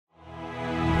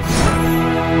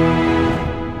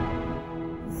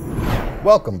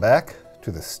Welcome back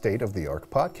to the State of the Ark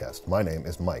podcast. My name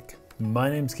is Mike. My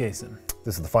name's Kason.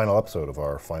 This is the final episode of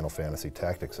our Final Fantasy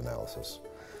Tactics analysis.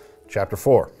 Chapter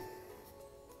 4.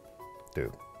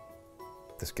 Dude,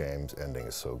 this game's ending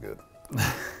is so good.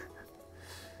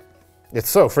 It's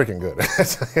so freaking good.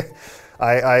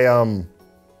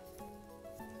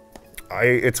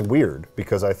 It's weird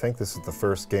because I think this is the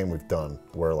first game we've done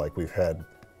where like we've had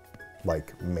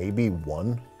like maybe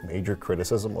one major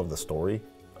criticism of the story.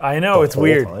 I know, it's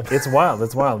weird. Time. It's wild.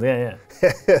 It's wild. Yeah.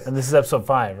 And this is episode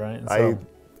 5, right? So,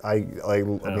 I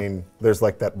mean, there's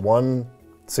like that one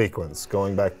sequence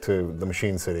going back to the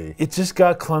Machine City. it just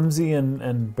got clumsy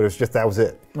and But it's just, that was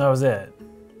it. that was it.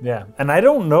 Yeah. And I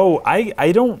don't know.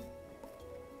 I don't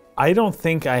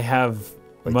think I have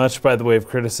much by the way of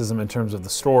criticism in terms of the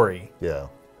story. Yeah.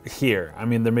 Here. I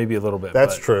mean, there may be a little bit.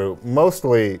 That's true.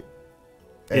 Mostly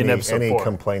any 4.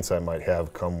 complaints I might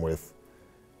have come with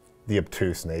the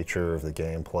obtuse nature of the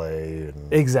gameplay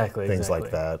and Exactly. things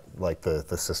like that, like the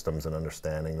systems and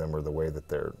understanding them, or the way that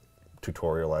they're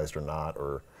tutorialized or not,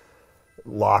 or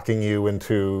locking you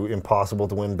into impossible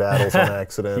to win battles on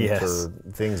accident, Yes. or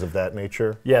things of that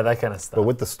nature. Yeah, that kind of stuff. But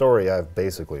with the story, I have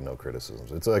basically no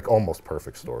criticisms. It's like almost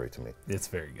perfect story to me. It's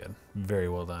very good. Very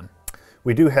well done.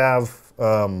 We do have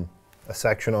a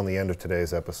section on the end of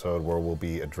today's episode where we'll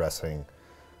be addressing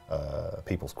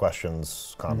people's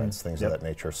questions, comments, things of that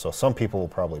nature. So some people will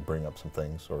probably bring up some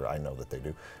things, or I know that they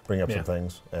do, bring up some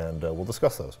things, and we'll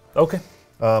discuss those. Okay.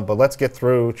 But let's get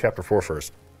through Chapter 4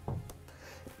 first.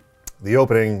 The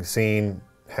opening scene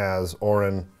has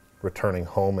Orin returning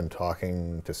home and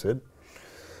talking to Sid.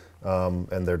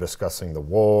 And they're discussing the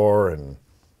war and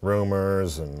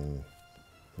rumors and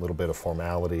a little bit of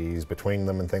formalities between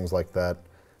them and things like that.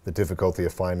 The difficulty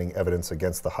of finding evidence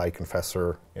against the High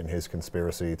Confessor in his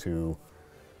conspiracy to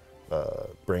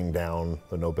bring down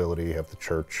the nobility of the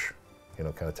church, you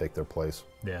know, kind of take their place.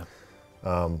 Yeah.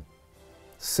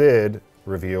 Sid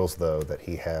reveals, though, that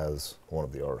he has one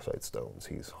of the Auracite stones.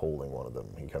 He's holding one of them.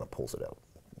 He kind of pulls it out.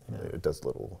 Yeah. It does a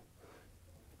little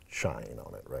shine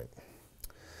on it, right?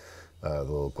 The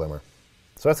little glimmer.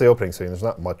 So that's the opening scene. There's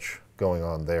not much going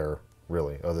on there,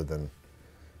 really, other than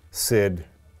Sid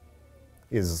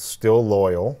is still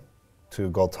loyal to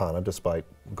Goltana, despite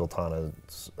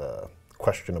Goltana's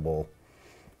questionable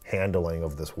handling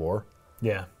of this war.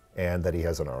 Yeah. And that he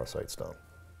has an Auracite stone.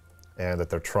 And that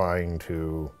they're trying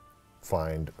to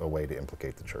find a way to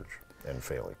implicate the church and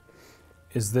failing.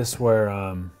 Is this where,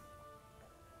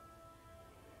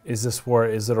 is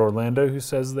it Orlando who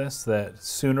says this? That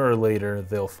sooner or later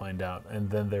they'll find out and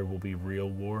then there will be real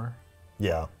war?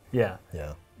 Yeah. Yeah.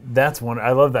 Yeah. That's one.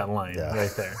 I love that line right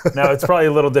there. Now, it's probably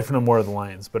a little different in War of the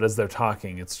Lions, but as they're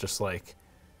talking, it's just like,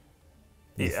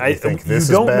 You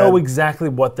don't know exactly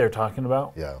what they're talking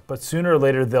about, Yeah. but sooner or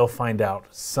later they'll find out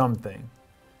something.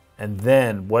 And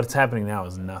then what's happening now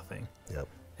is nothing. Yep.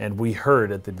 And we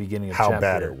heard at the beginning of How chapter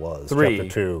bad it was. 3.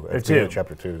 Chapter 2. Or At the beginning 2. of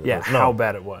Chapter 2. Yeah, No, how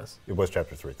bad it was. It was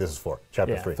Chapter 3. This is 4.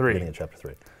 Chapter 3. 3. Beginning of Chapter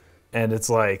 3. And it's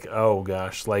like, oh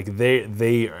gosh, like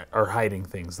they are hiding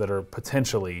things that are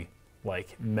potentially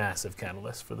like massive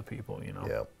catalysts for the people, you know.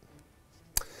 Yep.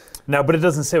 Now, but it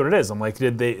doesn't say what it is. I'm like,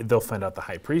 they'll find out the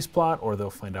High Priest plot, or they'll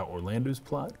find out Orlando's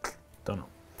plot? Don't know.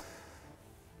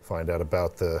 Find out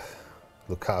about the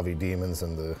Lucavi demons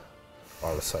and the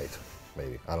Auracite,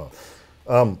 maybe. I don't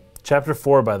know. Chapter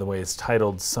 4, by the way, is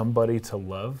titled Somebody to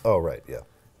Love. Oh, right, yeah.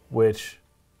 Which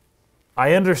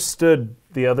I understood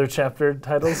the other chapter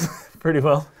titles pretty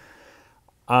well.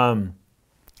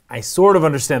 I sort of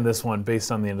understand this one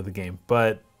based on the end of the game,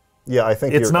 but yeah, I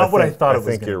think it's not what I thought it was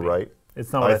going to be. I think you're right.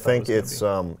 It's not what I thought think it was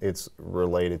going to be. it's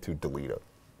related to Delita.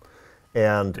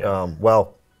 And,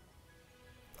 well,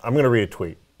 I'm going to read a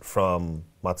tweet from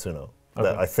Matsuno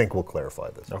that I think will clarify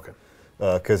this. Okay.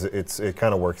 Because it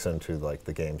kind of works into like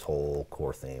the game's whole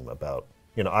core theme about,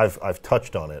 you know, I've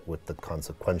touched on it with the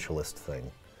consequentialist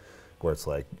thing, where it's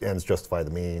like ends justify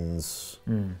the means,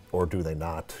 or do they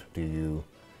not? Do you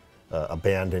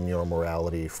abandon your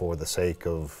morality for the sake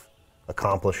of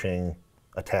accomplishing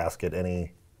a task at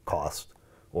any cost,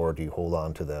 or do you hold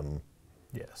on to them?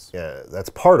 Yes. Yeah, that's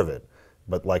part of it.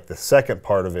 But like the second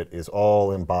part of it is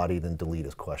all embodied in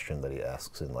Delita's question that he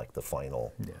asks in like the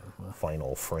final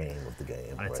frame of the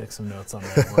game. I took some notes on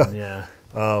that one, yeah.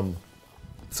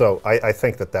 So I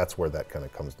think that's where that kind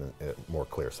of comes in, more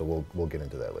clear. So we'll get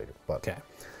into that later. But okay.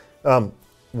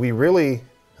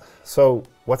 So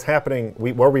what's happening,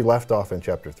 where we left off in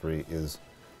Chapter 3 is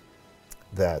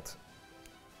that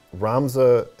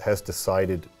Ramza has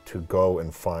decided to go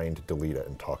and find Delita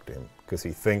and talk to him because he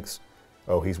thinks,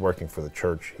 oh, he's working for the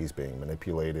church, he's being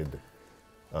manipulated,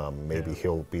 Maybe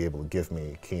he'll be able to give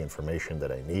me key information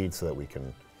that I need so that we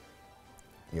can,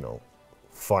 you know,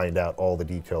 find out all the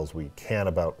details we can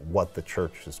about what the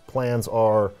church's plans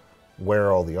are,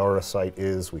 where all the Aura site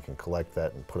is. We can collect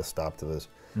that and put a stop to this.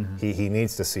 He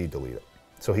needs to see Delita.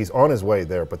 So he's on his way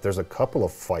there, but there's a couple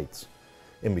of fights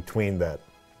in between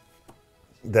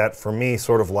that for me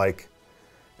sort of like,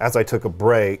 as I took a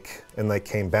break and they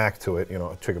came back to it, you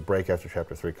know, I took a break after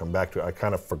chapter 3, come back to it, I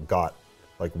kind of forgot,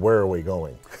 like, where are we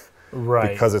going?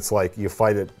 Right. Because it's like you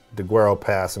fight at DeGuero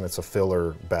Pass and it's a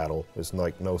filler battle. There's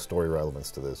like no story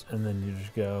relevance to this. And then you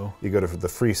just go. You go to the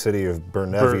free city of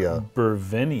Bernevia.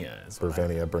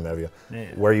 Bernevia,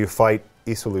 yeah. Where you fight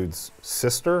Isolud's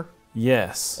sister.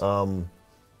 Yes.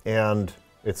 And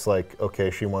it's like, okay,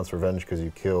 she wants revenge because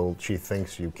she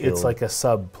thinks you killed. It's like a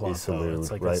subplot. Isolud, it's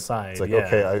like right? a side. It's like,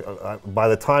 okay, by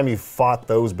the time you fought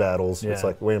those battles, it's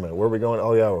like, wait a minute, where are we going?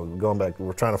 Oh yeah, we're going back.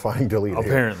 We're trying to find Delita.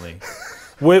 Apparently.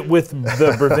 With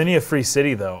the Bernevia Free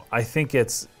City, though, I think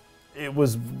this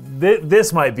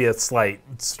might be a slight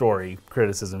story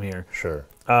criticism here. Sure.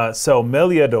 So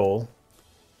Meliadol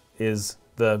is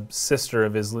the sister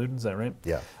of Isolud, is that right?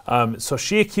 Yeah. So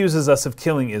she accuses us of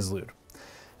killing Isolud.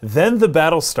 Then the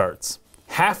battle starts.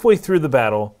 Halfway through the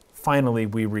battle, finally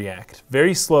we react.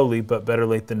 Very slowly, but better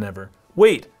late than never.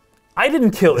 Wait, I didn't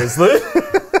kill Isolud.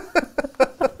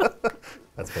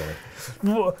 That's funny.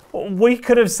 We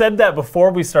could have said that before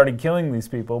we started killing these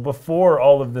people, before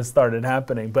all of this started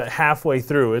happening. But halfway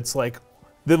through, it's like,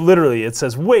 literally, it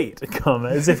says, wait,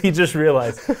 as if he just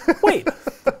realized, wait,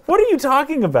 what are you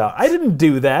talking about? I didn't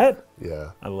do that.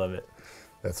 Yeah. I love it.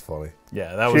 That's funny.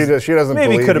 Yeah, that was. She doesn't.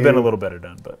 Maybe could have been you. a little better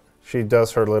done, but she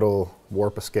does her little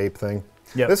warp escape thing.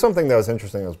 Yeah. There's something that was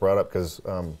interesting that was brought up because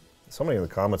somebody in the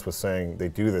comments was saying they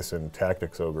do this in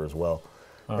Tactics Ogre as well,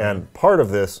 and part of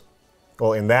this,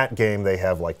 well, in that game they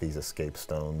have like these escape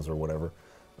stones or whatever,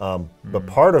 but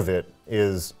part of it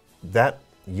is that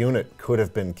unit could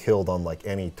have been killed on like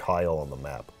any tile on the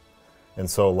map, and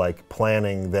so like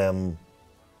planning them.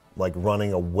 Like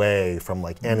running away from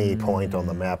like any point on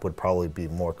the map would probably be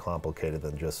more complicated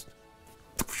than just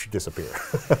disappear,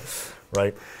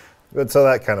 right? But so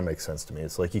that kind of makes sense to me.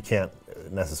 It's like you can't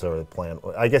necessarily plan.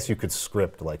 I guess you could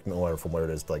script like no matter from where it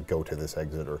is, like go to this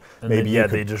exit, or and maybe then,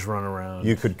 they just run around.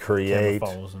 You could create.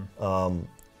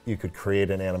 You could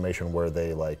create an animation where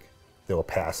they like the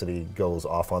opacity goes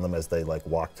off on them as they like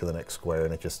walk to the next square,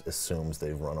 and it just assumes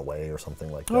they've run away or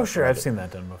something like that. Oh, sure, I've seen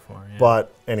that done before. Yeah.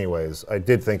 But anyways, I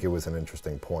did think it was an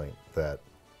interesting point that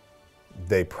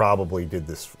they probably did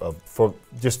this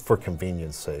for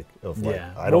convenience sake of like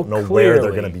I don't know where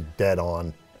they're going to be dead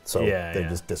on, so they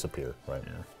just disappear, right?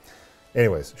 Yeah.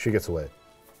 Anyways, she gets away.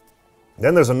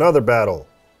 Then there's another battle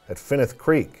at Finnith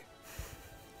Creek.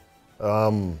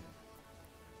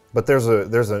 But there's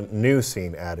a new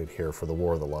scene added here for the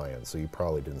War of the Lions, so you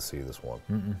probably didn't see this one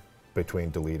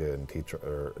between Delita and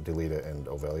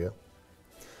Ovelia.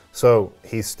 So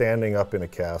he's standing up in a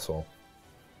castle,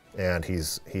 and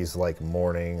he's like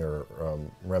mourning or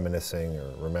reminiscing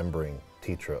or remembering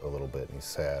Tetra a little bit, and he's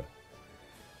sad.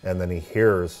 And then he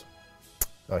hears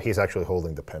he's actually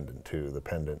holding the pendant too,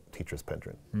 Tetra's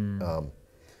pendant,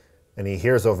 and he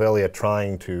hears Ovelia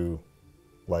trying to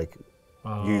like.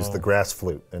 Use the grass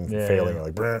flute and failing,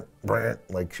 like brant, brant,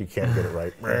 like she can't get it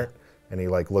right. Brant. And he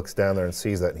like looks down there and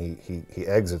sees that, and he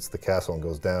exits the castle and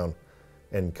goes down,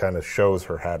 and kind of shows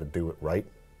her how to do it right.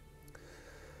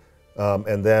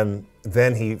 And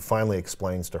then he finally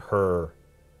explains to her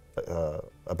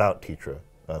about Tetra.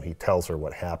 He tells her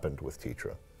what happened with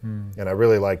Tetra, and I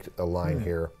really liked a line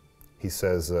here. He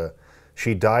says,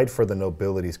 "She died for the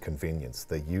nobility's convenience.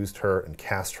 They used her and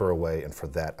cast her away, and for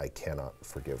that I cannot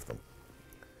forgive them."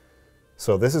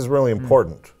 So this is really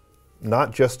important,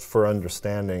 not just for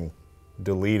understanding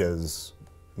Delita's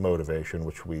motivation,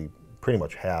 which we pretty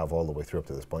much have all the way through up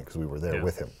to this point because we were there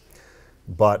with him,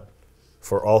 but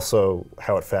for also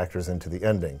how it factors into the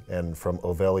ending and from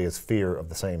Ovelia's fear of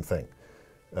the same thing.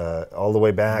 All the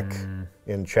way back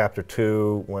in chapter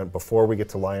 2, before we get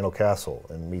to Lionel Castle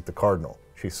and meet the Cardinal,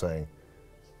 she's saying,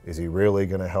 is he really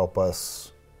going to help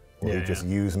us? Will he just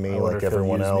use me like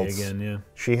everyone else?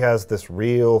 She has this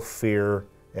real fear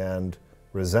and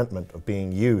resentment of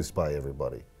being used by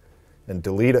everybody. And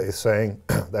Delita is saying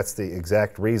that's the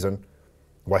exact reason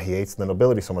why he hates the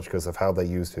nobility so much, because of how they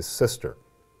used his sister.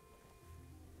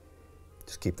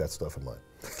 Just keep that stuff in mind.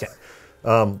 Okay.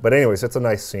 But anyways, it's a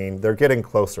nice scene. They're getting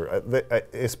closer.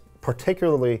 It's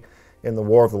particularly in the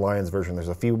War of the Lions version, there's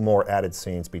a few more added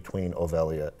scenes between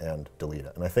Ovelia and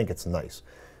Delita, and I think it's nice.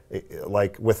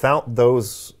 Like, without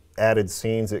those added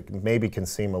scenes, it maybe can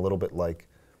seem a little bit like,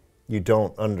 you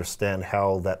don't understand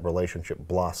how that relationship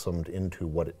blossomed into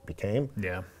what it became.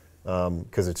 Yeah.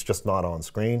 Because it's just not on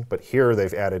screen. But here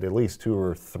they've added at least 2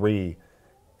 or 3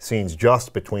 scenes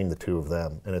just between the 2 of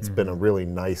them, and it's been a really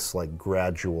nice, like,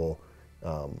 gradual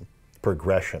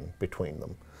progression between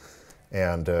them.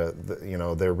 And you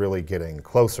know, they're really getting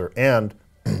closer. And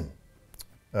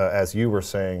as you were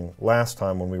saying last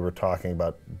time when we were talking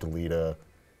about Delita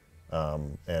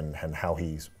and how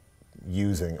he's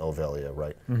using Ovelia,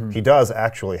 right? He does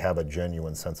actually have a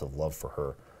genuine sense of love for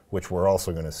her, which we're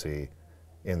also going to see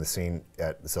in the scene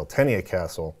at Zeltenia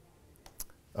Castle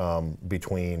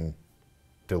between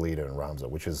Delita and Ramza,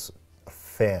 which is a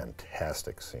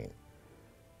fantastic scene.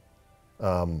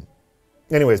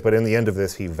 Anyways, but in the end of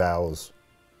this, he vows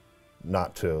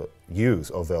not to use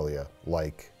Ovelia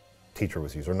like Teacher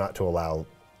was used, or not to allow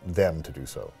them to do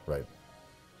so, right?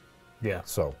 Yeah.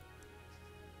 So,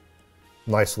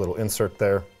 nice little insert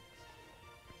there.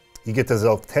 You get to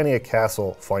Zeltenia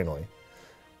Castle finally,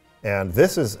 and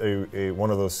this is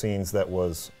one of those scenes that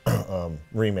was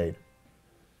remade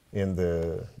in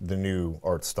the new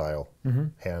art style,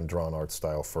 hand-drawn art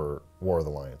style for War of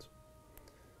the Lions.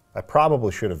 I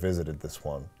probably should have visited this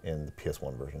one in the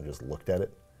PS1 version, just looked at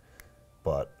it,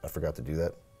 but I forgot to do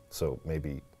that. So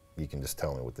maybe you can just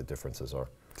tell me what the differences are.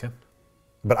 Okay.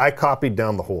 But I copied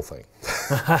down the whole thing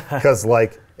because,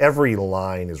 like, every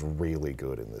line is really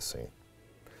good in this scene,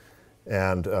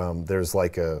 and there's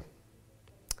a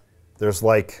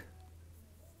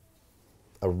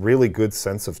really good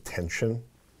sense of tension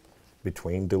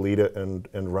between Delita and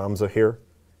Ramza here.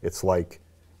 It's like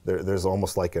there's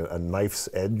almost like a knife's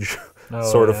edge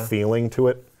sort of feeling to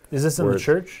it. Is this in the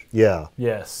church? Yeah.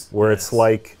 Yes. Where it's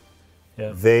like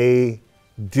they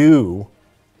do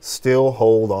still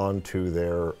hold on to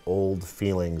their old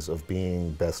feelings of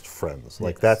being best friends.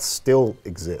 Like, that still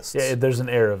exists. Yeah, there's an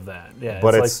air of that. Yeah,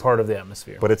 but it's like part of the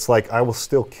atmosphere. But it's like, I will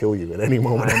still kill you at any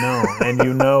moment. I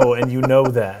know, and you know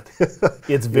that.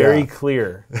 It's very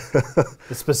clear.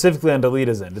 Specifically on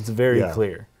Delita's end, it's very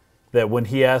clear that when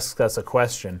he asks us a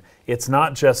question, it's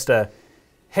not just a,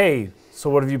 hey, so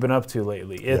what have you been up to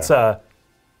lately? It's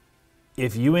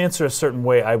if you answer a certain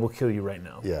way, I will kill you right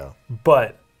now. Yeah.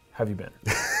 But have you been?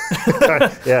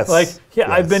 Yes. Like,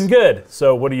 I've been good.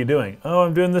 So what are you doing? Oh,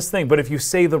 I'm doing this thing. But if you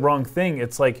say the wrong thing,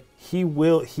 it's like he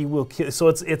will kill. So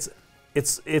it's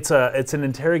an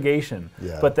interrogation,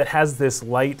 but that has this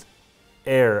light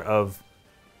air of,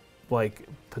 like,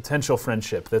 potential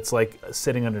friendship that's like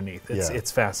sitting underneath.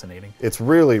 It's fascinating. It's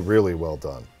really, really well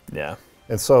done. Yeah.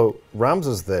 And so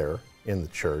Ramza's there in the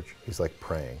church. He's like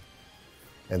praying.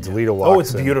 And Delita walks in. Oh,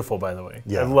 it's beautiful, by the way.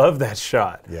 Yeah. I love that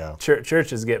shot. Yeah.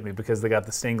 Churches get me because they got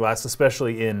the stained glass,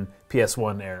 especially in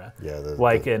PS1 era. Yeah.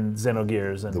 In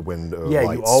Xenogears. And the window yeah,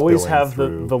 light you always spilling have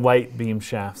through. the light beam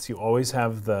shafts. You always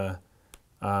have the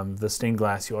stained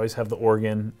glass. You always have the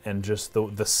organ, and just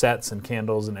the sets and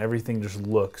candles and everything just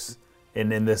looks.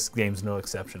 And in this game's no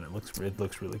exception. It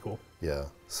looks really cool. Yeah.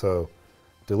 So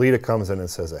Delita comes in and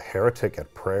says, "A heretic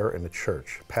at prayer in a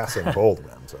church. Passing bold,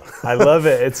 Ramza." I love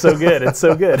it. It's so good. It's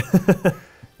so good.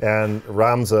 And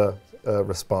Ramza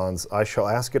responds, "I shall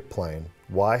ask it plain.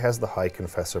 Why has the High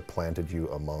Confessor planted you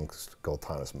amongst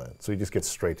Goltana's men?" So he just gets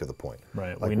straight to the point.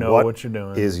 Right. Like, we know what you're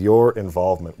doing. Is your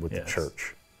involvement with the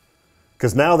church?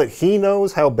 Because now that he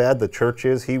knows how bad the church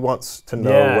is, he wants to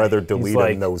know whether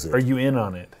Delita knows it. Are you in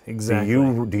on it? Exactly.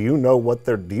 Do you know what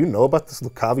they're? Do you know about this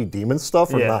Lucavi demon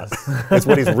stuff or not? That's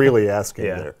what he's really asking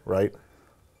there, right?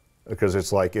 Because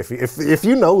it's like, if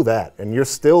you know that and you're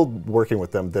still working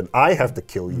with them, then I have to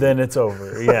kill you. Then it's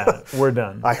over. Yeah, we're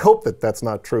done. I hope that that's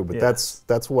not true, but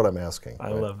that's what I'm asking. I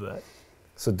love that.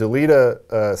 So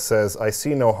Delita says, "I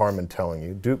see no harm in telling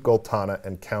you, Duke Goltana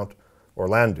and Count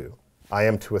Orlandu, I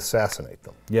am to assassinate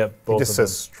them." Yep, he just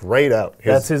says straight out.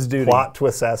 That's his duty. Plot to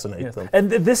assassinate them.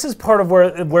 And this is part of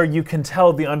where you can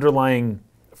tell the underlying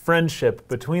friendship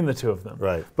between the two of them.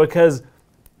 Right. Because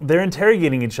they're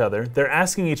interrogating each other. They're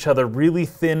asking each other really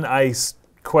thin ice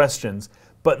questions,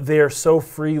 but they're so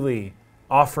freely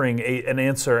offering an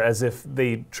answer as if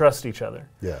they trust each other.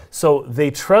 Yeah. So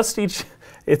they trust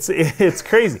it's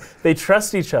crazy. They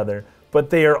trust each other,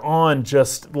 but they are on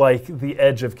just like the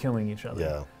edge of killing each other.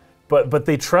 Yeah. But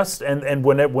they trust, and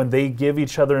when they give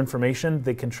each other information,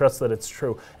 they can trust that it's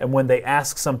true. And when they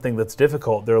ask something that's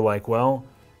difficult, they're like, well,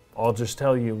 I'll just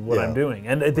tell you what I'm doing.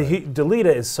 And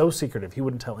Delita is so secretive, he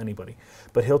wouldn't tell anybody.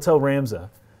 But he'll tell Ramza.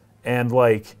 And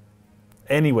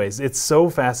anyways, it's so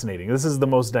fascinating. This is the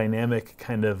most dynamic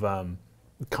kind of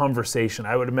conversation.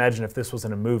 I would imagine if this was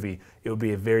in a movie, it would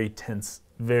be a very tense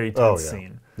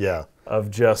scene. Yeah.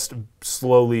 Of just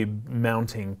slowly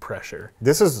mounting pressure.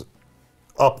 This is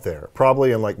up there,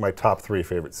 probably in like my top 3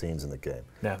 favorite scenes in the game.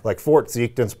 Yeah. Like Fort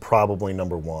Zeekden's probably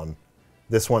number 1.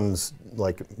 This one's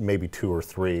like maybe 2 or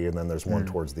 3, and then there's one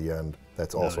towards the end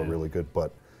that's also really good.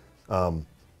 But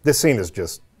this scene is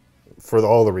just, for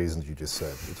all the reasons you just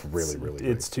said, it's really, really good.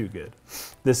 It's too good.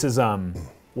 This is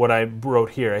what I wrote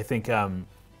here. I think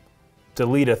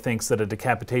Delita thinks that a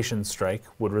decapitation strike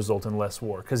would result in less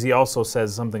war, because he also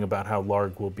says something about how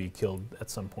Larg will be killed at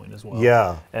some point as well.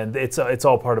 Yeah. And it's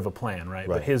all part of a plan, right?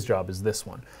 But his job is this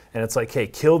one. And it's like, hey,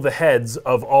 kill the heads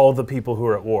of all the people who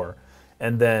are at war,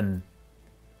 and then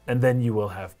you will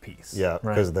have peace. Yeah,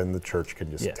 because then the church can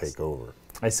just take over.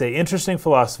 I say interesting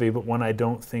philosophy, but one I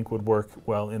don't think would work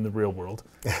well in the real world,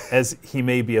 as he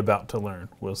may be about to learn.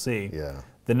 We'll see. Yeah.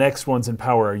 The next ones in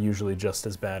power are usually just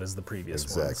as bad as the previous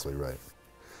ones. Exactly right.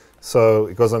 So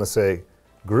it goes on to say,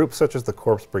 groups such as the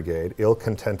Corpse Brigade,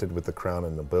 ill-contented with the crown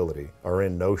and nobility, are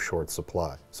in no short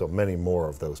supply. So many more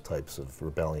of those types of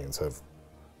rebellions have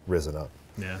risen up.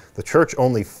 Yeah. The church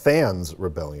only fans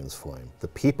rebellion's flame. The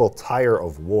people tire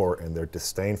of war, and their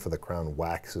disdain for the crown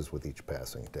waxes with each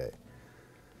passing day.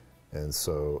 And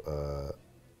so,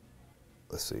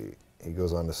 let's see, he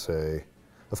goes on to say,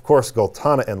 of course,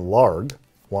 Goltana and Larg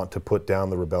want to put down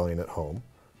the rebellion at home,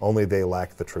 only they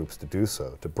lack the troops to do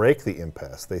so. To break the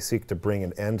impasse, they seek to bring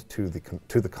an end to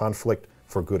the conflict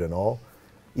for good and all.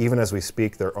 Even as we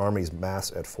speak, their armies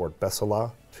mass at Fort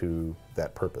Besala to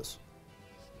that purpose.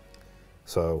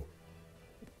 So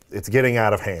it's getting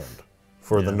out of hand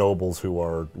for the nobles who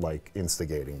are like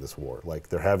instigating this war. Like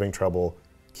they're having trouble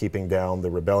keeping down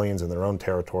the rebellions in their own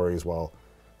territories while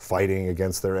fighting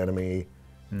against their enemy,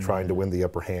 trying to win the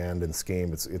upper hand and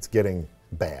scheme. It's getting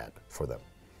bad for them.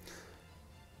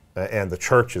 And the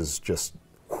church is just,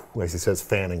 as he says,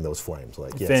 fanning those flames.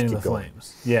 Like, yes, fanning keep the going.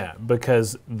 flames. Yeah,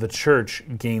 because the church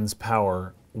gains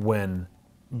power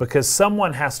because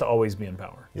someone has to always be in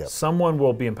power. Yep. Someone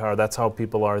will be in power. That's how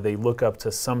people are. They look up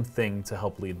to something to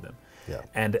help lead them. Yeah.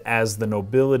 And as the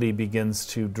nobility begins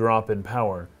to drop in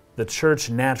power, the church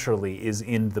naturally is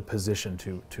in the position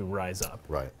to rise up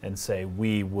and say,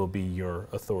 we will be your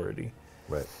authority.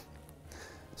 Right.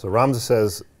 So Ramza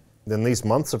says, in these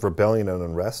months of rebellion and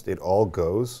unrest, it all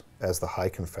goes as the High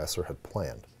Confessor had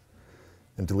planned.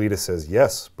 And Delita says,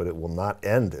 yes, but it will not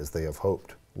end as they have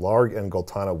hoped. Larg and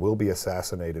Goltana will be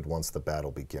assassinated once the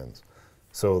battle begins.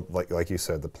 So, like you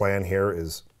said, the plan here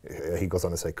is, he goes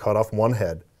on to say, cut off one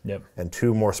head, and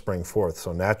 2 more spring forth.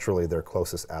 So naturally, their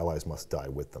closest allies must die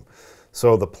with them.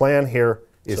 So the plan here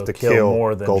is to kill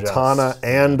Goltana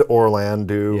and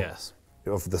Orlandu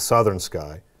of the southern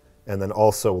sky, and then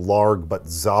also Larg, but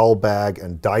Zalbag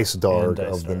and Dicedarg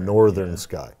of the northern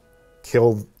sky.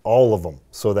 Kill all of them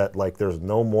so that like there's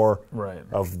no more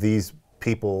of these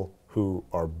people who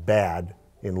are bad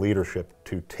in leadership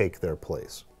to take their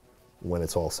place when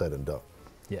it's all said and done.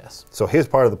 Yes. So his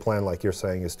part of the plan, like you're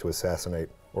saying, is to assassinate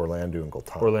Orlandu and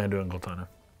Goltana. Orlandu and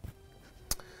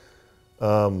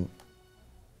Goltana.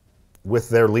 With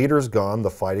their leaders gone, the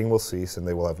fighting will cease, and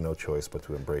they will have no choice but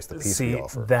to embrace the peace we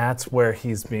offer. That's where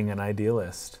he's being an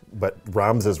idealist. But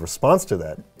Ramza's response to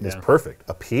that is perfect.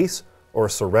 A peace or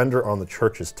surrender on the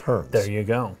church's terms. There you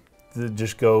go.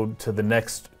 Just go to the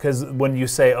next, because when you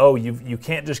say, oh, you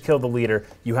can't just kill the leader,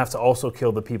 you have to also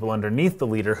kill the people underneath the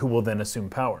leader who will then assume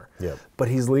power. But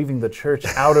he's leaving the church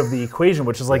out of the equation,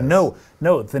 which is like, no,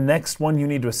 the next one you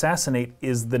need to assassinate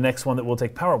is the next one that will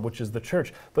take power, which is the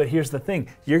church. But here's the thing,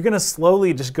 you're going to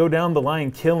slowly just go down the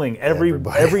line killing every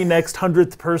next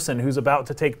 100th person who's about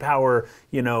to take power,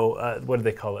 you know, what do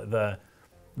they call it?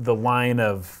 The line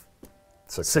of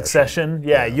succession.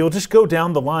 Yeah, you'll just go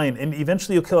down the line, and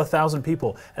eventually you'll kill 1,000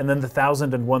 people, and then the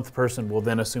 1,001st person will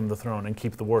then assume the throne and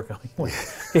keep the war going.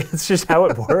 It's just how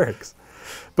it works.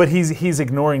 But he's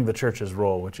ignoring the church's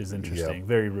role, which is interesting,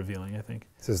 very revealing, I think.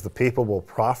 It says the people will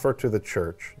proffer to the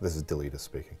church. This is Delita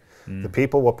speaking. The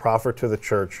people will proffer to the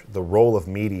church the role of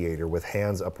mediator with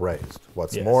hands upraised.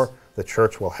 What's more, the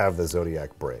church will have the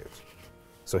Zodiac Braves.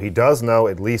 So he does know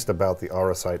at least about the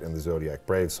Auracite and the Zodiac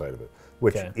Brave side of it,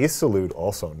 which Isilud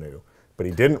also knew, but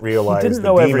he didn't realize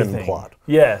the demon plot.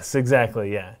 Yes,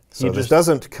 exactly, So this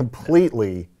doesn't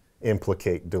completely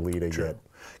implicate Delita yet.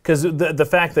 Because the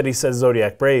fact that he says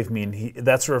Zodiac Brave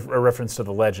that's a reference to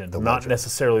the legend, not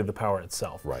necessarily the power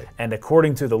itself. And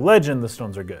according to the legend, the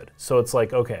stones are good. So it's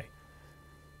like, okay,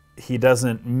 he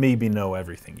doesn't maybe know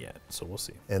everything yet, so we'll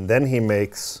see. And then he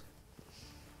makes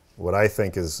what I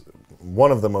think is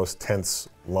one of the most tense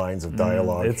lines of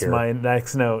dialogue here. It's my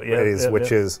next note.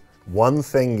 Which is, one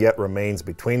thing yet remains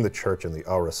between the church and the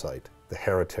Auracite, the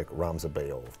heretic Ramza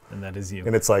Be'ov. And that is you.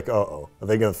 And it's like, uh-oh, are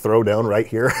they going to throw down right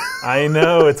here? I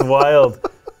know, it's wild.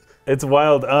 It's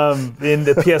wild. In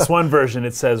the PS1 version,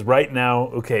 it says, right now,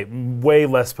 okay, way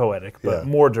less poetic, but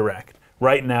more direct.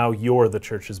 Right now, you're the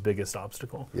church's biggest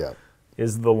obstacle. Yeah.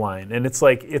 Is the line. And it's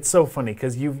like, it's so funny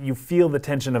because you feel the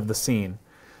tension of the scene,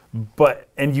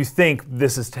 and you think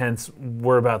this is tense,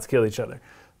 we're about to kill each other.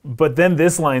 But then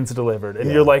this line's delivered, and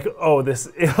you're like, "Oh,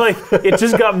 it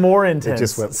just got more intense It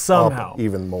just went somehow, up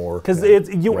even more." Because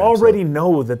you already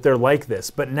know that they're like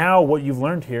this. But now what you've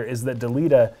learned here is that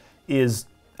Delita is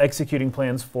executing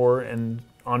plans for and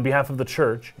on behalf of the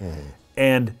church,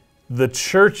 and the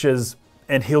church is,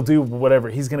 and he'll do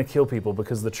whatever. He's going to kill people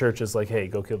because the church is like, "Hey,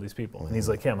 go kill these people," and he's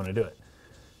like, "Yeah, I'm going to do it."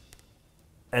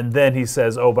 And then he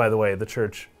says, "Oh, by the way, the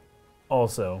church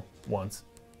also wants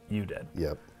you dead."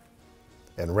 Yep.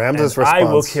 And Ramza's response... I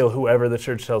will kill whoever the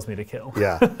church tells me to kill.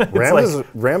 Yeah.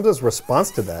 Ramza's response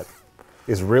to that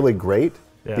is really great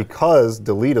because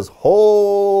Delita's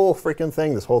whole freaking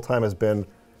thing this whole time has been,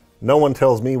 no one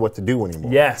tells me what to do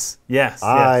anymore. Yes.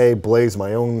 I blaze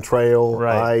my own trail.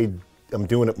 Right. I am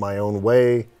doing it my own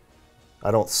way.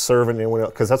 I don't serve anyone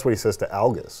else. Because that's what he says to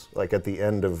Algus. Like at the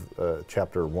end of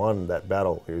chapter 1, that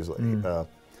battle, he's like,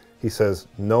 he says,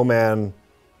 no man...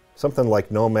 Something like,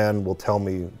 no man will tell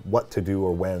me what to do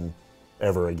or when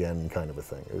ever again, kind of a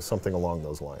thing. It was something along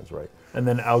those lines, right? And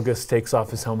then Algus takes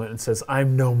off his helmet and says,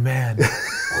 I'm no man.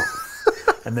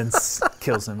 And then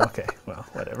kills him. Okay, well,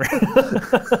 whatever.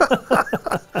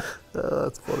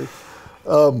 That's funny.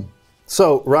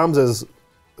 So Ramza's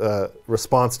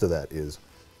response to that is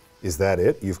that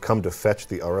it? You've come to fetch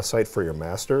the Arasite for your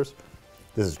masters?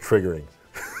 This is triggering.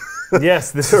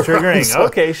 Yes, this is triggering. Ramza,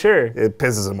 okay, sure. It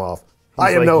pisses him off.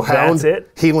 I am no hound,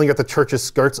 healing at the church's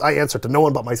skirts. I answer to no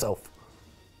one but myself.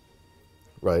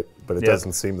 Right, but it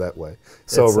doesn't seem that way.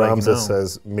 So Ramza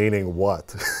says, meaning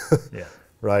what?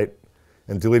 Right?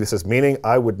 And Delita says, meaning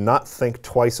I would not think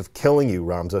twice of killing you,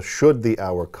 Ramza, should the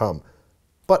hour come.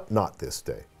 But not this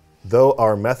day. Though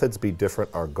our methods be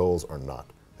different, our goals are not.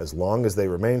 As long as they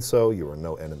remain so, you are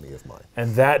no enemy of mine.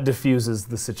 And that diffuses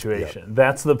the situation. Yep.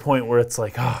 That's the point where it's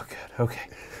like, oh, good,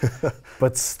 okay.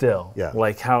 But still,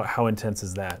 like how intense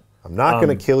is that? I'm not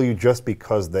going to kill you just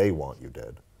because they want you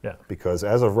dead. Yeah. Because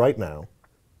as of right now,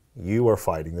 you are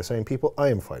fighting the same people I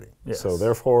am fighting. Yes. So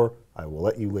therefore, I will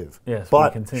let you live. Yes,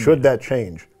 but should that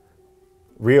change,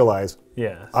 realize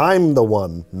I'm the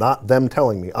one, not them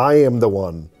telling me. I am the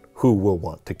one who will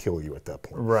want to kill you at that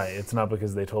point. Right. It's not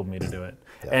because they told me to do it.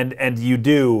 And you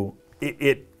do,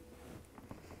 it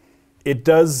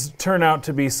does turn out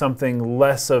to be something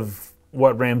less of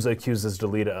what Ramza accuses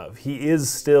Delita of. He is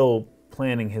still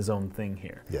planning his own thing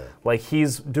here. Yeah. Like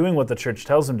he's doing what the church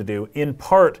tells him to do. In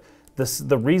part,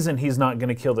 the reason he's not going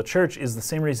to kill the church is the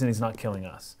same reason he's not killing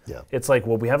us. Yeah. It's like,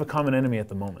 well, we have a common enemy at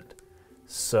the moment.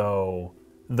 So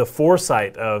the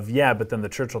foresight of, but then the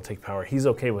church will take power, he's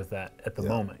okay with that at the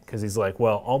moment. Because he's like,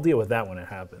 well, I'll deal with that when it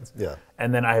happens. Yeah.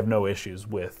 And then I have no issues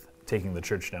with taking the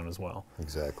church down as well.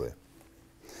 Exactly.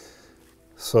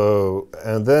 So,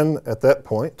 and then at that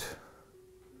point,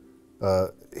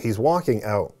 he's walking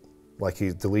out like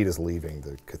Delita's leaving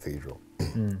the cathedral.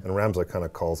 And Ramza kind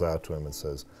of calls out to him and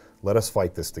says, let us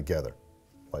fight this together.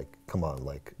 Like, come on,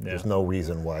 like, there's no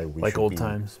reason why we should like old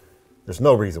times. There's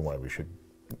no reason why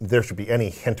there should be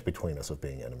any hint between us of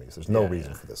being enemies. There's no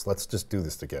reason for this. Let's just do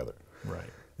this together. Right.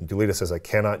 And Delita says, I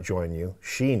cannot join you.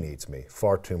 She needs me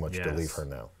far too much to leave her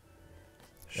now.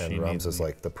 And Ramza's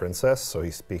like, the princess? So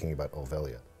he's speaking about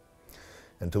Ovelia.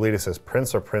 And Delita says,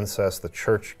 prince or princess, the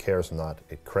church cares not.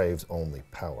 It craves only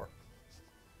power.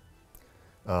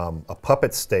 A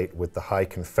puppet state with the high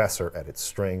confessor at its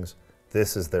strings.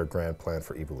 This is their grand plan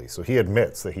for Iblis. So he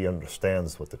admits that he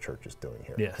understands what the church is doing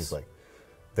here. Yes. He's like,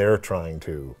 they're trying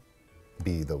to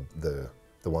be the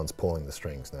ones pulling the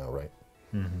strings now, right?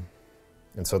 Mm-hmm.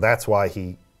 And so that's why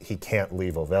he can't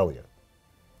leave Ovelia,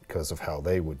 because of how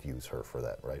they would use her for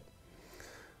that, right?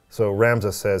 So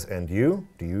Ramza says, and you?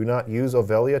 Do you not use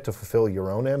Ovelia to fulfill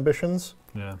your own ambitions?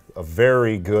 Yeah. A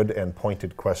very good and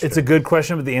pointed question. It's a good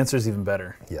question, but the answer is even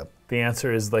better. Yep. The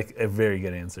answer is like a very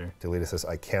good answer. Delita says,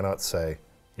 I cannot say.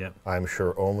 Yep. I'm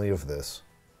sure only of this.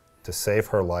 To save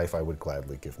her life, I would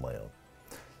gladly give my own.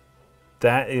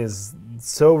 That is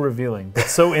so revealing, but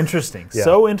so interesting.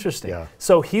 So interesting. Yeah.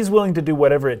 So he's willing to do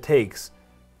whatever it takes,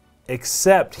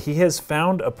 except he has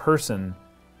found a person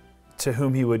to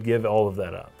whom he would give all of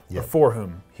that up. Or for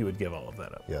whom he would give all of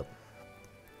that up. Yep.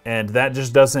 And that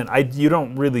just doesn't, you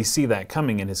don't really see that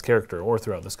coming in his character or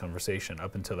throughout this conversation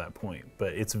up until that point,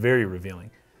 but it's very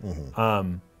revealing.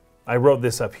 Mm-hmm. I wrote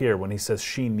this up here when he says,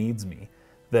 she needs me,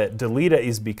 that Delita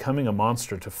is becoming a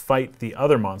monster to fight the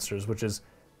other monsters, which is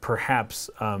perhaps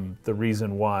the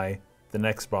reason why the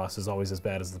next boss is always as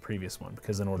bad as the previous one,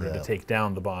 because in order to take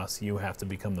down the boss, you have to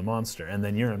become the monster, and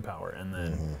then you're in power, and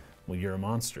then, well, you're a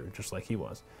monster, just like he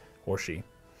was, or she.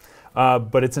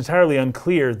 But it's entirely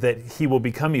unclear that he will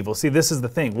become evil. See, this is the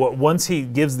thing. Once he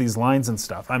gives these lines and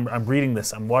stuff, I'm reading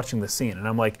this, I'm watching the scene, and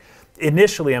I'm like,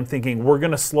 initially I'm thinking, we're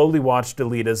going to slowly watch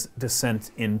Delita's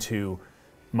descent into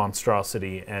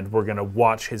monstrosity, and we're going to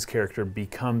watch his character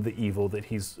become the evil that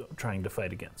he's trying to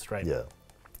fight against, right? Yeah.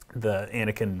 The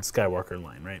Anakin Skywalker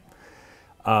line, right?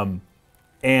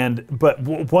 But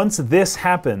once this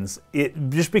happens, it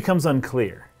just becomes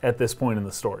unclear at this point in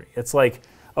the story. It's like,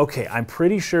 okay, I'm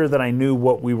pretty sure that I knew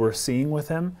what we were seeing with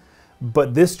him,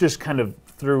 but this just kind of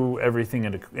threw everything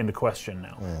into question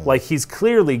now. Like, he's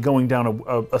clearly going down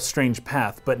a strange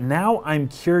path, but now I'm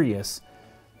curious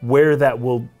where that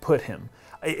will put him.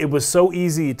 It was so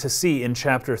easy to see in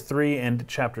Chapter 3 and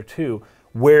Chapter 2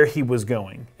 where he was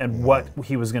going and what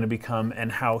he was going to become,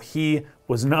 and how he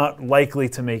was not likely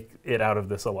to make it out of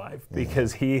this alive,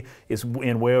 because he is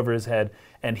in way over his head,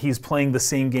 and he's playing the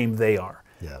same game they are.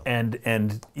 Yeah.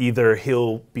 And either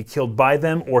he'll be killed by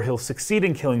them, or he'll succeed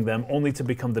in killing them, only to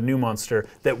become the new monster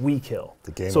that we kill.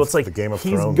 So it's like, the Game of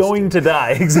he's Thrones, going to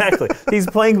die. Exactly. He's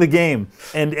playing the game,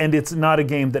 and it's not a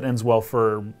game that ends well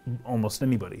for almost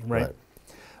anybody, right?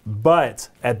 But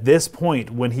at this point,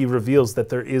 when he reveals that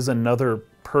there is another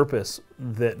purpose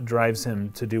that drives him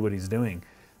to do what he's doing,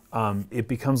 it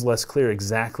becomes less clear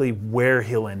exactly where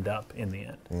he'll end up in the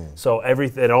end. So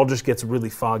it all just gets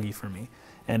really foggy for me.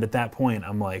 And at that point,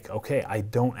 I'm like, okay, I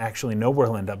don't actually know where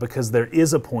he'll end up, because there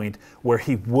is a point where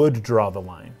he would draw the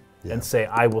line and say,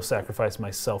 I will sacrifice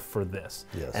myself for this.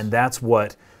 Yes. And that's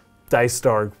what Dice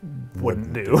Star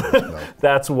wouldn't do. No.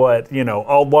 That's what, a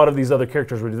lot of these other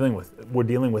characters we're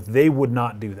dealing with, they would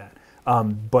not do that.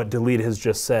 But Delita has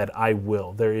just said, I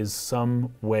will. There is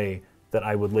some way that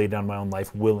I would lay down my own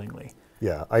life willingly.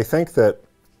 Yeah, I think that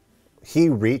he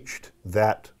reached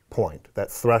that point, that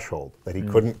threshold that he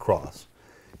couldn't cross,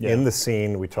 in the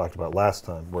scene we talked about last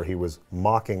time, where he was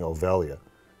mocking Ovelia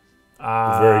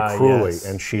very cruelly,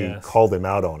 and she called him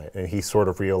out on it, and he sort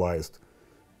of realized,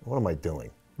 what am I doing?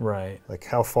 Right. Like,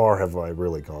 how far have I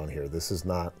really gone here? This is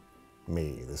not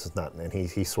me. This is not, and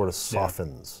he sort of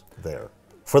softens there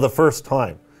for the first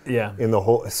time. Yeah. In the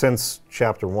whole, since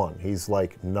Chapter 1, he's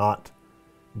like not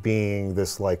being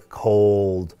this like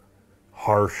cold,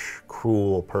 harsh,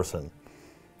 cruel person.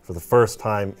 For the first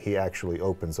time, he actually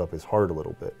opens up his heart a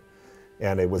little bit,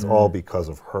 and it was all because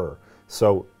of her.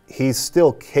 So he's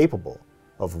still capable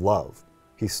of love.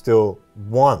 He still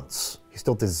wants, he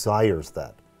still desires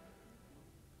that.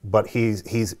 But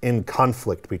he's in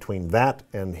conflict between that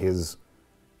and his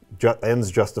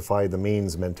ends justify the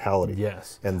means mentality.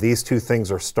 Yes. And these two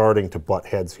things are starting to butt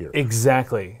heads here.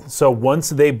 Exactly. So once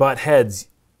they butt heads,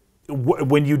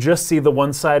 when you just see the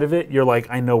one side of it, you're like,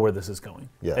 I know where this is going.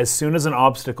 Yeah. As soon as an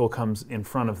obstacle comes in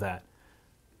front of that,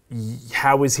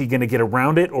 how is he going to get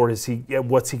around it, or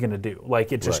what's he going to do?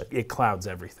 Like, it just it clouds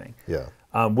everything. Yeah.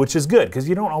 Which is good, because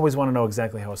you don't always want to know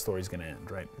exactly how a story's going to end,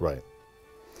 right? Right.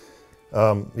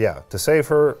 Yeah. To save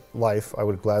her life, I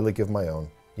would gladly give my own.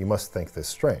 You must think this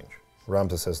strange.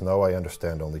 Ramza says, no, I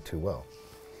understand only too well.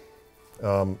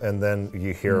 And then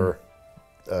you hear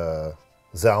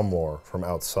Zalmor from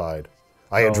outside.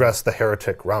 I address the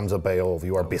heretic Ramza Beov.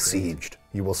 You are besieged.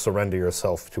 You will surrender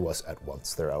yourself to us at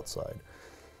once. They're outside.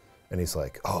 And he's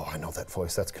like, oh, I know that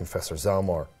voice. That's Confessor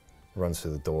Zalmor. Runs to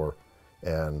the door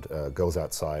and goes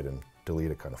outside, and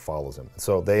Delita kind of follows him.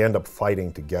 So they end up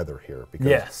fighting together here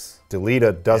because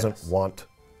Delita doesn't want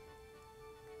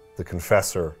the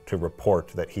Confessor to report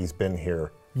that he's been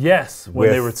here. Yes, when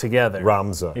they were together.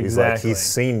 Ramza. He's like, he's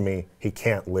seen me. He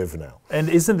can't live now. And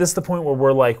isn't this the point where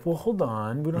we're like, well, hold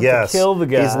on. We don't have to kill the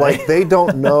guy. He's like, they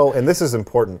don't know, and this is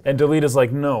important. And Delita's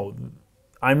like, no,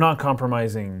 I'm not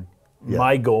compromising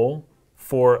my goal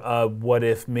for what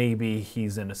if maybe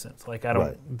he's innocent. Like, I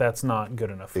don't, that's not good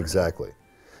enough for him.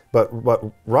 But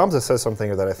Ramza says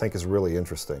something that I think is really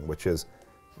interesting, which is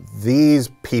these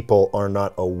people are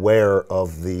not aware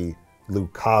of the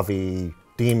Lucavi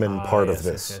demon part of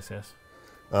this.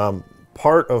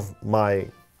 Part of my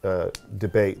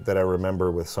debate that I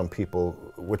remember with some people,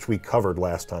 which we covered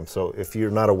last time, so if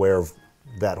you're not aware of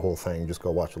that whole thing, just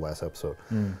go watch the last episode.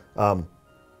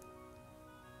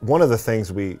 One of the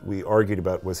things we argued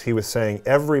about was he was saying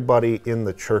everybody in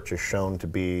the church is shown to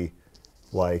be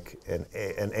like an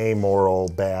amoral,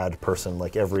 bad person,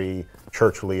 like every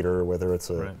church leader, whether it's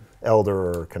an elder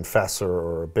or a confessor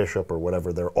or a bishop or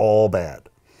whatever, they're all bad.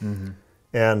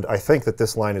 And I think that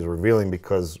this line is revealing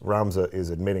because Ramza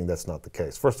is admitting that's not the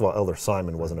case. First of all, Elder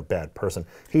Simon wasn't a bad person.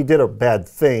 He did a bad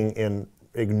thing in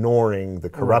ignoring the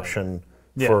corruption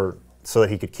so that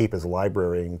he could keep his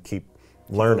library and keep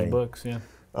learning. Books, yeah.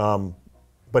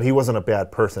 But he wasn't a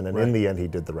bad person, and in the end, he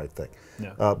did the right thing.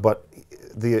 Yeah. But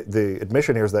the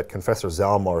admission here is that Confessor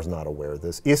Zalmar is not aware of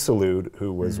this. Isilud,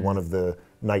 who was one of the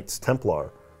Knights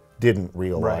Templar, didn't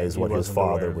realize what his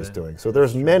father was doing. So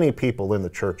there's many people in the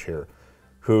church here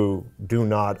who do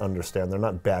not understand. They're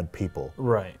not bad people.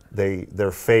 Right.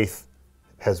 Their faith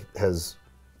has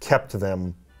kept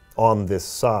them on this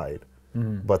side,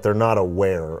 but they're not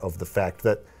aware of the fact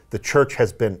that the church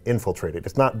has been infiltrated.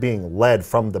 It's not being led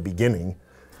from the beginning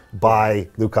by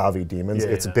Lucavi demons.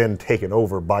 It's been taken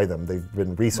over by them. They've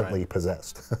been recently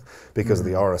possessed because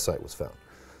the Aura site was found.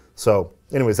 So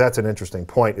anyways, that's an interesting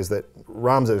point, is that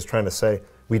Ramza is trying to say,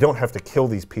 we don't have to kill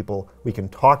these people. We can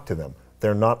talk to them.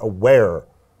 They're not aware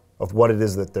of what it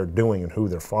is that they're doing and who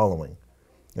they're following.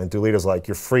 And Delita's like,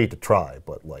 you're free to try,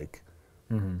 but like,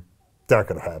 not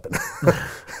going to happen.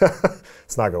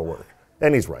 It's not going to work.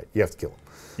 And he's right. You have to kill him.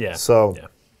 Yeah. So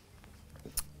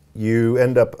you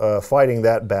end up fighting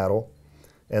that battle,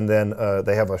 and then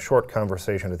they have a short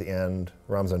conversation at the end.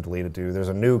 Ramza and Delita do. There's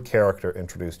a new character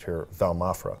introduced here,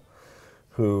 Valmafra,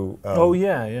 who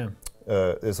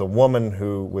is a woman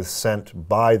who was sent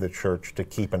by the church to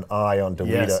keep an eye on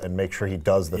Delita and make sure he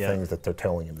does the things that they're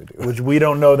telling him to do. Which we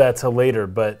don't know that till later,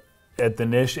 but at the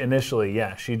initially,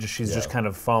 she's just kind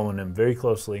of following him very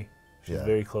closely. She's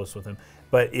very close with him.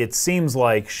 But it seems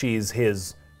like she's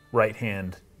his right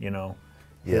hand,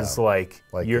 His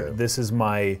this is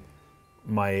my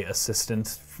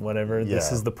assistant, whatever.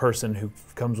 This is the person who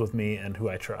comes with me and who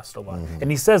I trust a lot.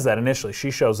 And he says that initially.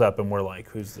 She shows up and we're like,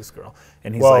 who's this girl?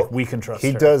 And he's like, we can trust her.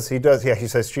 He does, he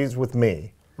says, she's with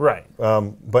me. Right.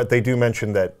 But they do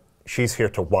mention that she's here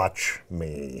to watch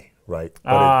me, right?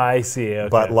 But I see, okay.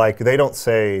 But like, they don't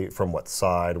say from what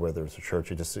side, whether it's a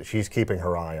church, she's keeping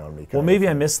her eye on me. Well, maybe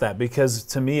I missed that, because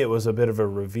to me it was a bit of a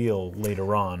reveal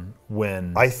later on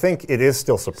when I think it is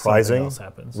still surprising. Something else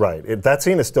happens. Right. That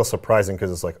scene is still surprising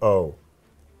because it's like, oh,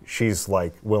 she's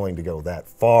like willing to go that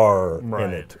far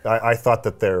in it. I thought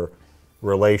that their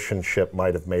relationship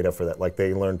might have made up for that. Like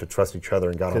they learned to trust each other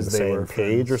and got on the same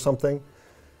page or something,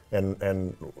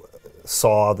 and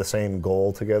saw the same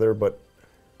goal together. But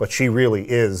she really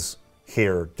is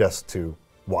here just to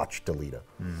watch Delita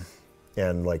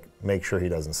and like make sure he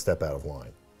doesn't step out of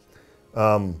line.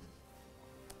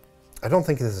 I don't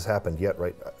think this has happened yet,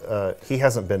 right? He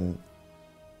hasn't been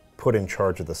put in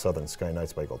charge of the Southern Sky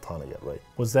Knights by Goltana yet, right?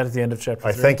 Was that at the end of chapter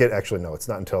 3? I think it actually, no, it's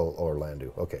not until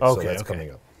Orlando. Okay, so that's coming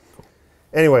up. Cool.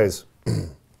 Anyways,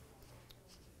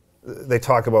 they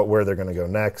talk about where they're going to go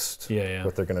next,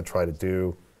 what they're going to try to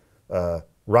do.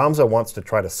 Ramza wants to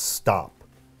try to stop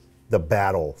the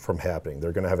battle from happening.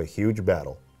 They're going to have a huge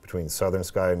battle between Southern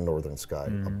Sky and Northern Sky.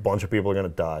 A bunch of people are going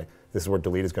to die. This is where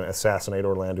Delita is going to assassinate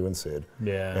Orlando and Sid,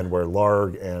 and where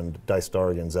Larg and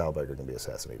Dystarg and Zalbeg are going to be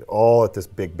assassinated. All at this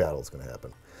big battle is going to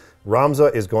happen.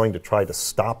 Ramza is going to try to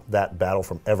stop that battle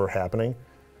from ever happening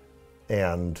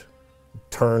and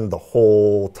turn the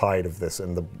whole tide of this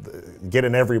and get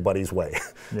in everybody's way.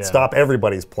 Stop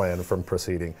everybody's plan from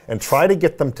proceeding and try to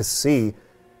get them to see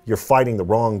you're fighting the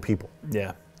wrong people.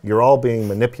 You're all being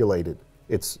manipulated.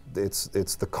 It's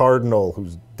the cardinal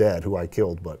who's dead, who I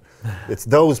killed, but it's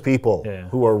those people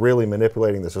who are really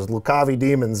manipulating this. There's Lucavi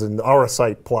demons and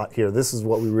Auracite plot here. This is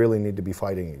what we really need to be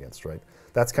fighting against, right?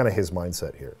 That's kind of his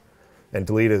mindset here. And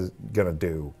Delita's gonna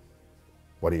do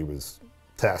what he was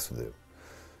tasked to do.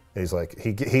 And he's like,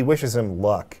 he wishes him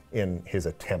luck in his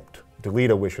attempt.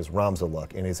 Delita wishes Ramza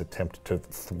luck in his attempt to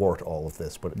thwart all of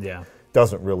this, but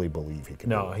doesn't really believe he can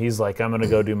do it. No, he's like, I'm gonna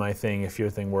go do my thing. If your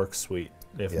thing works, sweet.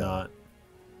 If not,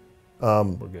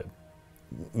 we're good.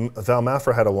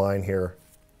 Valmafra had a line here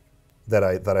that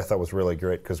I thought was really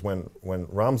great, because when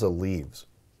Ramza leaves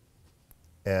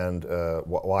and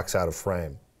walks out of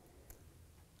frame,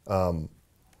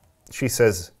 she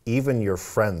says, even your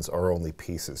friends are only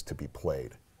pieces to be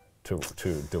played to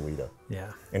Delita.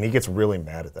 And he gets really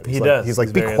mad at that. He's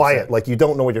like, be quiet, upset. Like you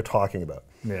don't know what you're talking about.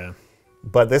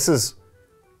 But this is,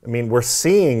 I mean, we're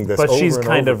seeing this over she's and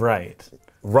kind over. of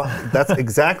right. That's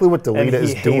exactly what Delita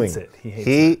is doing.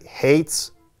 He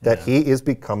hates that he is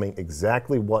becoming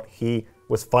exactly what he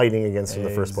was fighting against in the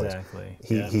first place.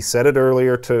 He said it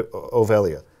earlier to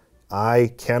Ovelia.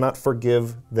 I cannot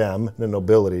forgive them, the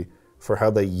nobility, for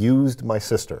how they used my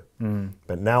sister.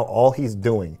 But now all he's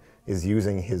doing is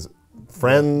using his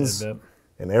friends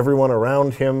and everyone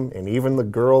around him, and even the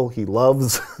girl he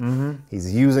loves.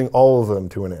 He's using all of them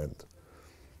to an end.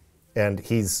 And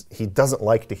he doesn't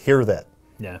like to hear that.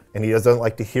 And he doesn't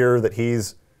like to hear that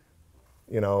he's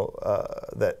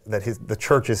that the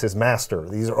church is his master.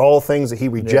 These are all things that he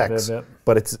rejects.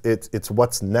 But it's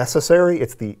what's necessary.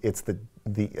 It's the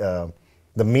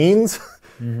means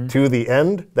to the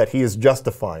end that he is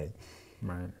justifying.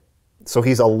 Right. So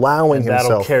he's allowing himself.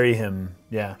 That'll carry him.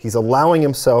 Yeah. He's allowing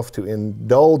himself to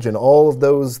indulge in all of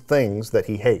those things that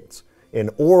he hates in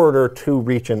order to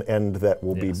reach an end that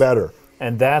will be better.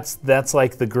 And that's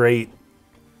like the great,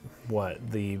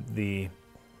 the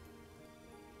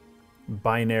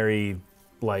binary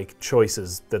like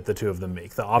choices that the two of them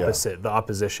make. The opposite, the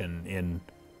opposition in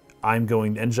I'm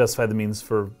going and justify the means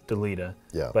for Delita,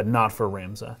 but not for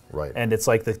Ramza. Right. And it's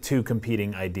like the two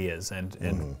competing ideas,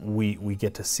 and we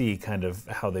get to see kind of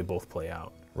how they both play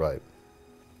out. Right.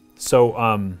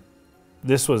 So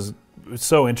this was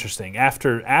so interesting.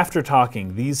 After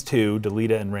talking, these two,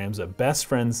 Delita and Ramza, best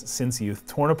friends since youth,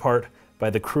 torn apart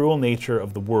by the cruel nature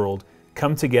of the world,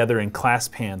 come together and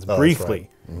clasp hands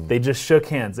briefly. Right. They just shook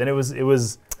hands, and it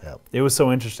was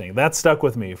so interesting. That stuck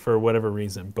with me for whatever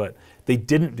reason, but they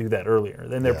didn't do that earlier.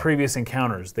 In their previous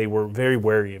encounters, they were very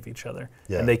wary of each other,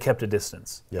 and they kept a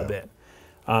distance a bit.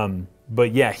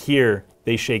 But yeah, here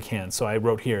they shake hands. So I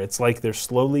wrote here, it's like they're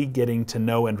slowly getting to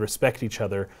know and respect each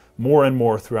other more and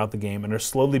more throughout the game, and are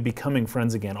slowly becoming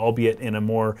friends again, albeit in a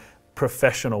more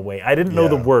professional way. I didn't know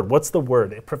the word. What's the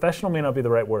word? Professional may not be the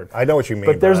right word. I know what you mean.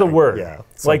 But there's a word. Yeah,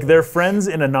 like they're friends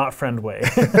in a not friend way.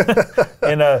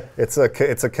 It's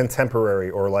a contemporary,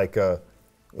 or like a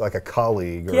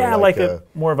colleague. Or like a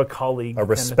more of a colleague. A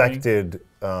respected,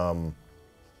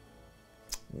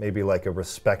 maybe like a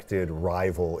respected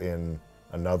rival in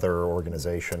another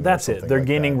organization. That's it. They're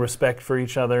gaining respect for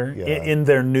each other in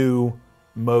their new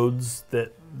modes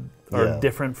that are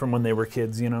different from when they were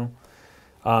kids,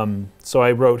 So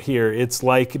I wrote here, it's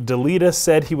like Delita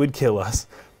said he would kill us,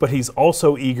 but he's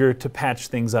also eager to patch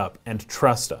things up and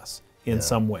trust us in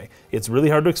some way. It's really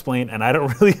hard to explain, and I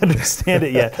don't really understand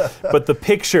it yet, but the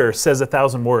picture says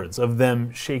 1,000 words of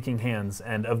them shaking hands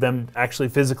and of them actually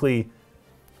physically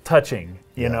touching,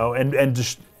 you know, and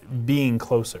just being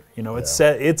closer.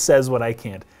 It says what I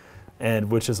can't, and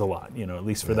which is a lot, at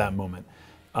least for that moment.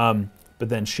 But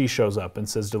then she shows up and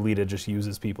says Delita just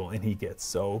uses people, and he gets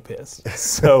so pissed.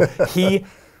 So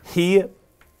he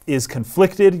is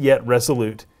conflicted yet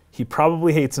resolute. He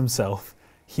probably hates himself.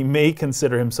 He may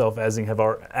consider himself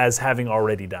as having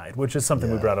already died, which is something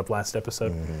we brought up last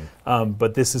episode.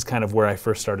 But this is kind of where I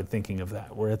first started thinking of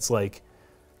that, where it's like,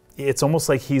 it's almost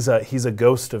like he's a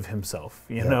ghost of himself,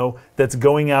 that's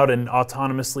going out and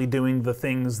autonomously doing the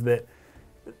things that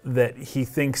he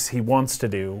thinks he wants to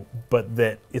do, but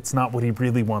that it's not what he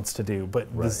really wants to do. But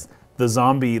the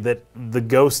zombie, the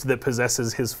ghost that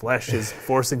possesses his flesh is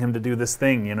forcing him to do this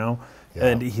thing,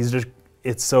 And he's just,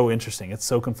 it's so interesting. It's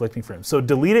so conflicting for him. So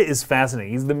Delita is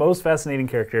fascinating. He's the most fascinating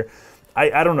character.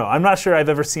 I don't know. I'm not sure I've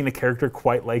ever seen a character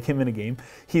quite like him in a game.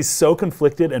 He's so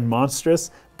conflicted and monstrous,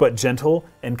 but gentle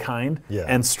and kind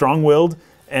and strong-willed.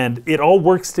 And it all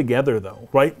works together, though,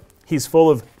 right? He's full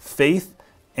of faith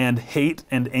and hate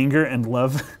and anger and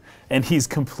love. And he's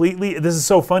completely, this is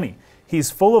so funny.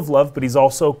 He's full of love, but he's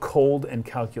also cold and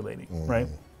calculating, right?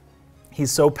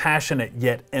 He's so passionate,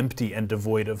 yet empty and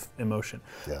devoid of emotion.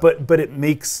 But it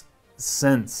makes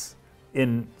sense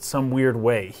in some weird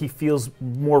way. He feels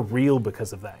more real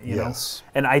because of that, you know?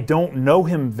 And I don't know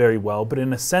him very well, but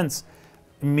in a sense,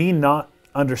 me not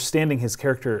understanding his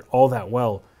character all that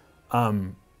well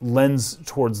lends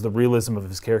towards the realism of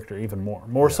his character even more.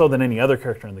 More so than any other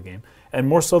character in the game. And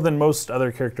more so than most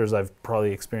other characters I've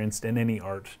probably experienced in any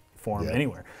art form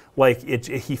anywhere. Like,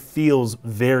 he feels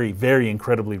very, very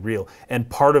incredibly real. And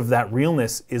part of that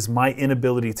realness is my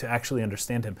inability to actually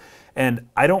understand him. And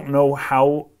I don't know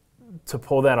how to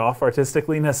pull that off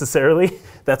artistically necessarily.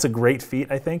 That's a great feat,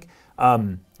 I think.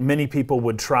 Many people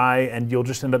would try, and you'll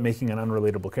just end up making an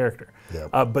unrelatable character.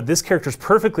 But this character's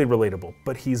perfectly relatable,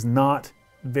 but he's not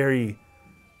very,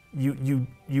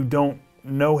 you don't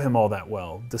know him all that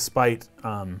well, despite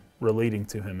relating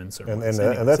to him in certain ways.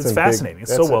 And that's it's fascinating.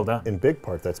 It's so well done. In big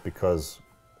part, that's because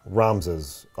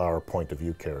Ramza's our point of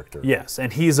view character. Yes,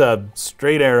 and he's a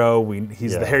straight arrow.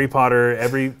 He's the Harry Potter.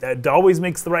 Always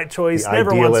makes the right choice.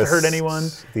 Never wants to hurt anyone.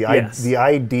 The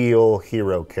ideal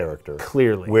hero character.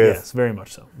 Clearly, yes, very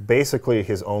much so. Basically,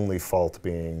 his only fault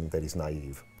being that he's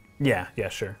naive. Yeah,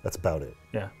 sure. That's about it.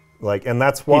 Yeah. Like, and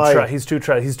that's why he's too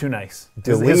nice.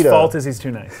 His fault is he's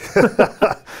too nice.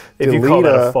 If you call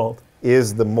that a fault,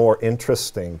 is the more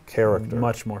interesting character.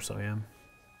 Much more so, yeah.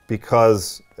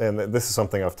 Because, and this is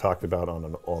something I've talked about on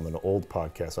an old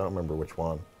podcast. I don't remember which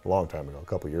one. A long time ago, a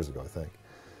couple years ago, I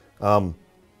think.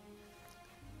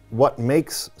 What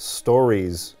makes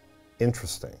stories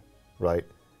interesting, right,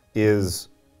 is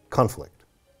conflict.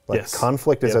 Like Yes.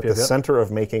 conflict is Yep, at yep, the yep. center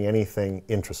of making anything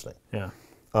interesting. Yeah.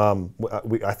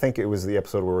 I think it was the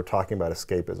episode where we're talking about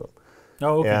escapism.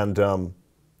 Oh, okay. And,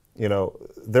 you know,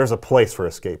 there's a place for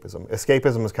escapism.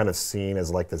 Escapism is kind of seen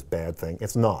as like this bad thing.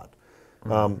 It's not.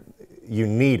 You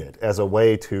need it as a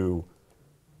way to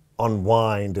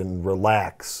unwind and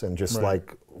relax and just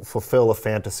like fulfill a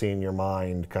fantasy in your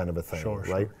mind kind of a thing, Sure,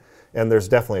 right? sure. And there's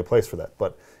definitely a place for that.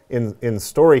 But in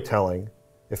storytelling,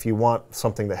 if you want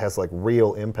something that has like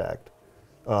real impact,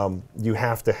 you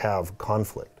have to have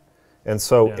conflict. And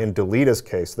so in Delita's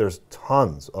case, there's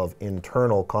tons of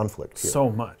internal conflict here.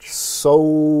 So much.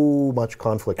 So much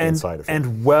conflict inside of her.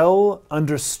 And well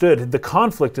understood. The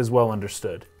conflict is well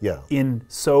understood. Yeah. In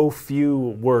so few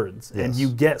words. And Yes. you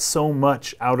get so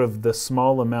much out of the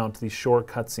small amount, these short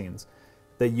cutscenes,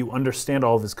 that you understand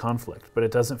all of his conflict. But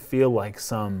it doesn't feel like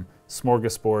some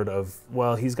smorgasbord of,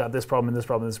 well, he's got this problem and this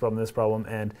problem and this problem and this problem,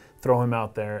 and throw him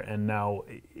out there, and now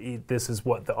this is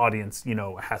what the audience, you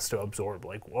know, has to absorb.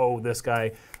 Like, whoa, this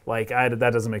guy, like, that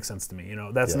doesn't make sense to me. You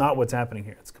know, that's not what's happening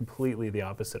here. It's completely the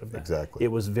opposite of that. Exactly. It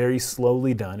was very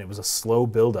slowly done. It was a slow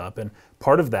build up, and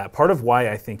part of why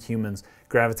I think humans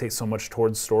gravitate so much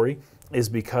towards story is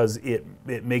because it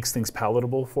makes things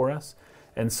palatable for us.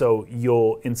 And so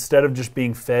instead of just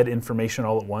being fed information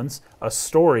all at once, a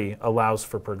story allows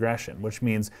for progression, which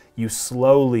means you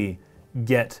slowly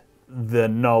get the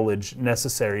knowledge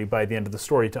necessary by the end of the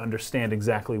story to understand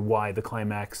exactly why the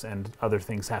climax and other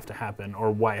things have to happen,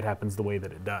 or why it happens the way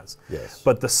that it does. Yes.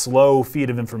 But the slow feed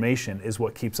of information is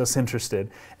what keeps us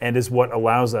interested, and is what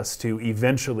allows us to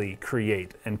eventually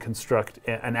create and construct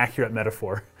an accurate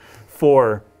metaphor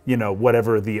for, you know,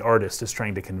 whatever the artist is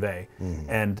trying to convey.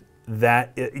 And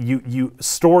that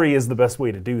story is the best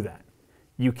way to do that.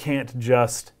 You can't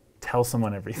just tell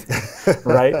someone everything,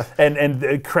 right? And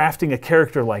crafting a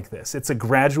character like this, it's a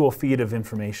gradual feed of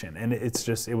information, and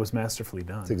it was masterfully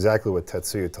done. It's exactly what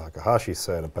Tetsuya Takahashi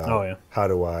said about how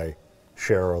do I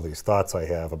share all these thoughts I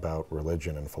have about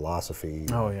religion and philosophy,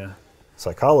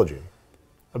 psychology.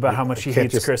 About how much he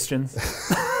hates just Christians.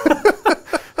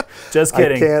 Just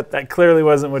kidding. That clearly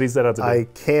wasn't what he set out to do. I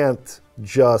can't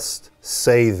just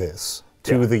say this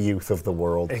to the youth of the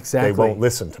world. Exactly. They won't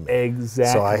listen to me.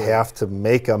 Exactly. So I have to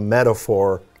make a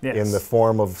metaphor in the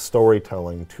form of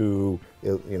storytelling to,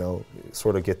 you know,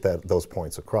 sort of get those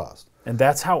points across. And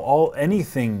that's how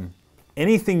anything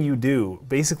you do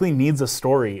basically needs a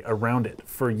story around it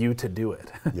for you to do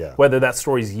it. Yeah. Whether that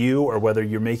story's you, or whether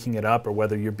you're making it up, or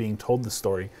whether you're being told the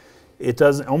story. It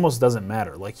almost doesn't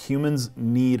matter. Like, humans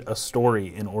need a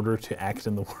story in order to act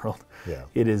in the world. Yeah.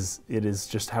 It is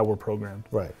just how we're programmed.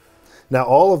 Right. Now,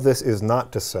 all of this is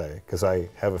not to say, because I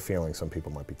have a feeling some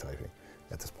people might be typing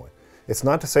at this point, it's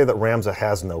not to say that Ramza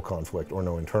has no conflict or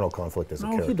no internal conflict as a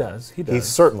character. No, he does. He does. He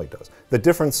certainly does. The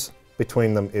difference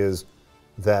between them is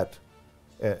that,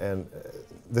 and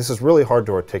this is really hard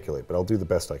to articulate, but I'll do the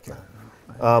best I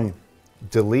can.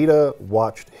 Delita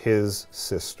watched his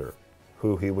sister,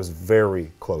 who he was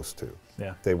very close to.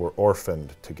 Yeah. They were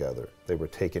orphaned together. They were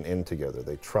taken in together.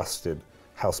 They trusted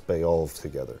House Beowulf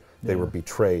together. They were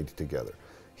betrayed together.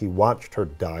 He watched her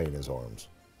die in his arms,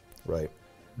 right?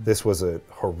 This was a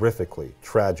horrifically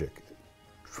tragic,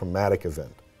 traumatic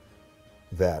event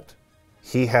that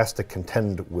he has to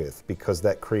contend with, because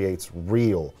that creates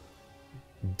real,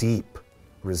 deep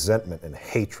resentment and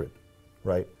hatred,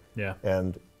 right? Yeah.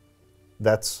 And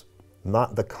that's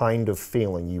not the kind of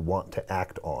feeling you want to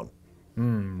act on.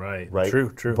 Right. Right?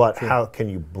 True. But true. how can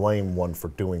you blame one for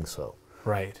doing so?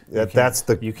 Right. That's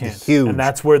the you can't. huge and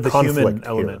that's where the human conflict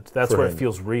element, here that's for where him. it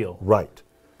feels real. Right.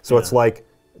 So it's like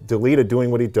Delita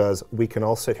doing what he does. We can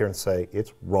all sit here and say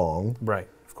it's wrong. Right,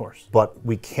 of course. But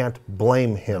we can't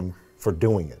blame him for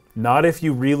doing it. Not if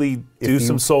you really do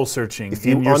some soul searching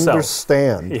in yourself. If you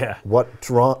understand what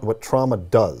trauma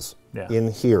does Yeah.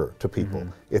 in here to people,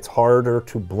 it's harder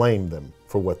to blame them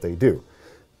for what they do.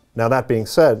 Now, that being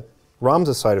said,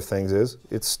 Ramza's side of things is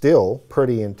it's still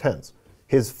pretty intense.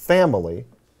 His family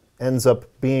ends up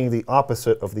being the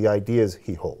opposite of the ideas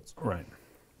he holds. Right.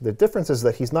 The difference is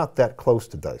that he's not that close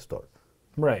to Dystar.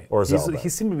 Right. Or Zelda. He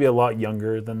seemed to be a lot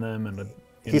younger than them. And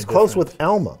he's close with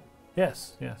Alma.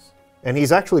 Yes, yes. And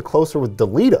he's actually closer with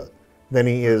Delita than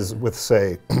he is with,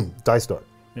 say, Dystar.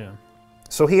 Yeah.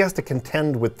 So he has to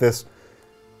contend with this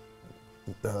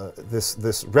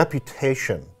this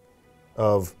reputation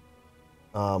of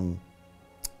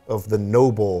the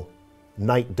noble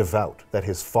knight devout that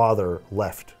his father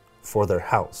left for their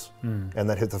house, and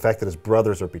that the fact that his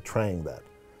brothers are betraying that,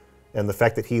 and the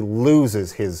fact that he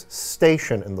loses his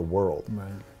station in the world.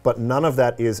 Right. But none of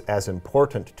that is as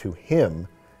important to him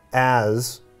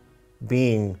as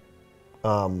being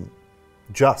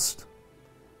just.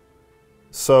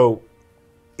 So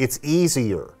it's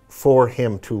easier for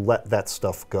him to let that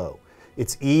stuff go.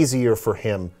 It's easier for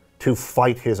him to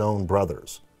fight his own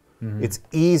brothers. It's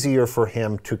easier for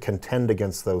him to contend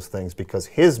against those things because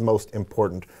his most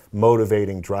important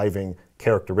motivating, driving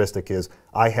characteristic is,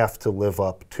 I have to live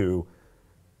up to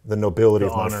the nobility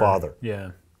of my father.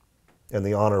 Yeah. And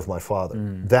the honor of my father.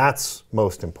 That's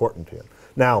most important to him.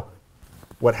 Now,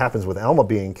 what happens with Alma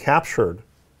being captured,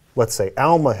 let's say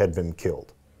Alma had been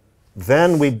killed,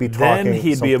 then we'd be talking Then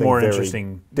he'd be a more very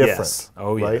interesting, different. Yes.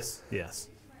 Oh, right? yes, yes.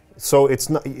 So it's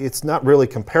not really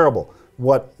comparable.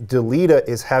 What Delita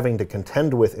is having to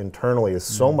contend with internally is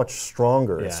so much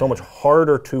stronger, it's so much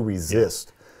harder to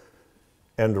resist.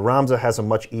 And Ramza has a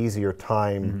much easier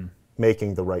time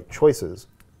making the right choices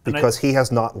because he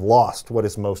has not lost what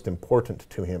is most important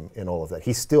to him in all of that.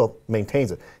 He still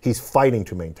maintains it. He's fighting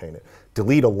to maintain it.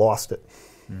 Delita lost it.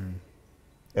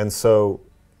 And so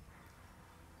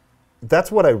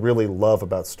that's what I really love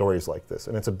about stories like this.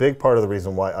 And it's a big part of the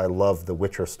reason why I love the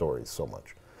Witcher stories so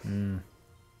much.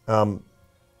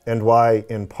 And why,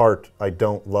 in part, I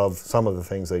don't love some of the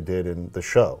things they did in the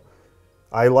show.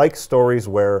 I like stories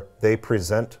where they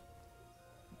present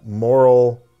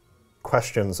moral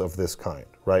questions of this kind,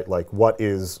 right? Like, what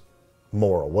is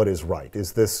moral? What is right?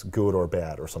 Is this good or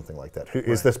bad or something like that?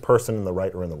 Is this person in the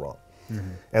right or in the wrong?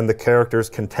 And the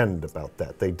characters contend about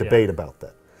that. They debate about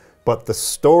that. But the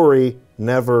story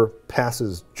never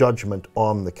passes judgment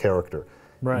on the character.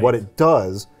 Right. What it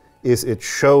does is it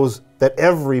shows that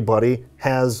everybody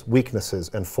has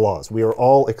weaknesses and flaws. We are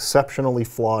all exceptionally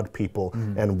flawed people,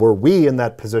 and were we in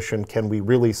that position, can we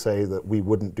really say that we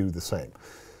wouldn't do the same?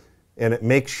 And it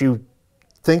makes you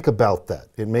think about that.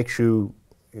 It makes you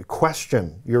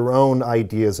question your own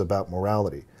ideas about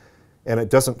morality. And it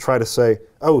doesn't try to say,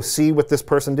 oh, see what this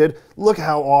person did? Look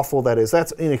how awful that is.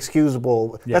 That's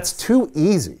inexcusable. Yes. That's too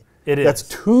easy. It is. That's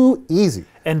too easy.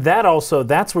 And that also,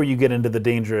 that's where you get into the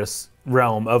dangerous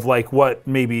realm of like what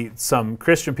maybe some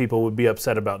Christian people would be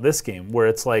upset about this game, where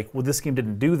it's like, well, this game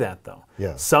didn't do that though.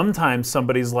 Yeah. Sometimes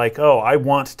somebody's like, oh, I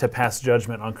want to pass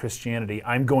judgment on Christianity.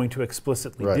 I'm going to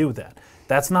explicitly do that.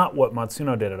 That's not what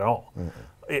Matsuno did at all.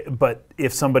 But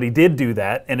if somebody did do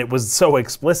that and it was so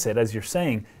explicit, as you're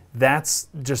saying, that's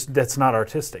not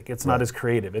artistic. It's not as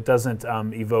creative. It doesn't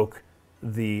evoke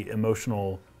the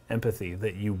emotional empathy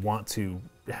that you want to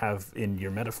have in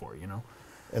your metaphor, you know?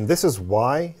 And this is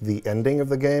why the ending of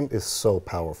the game is so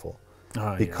powerful.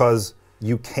 Because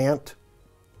you can't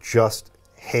just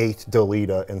hate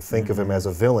Delita and think of him as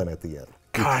a villain at the end.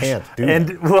 Gosh. You can't do and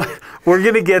that. We're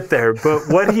going to get there, but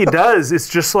what he does is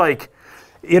just like,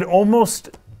 it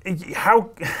almost,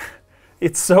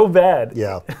 it's so bad.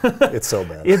 Yeah, it's so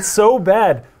bad. It's so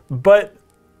bad, but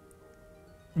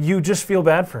you just feel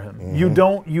bad for him. You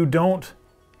don't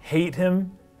hate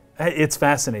him. It's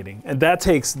fascinating. And that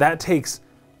takes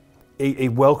a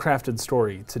well-crafted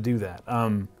story to do that.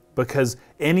 Because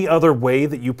any other way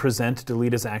that you present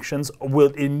Delita's actions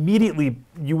will immediately,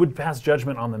 you would pass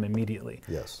judgment on them immediately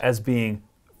as being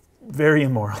very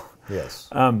immoral. Yes.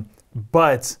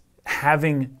 But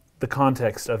having the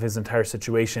context of his entire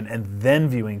situation and then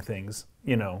viewing things,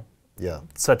 you know,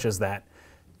 such as that,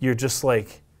 you're just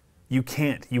like, you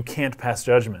can't pass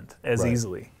judgment as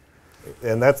easily.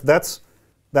 And that's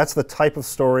the type of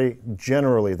story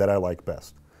generally that I like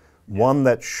best. One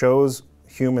that shows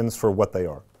humans for what they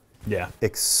are. Yeah.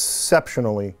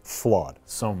 Exceptionally flawed.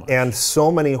 So much. And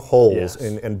so many holes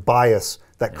and bias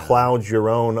that clouds your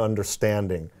own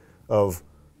understanding of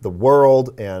the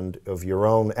world and of your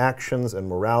own actions and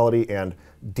morality, and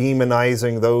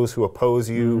demonizing those who oppose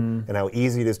you, and how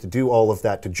easy it is to do all of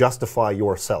that to justify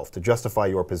yourself, to justify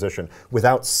your position,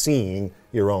 without seeing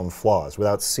your own flaws,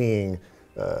 without seeing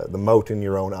the mote in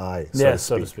your own eye,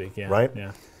 so to speak. Right?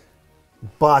 Yeah.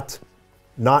 But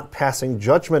not passing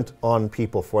judgment on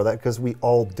people for that, because we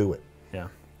all do it. Yeah.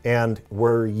 And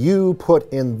were you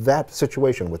put in that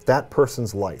situation with that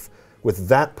person's life, with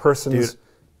that person's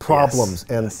problems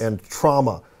and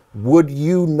trauma, would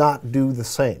you not do the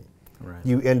same? Right.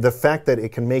 And the fact that it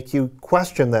can make you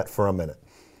question that for a minute,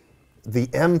 the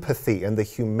empathy and the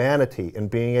humanity and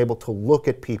being able to look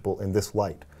at people in this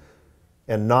light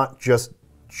and not just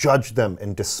judge them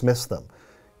and dismiss them,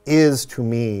 is to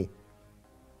me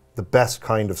the best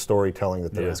kind of storytelling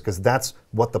that there is, because that's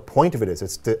what the point of it is.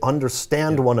 It's to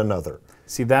understand one another.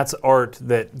 See, that's art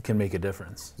that can make a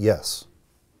difference. Yes.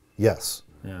 Yes.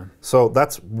 Yeah. So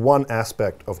that's one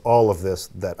aspect of all of this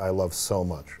that I love so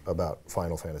much about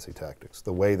Final Fantasy Tactics.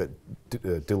 The way that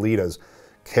Delita's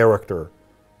character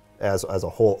as a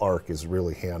whole arc is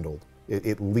really handled.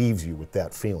 It leaves you with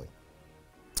that feeling.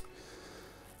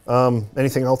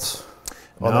 Anything else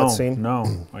on that scene?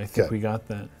 No, I think we got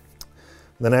that.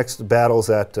 The next battle's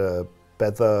at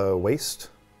Bedtha Waste.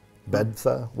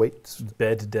 Bedtha Waste?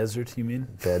 Bed Desert, you mean?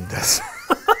 Bed Desert.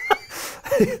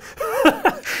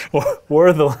 War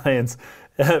of the Lions.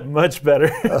 Much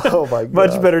better. Oh my gosh.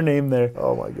 Much better name there.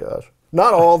 Oh my gosh.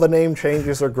 Not all the name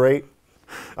changes are great.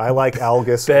 I like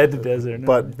Algus. Bed Desert.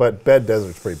 No. But Bed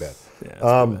Desert's pretty bad. Yeah,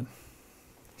 pretty bad.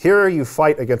 Here you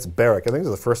fight against Barrack. I think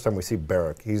this is the first time we see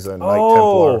Barrack. He's a Knight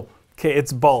Templar. Okay,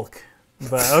 it's bulk.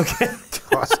 But okay.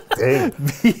 Gosh dang.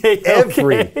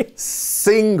 B-A-L-K.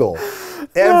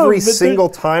 Every single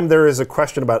time there is a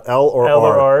question about L or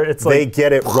R, it's they like,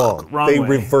 get it wrong. They way.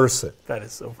 reverse it. That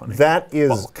is so funny. That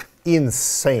is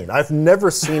insane. I've never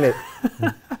seen it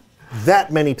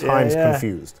that many times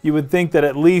confused. You would think that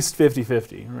at least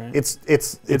 50-50, right? It's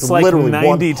like literally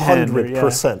 90-10,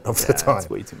 100% of the time. That's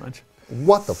way too much.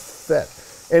 What the fet?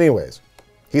 Anyways,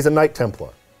 he's a Knight Templar.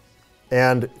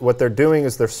 And what they're doing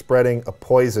is they're spreading a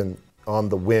poison on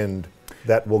the wind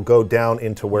that will go down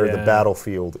into where the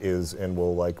battlefield is and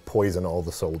will like poison all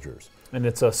the soldiers. And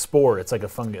it's a spore, it's like a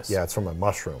fungus. Yeah, it's from a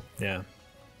mushroom. Yeah.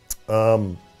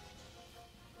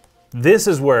 This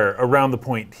is where, around the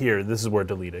point here, this is where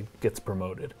Delita gets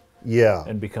promoted. Yeah.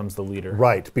 And becomes the leader.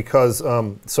 Right, because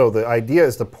so the idea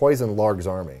is to poison Larg's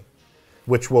army,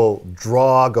 which will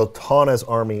draw Goltana's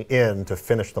army in to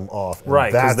finish them off. And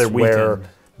right, because they're where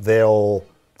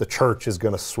the church is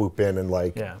going to swoop in and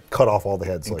like cut off all the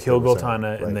heads. And like kill saying,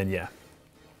 Goltana, right? and then,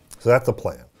 So that's the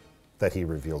plan that he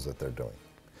reveals that they're doing.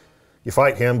 You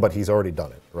fight him, but he's already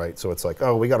done it, right? So it's like,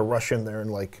 oh, we got to rush in there and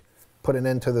like put an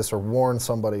end to this or warn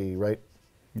somebody, right?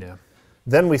 Yeah.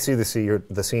 Then we see the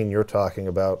scene you're talking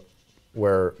about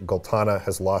where Goltana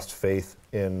has lost faith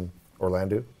in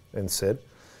Orlando, in Cid,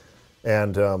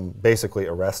 and basically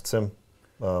arrests him.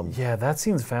 Yeah, that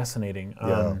seems fascinating.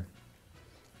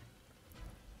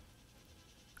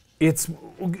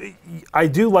 I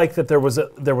do like that there was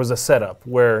a setup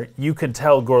where you could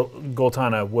tell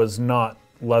Goltana was not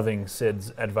loving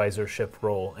Cid's advisorship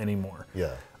role anymore.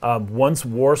 Yeah. Once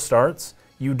war starts,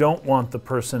 you don't want the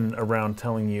person around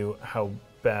telling you how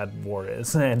bad war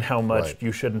is and how much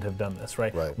you shouldn't have done this,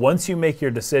 right? Once you make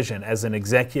your decision as an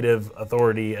executive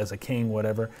authority, as a king,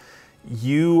 whatever,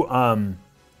 you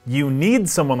need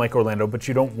someone like Orlando, but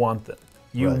you don't want them.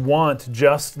 You want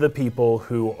just the people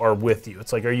who are with you.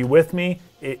 It's like, are you with me?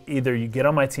 Either you get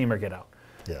on my team or get out.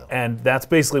 Yeah. And that's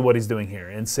basically what he's doing here.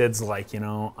 And Cid's like,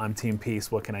 I'm team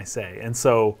peace, what can I say? And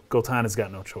so Goltana's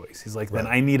got no choice. He's like, then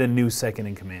I need a new second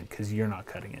in command because you're not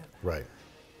cutting it. Right.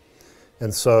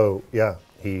 And so, yeah,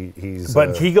 he's...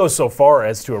 But he goes so far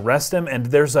as to arrest him, and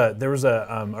there was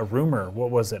a rumor, what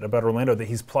was it, about Orlando, that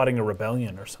he's plotting a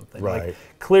rebellion or something. Right. Like,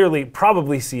 clearly,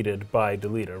 probably seeded by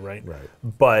Delita, right? Right.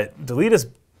 But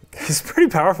he's pretty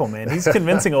powerful, man. He's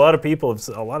convincing a lot of people of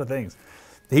a lot of things.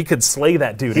 He could slay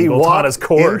that dude in Goltana's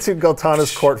court. He walked into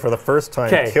Goltana's court for the first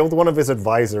time, killed one of his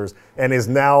advisors, and is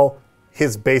now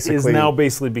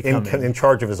basically becoming in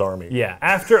charge of his army. Yeah.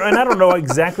 And I don't know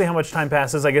exactly how much time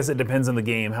passes. I guess it depends on the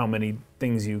game, how many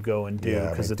things you go and do,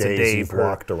 because it's a day you've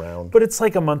walked around. But it's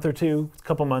like a month or two, a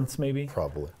couple months maybe.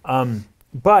 Probably.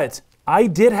 But I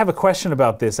did have a question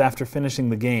about this after finishing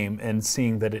the game and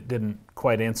seeing that it didn't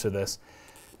quite answer this.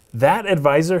 That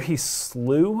advisor he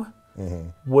slew,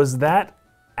 was that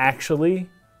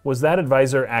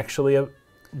advisor actually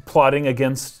plotting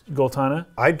against Goltana?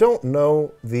 I don't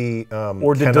know the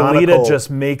or did Delita just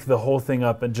make the whole thing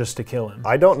up and just to kill him?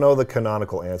 I don't know the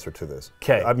canonical answer to this.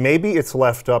 Okay. Maybe it's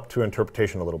left up to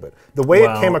interpretation a little bit. The way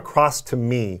it came across to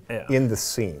me in the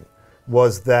scene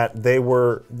was that they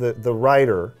were the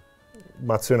writer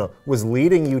Matsuno was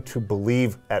leading you to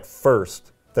believe at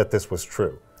first that this was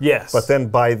true. Yes. But then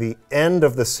by the end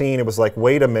of the scene, it was like,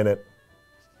 wait a minute.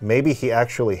 Maybe he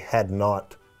actually had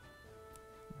not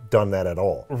done that at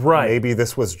all. Right. Maybe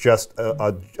this was just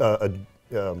a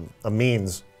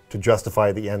means to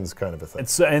justify the ends, kind of a thing.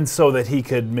 And so that he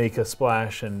could make a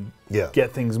splash and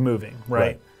get things moving,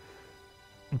 right?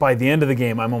 By the end of the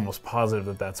game, I'm almost positive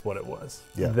that that's what it was.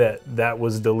 Yeah. That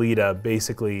was Delita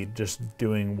basically just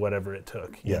doing whatever it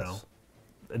took. You know,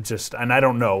 and I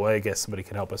don't know. I guess somebody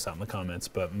can help us out in the comments.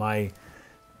 But my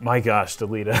gosh,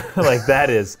 Delita, like that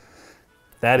is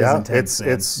intense.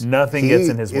 It's nothing gets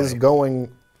in his way. He's going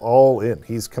all in.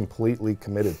 He's completely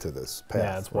committed to this path.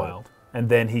 Yeah, it's wild. And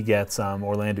then he gets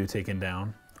Orlando taken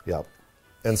down. Yeah.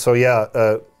 And so,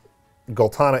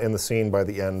 Goltana in the scene by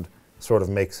the end sort of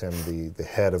makes him the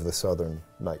head of the Southern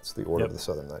Knights, the Order of the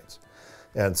Southern Knights.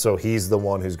 And so he's the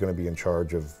one who's going to be in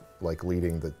charge of like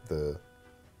leading the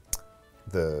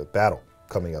battle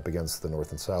coming up against the North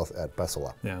and South at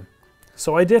Besala. Yeah.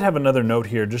 So I did have another note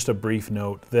here, just a brief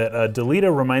note, that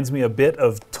Delita reminds me a bit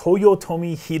of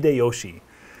Toyotomi Hideyoshi,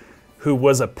 who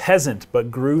was a peasant but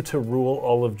grew to rule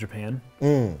all of Japan.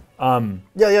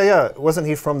 Yeah. Wasn't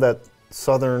he from that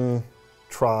southern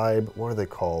tribe? What are they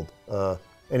called?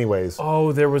 Anyways.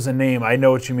 Oh, there was a name. I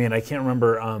know what you mean. I can't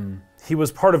remember. He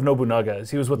was part of Nobunaga.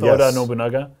 He was with Yes. Oda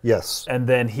Nobunaga. Yes. And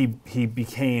then he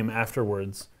became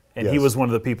afterwards. And he Yes. was one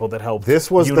of the people that helped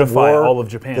This was unify the war, all of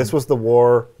Japan. This was the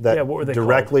war that Yeah, what were they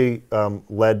directly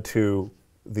led to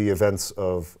the events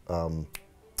of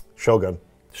Shogun.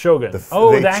 Shogun. They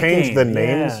that changed game. the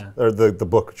names, Yeah. or the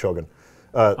book Shogun.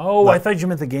 I thought you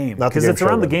meant the game. not the Because game it's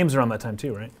around the Shogun. games around that time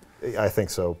too, right? I think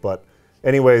so. But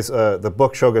anyways, the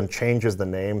book Shogun changes the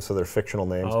names, so they're fictional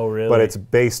names. Oh, really? But it's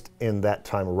based in that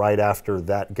time, right after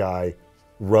that guy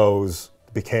rose,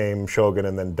 became Shogun,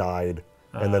 and then died.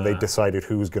 And then they decided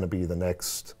who's going to be the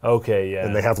next. Okay, yeah.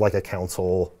 And they have like a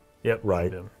council, Yep. right,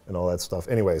 they do. and all that stuff.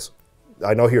 Anyways,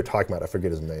 I know who you're talking about. I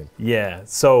forget his name. Yeah.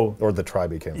 So Or the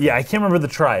tribe he came from. yeah, I can't remember the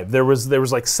tribe. There was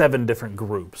like 7 different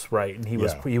groups, right? And he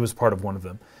Yeah. was part of one of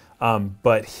them.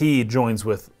 But he joins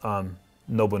with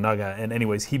Nobunaga, and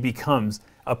anyways, he becomes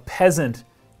a peasant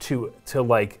to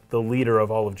like the leader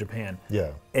of all of Japan. Yeah.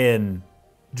 In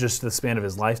just the span of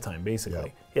his lifetime,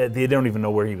 basically. Yeah, they don't even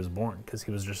know where he was born because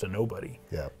he was just a nobody.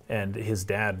 Yeah. And his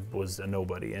dad was a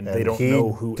nobody, and they And don't he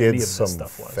know who did any of some this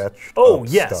stuff was. fetched Oh up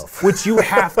yes, stuff. which you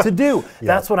have to do.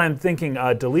 That's what I'm thinking.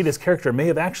 Delita's character may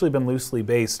have actually been loosely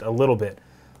based a little bit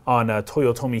on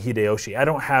Toyotomi Hideyoshi. I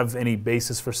don't have any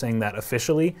basis for saying that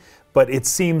officially, but it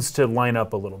seems to line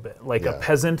up a little bit. Like a Yeah.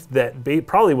 peasant that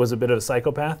probably was a bit of a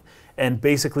psychopath and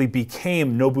basically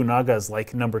became Nobunaga's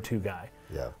like number 2 guy.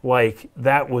 Yeah. Like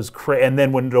that was crazy. And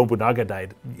then when Nobunaga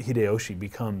died, Hideyoshi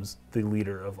becomes the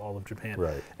leader of all of Japan.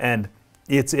 Right. And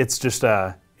it's just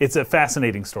it's a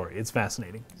fascinating story. It's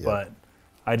fascinating. Yep. But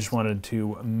I just wanted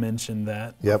to mention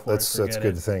that. Yep, before I that's a forget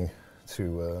good it. thing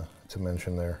to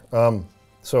mention there.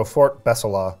 So Fort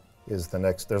Besala is the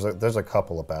next. There's a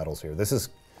couple of battles here. This is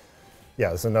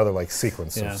another like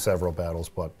sequence Yeah. of several battles.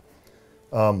 But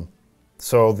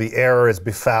so the air is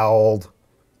befouled.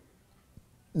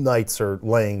 Knights are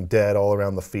laying dead all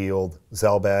around the field.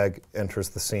 Zalbag enters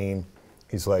the scene.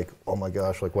 He's like, "Oh my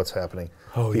gosh, like what's happening?"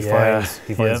 Oh, he yeah.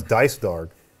 finds Yep. Dice Darg,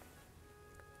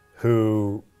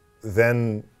 who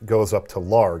then goes up to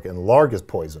Larg, and Larg is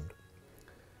poisoned.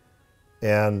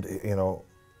 And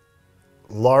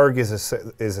Larg is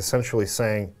essentially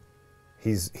saying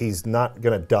he's not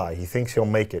gonna die. He thinks he'll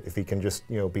make it if he can just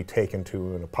be taken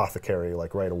to an apothecary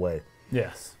like right away.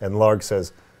 Yes. And Larg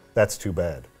says, "That's too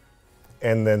bad,"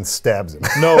 and then stabs him.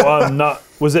 No, not.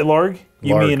 Was it Larg?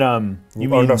 You Larg. mean you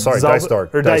mean? Oh no, sorry, Dice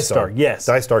Darg. Or Dice Darg. Yes.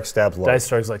 Dice Darg stabs Larg. Dice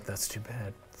Darg's like, that's too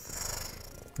bad.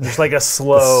 Just like a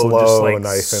slow, just like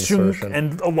knife shunk, insertion.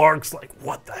 and Larg's like,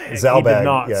 what the heck? he Zalbag, did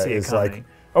not yeah, see it is coming. like-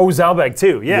 oh, Zalbag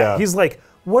too. Yeah. Yeah. He's like,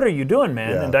 what are you doing,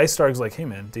 man? Yeah. And Dice Darg's like, hey,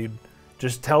 man, dude,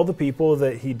 just tell the people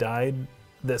that he died,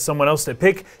 that someone else did.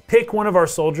 Pick one of our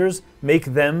soldiers, make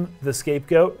them the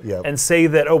scapegoat, Yep. and say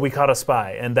that, we caught a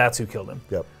spy, and that's who killed him.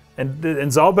 Yep. And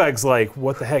Zalbag's like,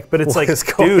 what the heck? But it's What like, is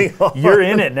going dude, on? you're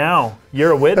in it now.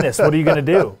 You're a witness. What are you gonna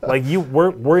do? Like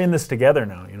we're in this together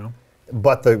now,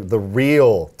 But the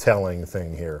real telling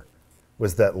thing here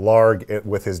was that Larg,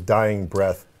 with his dying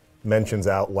breath, mentions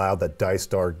out loud that Dice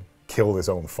Darg killed his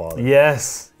own father.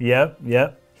 Yes. Yep.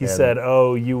 He And- said,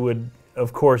 "Oh, you would.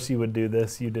 Of course, you would do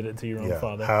this. You did it to your own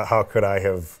father." How could I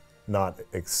have not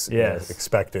Yes.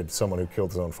 expected someone who killed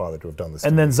his own father to have done this?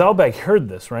 And then Zalbag heard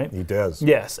this, right? He does.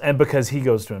 Yes, and because he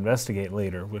goes to investigate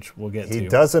later, which we'll get to. He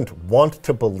doesn't want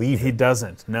to believe He it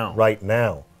doesn't. No. right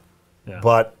now. Yeah.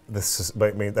 But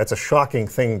that's a shocking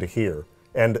thing to hear.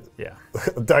 And Yeah.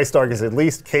 Dice Darg is at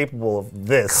least capable of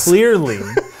this. Clearly,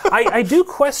 I do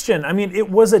question. I mean, it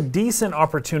was a decent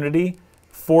opportunity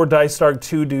for Dice Darg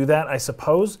to do that, I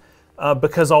suppose,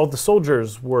 because all the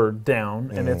soldiers were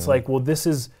down, and it's like, well, this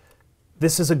is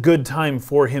a good time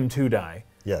for him to die.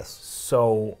 Yes.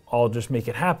 So I'll just make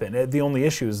it happen. The only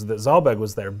issue is that Zalbag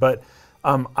was there, but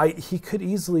he could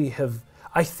easily have.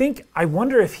 I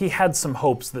wonder if he had some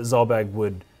hopes that Zalbag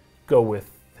would go with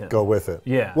him. Go with it.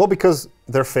 Yeah. Well, because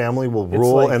their family will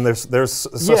rule, like- and there's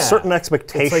Yeah. a certain It's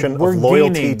expectation like we're of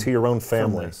loyalty gaining to your own from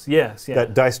family this. Yes, yeah.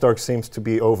 that Dice Darg seems to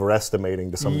be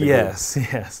overestimating to some degree.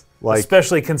 Yes. Like-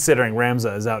 Especially considering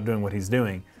Ramza is out doing what he's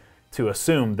doing, to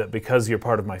assume that because you're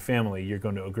part of my family, you're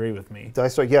going to agree with me.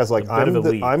 Dice Darg, yeah, it's like bit of a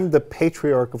leap. I'm the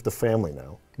patriarch of the family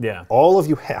now. Yeah. All of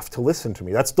you have to listen to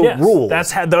me. That's the Yes, rule.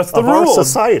 that's the of rule. our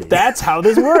society. That's how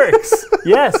this works.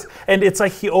 Yes, and it's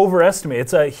like he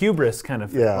overestimates. It's a hubris kind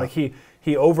of thing. Yeah. Like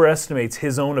he overestimates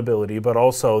his own ability, but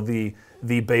also the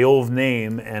Beowulf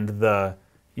name and the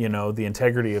the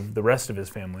integrity of the rest of his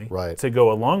family to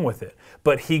go along with it.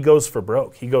 But he goes for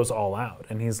broke. He goes all out,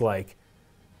 and he's like,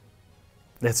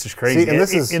 that's just crazy.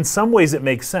 See, and in some ways, it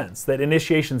makes sense that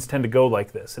initiations tend to go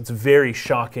like this. It's very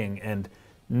shocking and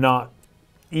not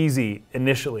easy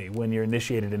initially when you're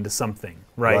initiated into something,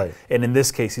 right? And in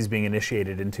this case, he's being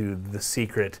initiated into the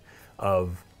secret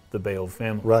of the Beowulf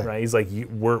family, right? He's like,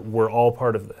 we're all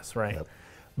part of this, right? Yep.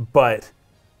 But,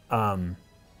 and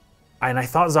I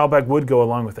thought Zalbag would go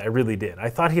along with it. I really did. I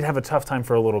thought he'd have a tough time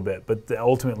for a little bit, but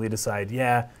ultimately decide,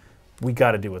 yeah, we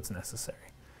got to do what's necessary.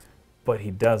 But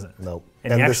he doesn't. Nope.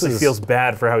 And he actually feels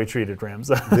bad for how he treated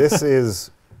Ramza. This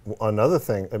is another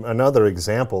thing, another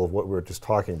example of what we were just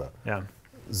talking about. Yeah.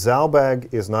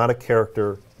 Zalbag is not a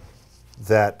character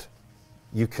that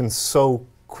you can so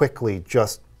quickly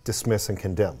just dismiss and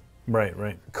condemn. Right.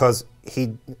 Because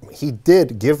he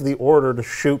did give the order to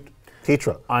shoot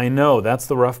Tetra. I know, that's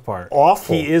the rough part.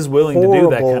 Awful. He is willing to do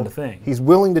that kind of thing. He's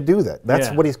willing to do that. That's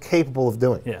what he's capable of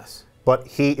doing. Yes. But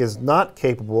he is not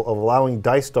capable of allowing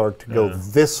Dystark to go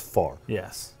this far.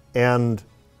 Yes. And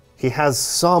he has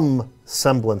some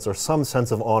semblance or some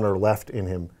sense of honor left in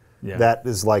him that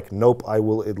is like, nope, I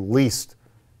will at least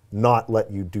not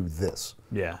let you do this.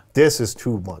 Yeah. This is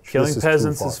too much. Killing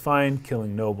peasants is fine.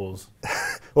 Killing nobles.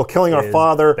 Well, killing our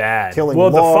father, bad. killing the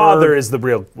Lord, father is the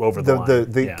real over the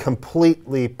line. The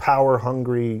completely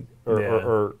power-hungry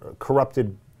or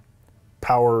corrupted,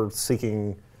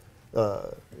 power-seeking,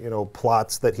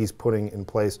 plots that he's putting in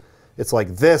place. It's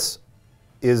like this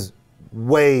is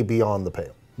way beyond the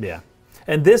pale. Yeah.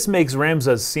 And this makes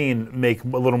Ramza's scene make a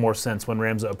little more sense when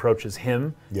Ramza approaches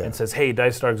him and says, hey,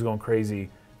 Dystark's going crazy.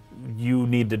 You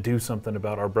need to do something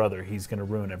about our brother. He's going to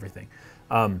ruin everything.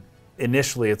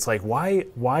 Initially, it's like, why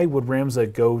would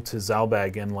Ramza go to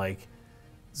Zalbag and like,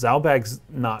 Zalbag's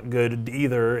not good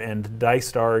either, and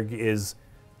Dystark is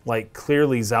like,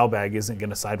 clearly Zalbag isn't going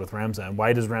to side with Ramza, and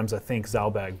why does Ramza think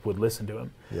Zalbag would listen to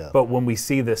him? Yeah. But when we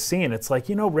see this scene, it's like,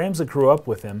 Ramza grew up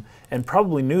with him and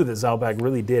probably knew that Zalbag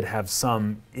really did have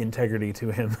some integrity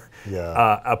to him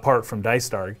apart from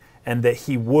Dystark, and that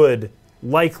he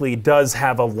likely does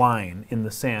have a line in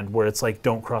the sand where it's like,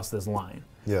 don't cross this line.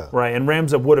 Yeah. Right, and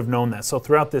Ramza would have known that. So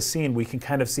throughout this scene, we can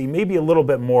kind of see maybe a little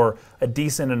bit more, a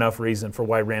decent enough reason for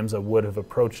why Ramza would have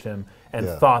approached him and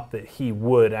thought that he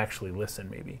would actually listen,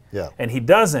 maybe. Yeah. And he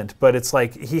doesn't, but it's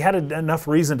like he had enough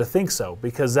reason to think so,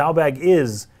 because Zalbag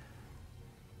is,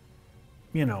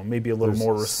 maybe a little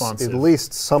more responsive. At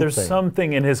least something. There's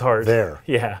something in his heart. There.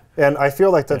 Yeah. And I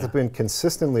feel like that's been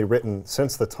consistently written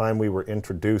since the time we were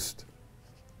introduced,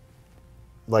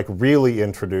 like really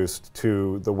introduced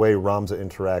to the way Ramza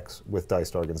interacts with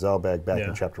Dystark and Zalbag back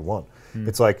in chapter 1.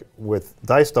 It's like with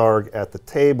Dystark at the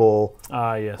table,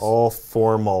 all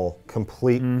formal,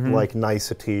 complete like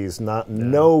niceties,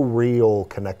 no real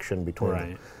connection between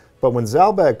them. But when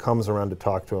Zalbag comes around to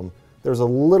talk to him, there's a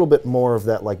little bit more of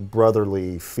that like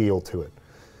brotherly feel to it.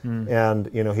 And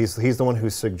he's the one who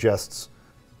suggests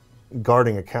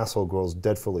guarding a castle grows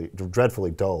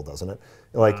dreadfully dull, doesn't it?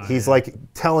 Like he's like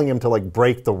telling him to like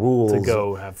break the rules. To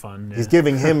go have fun. He's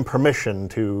giving him permission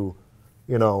to,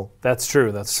 That's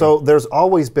true. So there's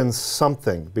always been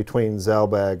something between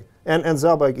Zalbag, and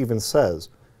Zalbag even says,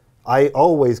 I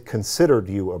always considered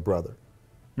you a brother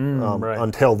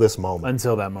until this moment.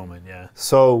 Until that moment, yeah.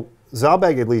 So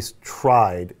Zalbag at least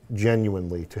tried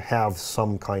genuinely to have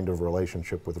some kind of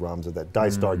relationship with Ramza that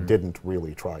Dystark didn't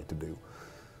really try to do.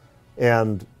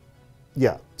 And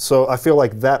so I feel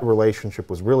like that relationship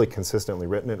was really consistently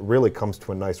written. It really comes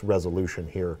to a nice resolution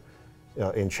here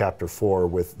in chapter 4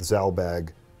 with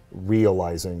Zalbag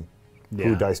realizing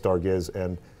who Dystark is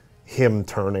and him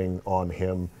turning on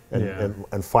him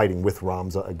and fighting with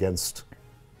Ramza against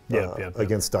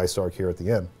Dystark here at the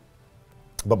end.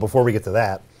 But before we get to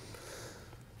that,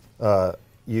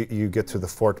 you get to the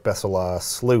Fort Besala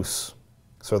sluice.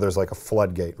 So there's like a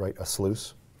floodgate, right? A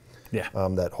sluice.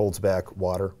 That holds back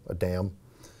water, a dam.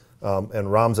 And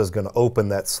Ramza's going to open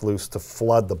that sluice to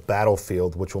flood the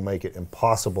battlefield, which will make it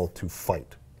impossible to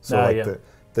fight. So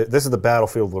this is the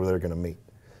battlefield where they're going to meet.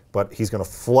 But he's going to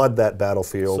flood that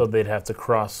battlefield. So they'd have to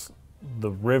cross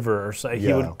the river, or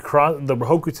he would cross. The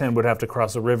Hokuten would have to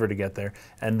cross a river to get there,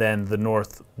 and then the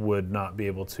North would not be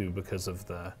able to because of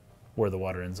where the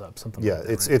water ends up. Something. Like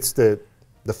that, it's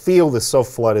the field is so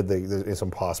flooded that it's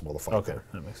impossible to fight. Okay, there.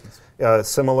 that makes sense.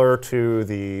 Similar to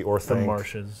the Orthanc. The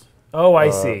marshes. Oh, I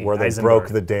see. Where they broke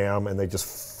the dam and they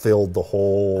just filled the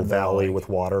whole valley with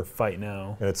water. Fight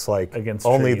now. And it's like against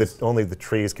only trees. the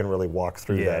trees can really walk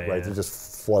through that, right? It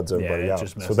just floods everybody out.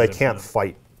 just So they can't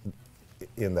fight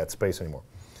in that space anymore.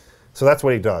 So that's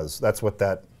what he does. That's what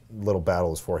that little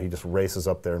battle is for. He just races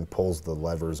up there and pulls the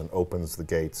levers and opens the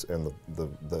gates, and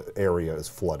the area is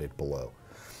flooded below,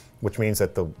 which means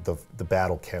that the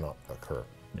battle cannot occur.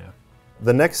 Yeah.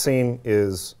 The next scene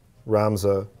is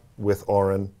Ramza with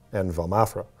Oren and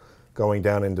Valmafra going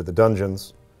down into the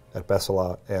dungeons at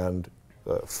Besala and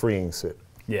freeing Cid.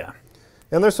 Yeah.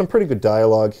 And there's some pretty good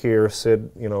dialogue here.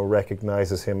 Cid,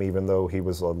 recognizes him even though he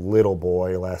was a little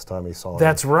boy last time he saw him.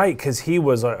 That's right, because he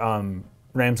was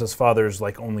Ramza's father's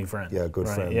only friend. Yeah, good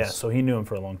friends. Yeah, so he knew him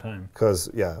for a long time. Because,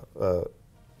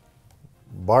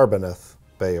 Barbaneth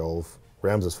Beowulf,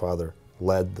 Ramza's father,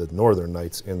 led the Northern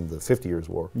Knights in the 50 Years'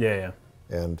 War. Yeah, yeah.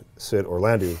 And Cid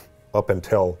Orlandu, up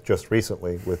until just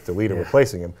recently, with Delita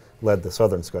replacing him, led the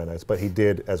Southern Sky Knights, but he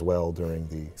did as well during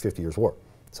the 50 Years' War.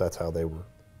 So that's how they were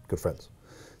good friends.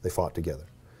 They fought together.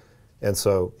 And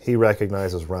so he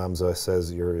recognizes Ramza,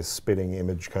 says you're his spitting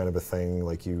image kind of a thing.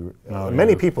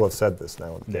 Many people have said this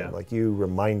now and then. Yeah. You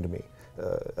remind me.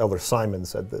 Elder Simon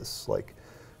said this. A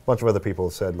bunch of other people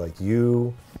have said,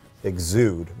 you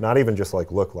exude, not even just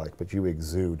look like, but you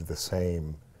exude the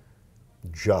same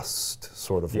just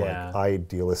sort of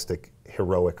idealistic,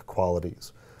 heroic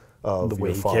qualities of the way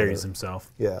your he father. carries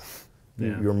himself. Yeah.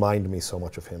 You remind me so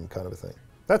much of him kind of a thing.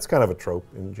 That's kind of a trope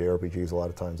in JRPGs a lot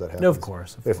of times that happens. Of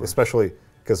course. Especially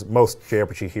because most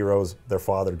JRPG heroes, their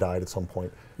father died at some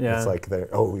point. Yeah. It's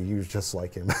you're just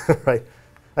like him, right?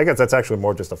 I guess that's actually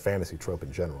more just a fantasy trope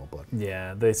in general, but...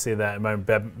 Yeah, they say that.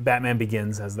 Batman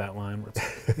Begins has that line where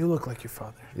it's you look like your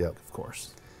father. Yeah. Of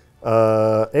course.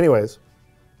 Anyways,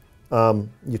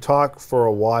 you talk for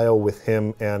a while with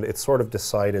him, and it's sort of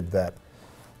decided that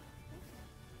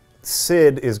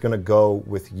Cid is going to go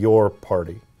with your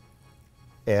party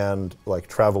and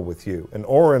travel with you. And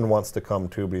Oren wants to come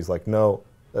too, but he's like, no.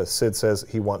 Cid says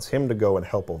he wants him to go and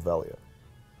help Ovelia.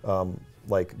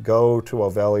 Go to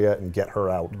Ovelia and get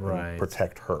her out and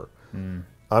protect her. I'm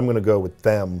going to go with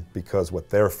them because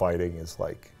what they're fighting is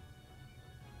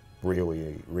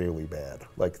really, really bad.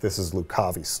 This is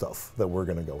Lucavi stuff that we're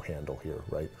going to go handle here,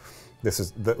 right? This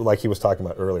is like he was talking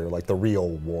about earlier, the real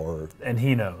war. And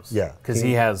he knows. Yeah, because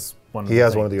he has one. He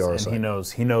has one of the RSI. And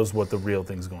he knows what the real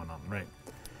thing's going on, right?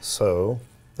 So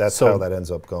that's how that ends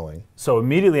up going. So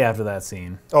immediately after that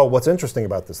scene. Oh, what's interesting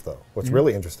about this, though, what's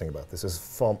really interesting about this is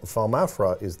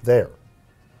Valmafra is there.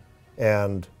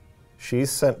 And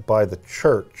she's sent by the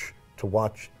church to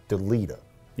watch Delita.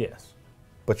 Yes.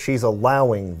 But she's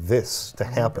allowing this to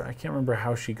happen. I can't remember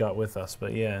how she got with us,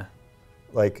 but yeah.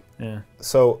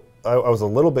 So I was a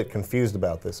little bit confused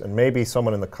about this, and maybe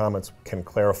someone in the comments can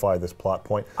clarify this plot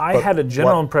point. I had a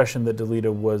general impression that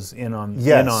Delita was in on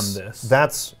this.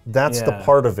 That's the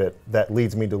part of it that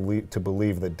leads me to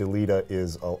believe that Delita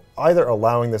is either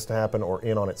allowing this to happen or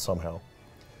in on it somehow.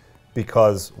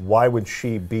 Because why would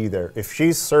she be there? If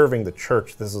she's serving the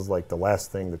church, this is the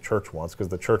last thing the church wants, because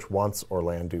the church wants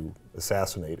Orlandu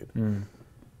assassinated.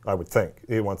 I would think.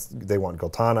 They want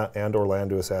Goltana and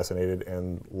Orlandu assassinated,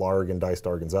 and Larg and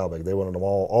Dystarg and Zalbeg. They wanted them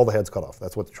all the heads cut off.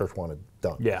 That's what the church wanted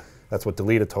done. Yeah. That's what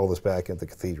Delita told us back at the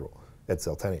cathedral at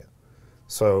Zeltenia.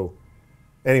 So,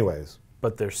 anyways.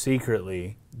 But they're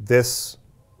secretly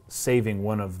saving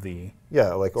one of the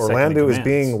Orlandu is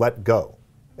being let go.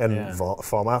 And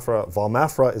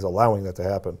Valmafra is allowing that to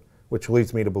happen, which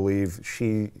leads me to believe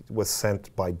she was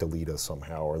sent by Delita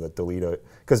somehow, or that Delita...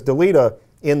 Because Delita...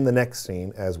 in the next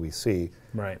scene, as we see,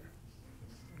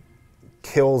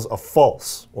 kills a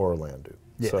false Orlandu.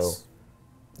 Yes. So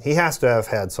he has to have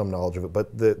had some knowledge of it,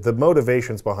 but the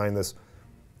motivations behind this,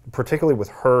 particularly with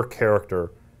her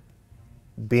character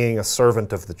being a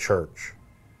servant of the church,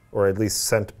 or at least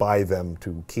sent by them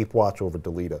to keep watch over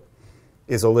Delita,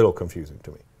 is a little confusing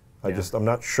to me. I'm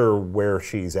not sure where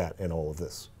she's at in all of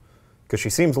this. Because she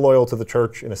seems loyal to the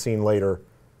church in a scene later,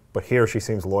 but here she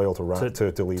seems loyal to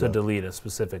Delita. To Delita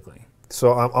specifically.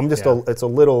 So I'm just it's a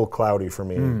little cloudy for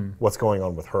me what's going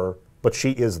on with her, but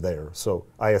she is there, so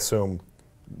I assume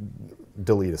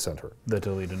Delita sent her. That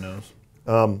Delita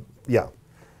knows. Yeah.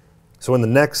 So in the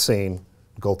next scene,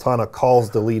 Goltana calls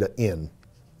Delita in.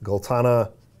 Goltana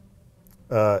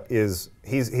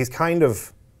he's kind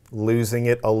of losing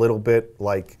it a little bit,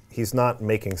 he's not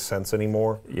making sense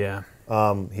anymore. Yeah.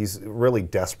 He's really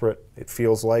desperate, it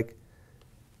feels like.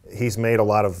 He's made a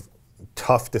lot of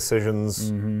tough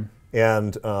decisions,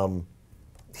 and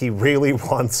he really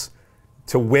wants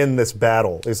to win this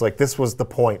battle. It's this was the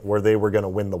point where they were going to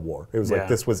win the war. It was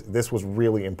this was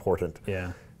really important.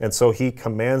 Yeah. And so he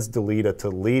commands Delita to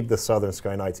lead the Southern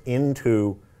Sky Knights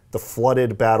into the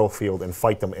flooded battlefield and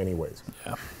fight them anyways.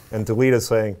 Yeah. And Delita's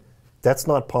saying, that's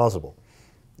not possible.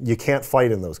 you can't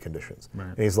fight in those conditions. Right.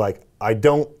 And he's like, I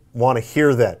don't want to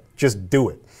hear that. Just do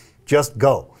it. Just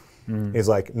go. He's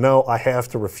like, no, I have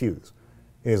to refuse.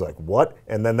 And he's like, what?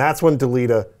 And then that's when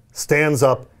Delita stands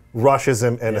up, rushes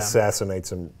him, and assassinates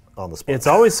him on the spot. It's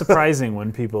always surprising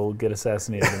when people get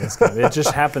assassinated in this game. It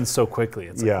just happens so quickly.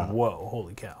 It's like, whoa,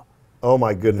 holy cow. Oh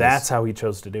my goodness. That's how he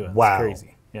chose to do it. Wow. It's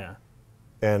crazy. Yeah.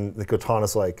 And the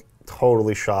Katana's like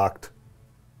totally shocked,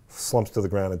 slumps to the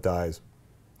ground and dies.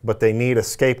 But they need a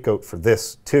scapegoat for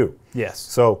this too. Yes.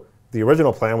 So the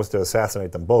original plan was to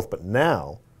assassinate them both, but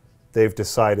now they've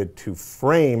decided to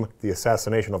frame the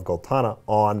assassination of Goltana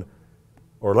on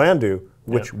Orlando,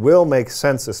 which will make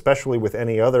sense, especially with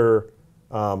any other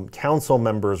council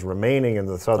members remaining in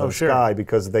the southern sky,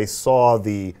 because they saw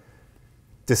the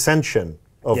dissension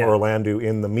of Orlando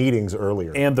in the meetings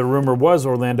earlier. And the rumor was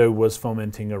Orlando was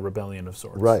fomenting a rebellion of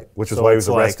sorts. Right, which is why he was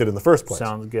arrested in the first place.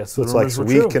 Guess so the it's like, rumors so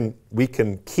were we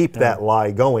can keep that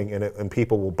lie going, and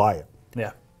people will buy it.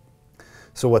 Yeah.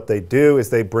 So what they do is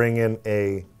they bring in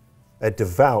a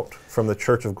devout from the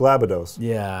Church of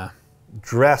Glabados,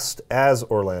 dressed as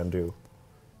Orlando,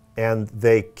 and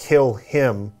they kill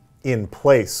him in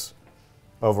place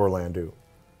of Orlando.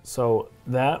 So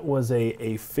that was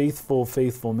a faithful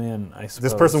man, I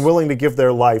suppose. This person willing to give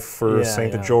their life for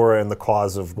Saint Ajora and the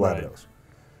cause of Glabados.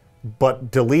 Right. But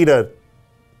Delita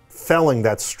felling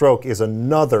that stroke is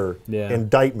another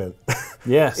indictment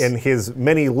in his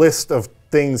many list of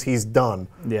things he's done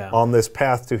on this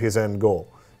path to his end goal.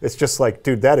 It's just like,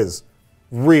 dude, that is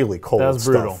really cold stuff. That was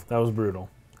brutal. That was brutal.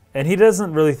 And he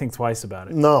doesn't really think twice about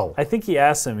it. No. I think he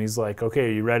asks him, he's like, okay,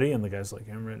 are you ready? And the guy's like,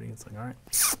 I'm ready. It's like, all right.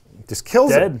 Just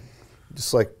kills him.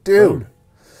 Just like, dude.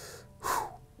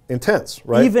 Intense,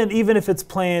 right? Even if it's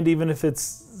planned, even if it's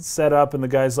set up and the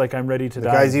guy's like, I'm ready to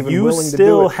die. Guy's even you willing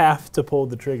still to do it. have to pull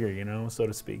the trigger, you know, so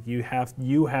to speak. You have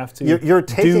to you're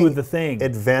taking do the thing.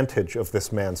 Advantage of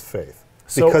this man's faith.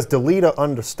 Because Delita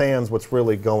understands what's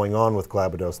really going on with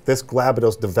Glabados. This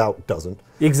Glabados devout doesn't.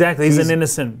 Exactly. He's an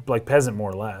innocent peasant,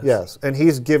 more or less. Yes. And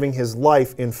he's giving his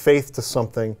life in faith to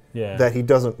something that he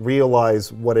doesn't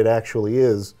realize what it actually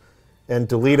is. And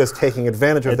Delita's taking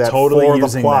advantage of that totally for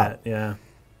using the plot. That, yeah.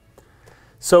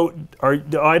 So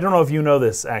I don't know if you know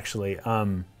this, actually.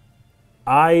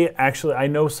 I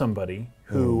know somebody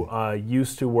who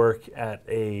used to work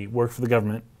for the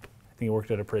government. I think he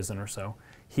worked at a prison or so.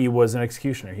 He was an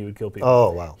executioner. He would kill people.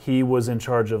 Oh, wow. He was in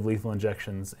charge of lethal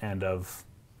injections and of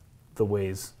the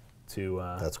ways to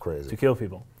That's crazy. to kill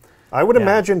people. I would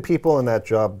imagine people in that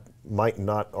job might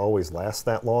not always last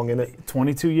that long in it.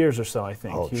 22 years or so, I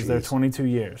think. Oh, he was there 22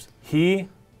 years. He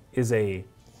is a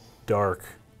dark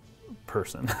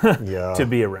person to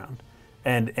be around.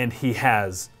 And he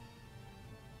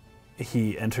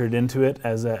entered into it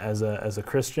as a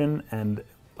Christian, and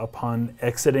upon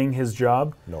exiting his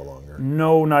job, no longer.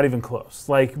 No, not even close.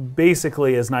 Like,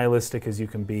 basically as nihilistic as you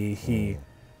can be.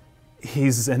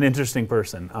 He's an interesting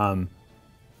person.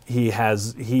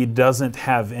 He doesn't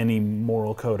have any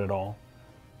moral code at all.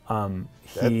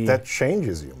 That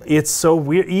changes you, man. It's so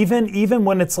weird. Even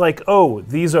when it's like, oh,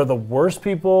 these are the worst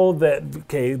people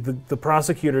the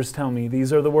prosecutors tell me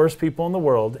these are the worst people in the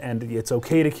world, and it's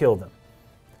okay to kill them.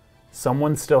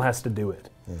 Someone still has to do it.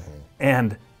 Mm-hmm.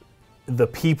 And the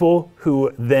people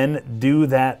who then do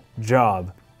that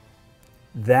job,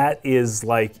 that is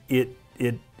like it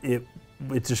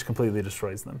just completely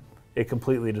destroys them. It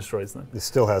completely destroys them. It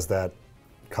still has that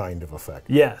kind of effect.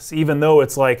 Yes, even though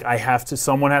it's like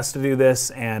someone has to do this,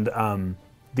 and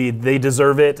they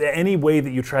deserve it. Any way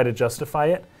that you try to justify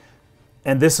it,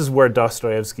 and this is where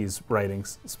Dostoevsky's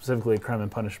writings, specifically Crime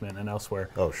and Punishment and elsewhere,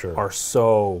 are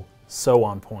so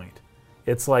on point.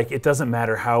 It's like, it doesn't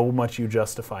matter how much you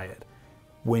justify it.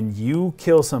 When you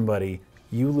kill somebody,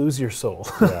 you lose your soul.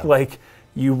 Yeah. Like,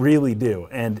 you really do.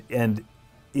 And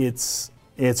it's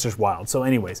just wild. So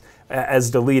anyways, as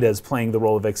Delita is playing the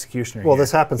role of executioner, well,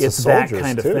 this happens to soldiers that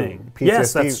kind too. of thing. PTSD,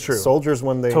 yes, that's true. Soldiers,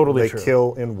 when they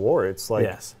kill in war, it's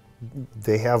like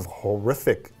they have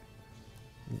horrific,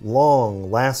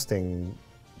 long-lasting,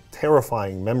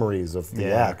 terrifying memories of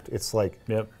the act. It's like,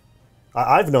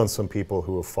 I've known some people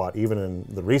who have fought, even in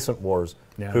the recent wars,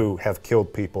 who have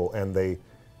killed people, and they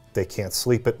can't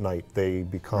sleep at night. They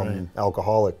become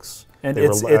alcoholics. And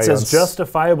it's as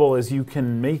justifiable as you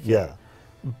can make it. Yeah.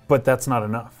 But that's not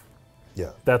enough.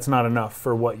 Yeah. That's not enough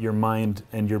for what your mind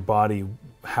and your body,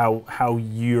 how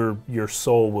your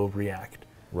soul will react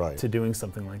to doing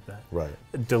something like that. Right.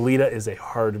 Delita is a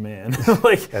hard man.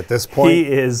 Like, at this point,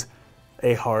 he is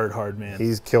a hard man.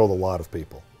 He's killed a lot of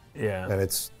people. Yeah.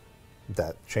 And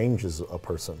that changes a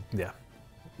person. Yeah.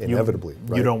 Inevitably.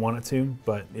 You don't want it to,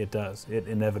 but it does. It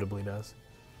inevitably does.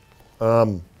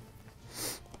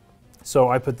 So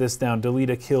I put this down.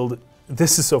 Delita killed.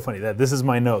 This is so funny. This is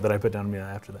my note that I put down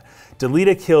immediately after that.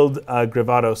 Delita killed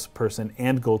Gravados person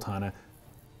and Goltana,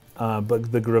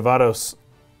 but the Gravados.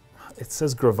 It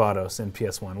says Gravados in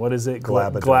PS1. What is it?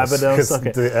 Glabados.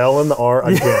 Okay. The L and the R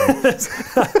again.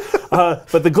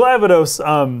 But the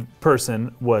Glavados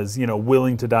person was,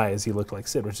 willing to die as he looked like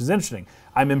Sid, which is interesting.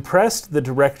 I'm impressed the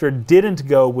director didn't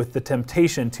go with the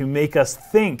temptation to make us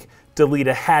think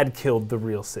Delita had killed the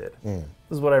real Sid. This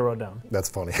is what I wrote down. That's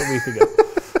funny. A week ago.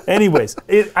 Anyways,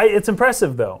 it's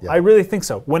impressive though. Yeah. I really think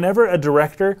so. Whenever a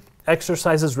director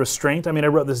exercises restraint, I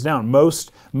wrote this down.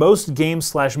 Most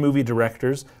game/movie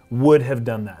directors would have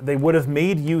done that. They would have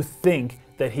made you think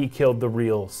that he killed the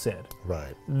real Sid.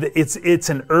 Right. It's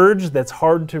an urge that's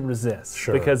hard to resist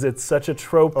because it's such a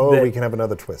trope. Oh, that we can have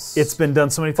another twist. It's been done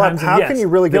so many times. But how can you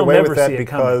really get away with that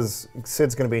because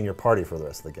Sid's going to be in your party for the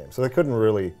rest of the game? So they couldn't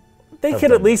really. They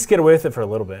could at least get away with it for a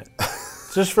little bit.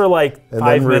 Just for like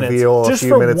 5 minutes. Just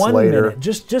for minutes 1 later. minute.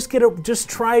 Just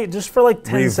try just for like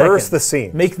 10 seconds. Reverse the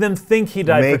scene. Make them think he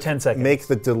died for 10 seconds. Make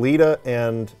the Delita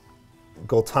and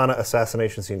Goltana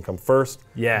assassination scene come first.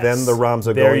 Yes. Then the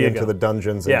Ramza going into the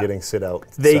dungeons and getting Sid out.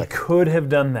 They could have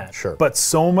done that. Sure. But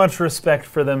so much respect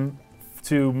for them,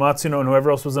 to Matsuno and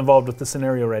whoever else was involved with the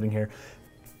scenario writing here,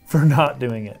 for not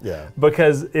doing it. Yeah.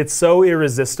 Because it's so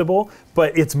irresistible,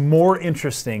 but it's more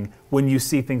interesting when you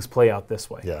see things play out this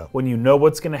way. Yeah. When you know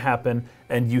what's going to happen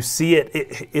and you see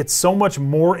it, it's so much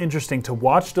more interesting to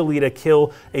watch Delita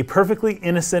kill a perfectly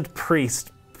innocent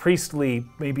priestly,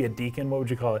 maybe a deacon, what would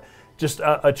you call it? Just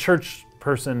a church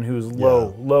person who's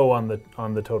low on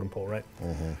the totem pole, right?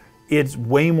 Mm-hmm. It's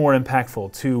way more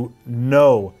impactful to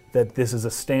know that this is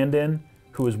a stand-in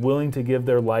who is willing to give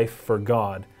their life for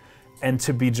God, and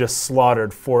to be just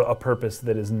slaughtered for a purpose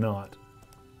that is not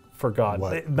for God,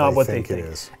 not what they think. It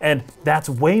is. And that's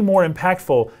way more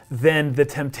impactful than the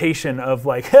temptation of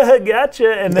like,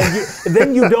 gotcha, and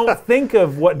then you don't think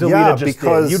of what Delita just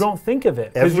did. You don't think of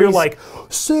it because you're like,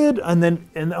 Sid, and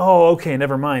okay,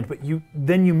 never mind. But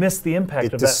then you miss the impact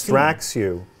of that. It distracts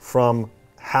you from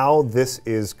how this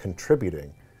is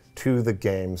contributing to the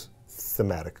game's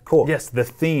thematic core. Yes, the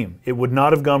theme. It would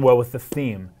not have gone well with the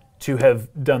theme to have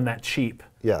done that cheap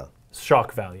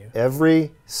shock value.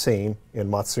 Every scene in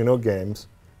Matsuno games,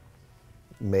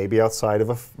 maybe outside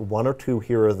of one or two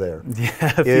here or there,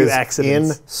 a few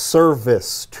accidents. In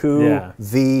service to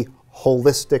the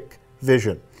holistic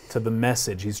vision. To the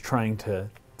message he's trying to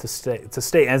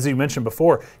stay. As you mentioned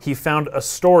before, he found a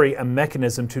story, a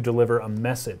mechanism to deliver a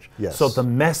message. Yes. So the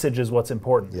message is what's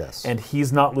important. Yes. And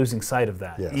he's not losing sight of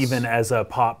that, even as a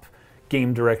pop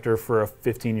game director for a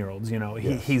 15-year-old.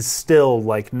 He's still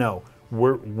like, no,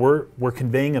 we're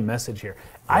conveying a message here.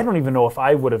 I don't even know if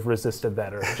I would have resisted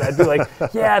that urge. I'd be like,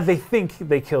 yeah, they think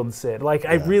they killed Sid. Like,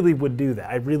 I really would do that.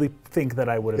 I really think that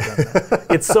I would have done that.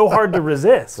 It's so hard to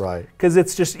resist. Right. Because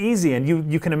it's just easy, and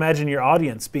you can imagine your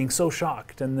audience being so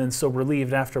shocked and then so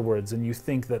relieved afterwards, and you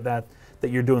think that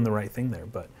you're doing the right thing there.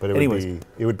 But anyways,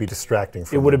 it would be distracting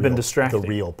from the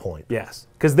real point. Yes.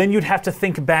 Because then you'd have to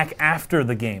think back after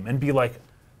the game and be like,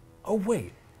 oh,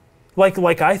 wait.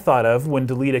 Like I thought of when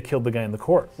Delita killed the guy in the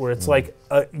court, where it's like,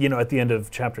 at the end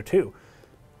of chapter 2,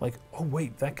 like, oh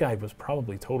wait, that guy was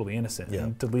probably totally innocent,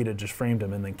 and Delita just framed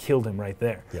him and then killed him right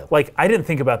there. Yeah. Like, I didn't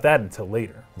think about that until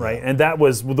later, right? And that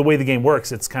was the way the game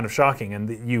works. It's kind of shocking, and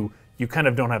you kind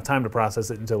of don't have time to process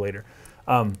it until later.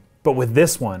 But with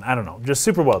this one, I don't know, just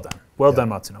super well done. Well done,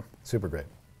 Matsuno. Super great.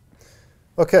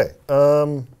 Okay.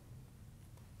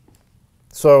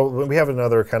 So we have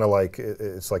another kind of like,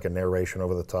 it's like a narration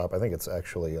over the top. I think it's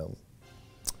actually,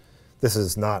 this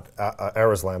is not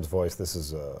Arazlam's voice, this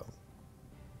is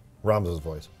Ramza's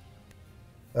voice.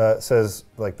 It says,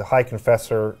 like, the High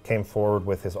Confessor came forward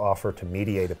with his offer to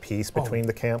mediate a peace between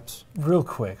the camps. Real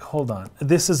quick, hold on.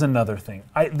 This is another thing.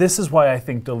 This is why I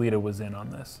think Delita was in on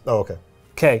this. Oh, okay.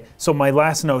 Okay, so my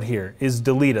last note here is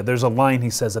Delita. There's a line he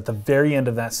says at the very end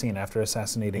of that scene after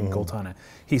assassinating Goltana.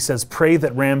 He says, pray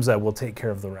that Ramza will take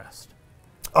care of the rest.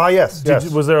 Ah, yes,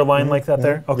 Was there a line like that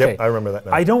there? Okay. Yep, I remember that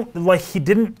now. I don't, he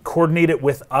didn't coordinate it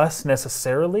with us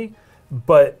necessarily,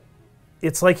 but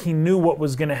it's like he knew what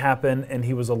was going to happen and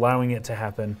he was allowing it to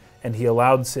happen, and he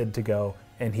allowed Sid to go,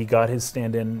 and he got his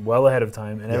stand-in well ahead of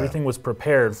time, and everything was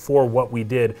prepared for what we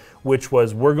did, which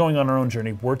was, we're going on our own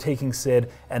journey, we're taking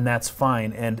Sid, and that's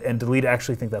fine, and Delita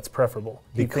actually think that's preferable.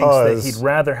 He thinks that he'd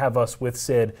rather have us with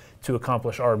Sid to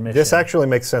accomplish our mission. This actually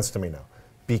makes sense to me now,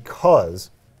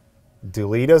 because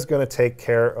Delita's going to take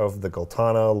care of the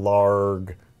Goltana,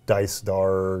 Larg, Dice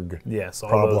Darg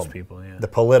all those people, the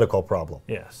political problem.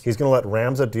 Yes. He's going to let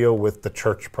Ramza deal with the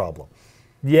church problem.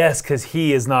 Yes, because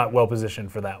he is not well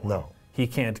positioned for that one. No. he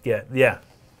can't get. Yeah,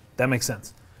 that makes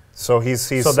sense. So he's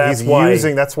that's why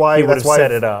using. That's why he would've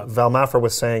set it up. Valmafra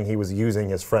was saying he was using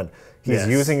his friend. He's Yes,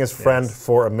 using his friend yes.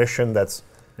 for a mission that's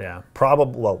Yeah.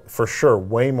 probably, well, for sure,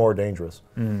 way more dangerous.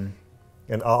 And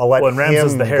I'll let Well, and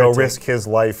Ramza's him the go heretic. risk his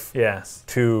life Yes.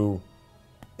 to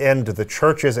end the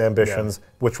church's ambitions,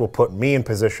 which will put me in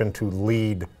position to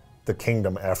lead the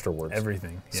kingdom afterwards.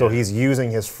 Everything. So yeah. he's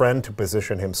using his friend to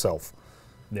position himself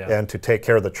Yeah. and to take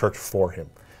care of the church for him.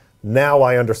 Now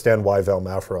I understand why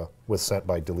Valmafra was sent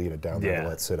by Delita down there Yeah. to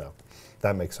let Sid out.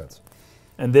 That makes sense.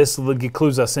 And this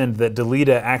clues us in that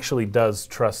Delita actually does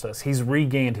trust us. He's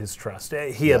regained his trust.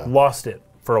 He had lost it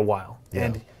for a while, Yeah.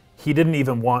 and he didn't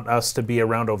even want us to be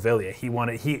around Ovelia.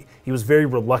 He was very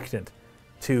reluctant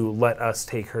to let us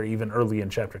take her even early in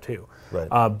chapter 2. Right.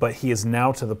 But he is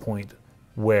now to the point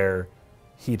where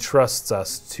he trusts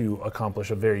us to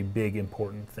accomplish a very big,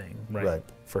 important thing, Right.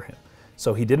 for him.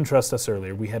 So he didn't trust us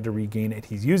earlier. We had to regain it.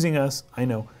 He's using us, I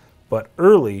know, but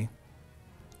early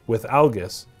with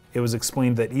Algus, it was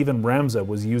explained that even Ramza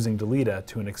was using Delita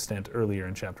to an extent earlier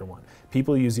in chapter 1.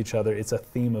 People use each other. It's a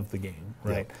theme of the game,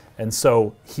 right? Yeah. And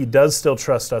so he does still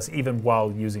trust us even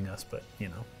while using us, but,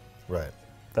 Right.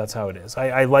 that's how it is.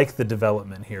 I like the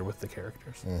development here with the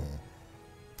characters.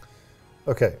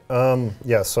 Okay.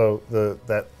 So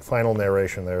that final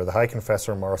narration there, the High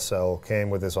Confessor Marcel came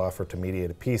with his offer to mediate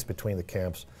a peace between the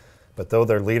camps, but though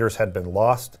their leaders had been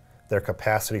lost, their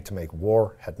capacity to make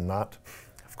war had not.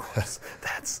 Of course.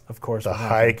 That's, of course, The what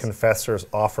High happens. Confessor's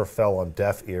offer fell on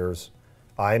deaf ears.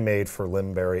 I made for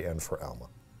Limberry and for Alma.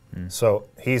 So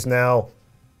he's now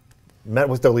met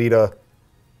with Delita,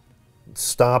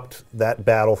 stopped that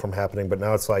battle from happening, but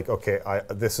now it's like, okay,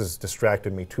 this has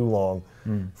distracted me too long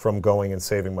from going and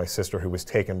saving my sister who was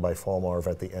taken by Falmarv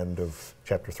at the end of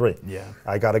chapter 3. Yeah.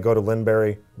 I got to go to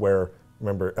Limberry where,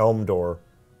 remember, Elmdor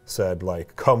said,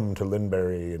 like, come to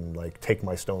Limberry and, like, take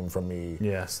my stone from me.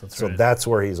 Yes, that's So right. that's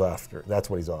where he's after. That's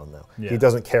what he's on now. Yeah. He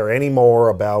doesn't care anymore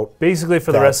about, Basically,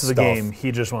 for the that rest of the stuff. game,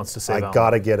 he just wants to save I Alma. got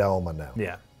to get Alma now.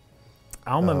 Yeah.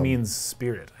 Alma means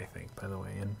spirit, I think, by the way,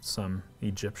 in some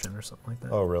Egyptian or something like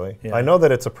that. Oh, really? Yeah. I know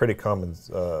that it's a pretty common,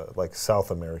 like,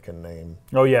 South American name.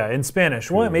 Oh, yeah, in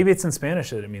Spanish. Well, maybe it's in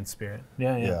Spanish that it means spirit.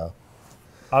 Yeah, yeah. Yeah.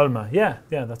 Alma. Yeah,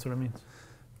 that's what it means.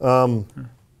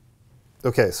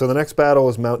 Okay, so the next battle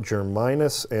is Mount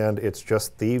Germinus, and it's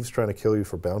just thieves trying to kill you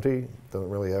for bounty. Doesn't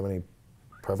really have any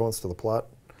prevalence to the plot.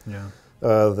 Yeah.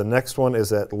 The next one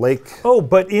is at Lake. Oh,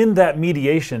 but in that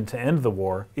mediation to end the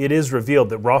war, it is revealed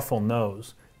that Rothful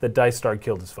knows that Dystar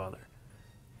killed his father.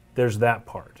 There's that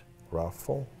part.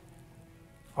 Rothful?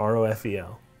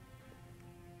 Rothel.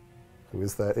 Who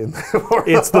is that in there?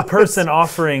 It's the person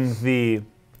offering the...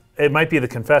 It might be the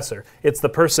confessor. It's the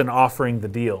person offering the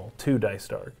deal to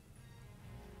Dystar.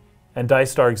 And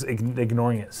Dystar's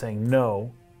ignoring it, saying,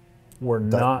 no, we're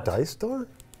not... Dystar?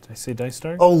 Did I say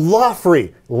Dystar? Oh,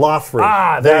 Loffrey. Loffrey.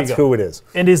 Ah, there you That's go. who it is.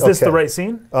 And is this Okay. the right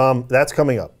scene? That's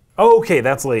coming up. Oh, okay,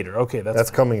 that's later. Okay,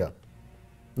 that's Coming up.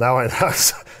 Now I know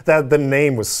that the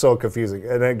name was so confusing.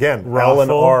 And again, L and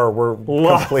Rothful. R were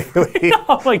completely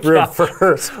Oh my God.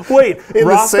 reversed. Wait, In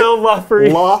the same- Rothel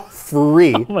Loffrey.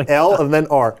 Law-free, my L and then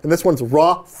R. And this one's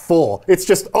raw-full. It's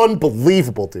just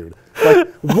unbelievable, dude. Like,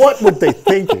 what were they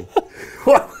thinking?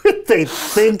 What were they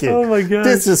thinking? Oh my God.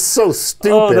 This is so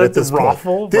stupid Oh, at that's this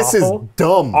Rothful? point. This Rothful? is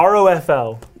dumb.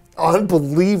 ROFL.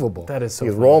 Unbelievable. That is so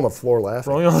He's funny. rolling the floor laughing.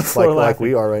 Rolling on the floor like laughing.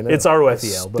 we are right now. It's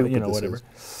ROFEL, but Stupid this whatever. is.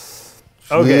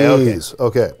 Okay. Jeez.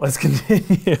 Okay. Let's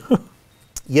continue.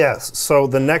 Yes. So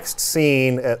the next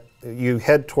scene, you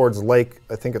head towards Lake,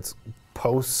 I think it's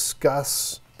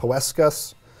Poescus,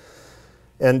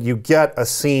 and you get a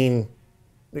scene.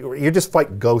 You just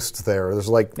fight ghosts there. There's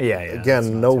like, that's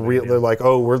again, not no too big a real. deal. They're like,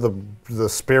 oh, we're the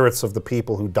spirits of the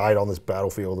people who died on this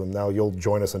battlefield, and now you'll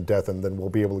join us in death, and then we'll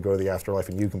be able to go to the afterlife,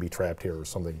 and you can be trapped here or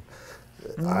something.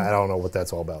 I don't know what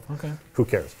that's all about. Okay. Who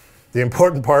cares? The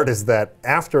important part is that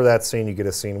after that scene, you get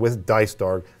a scene with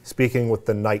Dystar speaking with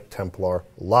the Knight Templar,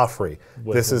 Loffrey.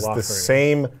 This is the Loffrey.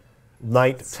 same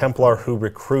Knight Templar who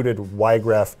recruited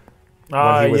Wygraf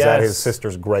when he was at his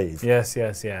sister's grave. Yes.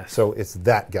 So it's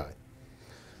that guy.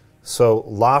 So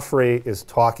Loffrey is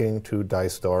talking to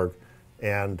Dystar,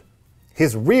 and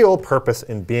his real purpose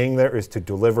in being there is to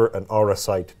deliver an aura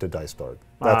sight to Dystar.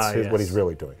 That's what he's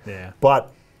really doing. Yeah.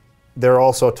 But they're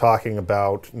also talking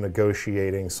about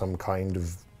negotiating some kind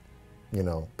of,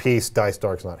 peace.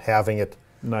 Dystar's not having it.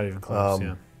 Not even close,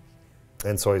 yeah.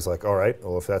 And so he's like, all right,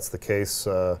 well, if that's the case,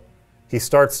 he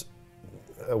starts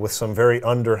with some very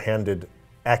underhanded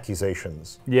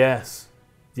accusations. Yes.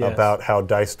 Yes. about how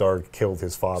Dystarg killed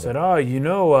his father. Said, "Oh, you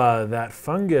know that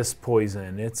fungus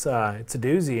poison? It's a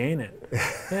doozy, ain't it?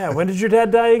 Yeah. When did your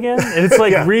dad die again?" And it's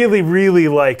like really, really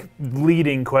like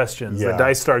leading questions. Yeah. The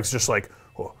Dystarg's just like,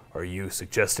 "Oh, are you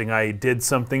suggesting I did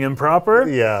something improper?"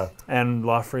 Yeah. And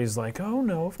Lofrey's like, "Oh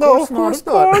no, of No, course of not, course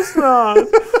of course not."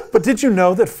 But did you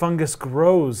know that fungus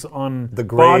grows on The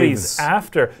bodies graves.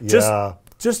 after? Yeah.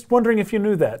 Just wondering if you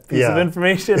knew that piece of Yeah.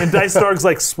 information. And Dystarg's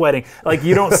like sweating. Like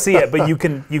you don't see it, but you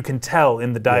can tell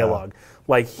in the dialogue.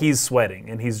 Like he's sweating,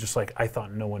 and he's just like, "I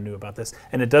thought no one knew about this."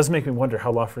 And it does make me wonder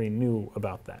how Lofrey knew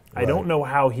about that. I don't know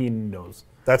how he knows.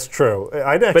 That's true.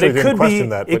 I actually But it didn't could question be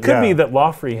that. it could be that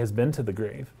Lofrey has been to the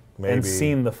grave Maybe. and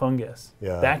seen the fungus.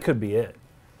 Yeah. That could be it.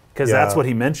 Because Yeah. that's what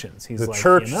he mentions. He's the like,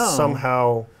 church you know,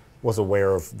 somehow was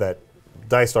aware of that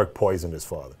Dystarg poisoned his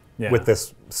father with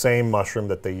this same mushroom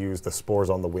that they used, the spores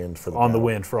on the wind for the on the battle.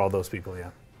 wind for all those people, yeah.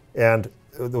 And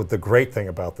the great thing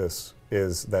about this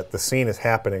is that the scene is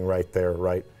happening right there,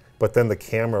 right? But then the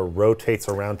camera rotates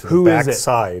around to the back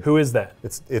side. Who is that?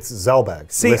 It's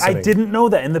Zelbag. See, listening. I didn't know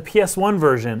that. In the PS1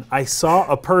 version, I saw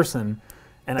a person,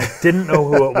 and I didn't know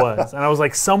who it was. And I was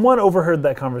like, someone overheard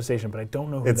that conversation, but I don't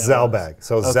know who It's that Zelbag. was.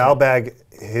 So Zelbag,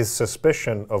 his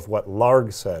suspicion of what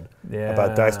Larg said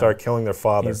about Dystarg killing their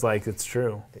father He's like, it's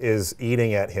true. is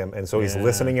eating at him. And so he's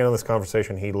listening in on this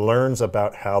conversation. He learns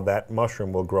about how that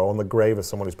mushroom will grow in the grave of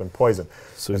someone who's been poisoned.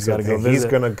 So he's got to go visit. He's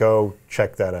going to go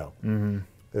check that out. Mm-hmm.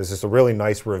 It's just a really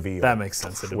nice reveal. That makes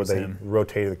sense that it where was they him.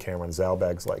 rotated the camera and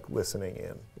Zalbag's like listening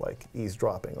in, like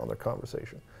eavesdropping on their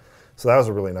conversation. So that was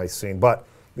a really nice scene. But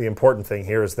the important thing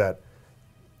here is that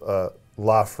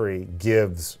Lofrey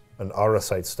gives an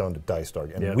Auracite stone to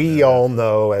Dystarg. And we all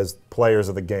know as players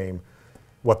of the game,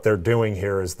 what they're doing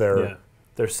here is they're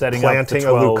setting planting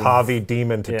up a the 12. Lucavi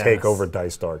demon to take over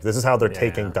Dystarg. This is how they're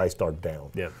taking Dystarg down.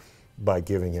 Yep. By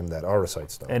giving him that Auracite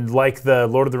stone. And like the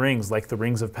Lord of the Rings, like the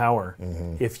Rings of Power,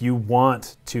 if you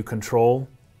want to control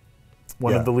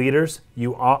one of the leaders,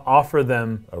 you offer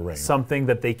them something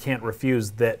that they can't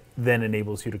refuse that then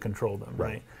enables you to control them,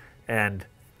 right? And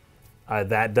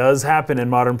that does happen in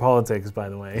modern politics, by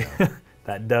the way.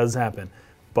 That does happen.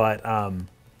 But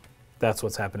that's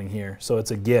what's happening here. So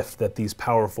it's a gift that these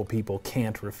powerful people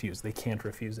can't refuse. They can't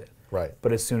refuse it. Right.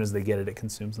 But as soon as they get it, it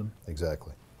consumes them.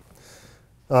 Exactly.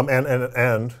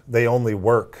 And they only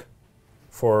work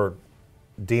for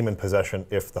demon possession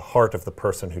if the heart of the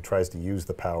person who tries to use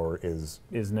the power is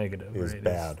negative, is right?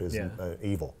 bad, is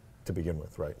evil to begin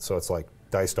with, right? So it's like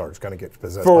Dystarg's going to get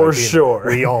possessed for by a demon. sure.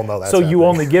 We all know that. So you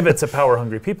only give it to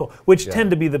power-hungry people, which tend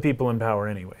to be the people in power,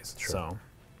 anyways. Sure. So,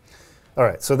 all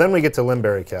right. So then we get to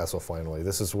Limberry Castle. Finally,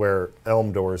 this is where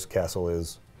Elmdor's castle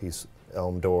is. He's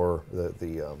Elmdor,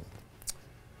 the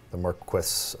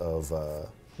Marquess of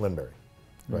Limberry.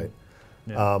 Right.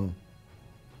 Yeah.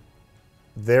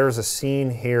 There's a scene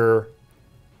here.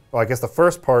 Well, I guess the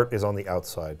first part is on the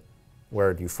outside,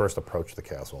 where you first approach the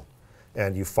castle,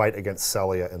 and you fight against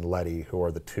Celia and Letty, who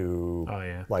are the two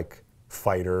like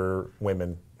fighter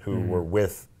women who were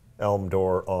with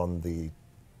Elmdor on the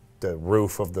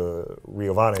roof of the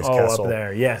Riovanes castle. Oh, up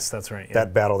there. Yes, that's right. Yeah.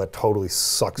 That battle that totally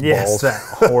sucks yes, balls. that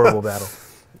horrible battle.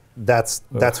 That's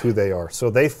who they are. So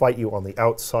they fight you on the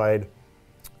outside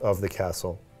of the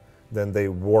castle. Then they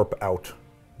warp out.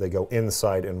 They go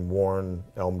inside and warn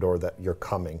Elmdor that you're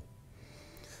coming.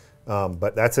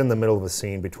 But that's in the middle of a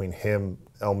scene between him,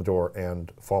 Elmdor,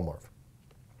 and Falmarv.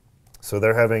 So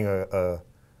they're having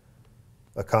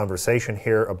a conversation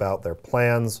here about their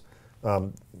plans.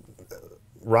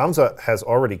 Ramza has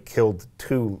already killed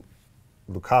 2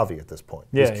 Lucavi at this point.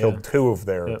 He's killed 2 of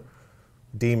their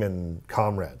demon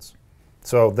comrades.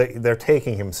 So they're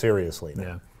taking him seriously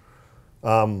now.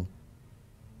 Yeah.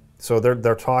 So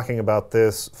they're talking about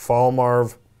this.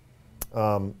 Falmarv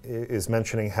is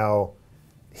mentioning how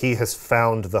he has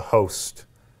found the host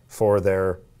for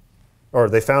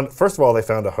first of all, they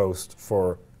found a host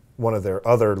for one of their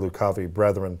other Lucavi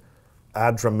brethren,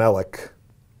 Adramelech.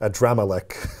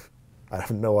 I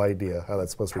have no idea how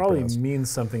that's supposed to be pronounced. Probably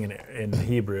means something in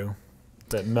Hebrew.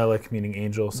 That Melech meaning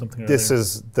angel, something. This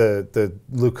is the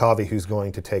Lucavi who's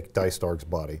going to take Dystarg's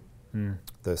body.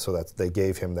 So they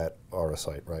gave him that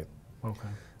Auracite, right?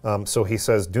 Okay. So he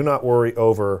says, "Do not worry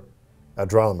over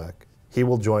Adramelech. He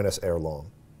will join us ere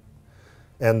long."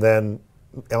 And then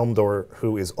Elmdor,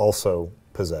 who is also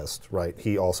possessed, right?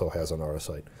 He also has an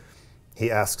Auracite. He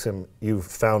asks him, "You've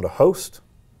found a host?"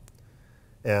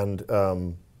 And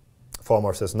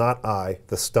Falmar says, "Not I,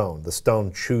 the stone. The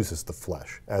stone chooses the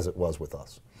flesh, as it was with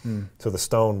us." So the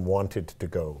stone wanted to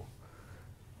go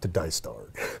to Dystarg,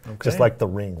 just like the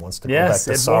ring wants to go back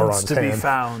to Sauron's wants to hand. be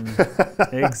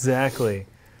found. Exactly.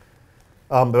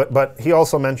 But he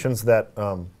also mentions that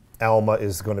Alma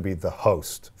is going to be the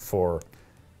host for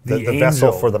the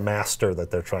vessel for the master that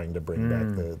they're trying to bring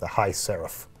back, the high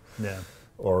seraph. Yeah.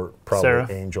 Or probably Seraph.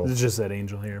 angel. It's just that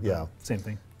angel here. Yeah. Same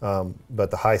thing.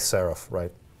 But the high seraph,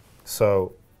 right?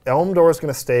 So Elmdor is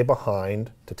going to stay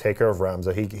behind to take care of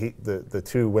Ramza. The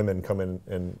two women come in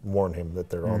and warn him that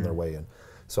they're on their way in.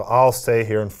 So I'll stay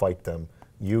here and fight them.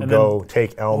 You go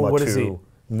take Alma to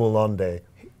Mulande.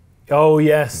 Oh,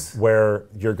 yes. Where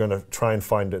you're going to try and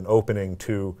find an opening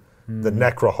to the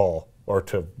Necra Hall, or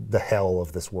to the hell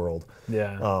of this world.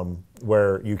 Yeah.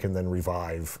 Where you can then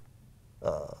revive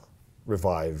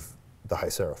the High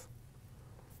Seraph.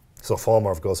 So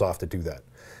Falmarv goes off to do that.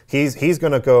 He's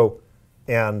going to go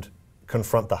and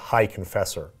confront the High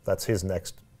Confessor. That's his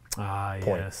next point.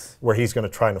 Yes. Where he's going to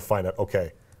try to find out,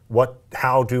 okay,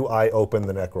 how do I open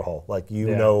the Necra Hall? Like,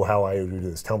 you know how I do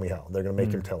this. Tell me how. They're going to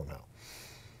make him tell him how.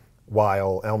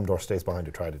 While Elmdor stays behind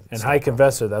to try to... And High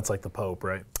Confessor, that's like the Pope,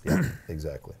 right? Yeah,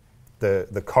 exactly.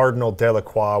 The Cardinal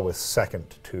Delacroix was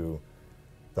second to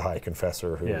the High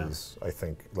Confessor, who is, I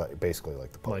think, basically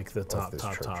like the Pope. Like the top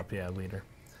leader.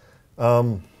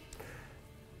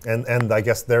 And I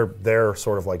guess their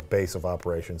sort of like base of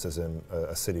operations is in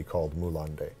a city called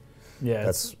Mulande. Yeah,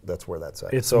 that's where that's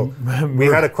at. So we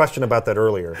had a question about that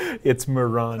earlier. It's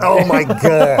Murande. Oh my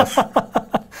gosh.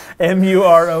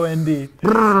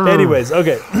 Murond. Anyways,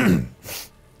 okay.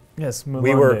 Yes, Mulande.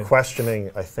 We were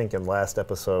questioning, I think, in last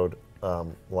episode,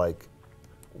 like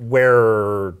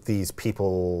where these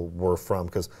people were from,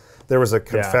 because there was a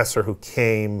confessor who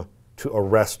came to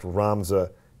arrest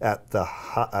Ramza at the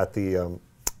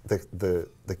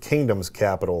kingdom's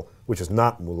capital, which is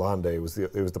not Mulande. It was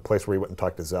the place where he went and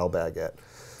talked to Zalbag at.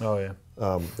 Oh yeah.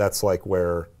 That's like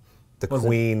where the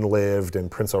Queen lived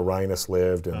and Prince Orinus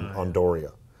lived in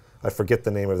Ondoria. I forget the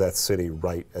name of that city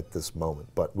right at this moment,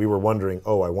 but we were wondering,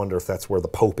 I wonder if that's where the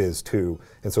Pope is too.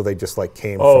 And so they just like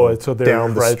came from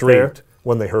down the street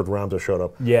when they heard Ramza showed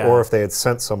up. Yeah. Or if they had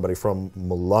sent somebody from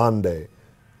Mulande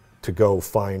to go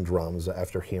find Ramza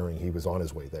after hearing he was on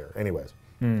his way there. Anyways,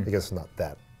 I guess it's not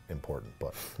that important,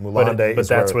 but Mulande but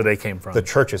that's where they came from. The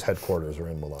church's headquarters are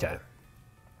in Mulande. Okay.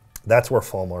 That's where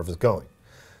Falmarv is going,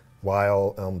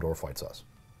 while Elmdor fights us.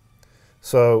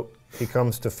 So he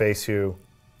comes to face you,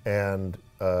 and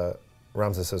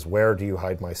Ramza says, "Where do you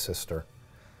hide my sister?"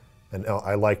 And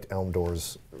I liked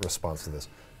Elmdor's response to this.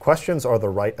 "Questions are the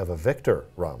right of a victor,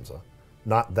 Ramza,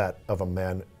 not that of a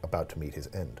man about to meet his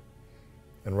end."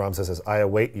 And Ramza says, "I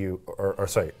await you," or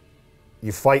sorry,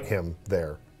 you fight him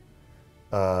there.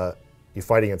 You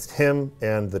fight against him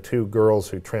and the two girls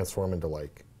who transform into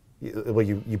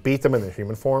you beat them in their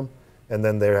human form, and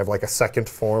then they have like a second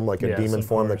form, like a demon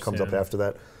form that comes up after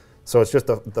that. So it's just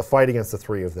the fight against the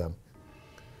three of them.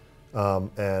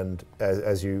 And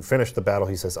as you finish the battle,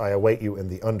 he says, "I await you in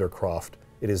the Undercroft.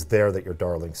 It is there that your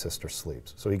darling sister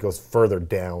sleeps." So he goes further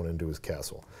down into his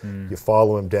castle. You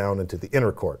follow him down into the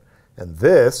inner court. And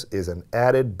this is an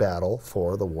added battle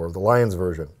for the War of the Lions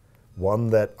version. One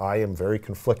that I am very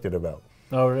conflicted about.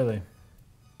 Oh, really?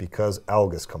 Because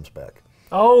Algus comes back.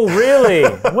 Oh, really?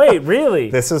 Wait, really?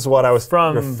 This is what I was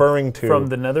referring to. From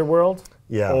the Nether World?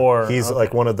 Yeah. He's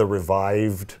like one of the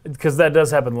revived... Because that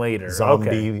does happen later.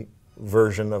 Zombie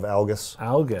version of Algus.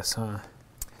 Algus, huh?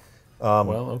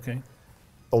 Well, okay.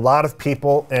 A lot of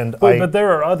people, and but there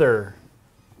were other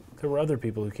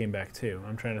people who came back too.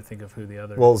 I'm trying to think of who the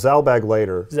other... Well, Zalbag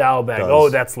later. Zalbag. Does. Oh,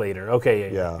 that's later.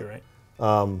 Okay, yeah. You're right.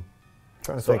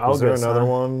 Trying to think, was there another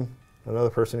one? Another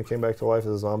person who came back to life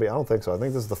as a zombie? I don't think so. I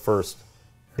think this is the first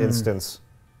instance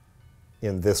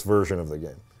in this version of the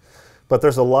game. But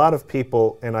there's a lot of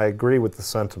people, and I agree with the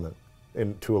sentiment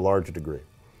to a large degree,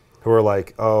 who are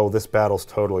like, "Oh, this battle's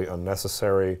totally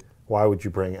unnecessary. Why would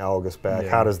you bring Algus back?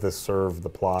 How does this serve the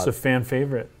plot?" It's a fan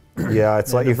favorite. Yeah,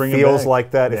 it's like it feels like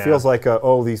that. It feels like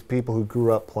these people who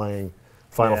grew up playing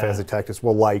Final Fantasy Tactics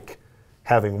will like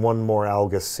having one more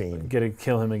Algus scene. Get to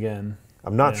kill him again.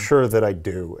 I'm not sure that I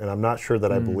do, and I'm not sure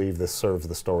that I believe this serves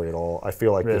the story at all. I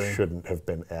feel like this shouldn't have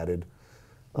been added.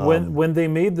 When they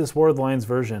made this War of the Lions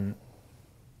version,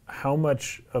 how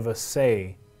much of a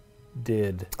say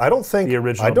did the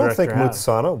original director have?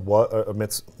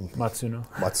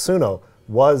 Matsuno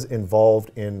was involved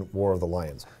in War of the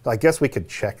Lions. I guess we could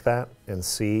check that and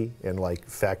see and like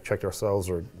fact check ourselves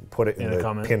or put it in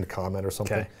the pinned comment or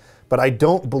something. Okay. But I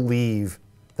don't believe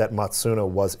that Matsuno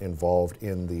was involved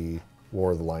in the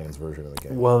War of the Lions version of the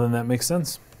game. Well, then that makes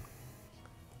sense.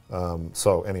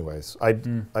 So, anyways, I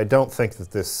don't think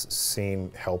that this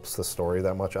scene helps the story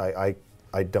that much. I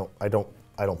don't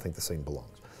think the scene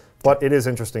belongs. But it is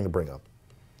interesting to bring up.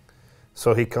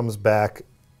 So he comes back,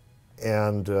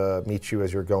 and meets you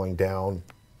as you're going down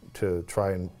to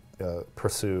try and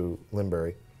pursue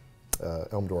Limberry,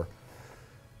 Elmdor.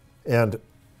 And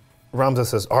Ramza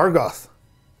says, Argoth,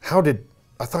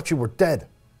 I thought you were dead.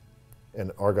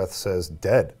 And Argoth says,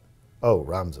 dead? Oh,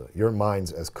 Ramza, your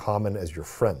mind's as common as your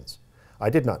friends. I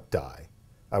did not die.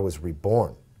 I was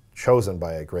reborn, chosen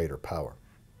by a greater power.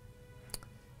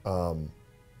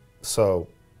 So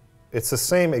it's the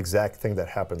same exact thing that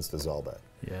happens to Zalbag.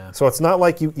 Yeah. So it's not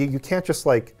like you can't just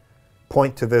like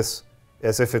point to this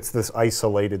as if it's this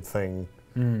isolated thing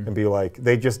and be like,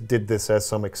 they just did this as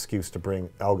some excuse to bring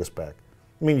Algus back.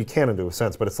 I mean, you can into a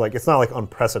sense, but it's not like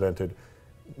unprecedented.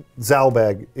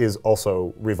 Zalbag is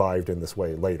also revived in this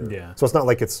way later. Yeah. So it's not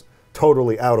like it's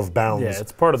totally out of bounds. Yeah,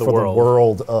 it's part of the for world. the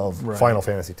world of Final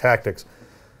Fantasy Tactics.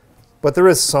 But there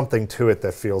is something to it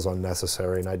that feels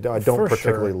unnecessary, and I don't For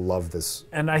particularly sure. love this.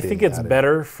 And I think being it's added.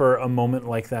 better for a moment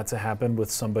like that to happen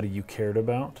with somebody you cared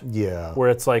about. Yeah. Where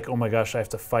it's like, oh my gosh, I have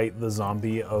to fight the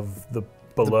zombie of the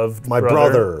beloved my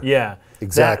brother. Yeah.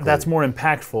 Exactly. That's more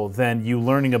impactful than you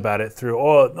learning about it through,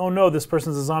 oh no, this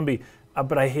person's a zombie,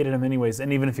 but I hated him anyways.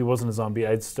 And even if he wasn't a zombie,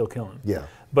 I'd still kill him. Yeah.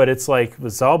 But it's like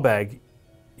with Zalbag,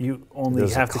 you only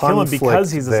There's have a to kill him because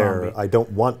conflict he's a there. zombie. I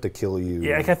don't want to kill you.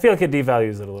 Yeah, I feel like it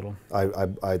devalues it a little.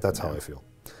 That's how I feel.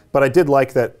 But I did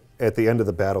like that at the end of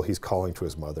the battle, he's calling to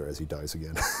his mother as he dies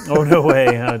again. Oh, no way.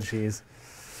 Oh, jeez.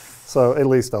 So at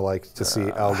least I like to see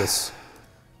Algus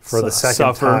for the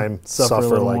second time suffer a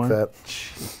little like more. that.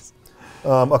 Jeez.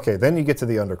 Okay, then you get to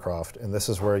the Undercroft, and this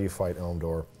is where you fight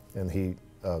Elmdor, and he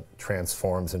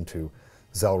transforms into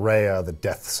Zelrea, the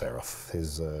Death Seraph,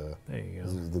 his There you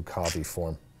go. Lucavi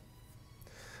form.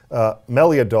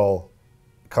 Meliadol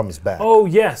comes back. Oh,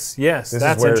 yes. This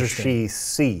That's is where interesting. she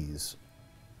sees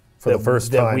for the That-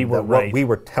 first that time we were that right. what we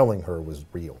were telling her was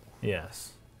real.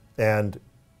 Yes. And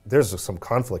there's some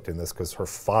conflict in this because her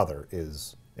father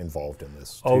is involved in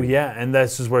this, too. Oh, yeah. And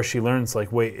this is where she learns,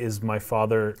 like, wait, is my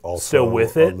father Also still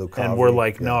with a it? Lucavi, And we're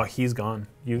like, yeah. no, he's gone.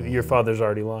 Your father's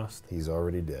already lost. He's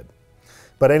already dead.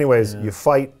 But anyways, you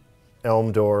fight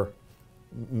Elmdor.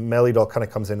 Meliadol kind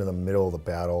of comes in the middle of the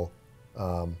battle.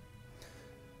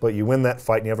 But you win that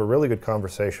fight, and you have a really good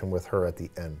conversation with her at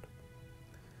the end.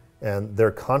 And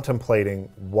they're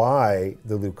contemplating why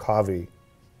the Lucavi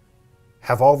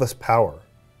have all this power.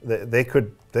 They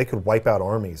could wipe out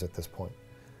armies at this point,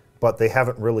 but they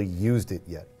haven't really used it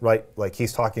yet, right? Like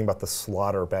he's talking about the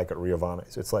slaughter back at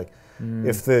Riovanes. It's like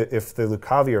if the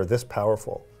Lucavi are this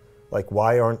powerful, like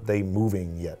why aren't they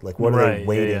moving yet? Like what are they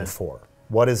waiting for?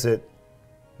 What is it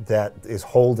that is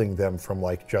holding them from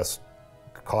like just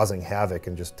causing havoc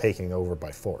and just taking over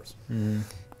by force? And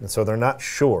so they're not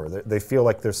sure. They feel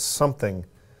like there's something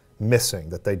missing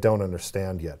that they don't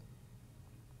understand yet.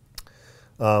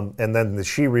 And then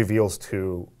she reveals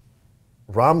to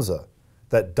Ramza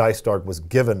that Dystark was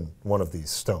given one of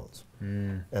these stones.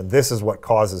 And this is what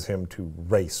causes him to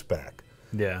race back.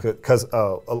 Yeah. Because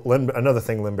another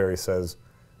thing Limberry says,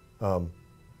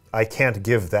 I can't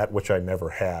give that which I never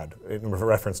had, in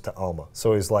reference to Alma.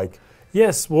 So he's like...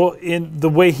 Yes, well, in the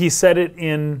way he said it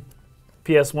in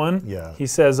PS1, he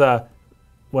says,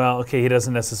 well, okay, he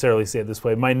doesn't necessarily say it this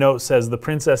way. My note says, the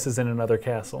princess is in another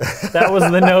castle. That was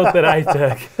the note that I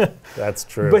took. That's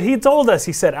true. But he told us,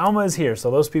 he said, Alma is here,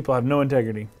 so those people have no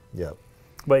integrity. Yeah.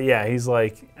 But yeah, he's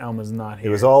like, Alma's not here.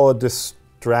 It was all a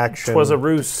distraction. 'Twas a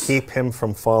ruse. To keep him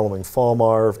from following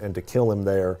Falmarv and to kill him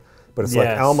there. But it's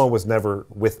like, Alma was never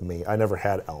with me. I never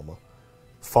had Alma.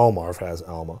 Falmarv has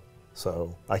Alma.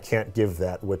 So I can't give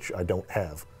that which I don't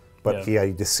have. But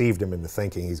he deceived him into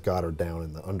thinking he's got her down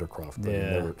in the Undercroft.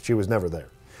 But she was never there.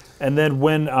 And then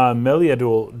when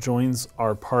Meliadol joins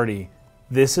our party,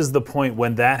 this is the point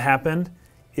when that happened,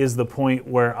 is the point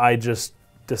where I just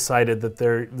decided that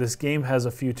this game has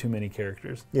a few too many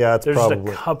characters. Yeah, it's There's probably just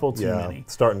a couple too many.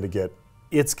 It's starting to get...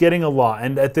 It's getting a lot.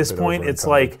 And at this point, it's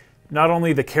like not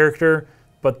only the character,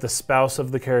 but the spouse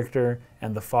of the character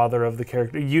and the father of the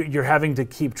character. You're having to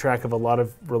keep track of a lot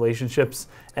of relationships.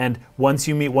 And once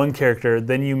you meet one character,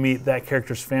 then you meet that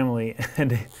character's family.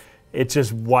 And it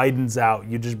just widens out.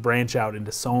 You just branch out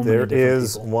into so many different people. There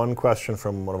is one question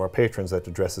from one of our patrons that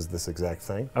addresses this exact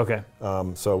thing. Okay.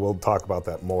 So we'll talk about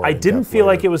that more. I didn't feel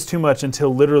like it was too much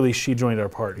until literally she joined our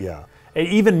party. Yeah. And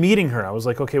even meeting her, I was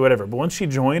like, okay, whatever. But once she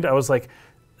joined, I was like,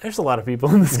 there's a lot of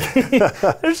people in this game.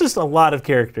 There's just a lot of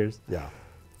characters. Yeah,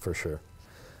 for sure.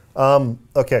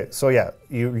 Okay, so yeah,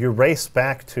 you race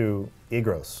back to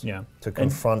Igros to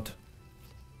confront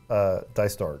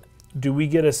Dystark. Do we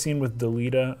get a scene with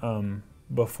Delita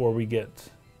before we get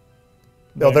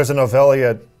there? No, there's an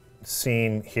Ovelia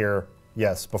scene here,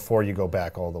 yes, before you go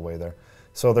back all the way there.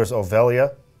 So there's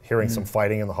Ovelia hearing some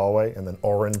fighting in the hallway, and then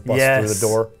Oren busts through the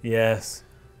door. Yes.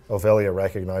 Ovelia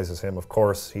recognizes him. Of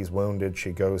course, he's wounded.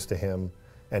 She goes to him,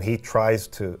 and he tries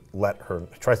to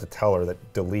tell her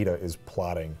that Delita is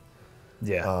plotting.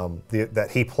 Yeah.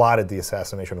 That he plotted the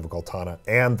assassination of Goltana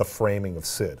and the framing of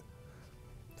Sid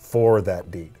for that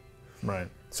deed. Right.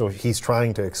 So he's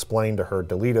trying to explain to her,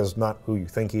 Delita's not who you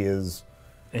think he is.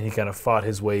 And he kind of fought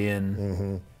his way in.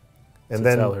 Mm-hmm. And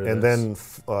then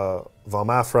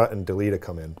Valmafra and Delita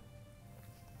come in.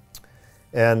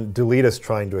 And Delita's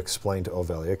trying to explain to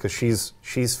Ovelia, because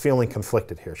she's feeling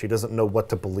conflicted here. She doesn't know what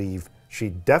to believe. She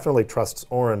definitely trusts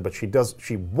Oren, but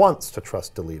she wants to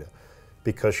trust Delita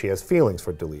because she has feelings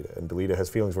for Delita, and Delita has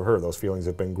feelings for her. Those feelings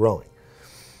have been growing.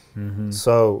 Mm-hmm.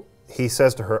 So he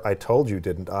says to her, I told you,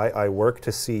 didn't I? I work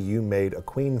to see you made a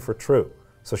queen for true.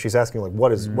 So she's asking, like,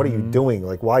 what are you doing?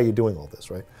 Like, why are you doing all this,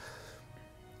 right?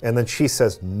 And then she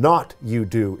says, not you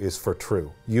do is for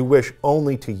true. You wish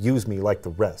only to use me like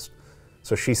the rest.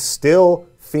 So she's still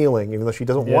feeling, even though she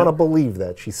doesn't want to believe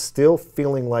that, she's still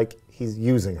feeling like he's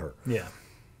using her. Yeah.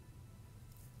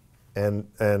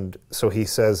 And so he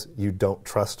says, you don't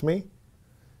trust me?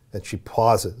 And she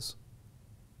pauses.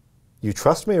 You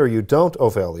trust me or you don't,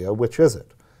 Ovelia? Which is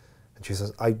it? And she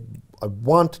says, I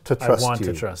want to trust you. I want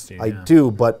to trust you, I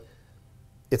do, but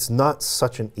it's not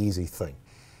such an easy thing.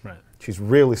 Right. She's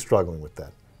really struggling with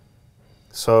that.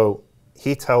 So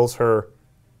he tells her,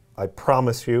 I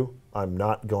promise you, I'm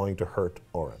not going to hurt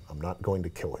Oren. I'm not going to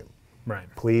kill him. Right.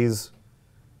 Please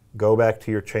go back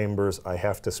to your chambers. I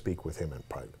have to speak with him in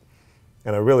private.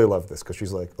 And I really love this because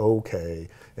she's like, okay.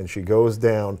 And she goes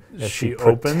down and she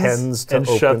pretends to and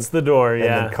open. Shuts the door, and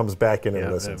then comes back in and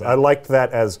Yeah, listens. yeah. I liked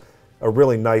that as a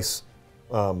really nice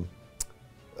point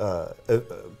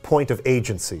of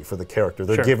agency for the character.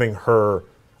 They're Sure. giving her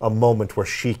a moment where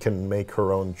she can make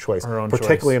her own choice,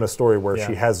 particularly in a story where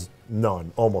she has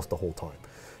none almost the whole time.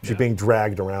 She's being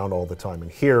dragged around all the time.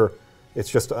 And here, it's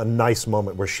just a nice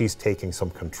moment where she's taking some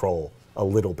control a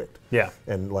little bit. Yeah.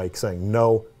 And like saying,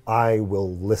 no, I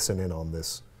will listen in on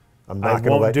this. I'm not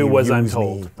going to let do you as I'm use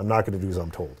told. me. I'm not going to do as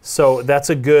I'm told. So that's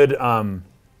a good,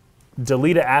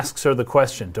 Delita asks her the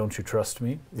question, don't you trust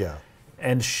me? Yeah.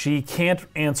 And she can't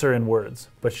answer in words,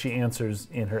 but she answers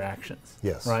in her actions.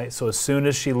 Yes. Right? So as soon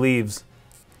as she leaves,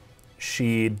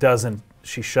 she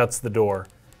shuts the door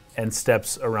and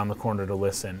steps around the corner to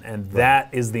listen. And that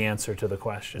is the answer to the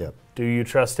question. Yep. Do you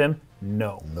trust him?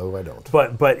 No. No, I don't.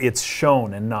 But it's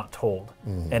shown and not told.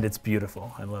 And it's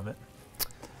beautiful. I love it.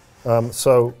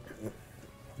 So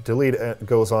Delita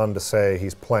goes on to say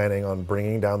he's planning on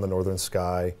bringing down the northern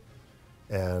sky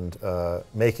and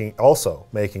making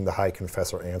the High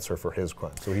Confessor answer for his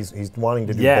crime. So he's wanting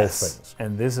to do both things.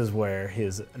 And this is where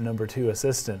his number 2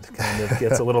 assistant kind of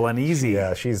gets a little uneasy.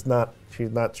 Yeah, she's not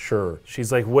sure.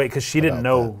 She's like, wait, because she didn't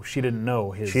know his She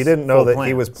didn't know that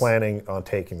he was plans. planning on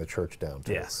taking the church down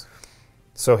too. Yes.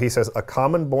 So he says, a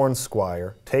common-born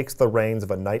squire takes the reins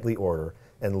of a knightly order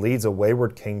and leads a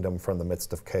wayward kingdom from the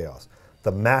midst of chaos.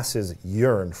 The masses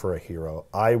yearn for a hero.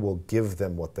 I will give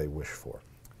them what they wish for.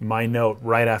 My note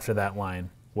right after that line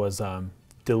was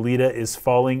Delita is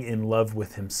falling in love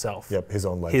with himself. Yep, his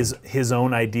own legend. His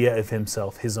own idea of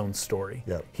himself, his own story.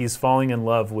 Yep. He's falling in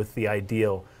love with the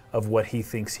ideal of what he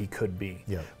thinks he could be,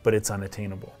 but it's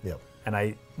unattainable. Yep.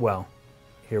 And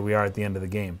here we are at the end of the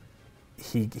game.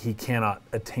 He cannot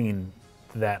attain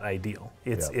that ideal.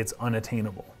 It's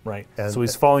unattainable, right? So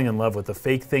he's falling in love with the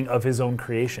fake thing of his own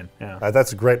creation. Yeah.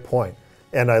 That's a great point.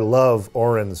 And I love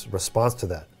Oren's response to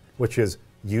that, which is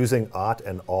using Ott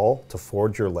and all to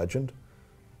forge your legend,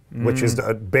 which is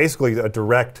basically a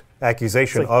direct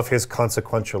accusation of his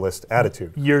consequentialist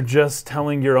attitude. You're just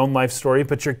telling your own life story,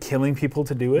 but you're killing people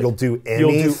to do it? You'll do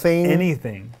anything,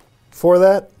 anything for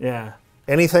that? Yeah.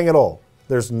 Anything at all.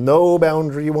 There's no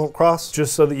boundary you won't cross.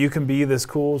 Just so that you can be this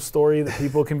cool story that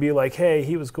people can be like, hey,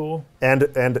 he was cool. And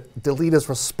Delita's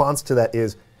response to that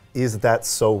is that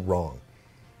so wrong?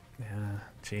 Yeah,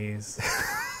 jeez.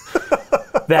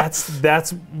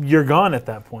 That's you're gone at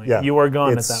that point. Yeah, you are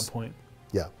gone at that point.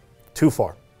 Yeah, too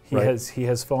far. He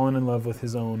has fallen in love with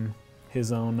his own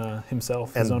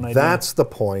himself, his own idea. And that's the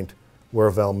point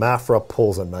where Valmafra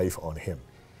pulls a knife on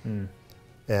him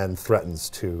and threatens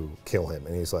to kill him.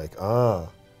 And he's like,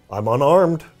 I'm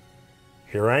unarmed.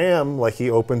 Here I am. Like he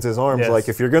opens his arms. Like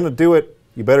if you're going to do it,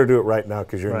 you better do it right now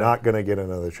because you're not going to get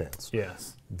another chance.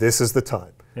 Yes. This is the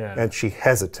time. Yeah. And she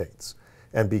hesitates.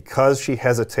 And because she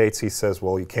hesitates, he says,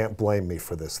 well, you can't blame me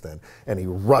for this then. And he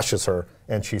rushes her,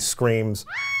 and she screams,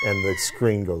 and the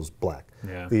screen goes black.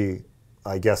 Yeah.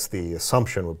 I guess the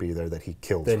assumption would be there that he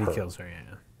kills her. That he kills her,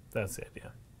 yeah. That's it, yeah.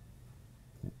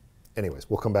 Anyways,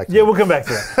 we'll come back to Yeah, we'll come back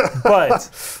to that.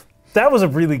 But that was a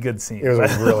really good scene. It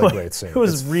was a really great scene. It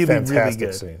was really fantastic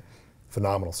good. Scene.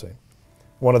 Phenomenal scene.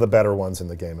 One of the better ones in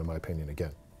the game, in my opinion,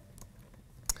 again.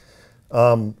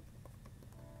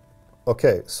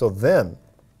 Okay, so then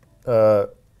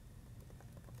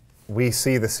we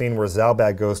see the scene where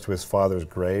Zalbag goes to his father's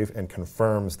grave and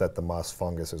confirms that the moss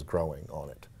fungus is growing on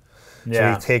it.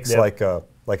 Yeah. So he takes like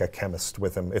a chemist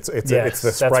with him. It's Yes,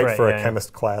 the sprite right, for yeah, a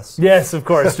chemist class. Yes, of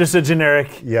course. Just a generic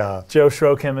Joe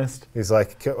Schro chemist. He's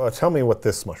like, tell me what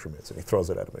this mushroom is. And he throws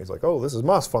it at him. And he's like, oh, this is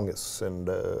moss fungus. And,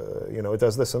 you know, it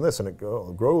does this and this. And it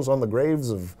grows on the graves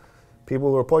of people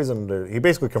who are poisoned. He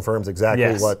basically confirms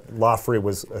exactly what Lofri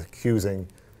was accusing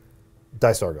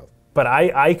Dystarg of. But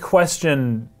I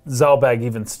question Zalbag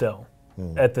even still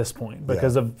at this point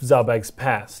because of Zalbag's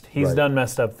past. He's done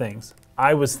messed up things.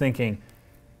 I was thinking,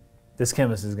 this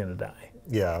chemist is going to die.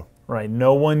 Yeah. Right,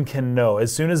 no one can know.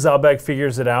 As soon as Zalbag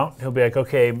figures it out, he'll be like,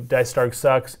 okay, Dystarg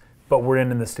sucks, but we're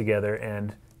in this together,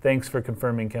 and thanks for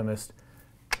confirming, chemist.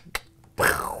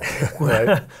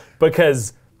 Right.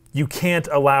 Because you can't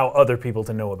allow other people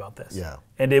to know about this. Yeah.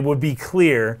 And it would be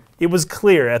clear, it was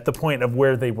clear at the point of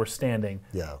where they were standing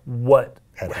what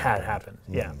had happened.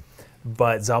 Yeah.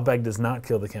 But Zalbag does not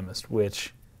kill the chemist,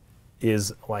 which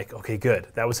is like, okay, good.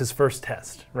 That was his first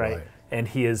test, right? And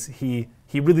he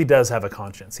really does have a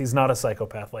conscience. He's not a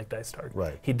psychopath like Dystarg.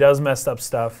 Right. He does mess up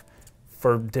stuff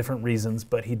for different reasons,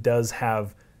 but he does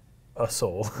have a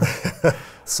soul.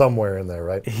 Somewhere in there,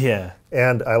 right? Yeah.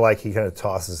 And I like he kind of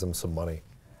tosses him some money.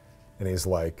 And he's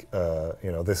like,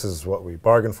 you know, this is what we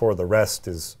bargained for. The rest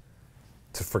is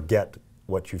to forget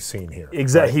what you've seen here.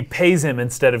 Exactly. Right? He pays him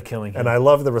instead of killing him. And I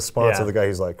love the response of the guy.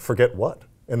 He's like, forget what?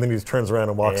 And then he turns around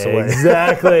and walks away.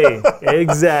 Exactly.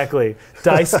 Exactly.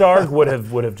 Dystarg would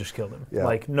have just killed him. Yeah.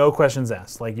 Like, no questions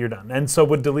asked. Like, you're done. And so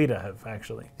would Delita have,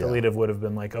 actually. Delita would have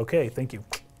been like, okay, thank you.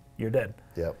 You're dead.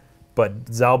 Yep. But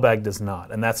Zalbag does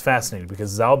not. And that's fascinating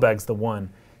because Zalbag's the one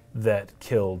that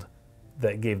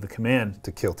gave the command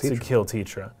to kill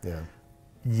Tetra. Yeah.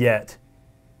 Yet,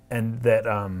 and that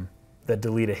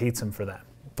Delita hates him for that.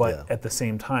 But at the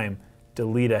same time,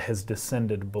 Delita has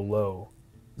descended below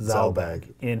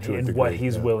Zalbag in what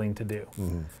he's willing to do.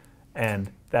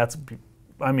 And that's,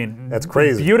 I mean, that's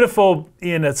crazy. Beautiful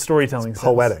in a storytelling sense.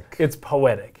 Poetic. It's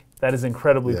poetic. That is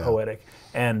incredibly poetic.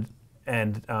 And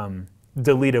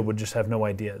Delita would just have no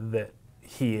idea that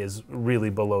he is really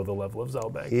below the level of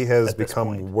Zalbag. He has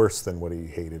become worse than what he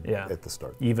hated at the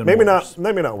start. Even maybe worse.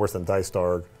 Maybe not worse than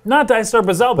Dystarg. Not Dystarg,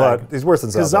 but Zalbag. But he's worse than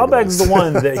Zalbag. Because Zalbag's the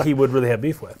one that he would really have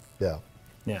beef with. Yeah.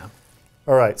 Yeah.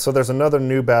 All right, so there's another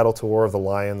new battle to War of the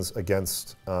Lions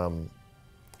against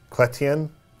Cletien,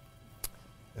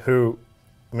 who,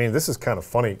 I mean, this is kind of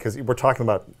funny because we're talking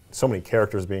about so many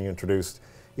characters being introduced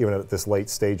even at this late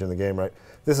stage in the game, right?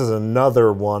 This is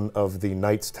another one of the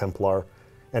Knights Templar,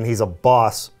 and he's a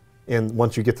boss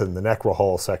once you get to the Necro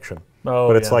Hall section. Oh,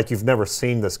 but it's like you've never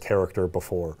seen this character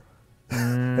before.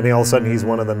 And then all of a sudden he's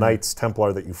one of the Knights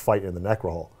Templar that you fight in the Necro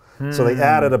Hall. So they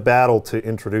added a battle to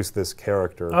introduce this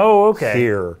character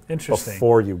here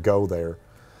before you go there.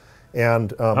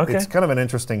 And it's kind of an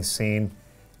interesting scene.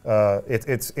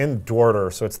 It's in Dorter,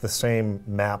 so it's the same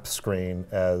map screen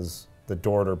as the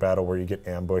Dorter battle where you get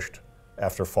ambushed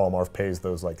after Falmarth pays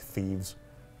those like thieves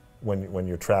when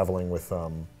you're traveling with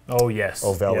Ovelia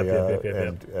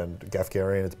and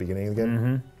Gafgarian at the beginning of the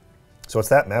game. So it's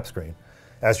that map screen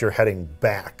as you're heading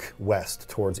back west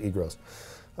towards Egros.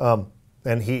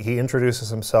 And he introduces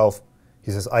himself. He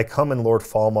says, I come in Lord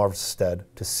Falmarth's stead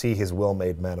to see his will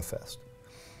made manifest.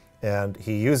 And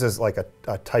he uses like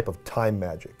a type of time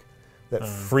magic that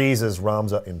freezes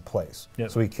Ramza in place,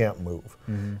 so he can't move.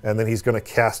 And then he's going to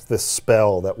cast this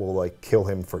spell that will like kill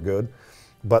him for good,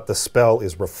 but the spell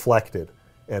is reflected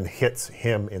and hits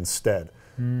him instead.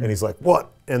 And he's like, what?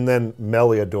 And then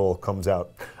Meliador comes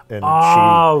out.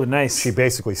 And she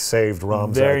basically saved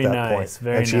Ramza at that point.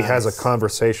 And she has a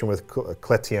conversation with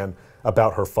Cletien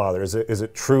about her father. Is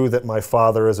it true that my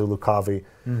father is a Lucavi?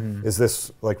 Is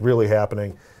this like really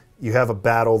happening? You have a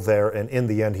battle there, and in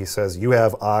the end he says, you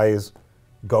have eyes,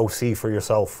 go see for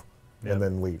yourself, and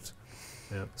then leaves.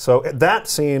 So that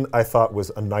scene I thought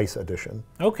was a nice addition.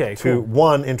 To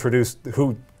one, introduce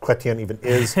who Cletien even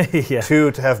is. Two,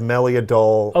 to have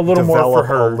Meliador a little more for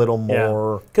her. A little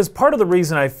more. Because part of the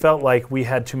reason I felt like we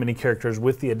had too many characters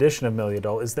with the addition of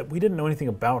Meliador is that we didn't know anything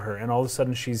about her, and all of a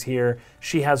sudden she's here.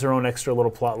 She has her own extra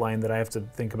little plot line that I have to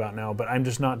think about now, but I'm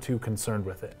just not too concerned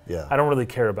with it. I don't really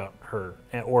care about her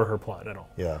or her plot at all.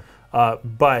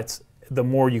 But the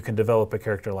more you can develop a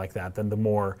character like that, then the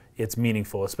more it's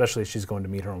meaningful, especially if she's going to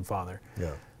meet her own father.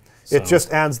 It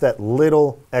just adds that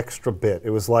little extra bit.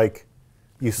 It was like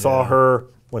You saw her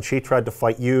when she tried to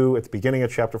fight you at the beginning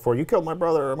of chapter 4. You killed my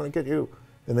brother, I'm going to get you.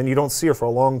 And then you don't see her for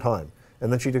a long time.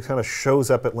 And then she just kind of shows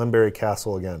up at Limberry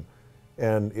Castle again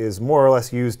and is more or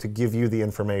less used to give you the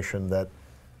information that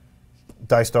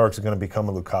Dystark's going to become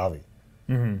a Lucavi.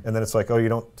 And then it's like, oh, you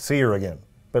don't see her again.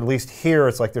 But at least here,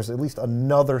 it's like there's at least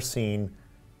another scene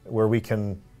where we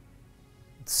can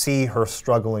see her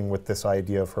struggling with this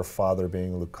idea of her father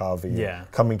being Lucavi,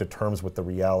 coming to terms with the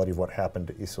reality of what happened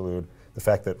to Isilud, the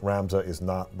fact that Ramza is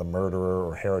not the murderer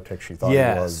or heretic she thought he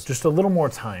was. Just a little more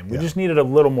time. We just needed a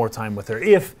little more time with her,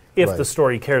 if the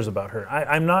story cares about her.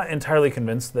 I'm not entirely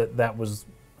convinced that that was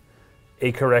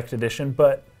a correct addition,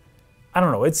 but I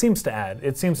don't know. It seems to add.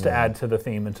 It seems to add to the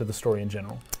theme and to the story in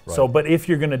general. So, but if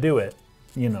you're going to do it,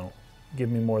 you know, give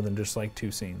me more than just like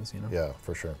 2 scenes, you know? Yeah,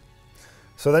 for sure.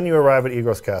 So then you arrive at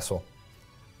Egros Castle.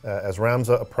 As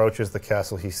Ramza approaches the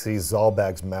castle, he sees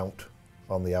Zalbag's mount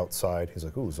on the outside. He's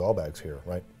like, ooh, Zalbag's here,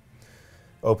 right?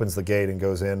 Opens the gate and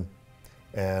goes in.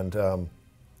 And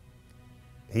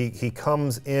he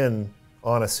comes in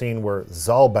on a scene where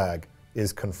Zalbag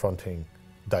is confronting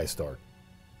Dystark.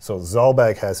 So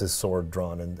Zalbag has his sword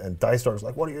drawn, and Dystark's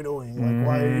like, what are you doing? Like,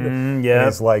 why are you doing? Yeah. And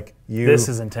he's like, This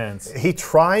is intense. He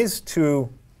tries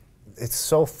to, it's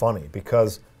so funny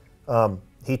because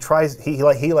he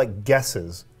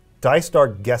guesses,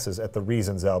 Dystark guesses at the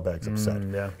reason Zalbag's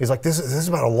upset. He's like, this is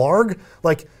about a larg?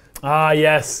 Like,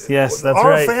 yes, that's our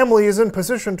right. family is in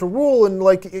position to rule, and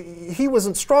like he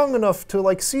wasn't strong enough to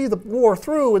like see the war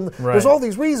through, and there's all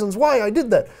these reasons why I did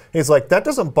that. He's like, that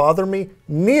doesn't bother me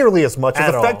nearly as much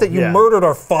as the fact that you murdered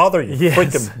our father, you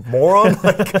freaking moron.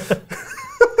 Like,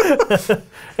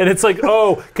 and it's like,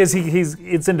 oh, because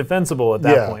it's indefensible at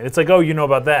that point. It's like, oh, you know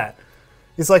about that.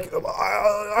 He's like,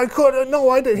 I could, no,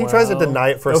 I did. He tries to deny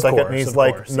it for a second, and he's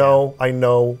like, no, I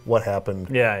know what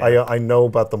happened. I know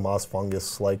about the moss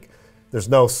fungus. Like, there's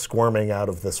no squirming out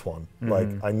of this one. Like,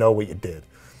 I know what you did.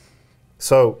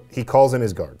 So he calls in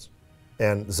his guards,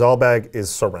 and Zalbag is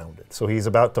surrounded. So he's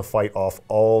about to fight off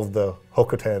all of the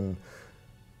Hokoten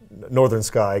Northern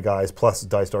Sky guys plus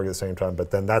Dystark at the same time,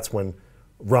 but then that's when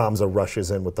Ramza rushes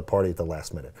in with the party at the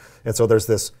last minute. And so there's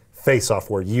this face-off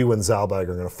where you and Zalbag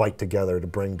are going to fight together to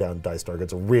bring down Dystark.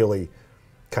 It's a really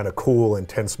kind of cool,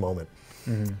 intense moment.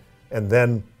 And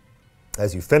then,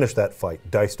 as you finish that fight,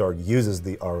 Dystark uses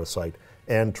the Aura Sight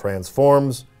and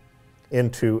transforms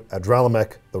into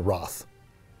Adralamek the Wroth.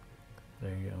 There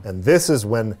you go. And this is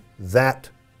when that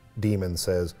demon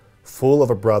says, "Fool of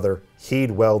a brother,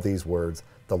 heed well these words,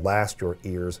 the last your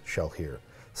ears shall hear.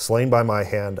 Slain by my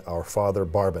hand our father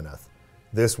Barbaneth.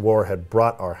 This war had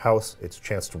brought our house its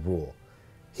chance to rule.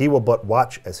 He will but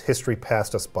watch as history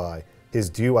passed us by. His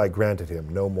due I granted him,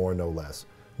 no more, no less.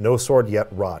 No sword yet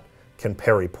wrought can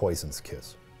parry poison's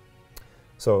kiss."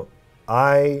 So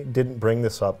I didn't bring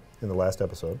this up in the last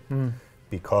episode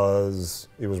because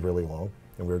it was really long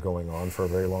and we were going on for a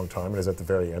very long time. And it was at the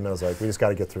very end. I was like, we just got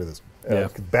to get through this.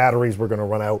 Batteries were going to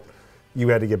run out. You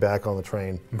had to get back on the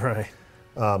train. Right.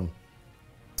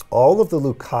 All of the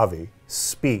Lucavi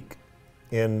speak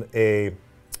in a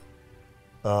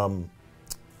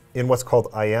in what's called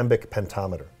iambic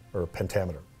pentameter or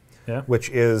pentameter, which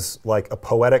is like a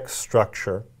poetic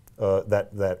structure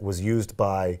that was used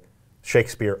by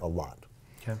Shakespeare a lot.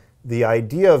 The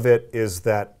idea of it is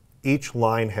that each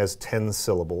line has 10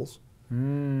 syllables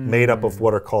made up of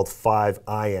what are called 5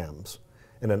 iambs.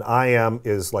 And an iamb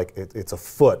is like, it's a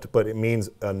foot, but it means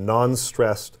a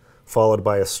non-stressed followed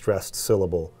by a stressed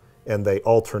syllable. And they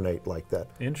alternate like that.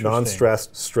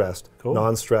 Non-stressed, stressed,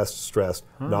 non-stressed, stressed,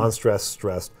 non-stressed,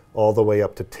 stressed, all the way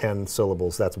up to 10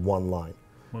 syllables. That's one line.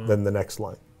 Then the next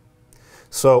line.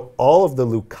 So all of the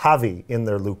Lucavi in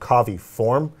their Lucavi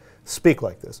form speak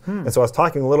like this. And so I was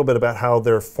talking a little bit about how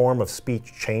their form of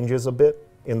speech changes a bit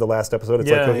in the last episode.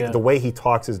 It's like the way he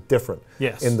talks is different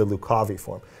in the Lucavi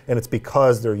form. And it's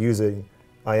because they're using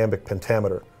iambic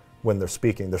pentameter when they're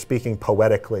speaking. They're speaking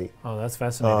poetically. Oh, that's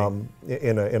fascinating.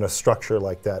 In a structure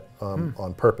like that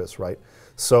on purpose, right?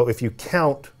 So if you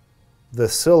count the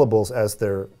syllables as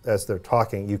they're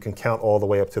talking, you can count all the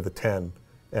way up to the 10,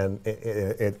 and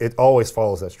it always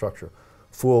follows that structure.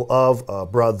 Fool of a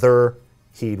brother,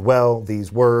 heed well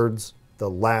these words, the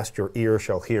last your ear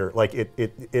shall hear. Like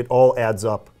it all adds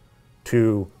up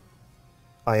to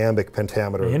iambic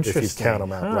pentameter if you count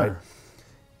them out, right?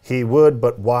 He would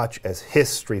but watch as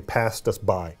history passed us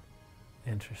by.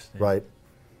 Interesting. Right?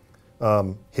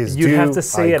 His You'd due have to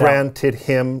say I granted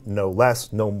him, no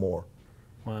less, no more.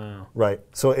 Wow. Right?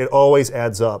 So it always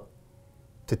adds up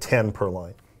to 10 per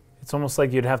line. It's almost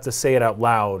like you'd have to say it out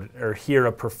loud or hear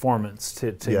a performance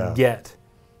to get,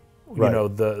 you know,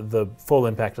 the full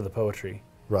impact of the poetry.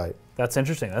 Right. That's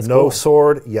interesting. That's No cool.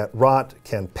 sword yet wrought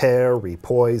can pair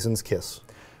poison's kiss.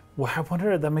 Well, I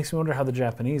wonder. That makes me wonder how the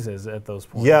Japanese is at those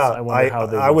points. Yeah, I wonder how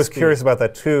they I would was speak. curious about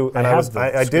that too, and I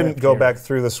didn't script go here. back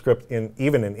through the script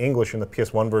even in English in the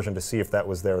PS1 version to see if that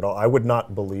was there at all. I would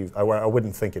not believe. I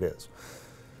wouldn't think it is.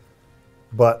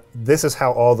 But this is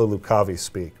how all the Lucavi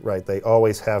speak, right? They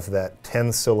always have that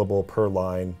 10-syllable per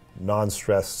line,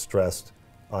 non-stressed, stressed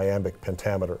iambic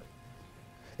pentameter.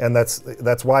 And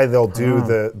that's why they'll do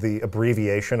the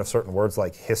abbreviation of certain words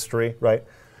like history, right?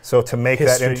 So to make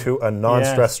that into a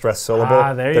non-stressed stressed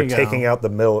syllable, they're taking out the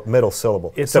middle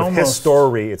syllable. It's Instead of almost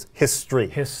history, it's history.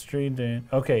 History.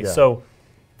 Okay, Yeah. so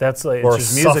that's like Or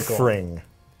it's just musical. suffering.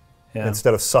 Yeah.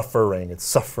 Instead of suffering, it's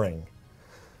suffering.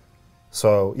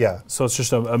 So yeah. So it's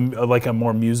just like a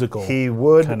more musical. He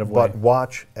would kind of but way.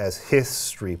 watch as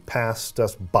history passed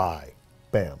us by.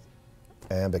 Bam.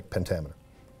 Iambic pentameter.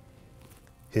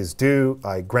 His due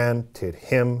I granted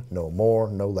him, no more,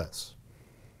 no less.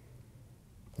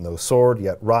 No sword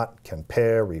yet wrought can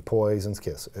pair poison's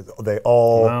kiss. They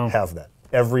all have that.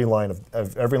 Every line of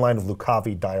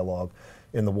Lucavi dialogue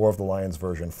in the War of the Lions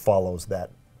version follows that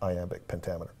iambic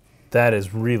pentameter. That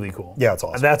is really cool. Yeah, it's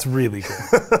awesome. That's really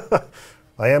cool.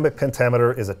 Iambic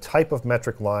pentameter is a type of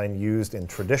metric line used in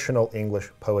traditional English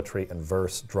poetry and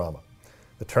verse drama.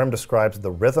 The term describes the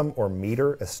rhythm or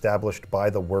meter established by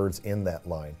the words in that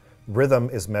line. Rhythm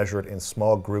is measured in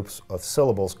small groups of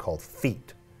syllables called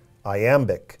feet.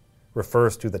 Iambic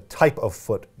refers to the type of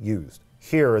foot used.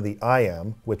 Here, the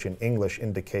iamb, which in English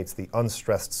indicates the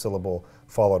unstressed syllable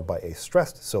followed by a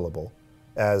stressed syllable,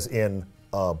 as in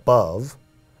above.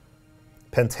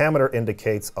 Pentameter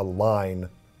indicates a line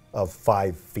of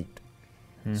 5 feet.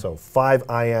 So 5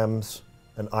 iambs.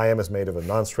 An iamb is made of a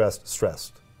non-stressed,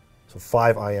 stressed. So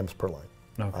 5 iambs per line.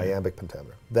 Okay. Iambic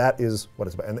pentameter. That is what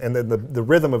it's about. And then the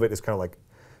rhythm of it is kind of like,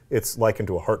 it's likened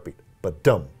to a heartbeat. But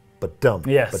dumb, but dumb.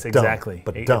 Yes, but exactly.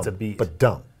 But It's dumb, a beat. but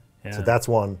dumb. Yeah. So that's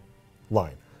one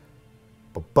line.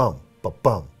 But bum, but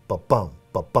bum, but bum,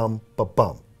 but bum, but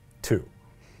bum. 2.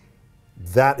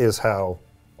 That is how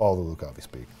all the Lucavi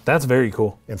speak That's very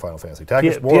cool. in Final Fantasy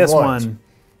Tactics War of the Lions.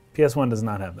 PS1 does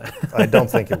not have that. I don't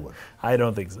think it would. I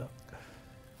don't think so.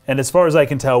 And as far as I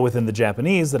can tell within the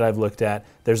Japanese that I've looked at,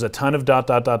 there's a ton of ...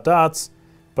 dots,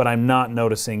 but I'm not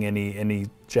noticing any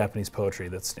Japanese poetry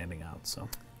that's standing out. So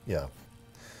Yeah.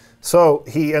 So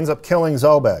he ends up killing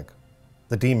Zalbag.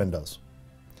 The demon does.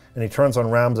 And he turns on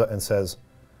Ramza and says,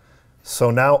 "So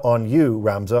now on you,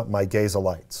 Ramza, my gaze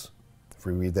alights." If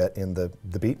we read that in the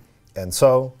beat. "And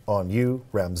so on you,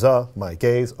 Ramza, my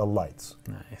gaze alights.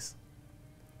 nice.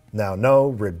 Now no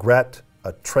regret,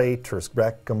 a traitor's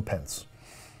recompense."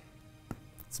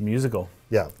 It's musical.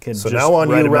 Yeah. Can So just now on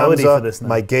you, write a melody for this Ramza, now.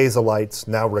 my gaze alights.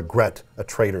 Now regret, a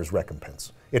traitor's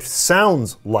recompense. It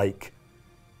sounds like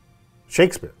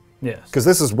Shakespeare. Yes. Because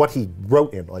this is what he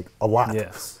wrote in, like, a lot.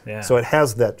 Yes. Yeah. So it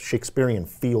has that Shakespearean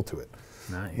feel to it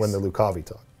nice. when the Lucavi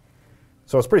talk.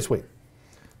 So it's pretty sweet.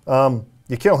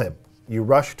 You kill him. You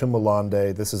rush to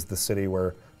Mulande. This is the city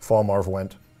where Falmarv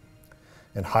went.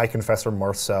 And High Confessor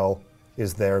Marcel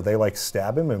is there. They, like,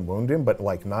 stab him and wound him, but,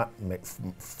 like, not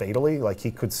fatally. Like, he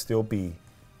could still be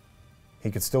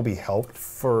helped.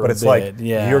 For But a it's like, bit,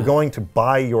 yeah. you're going to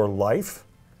buy your life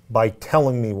by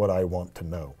telling me what I want to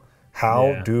know. How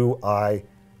Yeah. do I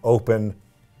open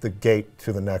the gate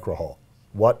to the Necro Hall?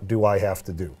 What do I have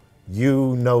to do?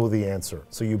 You know the answer.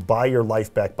 So you buy your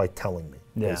life back by telling me,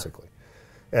 Yeah. basically.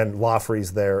 And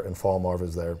Lafrey's there and Falmarv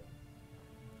is there.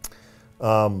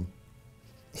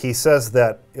 He says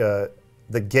that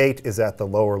the gate is at the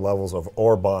lower levels of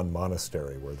Orban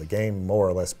Monastery, where the game more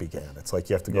or less began. It's like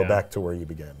you have to go Yeah. back to where you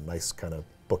began. Nice kind of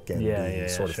bookend Yeah,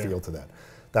 sort of sure. feel to that.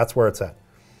 That's where it's at.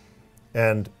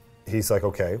 And he's like,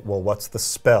 okay, well, what's the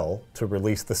spell to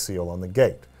release the seal on the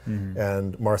gate? Mm-hmm.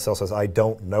 And Marcel says, I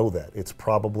don't know that. It's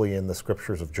probably in the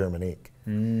scriptures of Germanique.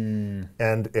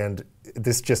 And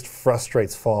this just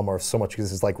frustrates Falmar so much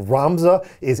because it's like, Ramza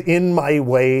is in my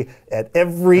way at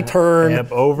every turn.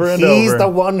 Yep, over and He's over. the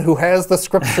one who has the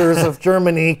scriptures of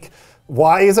Germanique.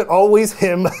 Why is it always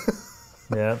him?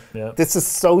 Yep. This is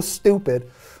so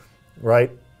stupid,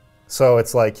 right? So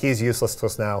it's like, he's useless to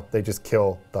us now. They just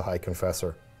kill the High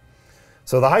Confessor.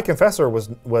 So the High Confessor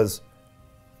was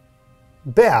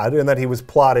bad in that he was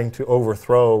plotting to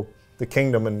overthrow the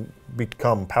kingdom and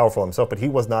become powerful himself, but he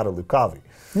was not a Lucavi.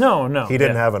 No. He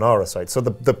didn't have an aura sight. So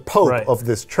the Pope Right. of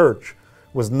this church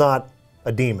was not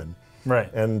a demon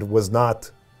Right. and was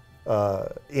not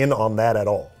in on that at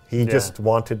all. He just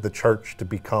wanted the church to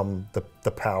become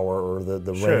the power or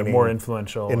the Sure, reigning more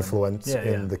influential. influence Yeah,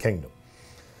 in yeah. the kingdom.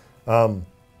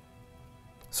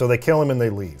 So they kill him and they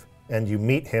leave, and you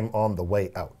meet him on the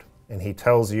way out. and he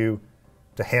tells you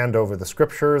to hand over the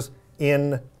scriptures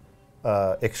in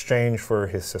exchange for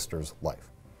his sister's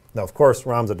life. Now, of course,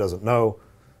 Ramza doesn't know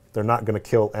they're not going to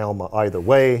kill Alma either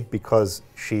way because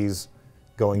she's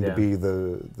going to be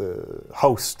the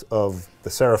host of the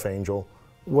Seraph Angel,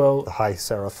 the High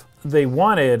Seraph. They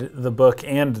wanted the book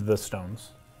and the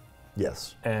stones.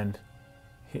 Yes. And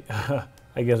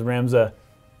I guess Ramza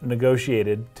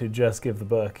negotiated to just give the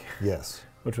book. Yes.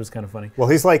 Which was kind of funny. Well,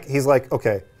 he's like,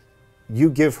 okay, you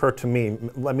give her to me.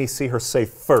 Let me see her safe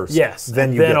first. Yes.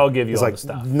 Then I'll give you all the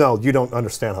stuff. No, you don't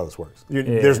understand how this works.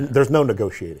 There's no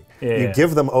negotiating. You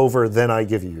give them over, then I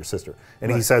give you your sister.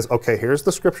 And he says, okay, here's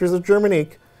the scriptures of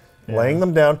Germanique, laying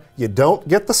them down. You don't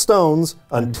get the stones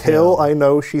until I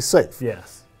know she's safe.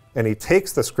 Yes. And he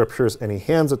takes the scriptures and he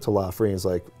hands it to Lafri and he's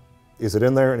like, is it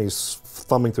in there? And he's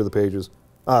thumbing through the pages.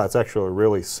 It's actually a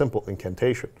really simple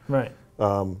incantation. Right.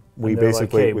 We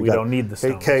basically like, hey, we don't need the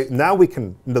stones. Okay, now we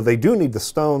can. No, they do need the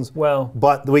stones. Well,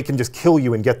 but we can just kill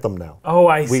you and get them now. Oh,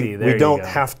 I see. We don't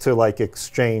have to like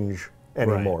exchange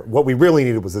anymore. Right. What we really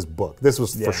needed was this book. This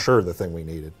was for sure the thing we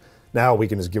needed. Now we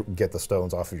can just get the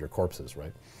stones off of your corpses,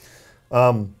 right?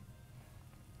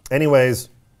 Anyways,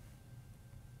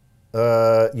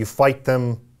 you fight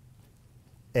them,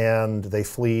 and they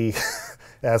flee.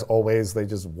 As always, they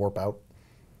just warp out.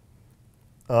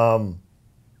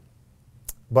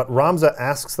 But Ramza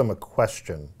asks them a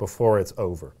question before it's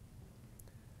over.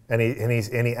 And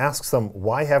he asks them,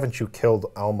 why haven't you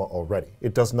killed Alma already?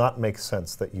 It does not make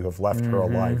sense that you have left her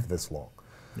alive this long.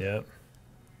 Yep.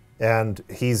 And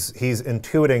he's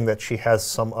intuiting that she has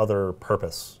some other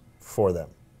purpose for them,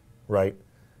 right?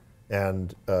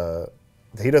 And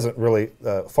he doesn't really,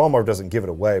 Falmar doesn't give it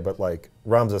away, but like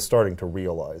Ramza's starting to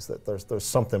realize that there's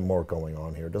something more going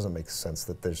on here. It doesn't make sense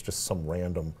that there's just some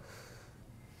random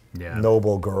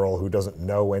noble girl who doesn't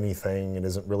know anything and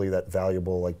isn't really that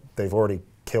valuable. Like, they've already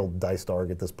killed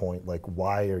Dystarg at this point. Like,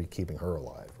 why are you keeping her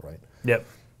alive, right? Yep.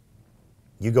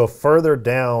 You go further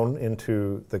down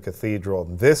into the cathedral,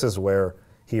 and this is where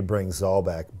he brings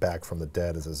Zalbak back from the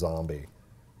dead as a zombie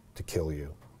to kill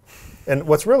you. And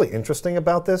what's really interesting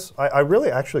about this, I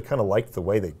really actually kind of like the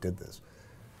way they did this.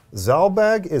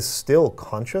 Zalbag is still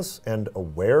conscious and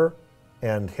aware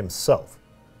and himself.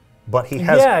 But he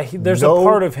has there's no a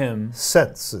part of him.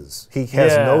 senses. He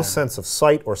has no sense of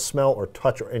sight or smell or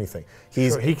touch or anything.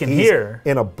 He's hear.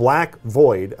 In a black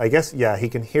void. I guess, he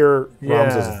can hear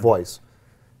Ramza's voice.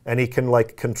 And he can,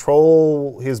 like,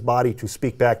 control his body to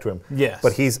speak back to him. Yes.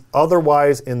 But he's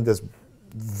otherwise in this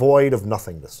void of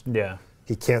nothingness. Yeah.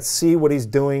 He can't see what he's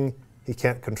doing. He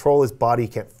can't control his body. He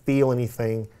can't feel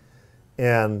anything.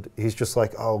 And he's just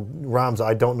like, oh, Ramza,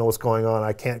 I don't know what's going on.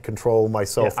 I can't control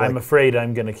myself. I'm afraid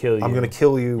I'm going to kill you. I'm going to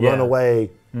kill you. Run away.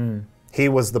 He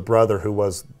was the brother who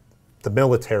was the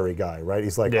military guy, right?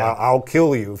 He's like, I'll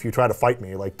kill you if you try to fight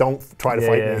me. Like, don't try to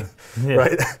fight me,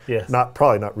 right? Yes.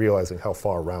 Probably not realizing how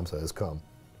far Ramza has come.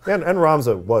 And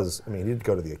Ramza was, I mean, he did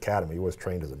go to the academy. He was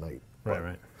trained as a knight.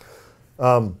 Right.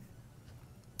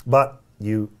 But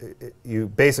you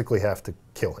basically have to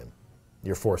kill him.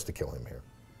 You're forced to kill him here.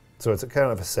 So it's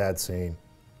kind of a sad scene.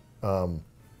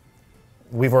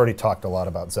 We've already talked a lot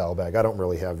about Zalbag. I don't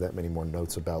really have that many more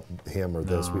notes about him or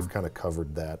this. We've kind of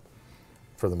covered that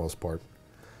for the most part.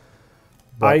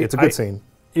 But it's a good scene.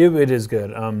 It is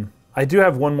good. I do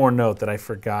have one more note that I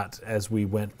forgot as we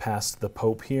went past the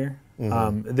Pope here.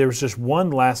 There was just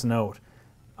one last note.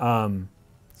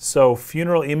 So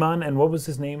Funeral Iman, and what was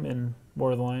his name in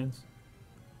War of the Lions?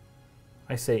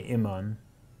 I say Iman.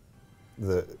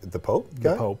 The Pope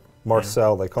guy? The Pope.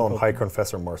 Marcel, they call him High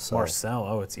Confessor Marcel.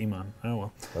 Marcel, it's Iman. Oh,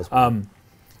 well. That's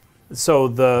so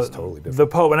totally the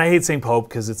Pope, and I hate saying Pope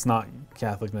because it's not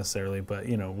Catholic necessarily, but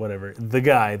whatever. The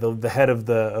guy, the head of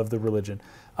the religion,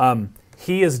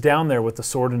 he is down there with the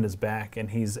sword in his back,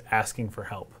 and he's asking for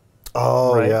help.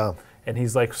 Oh, right? Yeah. And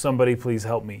he's like, somebody please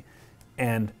help me.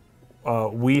 And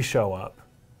we show up.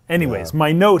 Anyways,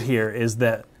 my note here is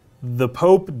that the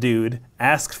Pope dude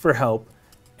asked for help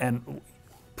and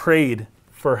prayed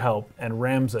for help, and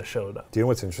Ramza showed up. Do you know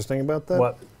what's interesting about that?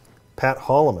 What? Pat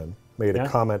Holloman made a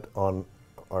comment on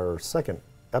our second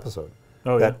episode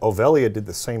that Ovelia did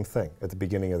the same thing at the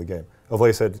beginning of the game.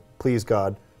 Ovelia said, please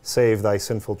God, save thy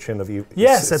sinful chin of at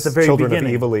the very children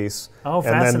beginning. of Evilise. Oh, and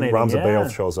then fascinating. Ramza Baal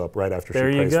shows up right after she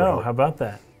prays for help. There you go. How about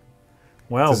that?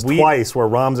 Well, this is twice where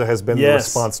Ramza has been the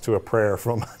response to a prayer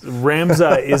from...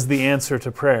 Ramza is the answer to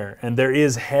prayer, and there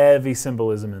is heavy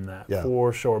symbolism in that,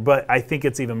 for sure. But I think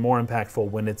it's even more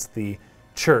impactful when it's the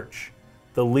church.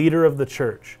 The leader of the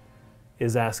church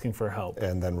is asking for help.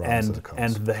 And then Ramza comes.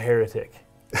 And the heretic.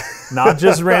 Not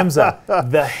just Ramza,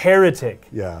 the heretic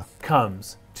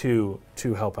comes to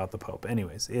help out the Pope.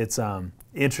 Anyways, it's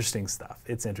interesting stuff.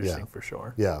 It's interesting for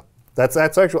sure. Yeah, that's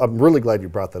actually. I'm really glad you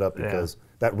brought that up because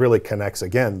that really connects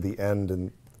again the end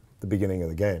and the beginning of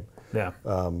the game. Yeah.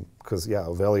 Because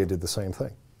Ovelia did the same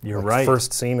thing. You're like right.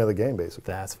 First scene of the game,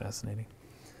 basically. That's fascinating.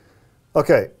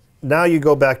 Okay, now you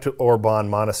go back to Orban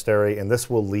Monastery, and this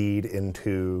will lead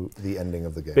into the ending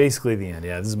of the game. Basically the end.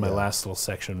 Yeah. This is my last little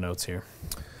section of notes here.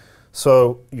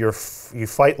 So you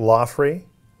fight Lofri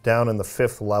down in the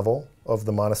 5th level of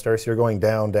the monastery. So you're going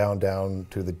down, down, down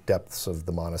to the depths of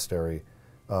the monastery,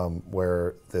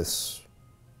 where this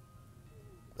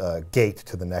gate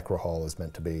to the Necro Hall is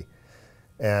meant to be.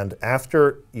 And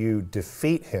after you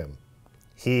defeat him,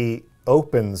 he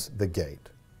opens the gate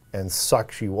and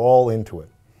sucks you all into it.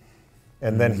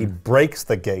 And then he breaks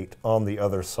the gate on the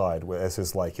other side as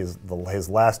his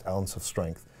last ounce of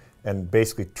strength, and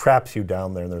basically traps you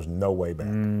down there, and there's no way back.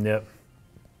 Yep.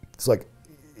 It's like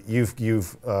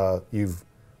you've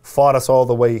fought us all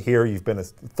the way here. You've been a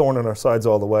thorn in our sides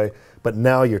all the way, but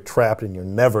now you're trapped, and you're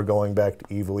never going back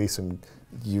to Evil East. And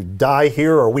you die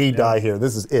here, or we die here.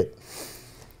 This is it.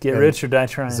 Get rich or die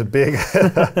trying. It's a big,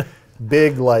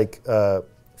 big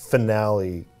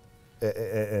finale,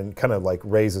 and kind of like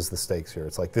raises the stakes here.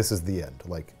 It's like this is the end.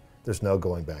 Like there's no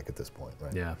going back at this point,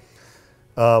 right? Yeah.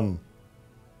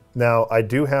 Now I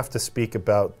do have to speak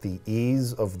about the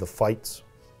ease of the fights.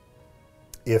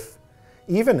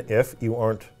 Even if you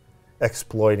aren't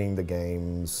exploiting the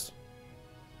game's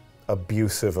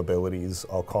abusive abilities,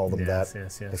 I'll call them that.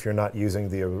 Yes. If you're not using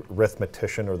the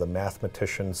arithmetician or the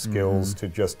mathematician skills to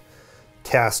just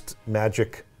cast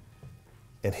magic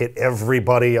and hit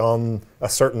everybody on a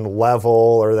certain level,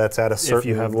 or that's at a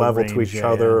certain level to each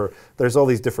other. There's all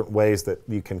these different ways that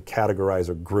you can categorize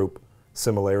or group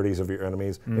similarities of your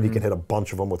enemies, and you can hit a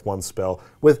bunch of them with one spell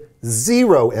with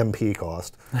 0 MP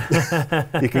cost.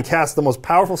 You can cast the most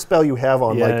powerful spell you have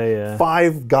on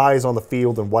 5 guys on the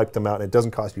field and wipe them out, and it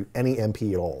doesn't cost you any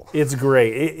MP at all. It's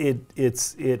great. It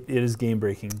is game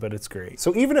breaking, but it's great.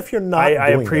 So even if you're not I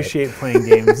appreciate playing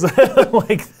games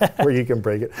like that. Where you can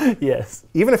break it. Yes.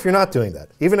 Even if you're not doing that,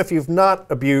 even if you've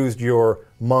not abused your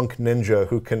monk ninja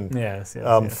who can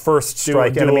first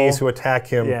strike enemies who attack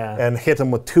him and hit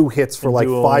them with 2 hits for like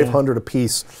 500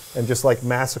 apiece and just like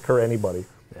massacre anybody.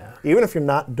 Yeah. Even if you're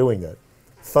not doing that,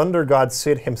 Thunder God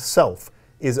Sid himself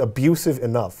is abusive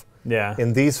enough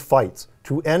in these fights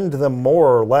to end them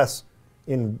more or less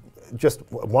in just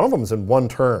one of them is in 1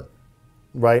 turn,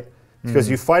 right? Because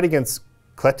you fight against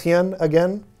Cletien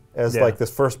again as like this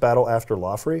first battle after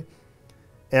Lofri.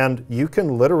 And you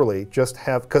can literally just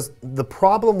have, because the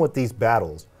problem with these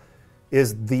battles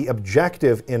is the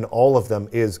objective in all of them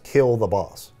is kill the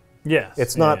boss. Yes.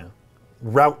 It's not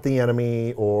rout the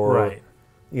enemy or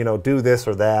do this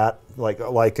or that. Like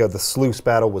the sluice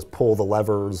battle was pull the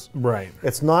levers. Right.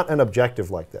 It's not an objective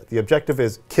like that. The objective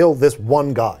is kill this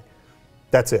one guy.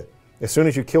 That's it. As soon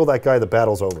as you kill that guy, the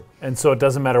battle's over. And so it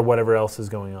doesn't matter whatever else is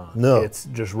going on. No. It's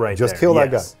just right just there. Kill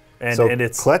that guy. And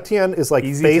it's Cletien is like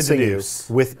facing you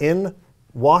within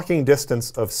walking distance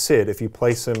of Sid if you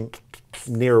place him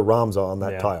near Ramza on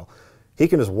that tile. He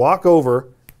can just walk over,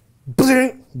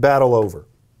 battle over.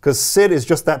 Because Sid is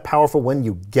just that powerful when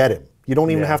you get him. You don't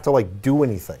even have to like do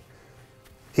anything.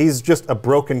 He's just a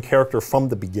broken character from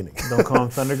the beginning. Don't call him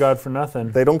Thunder God for nothing.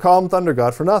 They don't call him Thunder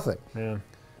God for nothing. Yeah.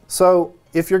 So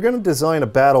if you're going to design a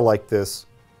battle like this,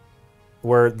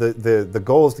 where the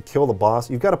goal is to kill the boss,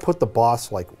 you've got to put the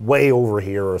boss like way over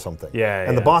here or something.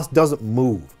 And the boss doesn't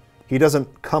move. He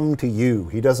doesn't come to you.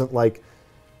 He doesn't like,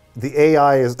 the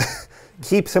AI is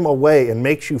keeps him away and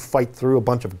makes you fight through a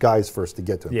bunch of guys first to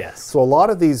get to him. Yes. So a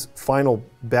lot of these final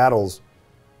battles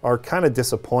are kind of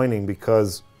disappointing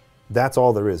because that's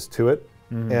all there is to it.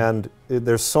 And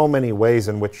there's so many ways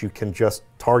in which you can just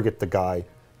target the guy,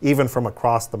 even from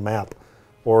across the map,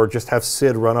 or just have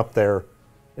Sid run up there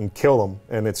and kill him,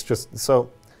 and it's just so.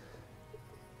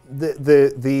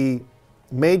 The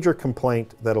major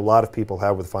complaint that a lot of people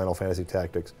have with Final Fantasy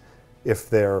Tactics, if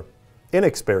they're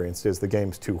inexperienced, is the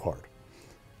game's too hard.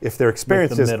 If they're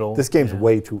experienced, this game's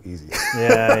way too easy.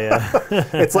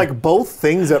 It's like both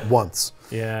things at once.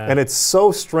 And it's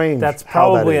so strange. That's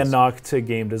probably a knock to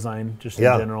game design, just in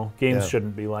general. Games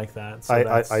shouldn't be like that. So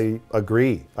I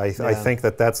agree. I think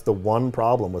that's the one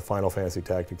problem with Final Fantasy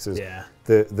Tactics is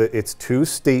it's too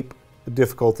steep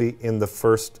difficulty in the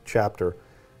first chapter,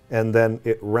 and then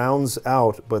it rounds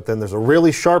out, but then there's a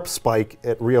really sharp spike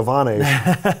at Riovanes.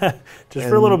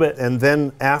 For a little bit. And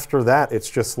then after that, it's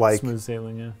just like... smooth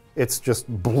sailing, It's just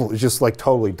like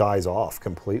totally dies off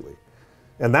completely.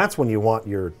 And that's when you want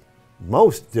your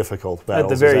most difficult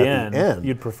battles at the very is at the end.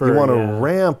 You'd prefer. You want to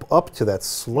ramp up to that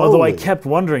slowly. Although I kept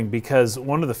wondering, because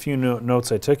one of the few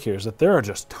notes I took here is that there are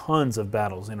just tons of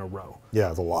battles in a row. Yeah,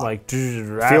 it's a lot. Like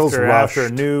Feels after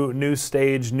rushed. new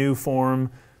stage, new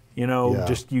form. You know,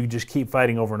 you just keep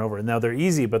fighting over and over. And now they're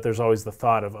easy, but there's always the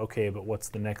thought of, okay, but what's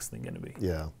the next thing going to be?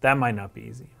 Yeah. That might not be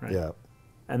easy, right? Yeah.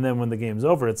 And then when the game's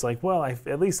over, it's like, well,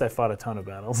 at least I fought a ton of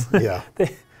battles. Yeah.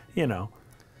 You know.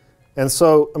 And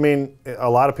so, I mean, a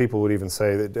lot of people would even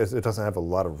say that it doesn't have a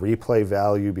lot of replay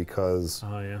value because,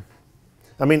 Oh, yeah.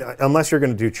 I mean, unless you're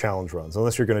going to do challenge runs,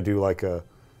 unless you're going to do like a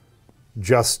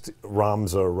just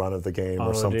Ramza run of the game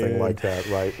or something like that,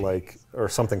 right? Like, or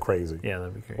something crazy. Yeah,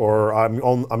 that'd be great. Or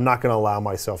I'm not going to allow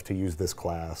myself to use this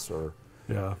class, or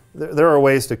Yeah. there are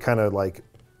ways to kind of like,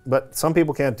 but some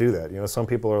people can't do that. You know, some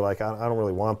people are like, I don't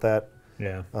really want that.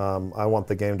 Yeah. I want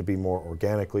the game to be more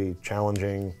organically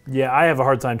challenging. Yeah, I have a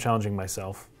hard time challenging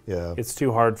myself. Yeah. It's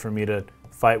too hard for me to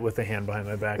fight with a hand behind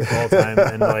my back the whole time,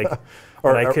 and like,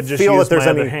 Or I could just feel use that there's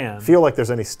my other any, hand. Feel like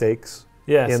there's any stakes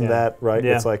Yes, in yeah. that, right?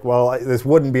 Yeah. It's like, well, this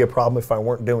wouldn't be a problem if I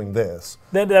weren't doing this.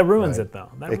 That ruins Right. it, though.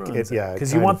 That It- ruins it. yeah, it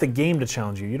Because you kind want of- the game to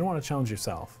challenge you. You don't want to challenge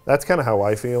yourself. That's kind of how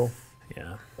I feel.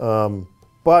 Yeah.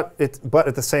 But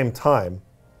at the same time,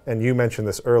 and you mentioned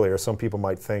this earlier, some people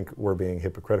might think we're being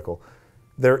hypocritical.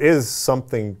 There is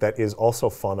something that is also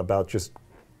fun about just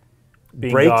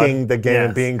Being breaking God. the game Yes.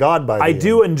 and being God by the I end.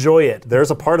 do enjoy it. There's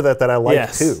a part of that I like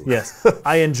Yes. too. Yes.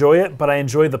 I enjoy it, but I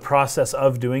enjoy the process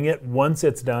of doing it. Once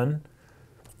it's done,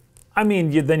 I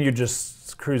mean, then you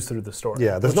just cruise through the story.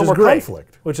 Yeah, there's which no is more great,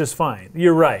 conflict. which is fine.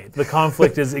 You're right. The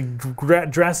conflict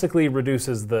drastically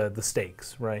reduces the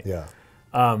stakes, right? Yeah.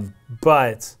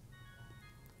 But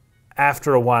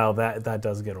after a while, that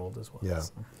does get old as well. Yeah.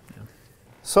 So,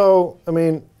 So, I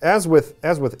mean, as with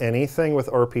anything with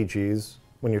RPGs,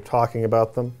 when you're talking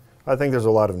about them, I think there's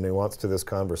a lot of nuance to this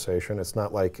conversation. It's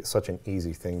not like such an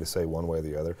easy thing to say one way or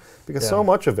the other, because so Yeah.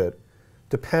 much of it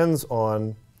depends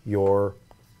on your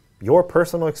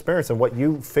personal experience and what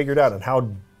you figured out and how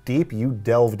deep you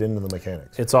delved into the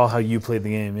mechanics. It's all how you played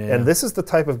the game. Yeah. And this is the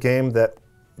type of game that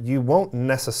you won't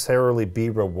necessarily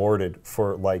be rewarded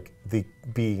for, like,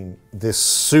 being this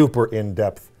super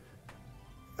in-depth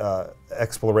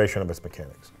exploration of its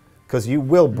mechanics, because you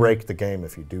will break the game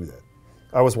if you do that.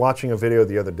 I was watching a video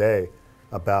the other day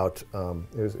about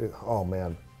oh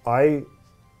man, I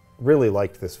really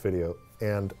liked this video,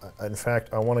 and in fact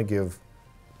I want to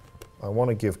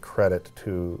give credit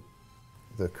to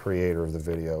the creator of the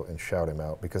video and shout him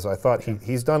out, because I thought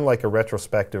he's done like a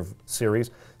retrospective series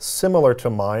similar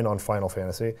to mine on Final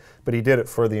Fantasy, but he did it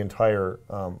for the entire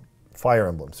Fire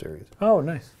Emblem series. Oh,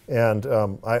 nice. And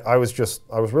I was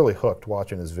really hooked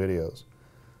watching his videos.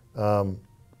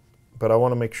 But I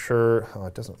want to make sure,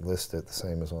 it doesn't list it the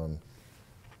same as on,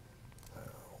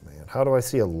 oh man, how do I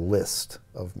see a list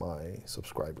of my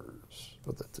subscribers,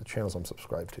 of the channels I'm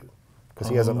subscribed to? Because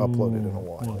he hasn't uploaded in a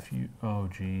while. Well, oh,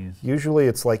 geez. Usually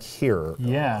it's like here.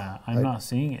 Yeah, I'm not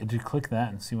seeing it. Just click that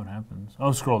and see what happens.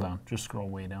 Oh, scroll down. Just scroll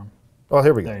way down. Oh,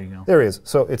 here we go. There you go. There he is.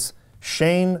 So it's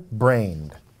Shane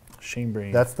Brained. Shane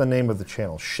Brain. That's the name of the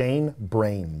channel, Shane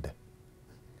Brained.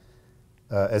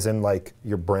 As in like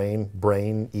your brain,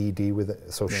 ED with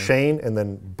it. So Shane and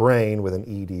then brain with an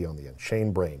ED on the end,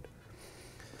 Shane Brained.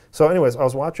 So anyways, I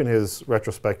was watching his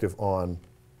retrospective on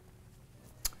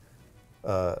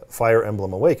Fire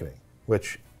Emblem Awakening,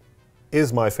 which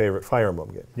is my favorite Fire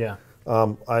Emblem game. Yeah.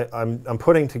 I'm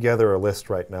putting together a list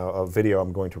right now, a video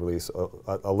I'm going to release,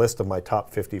 a list of my top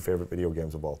 50 favorite video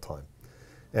games of all time.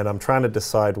 And I'm trying to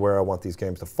decide where I want these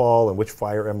games to fall and which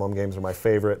Fire Emblem games are my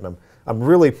favorite. And I'm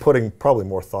really putting probably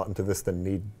more thought into this than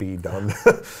need be done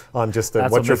on just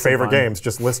That's what's what your makes it favorite fun. games.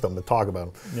 Just list them and talk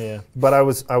about them. Yeah. But I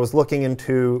was looking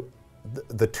into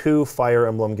the two Fire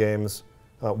Emblem games.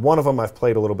 One of them I've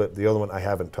played a little bit. The other one I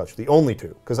haven't touched. The only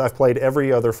two, because I've played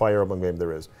every other Fire Emblem game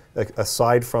there is,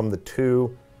 aside from the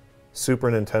two Super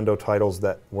Nintendo titles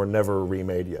that were never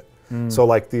remade yet. So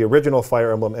like the original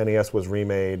Fire Emblem NES was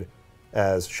remade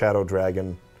as Shadow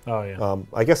Dragon. Oh, yeah.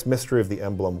 I guess Mystery of the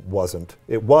Emblem wasn't.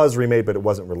 It was remade, but it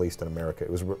wasn't released in America. It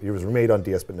was remade on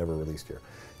DS, but never released here.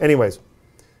 Anyways,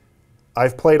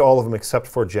 I've played all of them except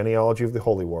for Genealogy of the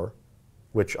Holy War,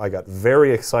 which I got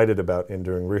very excited about in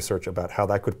doing research about how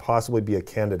that could possibly be a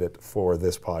candidate for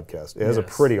this podcast. It has a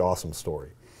Yes. pretty awesome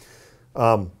story.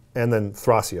 And then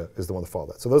Thracia is the one that followed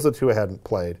that. So those are the two I hadn't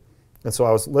played. And so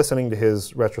I was listening to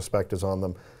his retrospectives on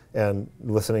them and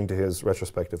listening to his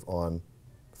retrospective on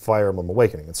Fire Emblem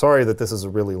Awakening. And sorry that this is a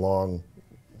really long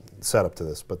setup to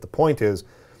this, but the point is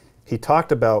he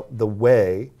talked about the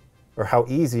way or how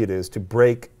easy it is to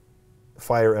break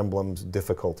Fire Emblem's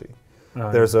difficulty.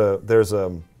 There's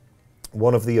a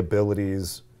one of the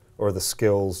abilities or the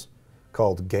skills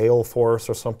called Gale Force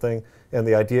or something. And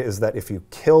the idea is that if you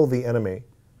kill the enemy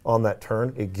on that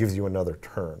turn, it gives you another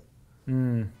turn.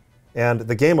 And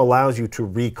the game allows you to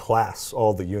reclass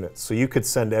all the units. So you could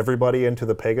send everybody into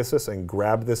the Pegasus and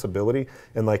grab this ability,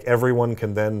 and like everyone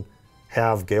can then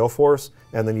have Gale Force,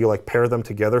 and then you like pair them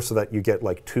together so that you get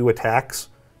like 2 attacks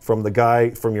from the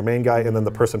guy, from your main guy, and then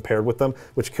the person paired with them,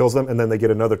 which kills them, and then they get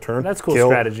another turn. That's cool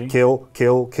strategy. Kill,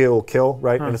 kill, kill, kill,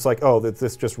 right? And it's like, oh,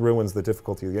 this just ruins the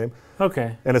difficulty of the game.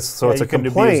 Okay. And it's so it's a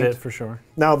complaint. You can abuse it for sure.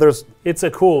 Now it's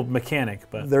a cool mechanic,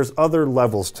 but there's other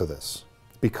levels to this,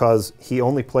 because he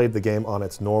only played the game on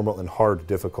its normal and hard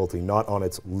difficulty, not on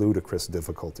its ludicrous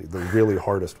difficulty, the really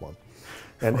hardest one.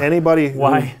 And anybody who,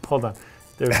 why? Hold on.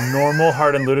 There's normal,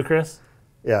 hard, and ludicrous.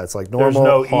 Yeah, it's like normal,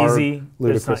 there's no hard, easy,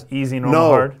 ludicrous. There's not easy, normal,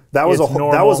 hard. That was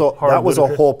that was a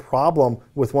ludicrous. whole problem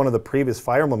with one of the previous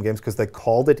Fire Emblem games, because they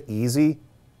called it easy,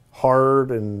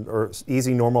 hard, or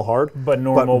easy, normal, hard. But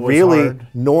normal was really, hard.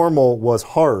 normal was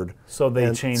hard. So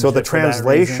they changed. So the it for that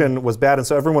translation reason? was bad, and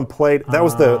so everyone played. That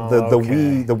was the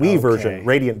Wii version, Okay.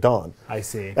 Radiant Dawn. I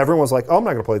see. Everyone was like, "Oh, I'm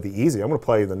not going to play the easy. I'm going to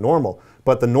play the normal."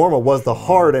 But the normal was the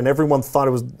hard, and everyone thought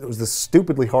it was this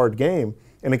stupidly hard game,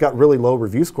 and it got really low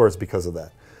review scores because of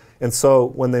that. And so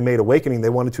when they made Awakening, they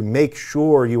wanted to make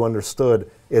sure you understood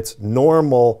it's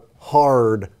normal,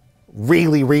 hard,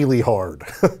 really, really hard.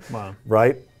 Wow.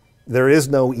 Right? There is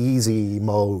no easy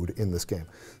mode in this game.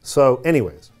 So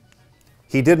anyways,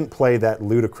 he didn't play that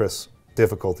ludicrous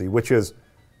difficulty, which is,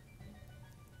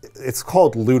 it's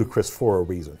called ludicrous for a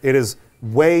reason. It is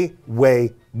way,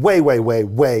 way, way, way, way,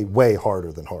 way, way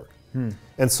harder than hard.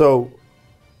 And so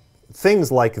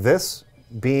things like this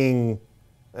being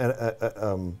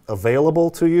available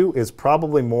to you is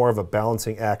probably more of a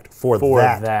balancing act for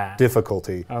that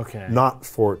difficulty, not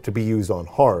for to be used on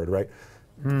hard, right?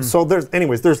 So there's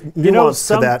nuance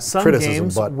to that some criticism,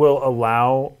 games but will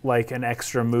allow like an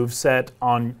extra move set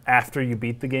on after you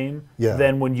beat the game. Yeah.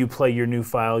 Then when you play your new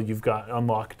file, you've got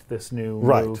unlocked this new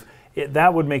move.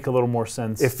 That would make a little more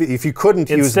sense. If you couldn't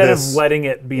use instead this of letting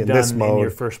it be done this mode, in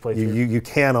your first playthrough, you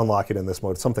can unlock it in this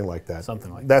mode, something like that.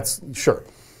 Something like That's sure.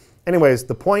 Anyways,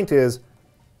 the point is,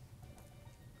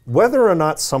 whether or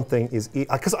not something is,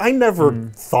 because I never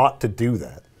thought to do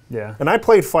that. Yeah. And I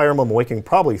played Fire Emblem Awakening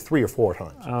probably 3 or 4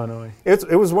 times. Oh, no way.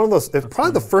 It was one of those, it's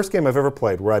probably the first game I've ever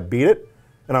played where I beat it,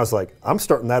 and I was like, I'm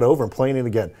starting that over and playing it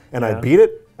again. And I beat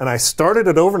it, and I started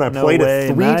it over, and I played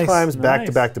it 3 times back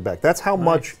to back to back. That's how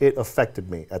much it affected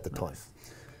me at the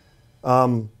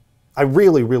time. I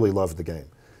really, really loved the game.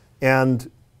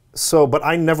 And so, but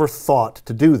I never thought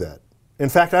to do that. In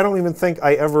fact, I don't even think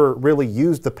I ever really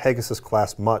used the Pegasus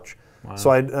class much. Wow. So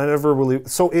I never really.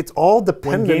 So it's all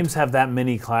dependent. When games have that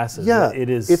many classes, yeah, it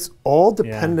is. It's all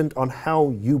dependent on how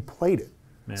you played it.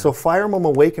 Yeah. So Fire Emblem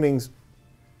Awakening's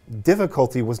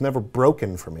difficulty was never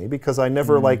broken for me because I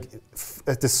never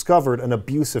discovered an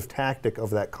abusive tactic of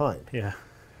that kind. Yeah.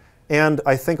 And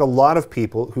I think a lot of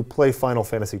people who play Final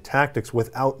Fantasy Tactics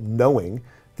without knowing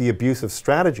the abusive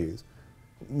strategies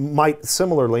might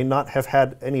similarly not have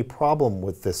had any problem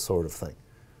with this sort of thing.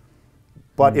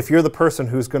 But if you're the person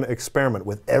who's going to experiment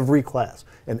with every class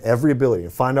and every ability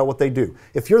and find out what they do,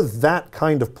 if you're that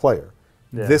kind of player,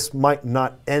 this might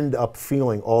not end up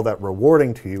feeling all that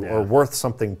rewarding to you or worth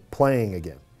something playing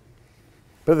again.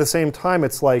 But at the same time,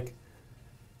 it's like,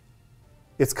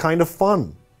 it's kind of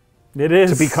fun. It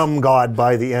is. To become God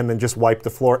by the end and just wipe the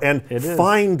floor and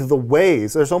find the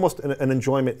ways. There's almost an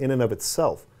enjoyment in and of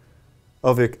itself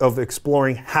of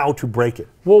exploring how to break it.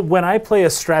 Well, when I play a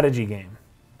strategy game,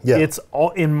 it's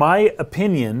all, in my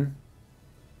opinion,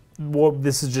 well,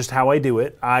 this is just how I do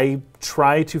it. I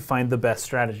try to find the best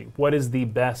strategy. What is the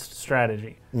best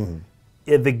strategy?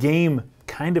 The game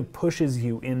kind of pushes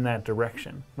you in that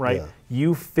direction, right? Yeah.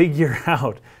 You figure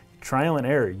out, trial and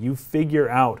error, you figure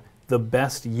out the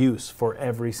best use for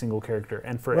every single character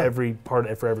and for every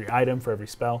part, for every item, for every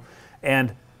spell.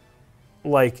 And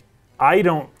like,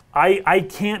 I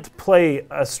can't play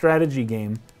a strategy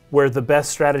game where the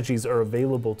best strategies are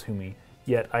available to me,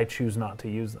 yet I choose not to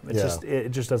use them. It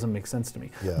just doesn't make sense to me.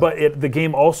 Yeah. But the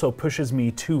game also pushes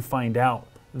me to find out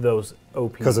those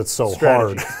OP because it's so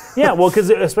strategies. hard. Yeah, well, because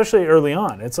especially early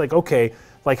on, it's like, okay,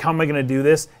 like how am I going to do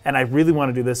this? And I really want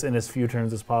to do this in as few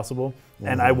turns as possible,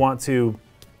 and I want to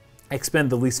expend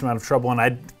the least amount of trouble, and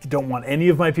I don't want any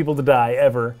of my people to die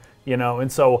ever, you know.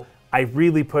 And so I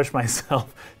really push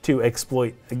myself to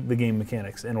exploit the game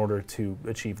mechanics in order to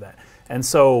achieve that. And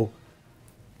so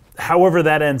however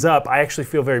that ends up, I actually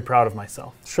feel very proud of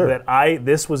myself. Sure. That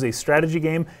this was a strategy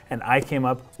game, and I came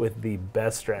up with the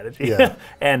best strategy. Yeah.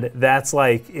 And that's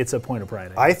like, it's a point of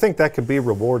pride. I think that could be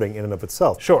rewarding in and of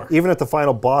itself. Sure. Even if the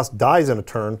final boss dies in a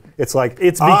turn, it's like,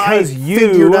 It's because I you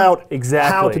figured out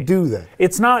exactly how to do that.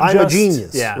 It's not I'm just a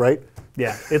genius, yeah. right?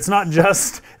 Yeah, it's not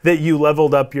just that you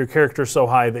leveled up your character so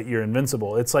high that you're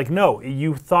invincible. It's like, no,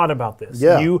 you thought about this.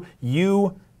 Yeah.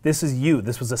 This is you.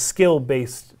 This was a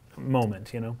skill-based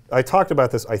moment, you know? I talked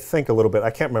about this, I think, a little bit. I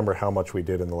can't remember how much we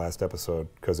did in the last episode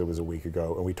because it was a week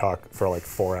ago, and we talked for like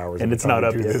 4 hours. And it's not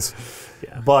up yet.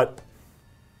 Yeah. But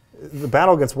the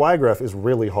battle against Wygref is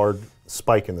really hard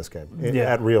spike in this game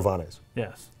at Riovanes.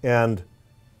 Yes. And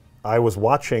I was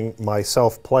watching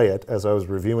myself play it as I was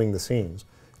reviewing the scenes,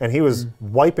 and he was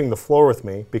wiping the floor with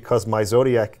me because my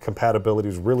Zodiac compatibility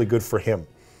was really good for him.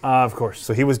 Of course.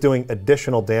 So he was doing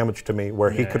additional damage to me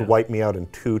where he could wipe me out in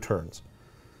 2 turns.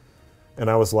 And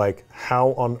I was like, how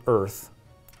on earth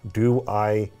do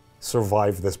I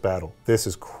survive this battle? This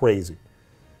is crazy.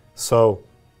 So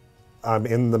I'm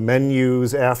in the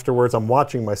menus afterwards. I'm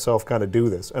watching myself kind of do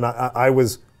this. And I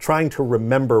was trying to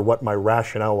remember what my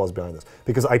rationale was behind this.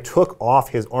 Because I took off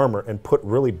his armor and put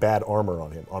really bad armor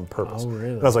on him on purpose. Oh,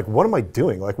 really? And I was like, what am I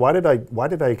doing? Like, why did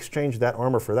I exchange that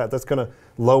armor for that? That's going to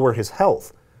lower his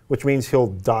health, which means he'll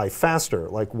die faster.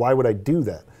 Like, why would I do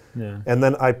that? Yeah. And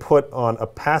then I put on a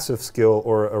passive skill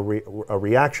or a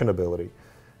reaction ability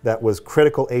that was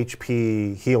critical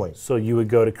HP healing. So you would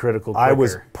go to critical quicker. I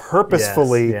was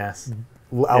purposefully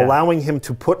allowing him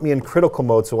to put me in critical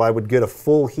mode so I would get a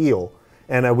full heal,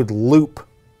 and I would loop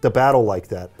the battle like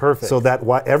that. Perfect. So that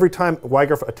every time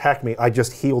Wygref attacked me, I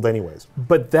just healed anyways.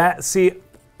 But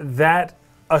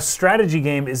a strategy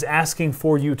game is asking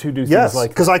for you to do things like that.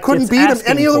 because I couldn't beat him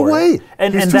any other way.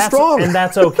 He's too strong. And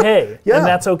that's okay. Yeah. And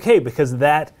that's okay, because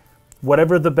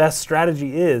whatever the best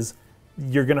strategy is,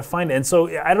 you're going to find it. And so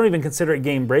I don't even consider it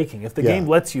game breaking. If the game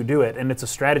lets you do it and it's a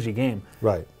strategy game,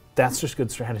 right, that's just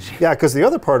good strategy. Yeah, because the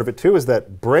other part of it too is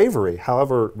that bravery,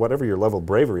 whatever your level of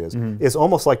bravery is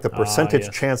almost like the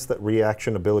percentage chance that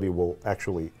reaction ability will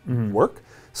actually work.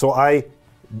 So I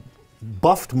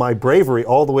buffed my bravery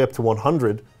all the way up to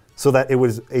 100 so that it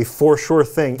was a for sure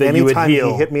thing. That anytime he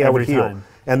hit me, I would heal.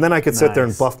 And then I could sit there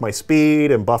and buff my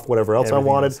speed and buff whatever else I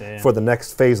wanted for the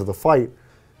next phase of the fight.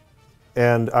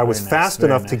 And I was fast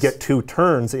enough to get 2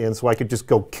 turns in so I could just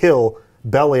go kill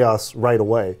Belias right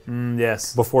away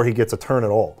before he gets a turn at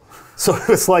all. So it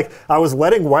was like I was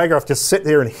letting Wygref just sit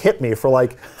there and hit me for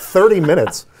like 30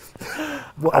 minutes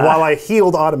while I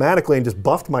healed automatically and just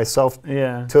buffed myself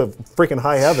to freaking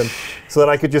high heaven so that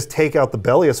I could just take out the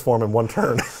Belias form in 1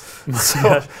 turn.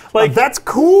 So, like, that's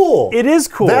cool. It is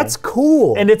cool. That's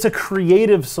cool. And it's a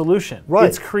creative solution. Right.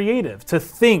 It's creative to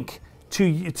think, to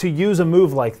use a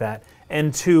move like that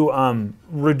and to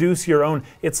reduce your own.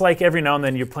 It's like every now and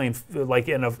then you're playing like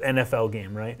in an NFL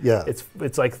game, right? Yeah.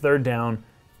 It's like 3rd down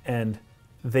and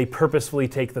they purposefully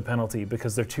take the penalty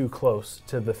because they're too close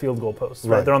to the field goal post.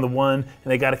 Right? They're on the 1 and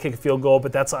they got to kick a field goal,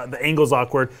 but the angle's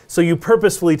awkward. So you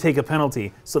purposefully take a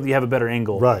penalty so that you have a better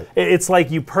angle. Right. It's like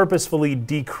you purposefully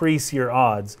decrease your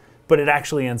odds, but it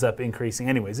actually ends up increasing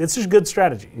anyways. It's just good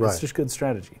strategy. Right. It's just good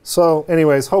strategy. So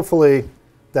anyways, hopefully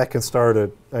that can start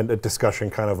a discussion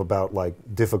kind of about like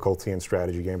difficulty in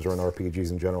strategy games or in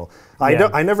RPGs in general. Yeah.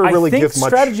 I never really give much.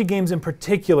 Strategy games in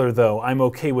particular, though, I'm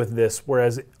okay with this.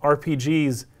 Whereas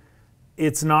RPGs,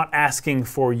 it's not asking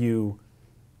for you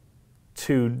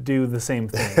to do the same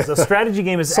things. A strategy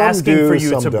game is asking for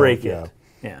you to break it.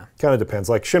 Yeah. Kind of depends.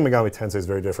 Like Shin Megami Tensei is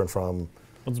very different from.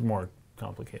 It's more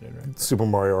complicated, right? Super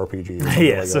Mario RPG. Or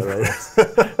Yes, like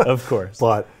that, right? Of course.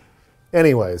 But,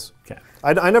 anyways. Okay.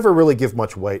 I never really give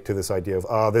much weight to this idea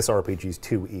of, this RPG is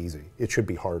too easy. It should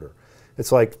be harder.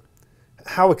 It's like,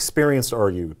 how experienced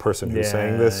are you, person who's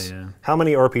saying this? Yeah. How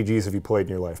many RPGs have you played in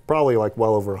your life? Probably like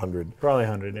well over 100. Probably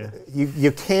 100, yeah.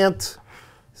 You can't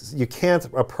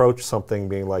approach something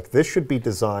being like, this should be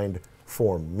designed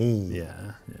for me.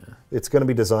 Yeah. It's going to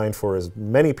be designed for as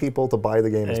many people to buy the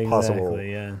game as possible.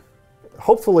 Exactly, yeah.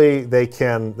 Hopefully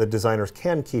the designers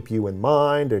can keep you in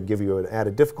mind and give you an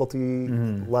added difficulty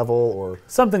level or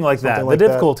something like that. The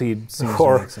difficulty seems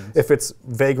to make sense. If it's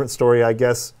Vagrant Story, I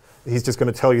guess he's just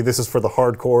going to tell you this is for the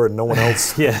hardcore and no one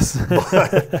else. Yes.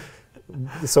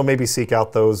 So maybe seek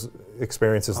out those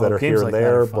experiences that are here and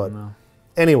there. But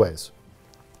anyways,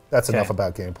 that's enough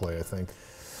about gameplay, I think.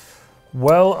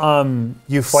 Well,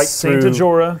 you fight Saint through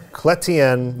Ajora.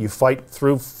 Cletien, you fight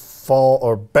through Fall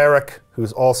or Barrack,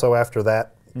 who's also after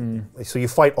that. So you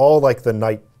fight all like the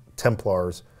Knight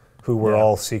Templars, who were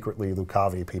all secretly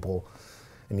Lucavi people.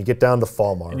 and you get down to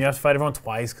Falmar. And you have to fight everyone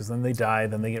twice, because then they die,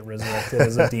 then they get resurrected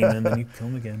as a demon, then you kill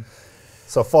them again.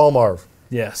 So Falmar,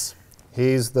 Yes.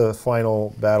 he's the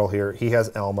final battle here. He has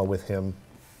Alma with him.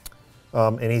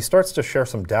 And he starts to share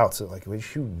some doubts. Like, was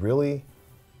she really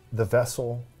the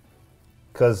vessel?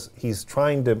 Because he's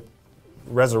trying to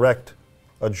resurrect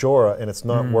a Jorah, and it's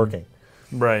not working.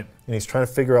 Right. And he's trying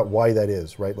to figure out why that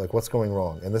is, right? Like, what's going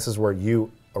wrong? And this is where you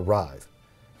arrive.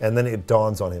 And then it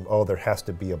dawns on him, oh, there has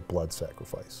to be a blood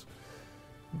sacrifice.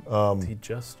 He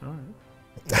just, all right.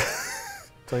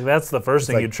 It's like, that's the first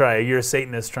thing like, you'd try. You're a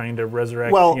Satanist trying to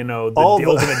resurrect, Well, the all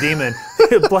ultimate demon.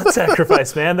 Blood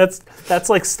sacrifice, man. That's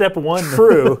like step one.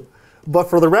 True. But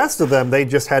for the rest of them, they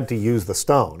just had to use the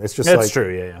stone. It's just That's like,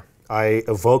 true, yeah. I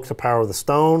evoke the power of the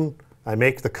stone, I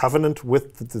make the covenant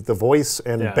with the voice,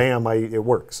 and bam, it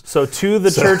works. So to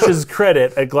the church's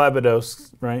credit at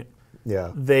Glabados, right?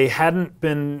 Yeah. They hadn't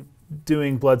been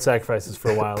doing blood sacrifices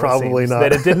for a while. Probably it seems, not.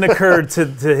 That it didn't occur to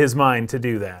his mind to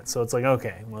do that. So it's like,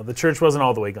 okay, well, the church wasn't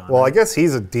all the way gone. Well, right? I guess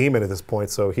he's a demon at this point,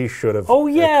 so he should have Oh,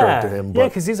 yeah. occurred to him. Yeah, But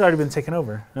because he's already been taken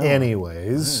over. Oh.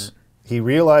 anyways, he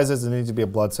realizes there needs to be a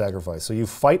blood sacrifice. So you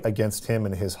fight against him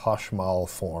in his Hashmal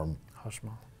form.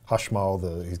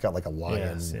 Hashmal, he's got like a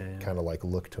lion kind of like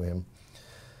look to him.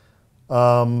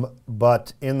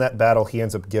 But in that battle, he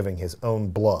ends up giving his own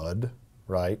blood,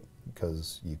 right?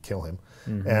 Because you kill him.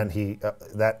 And he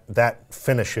that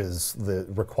finishes the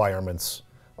requirements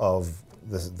of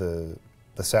the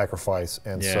sacrifice.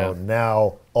 And so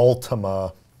now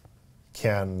Ultima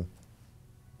can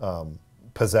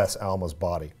possess Alma's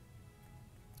body.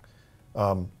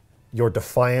 Your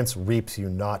defiance reaps you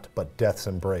not, but death's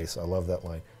embrace. I love that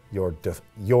line.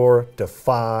 Your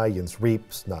defiance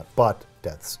reaps not, but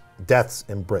death's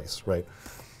embrace. Right.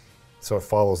 So it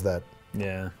follows that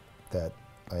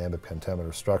iambic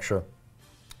pentameter structure.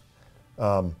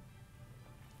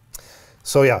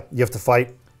 So yeah, you have to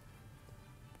fight.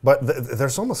 But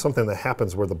there's almost something that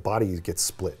happens where the body gets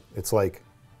split. It's like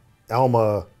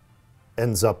Alma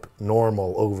ends up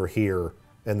normal over here,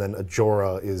 and then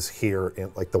Jorah is here,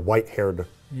 and like the white-haired.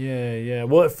 Yeah.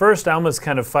 Well, at first, Alma's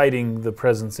kind of fighting the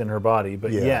presence in her body,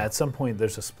 but at some point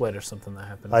there's a split or something that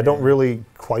happens. I don't really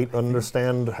quite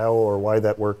understand how or why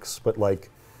that works, but like,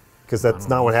 because that's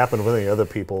not what happened with any other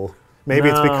people. Maybe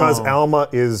it's because Alma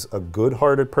is a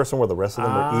good-hearted person where the rest of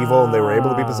them are evil and they were able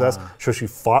to be possessed. So she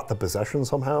fought the possession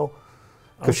somehow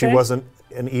because she wasn't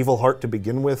an evil heart to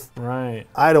begin with. Right.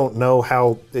 I don't know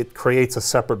how it creates a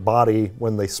separate body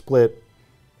when they split.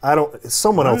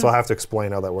 Someone else will have to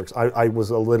explain how that works. I was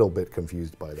a little bit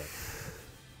confused by that.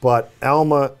 But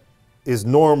Alma is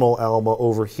normal Alma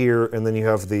over here, and then you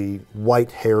have the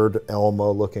white-haired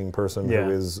Alma-looking person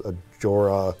who is a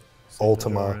Jorah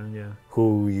Ultima,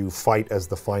 who you fight as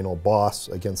the final boss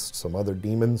against some other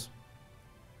demons.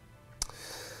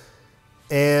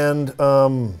 And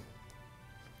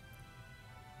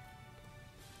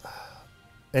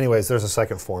anyways, there's a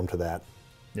second form to that.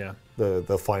 Yeah.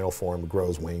 The final form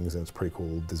grows wings, and it's pretty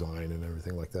cool design and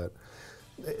everything like that.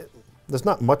 There's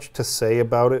not much to say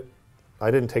about it.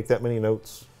 I didn't take that many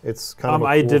notes. It's kind of a cool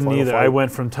I didn't final either. fight. I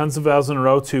went from tons of vows in a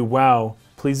row to, wow,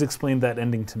 please explain that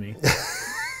ending to me.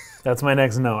 That's my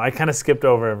next note. I kind of skipped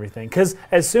over everything. Because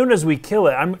as soon as we kill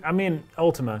it, I mean,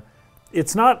 Ultima,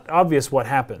 it's not obvious what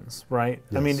happens, right?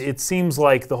 Yes. I mean, it seems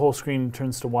like the whole screen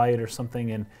turns to white or something,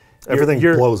 and everything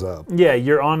blows up. Yeah,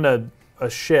 you're on a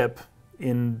ship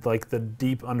in like the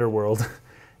deep underworld,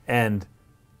 and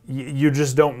you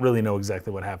just don't really know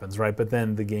exactly what happens, right? But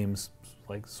then the game's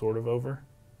like sort of over.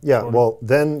 Yeah, well,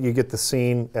 then you get the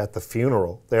scene at the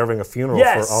funeral. They're having a funeral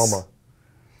for Alma.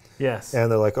 Yes. And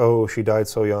they're like, oh, she died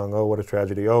so young. Oh, what a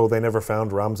tragedy. Oh, they never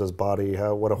found Ramza's body.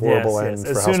 What a horrible end for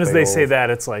As House soon as they Beowulf. say that,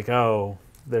 it's like, oh,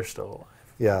 they're still alive.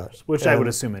 Yeah. Which I would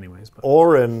assume anyways. But.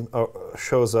 Oren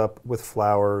shows up with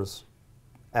flowers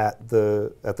at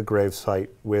the grave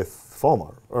site with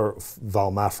Falmar, or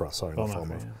Valmafra, sorry, not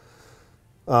Falmar.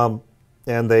 Yeah.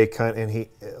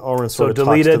 Oren sort of talks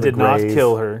Delita to the did not grave.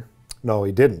 kill her. No,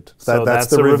 he didn't. So that's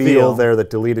the reveal there that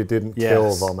Delita didn't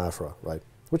kill Valmafra, right?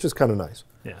 Which is kind of nice.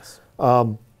 Yes.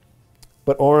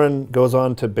 But Oren goes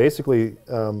on to basically,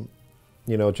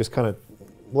 just kind of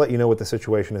let you know what the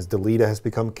situation is. Delita has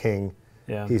become king.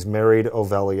 Yeah. He's married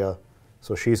Ovelia,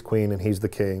 so she's queen and he's the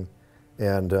king.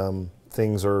 And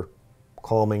things are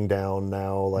calming down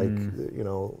now. Like,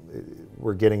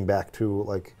 we're getting back to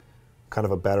like kind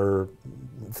of a better,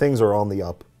 things are on the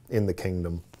up in the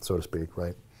kingdom, so to speak,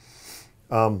 right?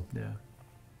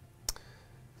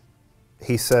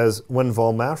 He says, when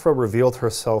Valmafra revealed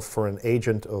herself for an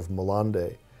agent of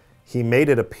Molande, he made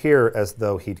it appear as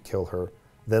though he'd kill her,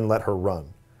 then let her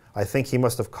run. I think he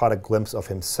must have caught a glimpse of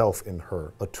himself in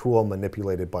her, a tool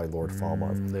manipulated by Lord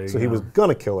Falmarth. So he was going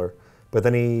to kill her, but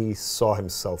then he saw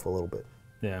himself a little bit.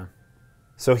 Yeah.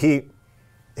 So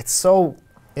it's so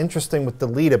interesting with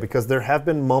Delita because there have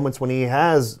been moments when he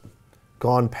has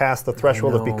gone past the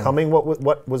threshold of becoming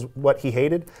what he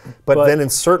hated, but then in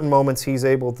certain moments he's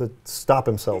able to stop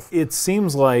himself. It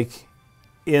seems like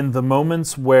in the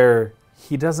moments where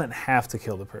he doesn't have to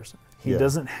kill the person, he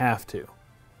doesn't have to.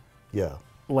 Yeah.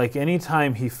 Like any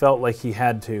time he felt like he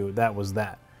had to, that was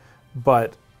that.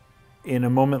 But in a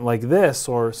moment like this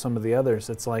or some of the others,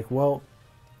 it's like, well,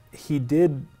 he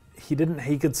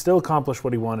could still accomplish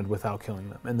what he wanted without killing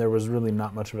them, and there was really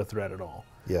not much of a threat at all.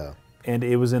 Yeah. And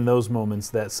it was in those moments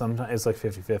that sometimes, it's like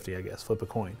 50-50, I guess, flip a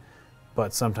coin.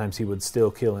 But sometimes he would still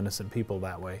kill innocent people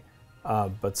that way.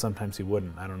 But sometimes he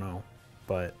wouldn't, I don't know.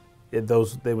 But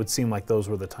they would seem like those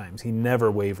were the times. He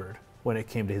never wavered when it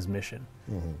came to his mission,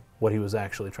 what he was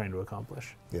actually trying to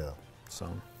accomplish. Yeah. So.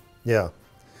 Yeah.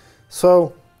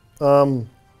 So,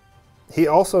 he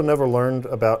also never learned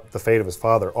about the fate of his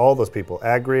father. All those people,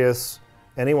 Agrius,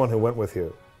 anyone who went with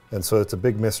you. And so it's a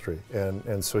big mystery.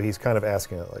 And so he's kind of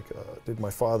asking it, like, did my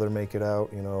father make it out,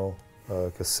 you know,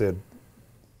 because Cid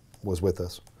was with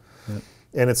us. Yep.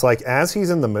 And it's like, as he's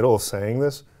in the middle of saying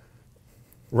this,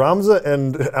 Ramza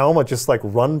and Alma just like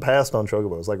run past on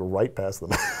chocobos, like right past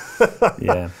them.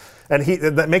 Yeah. And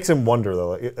that makes him wonder,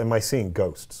 though, like, am I seeing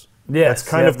ghosts? Yes, that's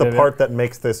kind of the part that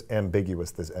makes this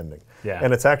ambiguous, this ending. Yeah.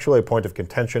 And it's actually a point of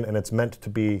contention, and it's meant to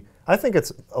be, I think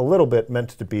it's a little bit meant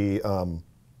to be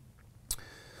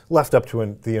left up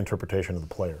to the interpretation of the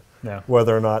player. Yeah.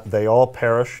 Whether or not they all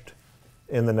perished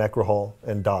in the Necrohall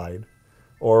and died,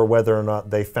 or whether or not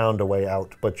they found a way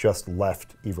out but just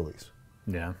left Evilise.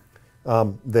 Yeah.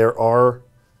 There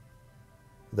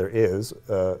is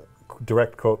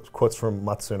direct quotes from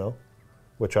Matsuno,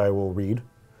 which I will read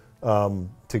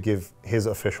to give his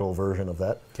official version of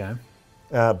that. Okay.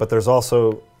 But there's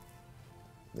also,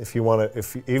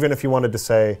 even if you wanted to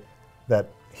say that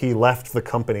he left the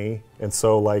company, and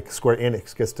so like Square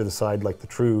Enix gets to decide like the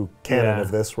true canon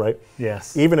of this, right?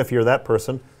 Yes. Even if you're that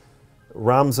person,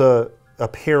 Ramza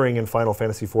appearing in Final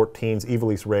Fantasy XIV's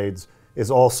Evilise raids is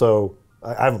also,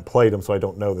 I haven't played him so I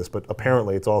don't know this, but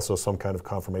apparently it's also some kind of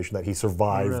confirmation that he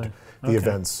survived the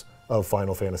events of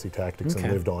Final Fantasy Tactics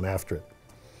and lived on after it.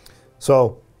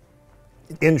 So,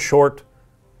 in short,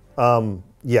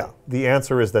 yeah, the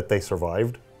answer is that they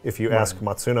survived, if you ask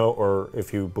Matsuno or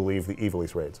if you believe the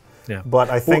Evilise raids. Yeah. But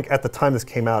I think at the time this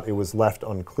came out, it was left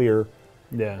unclear.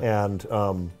 Yeah.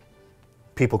 And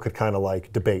people could kind of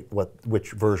like debate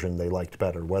which version they liked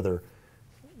better, whether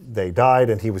they died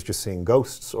and he was just seeing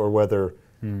ghosts, or whether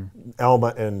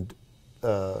Alma and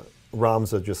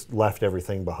Ramza just left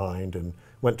everything behind and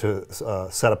went to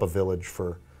set up a village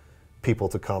for people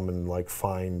to come and like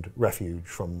find refuge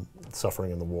from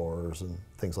suffering in the wars and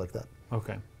things like that.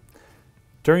 Okay.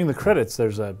 During the credits,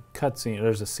 there's a cutscene.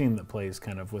 There's a scene that plays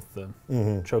kind of with the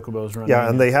chocobos running. Yeah,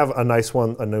 and they have a nice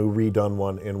one, a new redone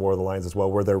one in War of the Lions as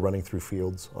well, where they're running through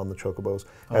fields on the chocobos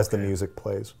as the music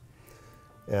plays.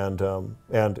 And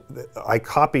I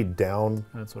copied down.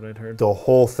 That's what I'd heard. The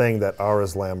whole thing that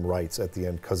Arislam writes at the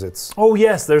end, because it's. Oh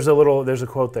yes, there's a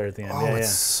quote there at the end. Oh, it's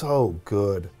so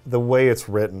good. The way it's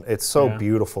written, it's so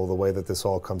beautiful. The way that this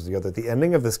all comes together. The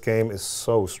ending of this game is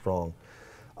so strong.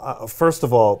 First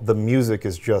of all, the music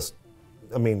is just,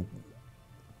 I mean,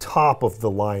 top of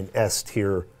the line S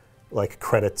tier, like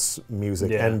credits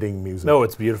music, ending music. No,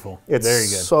 it's beautiful. It's very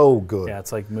good. So good. Yeah,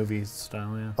 it's like movie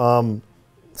style. Yeah.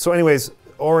 So, anyways,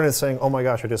 Orin is saying, "Oh my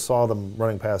gosh, I just saw them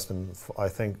running past," and I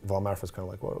think Valmarfa's kind of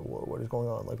like, "What is going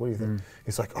on? Like, what do you think?"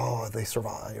 He's like, "Oh, they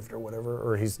survived or whatever,"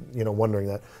 or he's wondering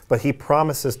that. But he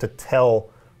promises to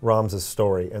tell Ramza's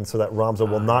story, and so that Ramza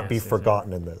will not be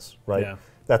forgotten in this, right? Yeah.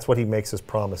 That's what he makes his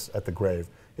promise at the grave.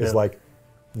 Is like,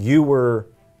 you were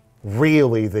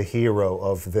really the hero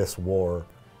of this war,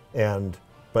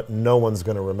 but no one's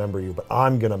going to remember you. But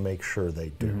I'm going to make sure they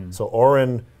do. So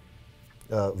Orin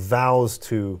vows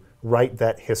to write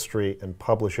that history and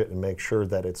publish it and make sure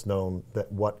that it's known that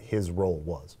what his role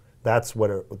was. That's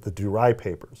what the Durai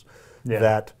papers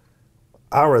that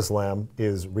Arislam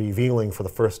is revealing for the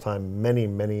first time many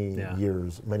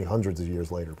years, many hundreds of years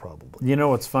later, probably. You know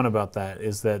what's fun about that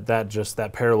is that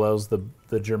parallels the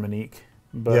Germanique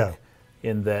book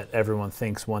in that everyone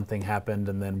thinks one thing happened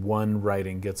and then one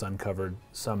writing gets uncovered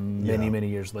many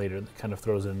years later that kind of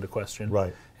throws it into question.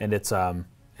 Right. And it's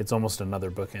almost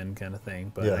another bookend kind of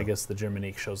thing, but I guess the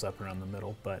Germanique shows up around the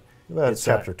middle. But it's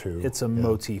chapter 2. It's a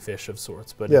motif-ish of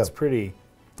sorts, but it's pretty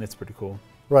cool.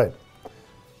 Right.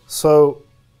 So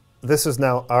this is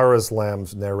now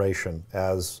Arislam's narration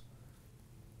as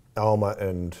Alma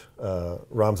and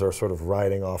Ramza are sort of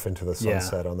riding off into the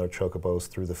sunset on their chocobos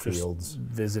through the fields.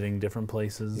 Visiting different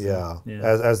places. Yeah.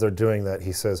 As they're doing that,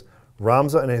 he says,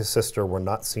 Ramza and his sister were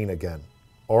not seen again.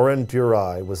 Oren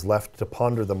Durai was left to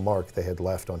ponder the mark they had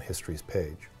left on history's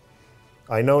page.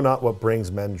 I know not what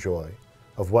brings men joy,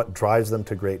 of what drives them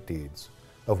to great deeds,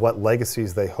 of what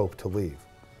legacies they hope to leave.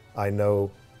 I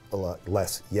know a lot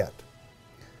less yet.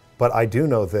 But I do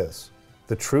know this.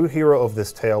 The true hero of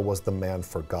this tale was the man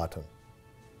forgotten.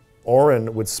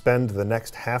 Oren would spend the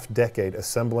next half-decade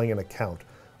assembling an account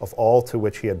of all to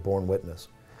which he had borne witness.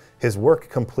 His work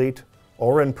complete,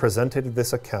 Oren presented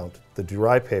this account, the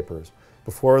Durai Papers,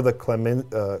 before the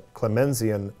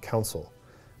Clemensian Council,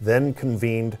 then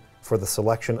convened for the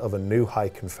selection of a new high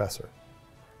confessor.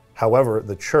 However,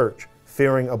 the church,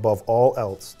 fearing above all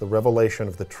else the revelation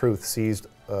of the truth, seized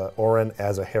Oren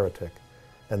as a heretic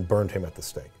and burned him at the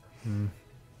stake.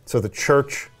 So the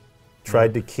church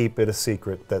tried to keep it a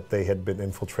secret that they had been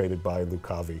infiltrated by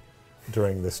Lucavi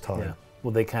during this time. Yeah.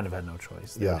 Well, they kind of had no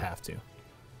choice. They would have to.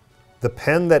 The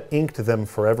pen that inked them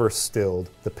forever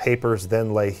stilled, the papers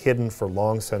then lay hidden for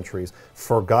long centuries,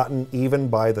 forgotten even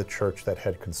by the church that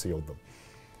had concealed them.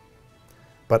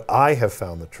 But I have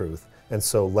found the truth, and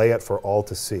so lay it for all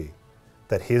to see,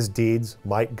 that his deeds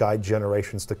might guide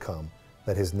generations to come,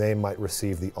 that his name might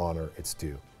receive the honor it's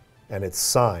due. And it's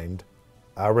signed,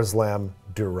 Arislam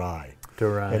Durai.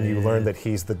 And you learn that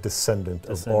he's the descendant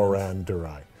of Oran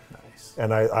Durai. Nice.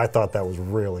 And I thought that was a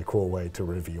really cool way to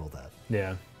reveal that.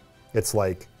 Yeah. It's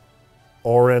like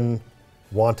Oren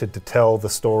wanted to tell the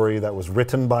story that was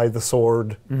written by the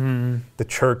sword. The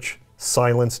church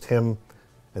silenced him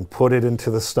and put it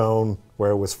into the stone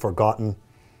where it was forgotten.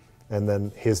 And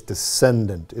then his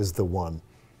descendant is the one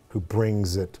who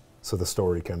brings it so the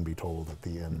story can be told at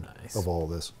the end of all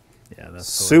this. Yeah, that's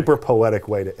super poetic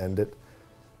way to end it.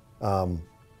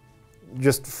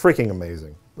 Just freaking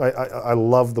amazing. I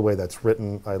love the way that's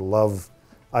written. I love,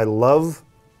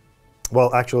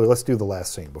 well, actually, let's do the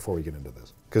last scene before we get into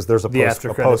this. Because there's a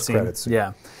post-credit scene.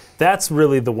 Yeah, that's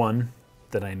really the one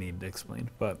that I need to explain.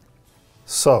 But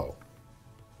so,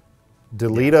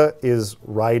 Delita is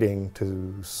writing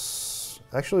to,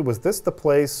 actually, was this the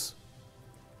place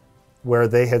where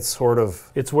they had sort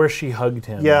of... It's where she hugged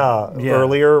him. Yeah,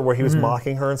 earlier, where he was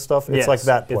mocking her and stuff. It's like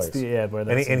that place. Where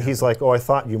and he's like, oh, I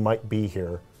thought you might be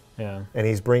here. Yeah. And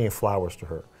he's bringing flowers to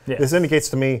her. Yes. This indicates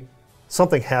to me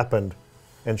something happened,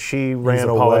 and she ran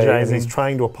away, and he's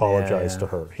trying to apologize to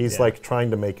her. He's like trying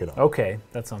to make it up. Okay,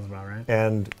 that sounds about right.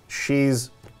 And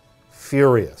she's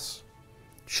furious.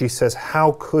 She says,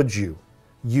 how could you?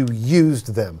 You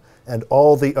used them and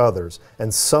all the others,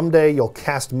 and someday you'll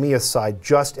cast me aside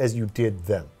just as you did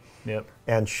them. Yep.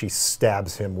 And she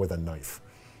stabs him with a knife.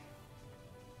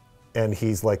 And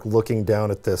he's like looking down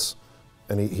at this,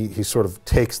 and he sort of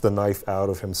takes the knife out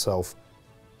of himself,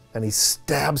 and he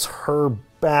stabs her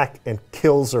back and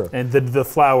kills her. And the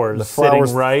flowers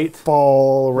sitting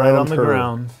fall right on the her.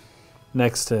 ground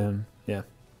next to him. Yeah.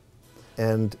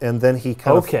 And then he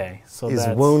kind of is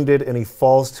wounded, and he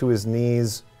falls to his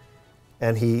knees,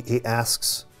 and he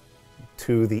asks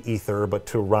to the ether, but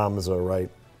to Ramza, right?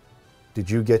 Did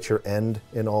you get your end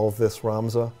in all of this,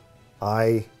 Ramza?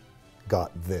 I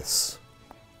got this.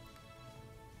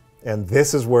 And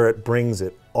this is where it brings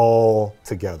it all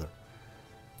together.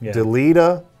 Yeah.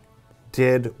 Delita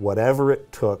did whatever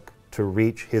it took to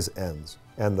reach his ends.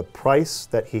 And the price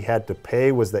that he had to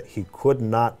pay was that he could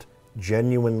not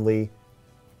genuinely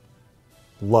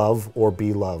love or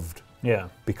be loved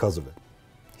because of it.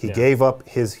 He gave up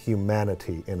his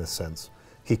humanity, in a sense.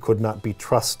 He could not be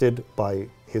trusted by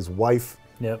his wife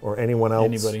or anyone else.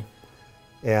 Anybody.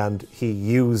 And he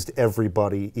used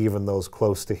everybody, even those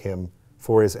close to him,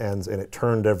 for his ends, and it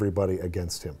turned everybody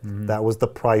against him. That was the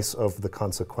price of the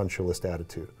consequentialist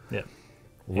attitude. Yeah.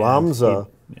 Ramza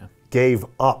gave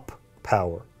up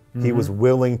power. He was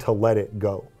willing to let it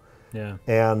go. Yeah.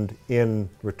 And in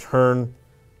return,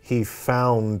 he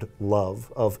found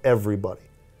love of everybody.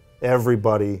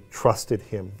 Everybody trusted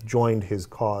him, joined his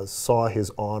cause, saw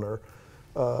his honor,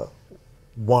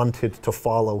 wanted to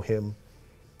follow him.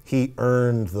 He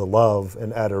earned the love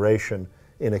and adoration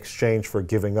in exchange for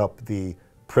giving up the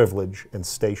privilege and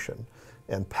station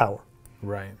and power.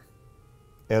 Right.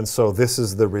 And so this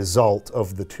is the result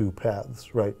of the two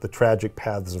paths, right? The tragic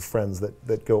paths of friends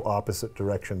that go opposite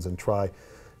directions and try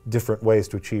different ways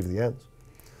to achieve the ends.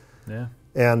 Yeah.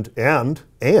 And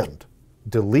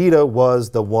Delita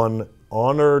was the one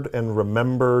honored and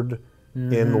remembered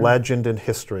in legend and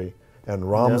history, and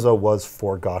Ramza was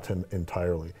forgotten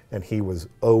entirely, and he was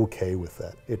okay with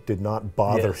that. It did not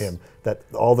bother him that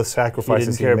all the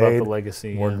sacrifices he made about the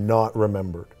legacy, were not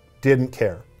remembered. didn't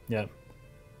care. Yeah.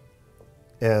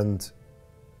 And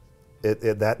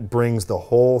that brings the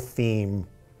whole theme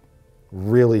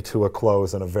really to a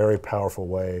close in a very powerful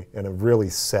way, and a really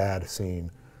sad scene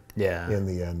in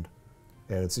the end.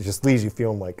 And it just leaves you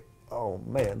feeling like, oh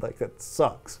man, like that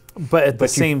sucks. But at the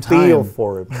same feel time,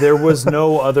 for him. there was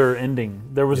no other ending.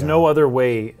 There was no other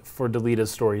way for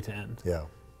Delita's story to end. Yeah.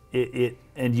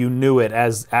 And you knew it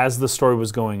as the story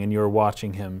was going, and you were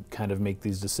watching him kind of make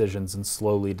these decisions and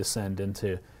slowly descend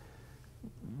into,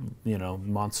 you know,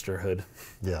 monsterhood.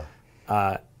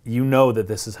 Yeah. You know that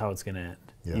this is how it's going to end.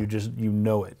 Yeah. You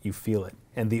know it, you feel it.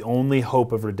 And the only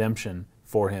hope of redemption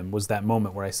for him was that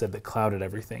moment where I said that clouded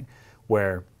everything,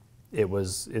 where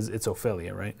it's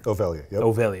Ophelia, right? Ophelia, yep.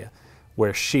 Ophelia,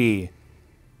 where she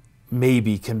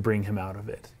maybe can bring him out of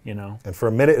it, you know? And for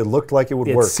a minute, it looked like it would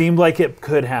work. It seemed like it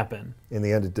could happen. In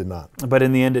the end, it did not. But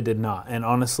in the end, it did not. And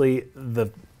honestly,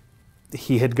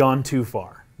 he had gone too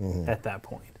far at that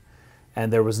point,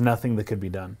 and there was nothing that could be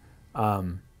done.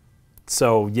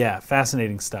 So yeah,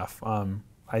 fascinating stuff.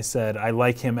 I said I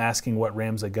like him asking what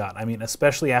Ramza got. I mean,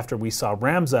 especially after we saw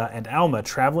Ramza and Alma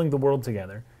traveling the world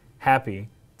together, happy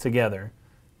together,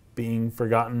 being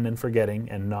forgotten and forgetting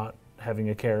and not having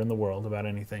a care in the world about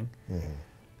anything.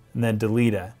 And then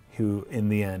Delita, who in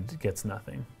the end gets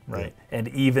nothing, right? Yeah. And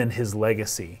even his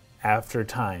legacy after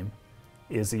time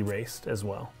is erased as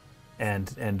well, and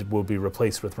will be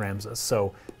replaced with Ramza.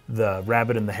 So the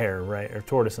rabbit and the hare, right, or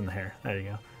tortoise and the hare, there you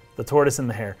go. The tortoise and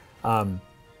the hare.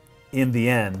 In the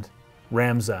end,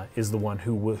 Ramza is the one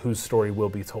whose story will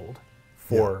be told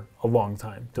for a long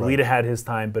time. Delita had his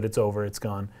time, but it's over, it's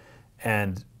gone,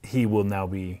 and he will now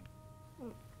be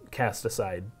cast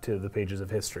aside to the pages of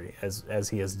history as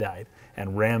he has died. And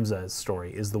Ramza's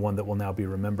story is the one that will now be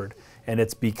remembered, and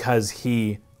it's because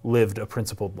he lived a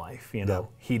principled life. You know,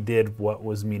 he did what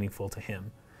was meaningful to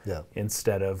him,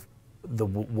 instead of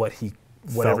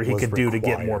whatever he could do to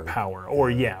get more power, or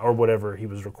or whatever he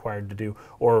was required to do,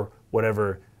 or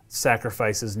whatever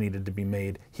sacrifices needed to be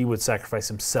made. He would sacrifice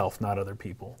himself, not other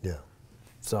people. Yeah.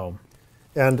 So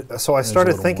I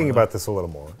started thinking about this a little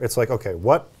more. It's like, okay,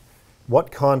 what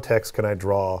context can I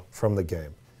draw from the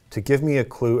game to give me a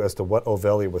clue as to what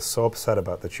Ophelia was so upset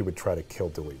about that she would try to kill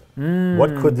Delita?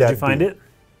 What could that be? Did you find it?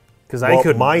 Because I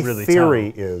couldn't really tell.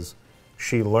 My theory is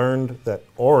she learned that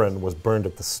Oren was burned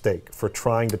at the stake for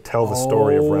trying to tell the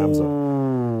story of Ramza,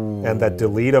 and that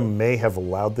Delita may have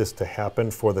allowed this to happen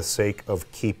for the sake of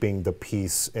keeping the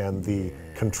peace and the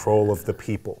control of the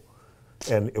people,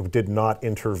 and it did not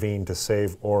intervene to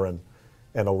save Oren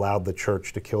and allowed the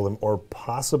church to kill him, or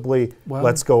possibly,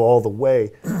 let's go all the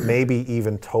way, maybe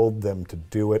even told them to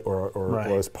do it, or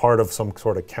as part of some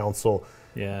sort of council.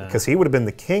 Yeah, because he would have been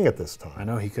the king at this time. I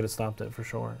know, he could have stopped it for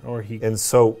sure. And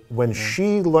so when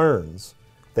she learns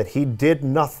that he did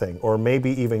nothing, or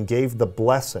maybe even gave the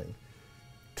blessing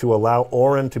to allow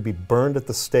Oren to be burned at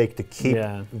the stake to keep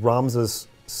Ramza's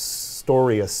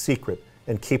story a secret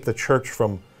and keep the church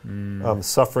from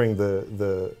suffering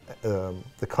the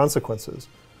consequences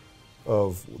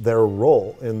of their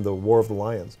role in the War of the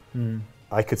Lions,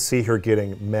 I could see her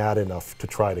getting mad enough to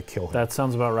try to kill him. That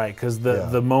sounds about right, because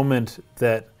the moment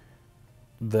that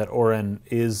Oren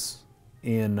is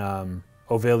in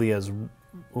Ophelia's,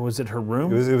 was it her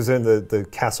room? It was in the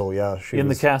castle, yeah.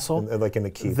 The castle? Like in the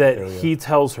keep that area. He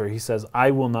tells her, he says,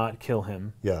 I will not kill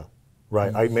him. Yeah,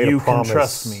 right. I made a promise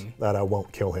trust me that I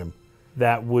won't kill him.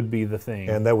 That would be the thing.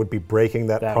 And that would be breaking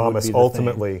that promise,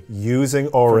 ultimately, using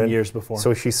Oren. From years before.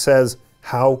 So she says,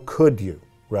 how could you,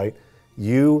 right?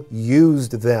 You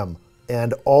used them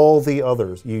and all the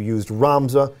others. You used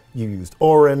Ramza, you used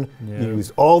Oren, you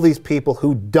used all these people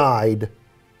who died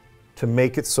to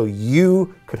make it so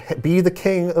you could be the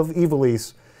king of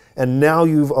Ivalice, and now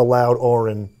you've allowed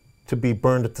Oren to be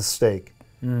burned at the stake.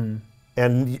 And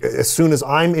as soon as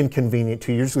I'm inconvenient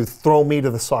to you, you just throw me to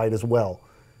the side as well.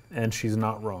 And she's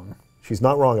not wrong. She's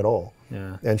not wrong at all.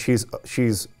 Yeah. And she's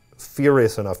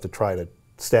furious enough to try to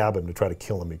stab him, to try to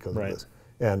kill him because of this.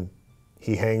 And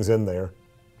he hangs in there.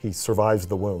 He survives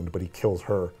the wound, but he kills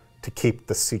her to keep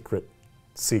the secret.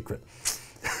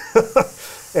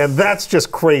 And that's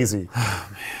just crazy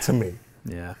to me.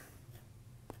 Yeah.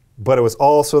 But it was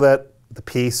also that the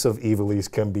peace of Ivalice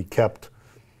can be kept.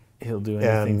 He'll do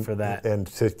anything for that. And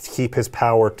to keep his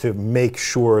power to make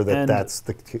sure that that's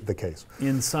the case.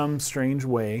 In some strange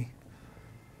way,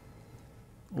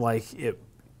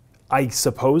 I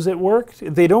suppose it worked.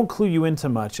 They don't clue you into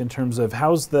much in terms of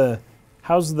how's the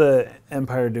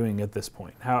Empire doing at this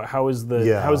point? How's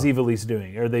Ivalice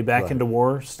doing? Are they back into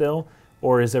war still,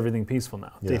 or is everything peaceful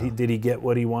now? Yeah. Did he get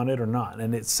what he wanted or not?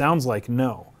 And it sounds like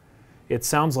no. It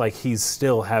sounds like he's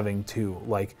still having to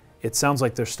it sounds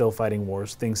like they're still fighting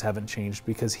wars. Things haven't changed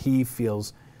because he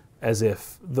feels as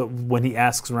if when he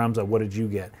asks Ramza, what did you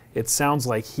get? It sounds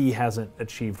like he hasn't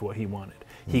achieved what he wanted.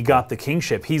 He got the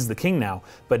kingship. He's the king now,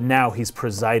 but now he's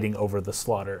presiding over the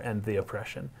slaughter and the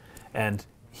oppression. And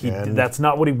that's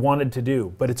not what he wanted to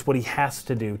do, but it's what he has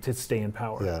to do to stay in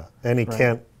power. Yeah, and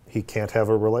he can't have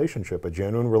a relationship, a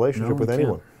genuine relationship with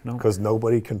anyone, because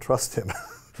nobody can trust him.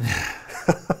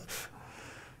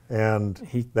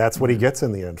 And that's what he gets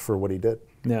in the end for what he did.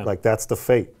 Yeah. Like, that's the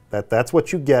fate. That's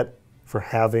what you get for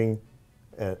having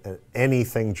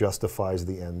anything justifies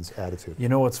the ends attitude. You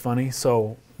know what's funny?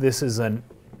 So this is an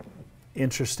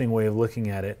interesting way of looking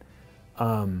at it.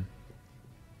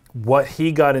 What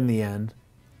he got in the end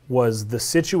was the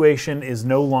situation is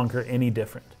no longer any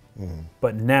different,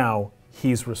 but now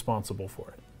he's responsible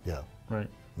for it. Yeah. Right?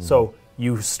 So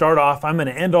you start off, I'm going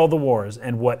to end all the wars,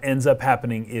 and what ends up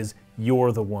happening is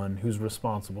you're the one who's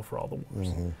responsible for all the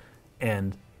wars.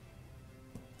 And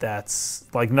that's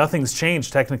like nothing's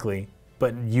changed technically,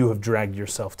 but you have dragged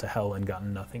yourself to hell and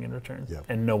gotten nothing in return. Yep.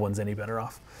 And no one's any better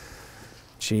off.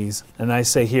 Jeez. And I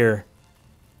say here,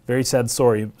 very sad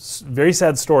story,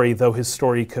 though his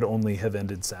story could only have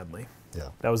ended sadly. Yeah.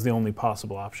 That was the only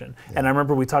possible option. Yeah. And I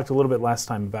remember we talked a little bit last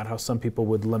time about how some people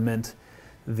would lament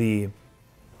the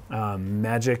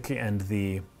magic and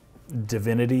the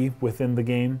divinity within the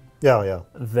game. Yeah, yeah.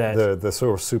 That the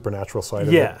sort of supernatural side of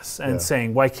it. Yes, and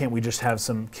saying, why can't we just have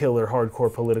some killer,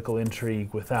 hardcore political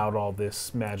intrigue without all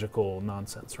this magical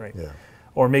nonsense, right? Yeah.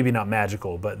 Or maybe not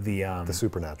magical, but the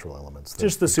supernatural elements.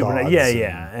 Just the supernatural,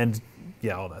 and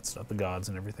all that stuff, the gods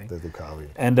and everything. The Lucavi.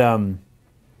 And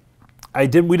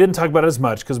we didn't talk about it as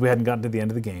much because we hadn't gotten to the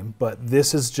end of the game, but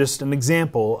this is just an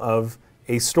example of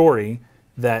a story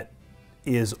that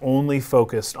is only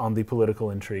focused on the political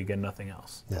intrigue and nothing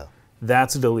else. Yeah.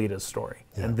 That's Delita's story,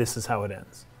 and this is how it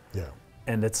ends. Yeah.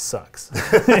 And it sucks.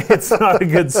 It's not a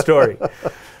good story.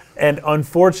 And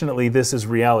unfortunately, this is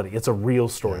reality. It's a real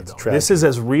story, though. Tragic. This is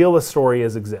as real a story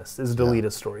as exists, is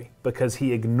Delita's story, because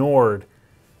he ignored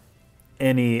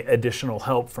any additional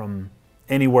help from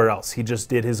anywhere else. He just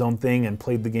did his own thing and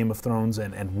played the Game of Thrones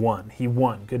and won. He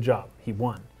won. Good job. He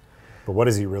won. But what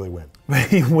does he really win?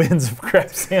 He wins a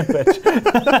crab sandwich.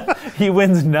 He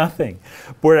wins nothing.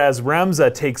 Whereas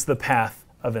Ramza takes the path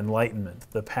of enlightenment,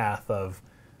 the path of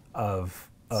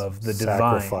the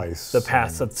divine, the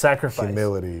path of sacrifice,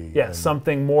 humility. Yeah,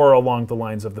 something more along the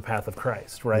lines of the path of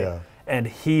Christ, right? Yeah. And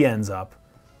he ends up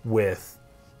with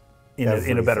in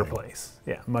a better place.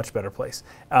 Yeah, much better place.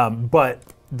 But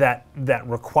that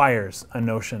requires a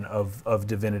notion of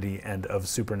divinity and of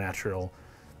supernatural,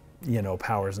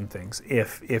 powers and things,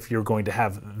 if you're going to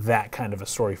have that kind of a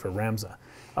story for Ramza.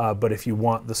 But if you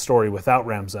want the story without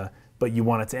Ramza, but you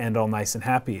want it to end all nice and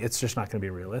happy, it's just not going to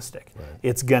be realistic. Right.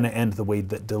 It's going to end the way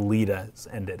that Delita's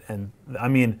ended. And I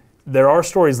mean, there are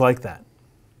stories like that.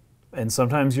 And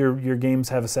sometimes your games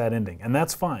have a sad ending, and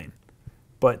that's fine.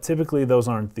 But typically those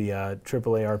aren't the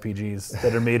AAA RPGs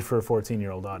that are made for a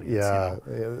 14-year-old audience. Yeah,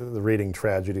 the reading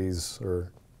tragedies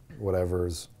or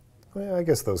whatever's, I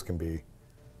guess those can be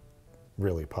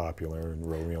really popular, and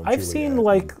Romeo and I've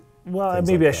Juliet seen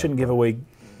maybe I shouldn't give away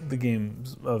the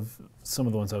games of some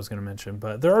of the ones I was going to mention,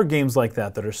 but there are games like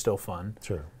that that are still fun.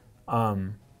 Sure.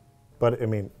 But I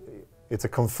mean, it's a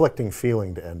conflicting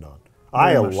feeling to end on.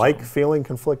 I like feeling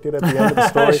conflicted at the end of the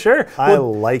story. Sure. I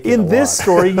like it in this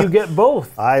story, you get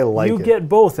both. I like it. You get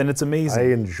both, and it's amazing.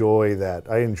 I enjoy that.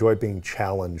 I enjoy being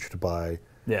challenged by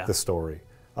the story.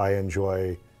 I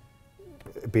enjoy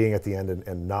being at the end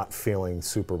and not feeling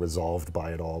super resolved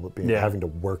by it all, but having to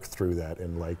work through that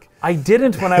and like. I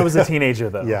didn't when I was a teenager,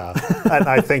 though. Yeah, and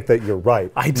I think that you're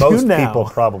right. Most people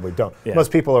probably don't. Yeah.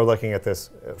 Most people are looking at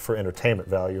this for entertainment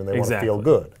value, and they want to feel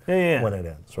good when it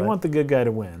ends. Right? You want the good guy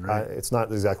to win, right? It's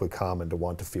not exactly common to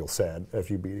want to feel sad if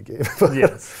you beat a game.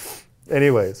 Yes.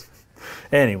 Anyways,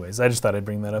 I just thought I'd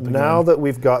bring that up again. Now that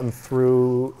we've gotten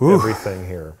through everything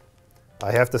here,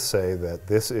 I have to say that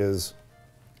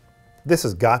this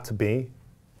has got to be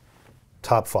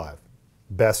top 5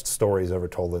 best stories ever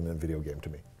told in a video game to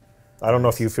me. I don't know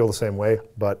if you feel the same way,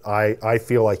 but I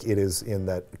feel like it is in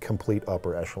that complete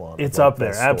upper echelon. It's up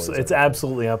there. It's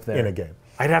absolutely up there. In a game.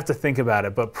 I'd have to think about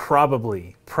it, but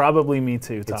probably me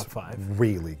too, top 5.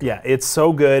 Really good. Yeah, it's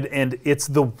so good, and it's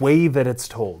the way that it's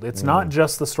told. It's not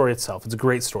just the story itself. It's a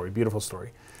great story, beautiful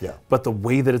story. Yeah. But the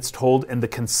way that it's told and the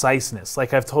conciseness.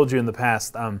 Like I've told you in the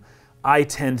past, I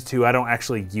don't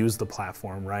actually use the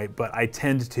platform, right? But I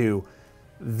tend to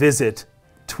visit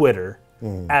Twitter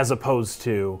as opposed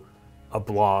to a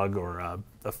blog or a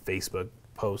Facebook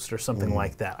post or something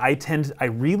like that. I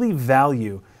really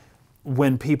value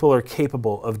when people are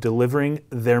capable of delivering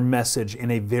their message in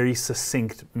a very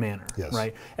succinct manner, Yes.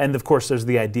 right? And of course, there's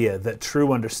the idea that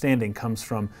true understanding comes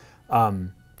from,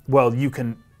 well, you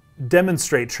can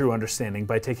demonstrate true understanding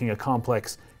by taking a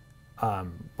complex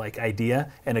like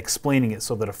idea and explaining it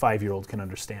so that a 5-year-old can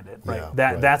understand it, right?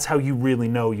 Yeah, That's how you really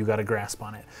know you got a grasp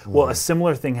on it. Well, a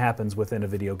similar thing happens within a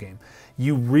video game.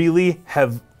 You've really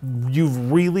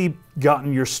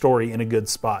gotten your story in a good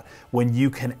spot when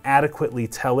you can adequately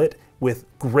tell it with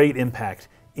great impact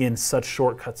in such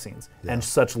short cutscenes and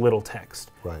such little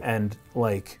text. Right. And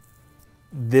like,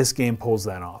 this game pulls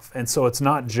that off. And so it's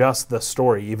not just the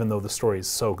story, even though the story is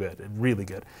so good and really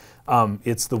good.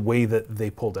 It's the way that they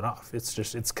pulled it off.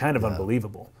 It's kind of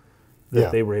unbelievable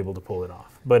that they were able to pull it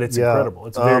off. But it's incredible.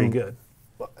 It's very good.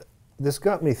 This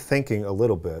got me thinking a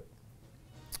little bit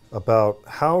about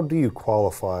how do you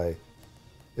qualify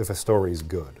if a story is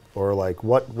good? Or like,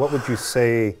 what would you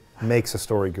say makes a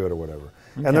story good or whatever?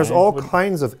 Okay. And there's all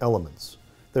kinds of elements.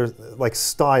 There's like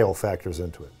style factors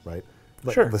into it, right?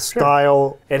 Sure, the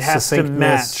style, it has to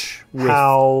match with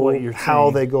what you're how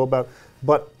saying. they go about.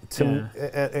 But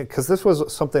because this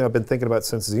was something I've been thinking about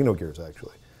since Xenogears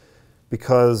actually,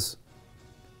 because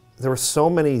there were so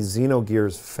many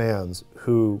Xenogears fans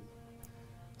who,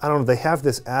 I don't know, they have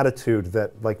this attitude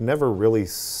that like never really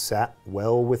sat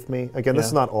well with me. Again, this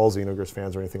is not all Xenogears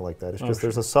fans or anything like that. It's just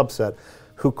there's a subset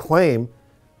who claim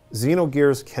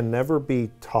Xenogears can never be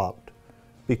topped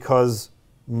because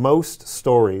most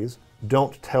stories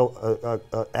don't tell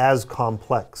as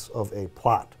complex of a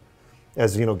plot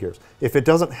as Xenogears. If it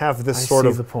doesn't have this sort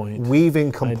of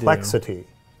weaving complexity,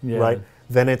 right,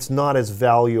 then it's not as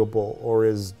valuable or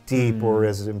as deep or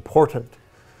as important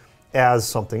as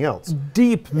something else.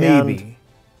 Deep, maybe, and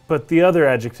but the other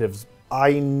adjectives,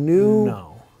 I knew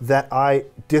that I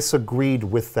disagreed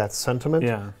with that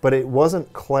sentiment, but it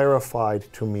wasn't clarified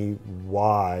to me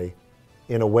why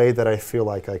in a way that I feel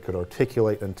like I could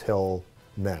articulate until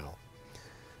now.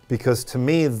 Because to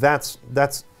me, that's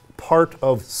part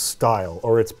of style,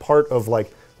 or it's part of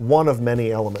like one of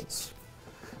many elements.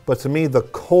 But to me, the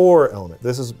core element,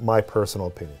 this is my personal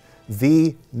opinion,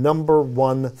 the number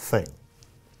one thing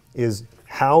is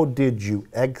how did you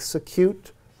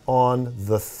execute on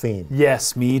the theme?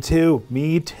 Yes, me too,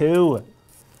 me too.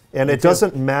 And it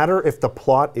doesn't matter if the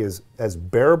plot is as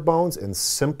bare bones and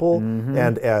simple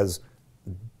and as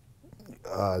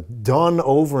done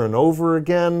over and over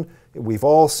again. We've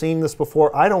all seen this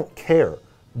before. I don't care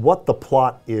what the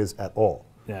plot is at all.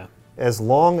 Yeah. As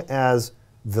long as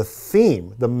the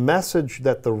theme, the message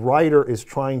that the writer is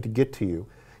trying to get to you,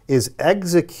 is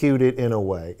executed in a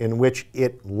way in which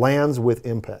it lands with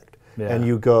impact. And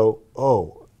you go,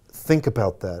 oh, think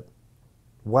about that.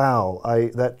 Wow,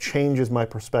 that changes my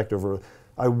perspective. Or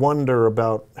I wonder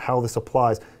about how this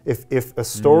applies. If a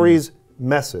story's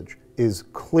message is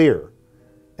clear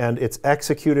and it's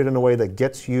executed in a way that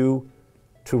gets you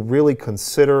to really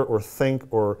consider or think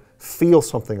or feel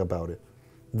something about it,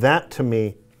 that to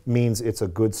me means it's a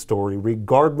good story,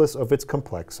 regardless of its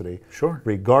complexity,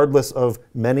 regardless of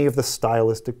many of the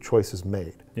stylistic choices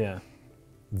made. Yeah.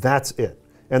 That's it.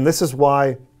 And this is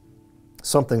why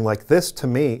something like this, to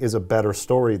me, is a better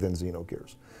story than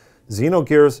Xenogears.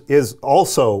 Xenogears is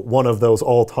also one of those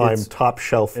all-time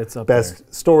top-shelf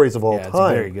best stories of all time. It's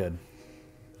very good.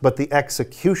 But the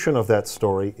execution of that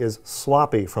story is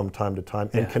sloppy from time to time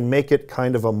and can make it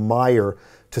kind of a mire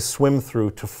to swim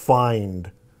through to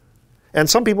find. And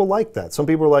some people like that. Some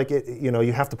people are like, you know,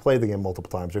 you have to play the game multiple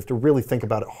times. You have to really think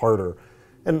about it harder.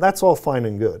 And that's all fine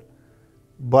and good.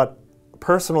 But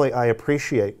personally, I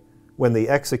appreciate when the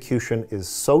execution is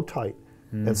so tight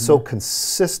and so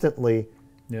consistently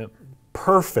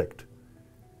perfect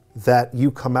that you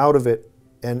come out of it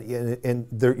and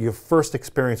your first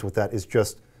experience with that is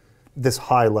just this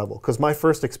high level. Because my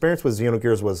first experience with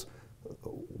Xenogears was,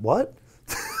 what?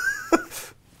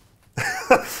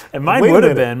 And mine would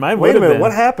have been. Wait a minute,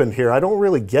 what happened here? I don't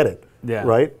really get it. Yeah.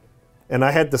 Right? And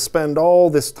I had to spend all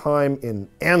this time in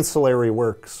ancillary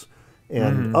works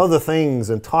and other things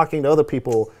and talking to other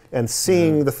people and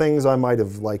seeing the things I might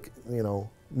have, like, you know,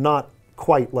 not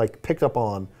quite like picked up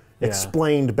on,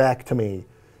 explained back to me.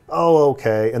 Oh,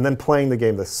 okay. And then playing the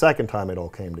game the second time it all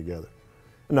came together.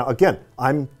 Now, again,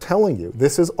 I'm telling you,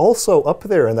 this is also up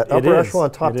there in that upper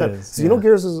echelon top 10.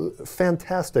 Xenogears is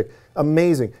fantastic,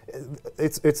 amazing.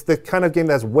 It's the kind of game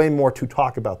that has way more to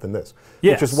talk about than this,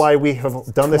 which is why we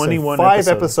have done this in 5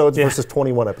 episodes versus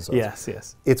 21 episodes.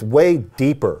 Yes. It's way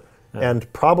deeper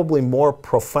and probably more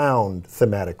profound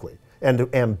thematically and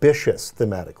ambitious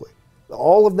thematically.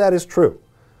 All of that is true.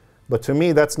 But to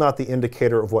me, that's not the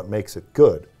indicator of what makes it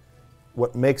good.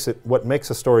 what makes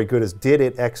a story good is, did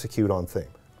it execute on theme?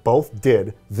 Both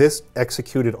did. This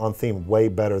executed on theme way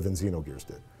better than Xenogears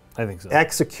did. I think so.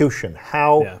 Execution,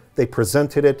 how they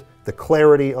presented it, the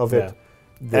clarity of it.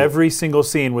 Every single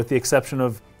scene, with the exception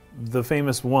of the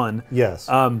famous one,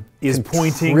 is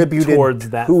pointing towards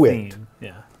that theme.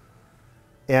 Yeah.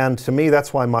 And to me,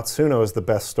 that's why Matsuno is the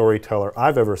best storyteller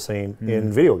I've ever seen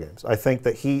in video games. I think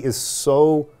that he is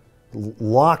so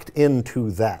locked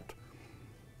into that.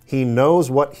 He knows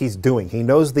what he's doing. He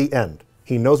knows the end.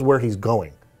 He knows where he's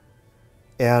going.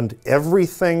 And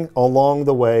everything along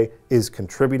the way is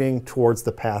contributing towards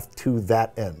the path to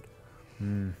that end.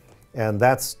 And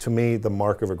that's, to me, the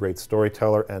mark of a great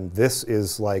storyteller. And this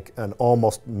is like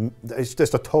it's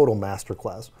just a total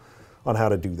masterclass on how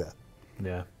to do that.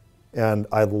 Yeah. And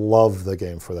I love the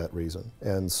game for that reason.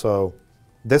 And so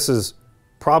this is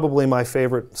probably my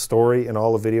favorite story in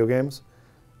all of video games.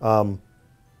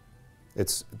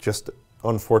 It's just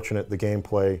unfortunate the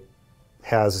gameplay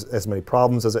has as many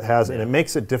problems as it has, and it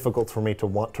makes it difficult for me to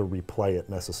want to replay it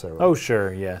necessarily. Oh,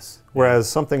 sure, yes. Whereas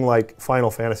something like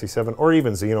Final Fantasy VII or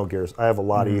even Xenogears, I have a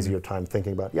lot easier time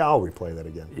thinking about, I'll replay that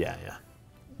again. Yeah,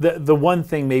 yeah. The one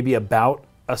thing maybe about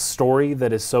a story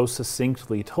that is so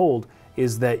succinctly told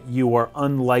is that you are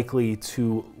unlikely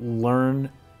to learn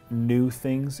new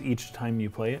things each time you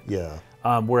play it. Yeah.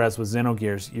 Whereas with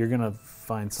Xenogears, you're going to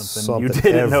find something you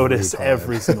didn't notice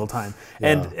every single time.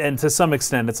 And to some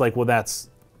extent, it's like, well,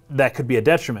 that could be a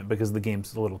detriment because the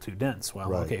game's a little too dense.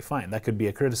 Well, okay, fine. That could be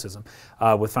a criticism.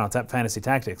 With Final Fantasy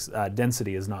Tactics,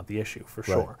 density is not the issue, for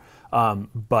sure.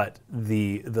 But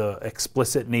the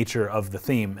explicit nature of the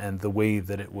theme and the way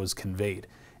that it was conveyed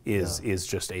is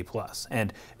just A+.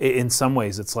 And in some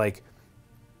ways, it's like,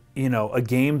 a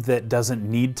game that doesn't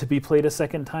need to be played a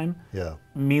second time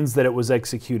means that it was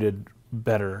executed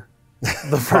better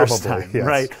the first time,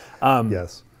 right?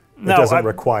 Yes. It doesn't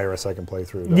require a second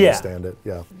playthrough to understand it.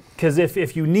 Yeah. Because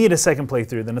if you need a second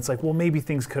playthrough, then it's like, well, maybe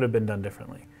things could have been done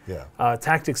differently. Yeah.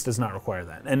 Tactics does not require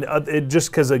that. And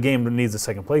just because a game needs a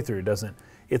second playthrough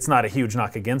it's not a huge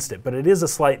knock against it, but it is a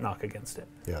slight knock against it.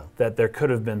 Yeah. That there could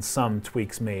have been some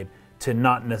tweaks made to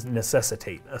not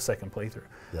necessitate a second playthrough.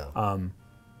 Yeah.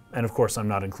 And of course, I'm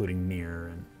not including Nier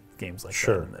and games like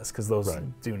that in this, because those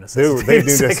do They necessitate do a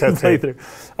second necessitate.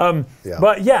 playthrough.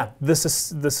 But yeah, the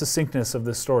succinctness of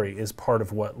this story is part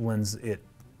of what lends it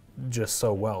just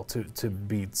so well to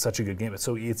be such a good game.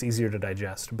 It's easier to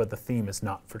digest, but the theme is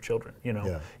not for children.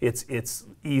 It's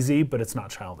easy, but it's not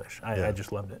childish. I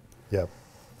just loved it. Yeah,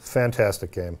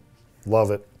 fantastic game, love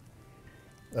it.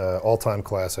 All-time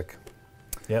classic.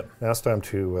 Yep. Now it's time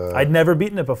to. I'd never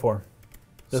beaten it before.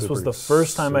 This was the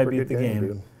first time I beat the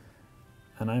game,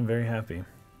 and I'm very happy.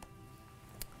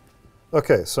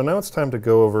 Okay, so now it's time to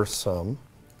go over some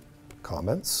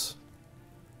comments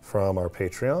from our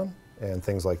Patreon and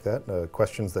things like that,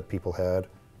 questions that people had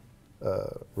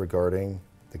regarding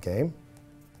the game,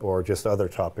 or just other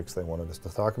topics they wanted us to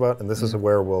talk about, and this is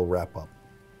where we'll wrap up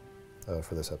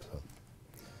for this episode.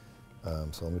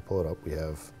 So let me pull it up. We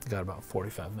got about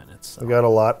 45 minutes. So. We got a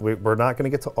lot. We're not going to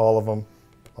get to all of them.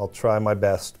 I'll try my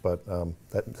best, but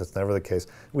that's never the case.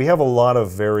 We have a lot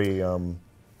of very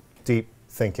deep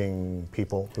thinking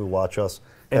people who watch us,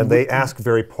 and they ask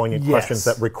very poignant questions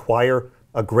that require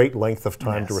a great length of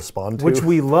time to respond to. Which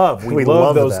we love. We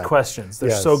love those questions.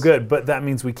 They're so good, but that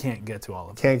means we can't get to all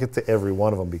of them. Can't get to every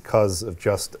one of them because of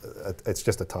it's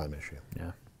just a time issue.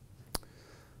 Yeah.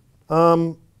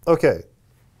 Okay,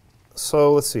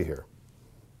 so let's see here.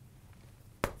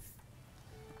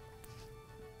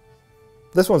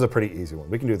 This one's a pretty easy one.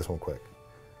 We can do this one quick.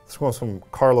 This one's from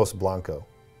Carlos Blanco.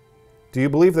 Do you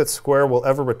believe that Square will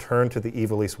ever return to the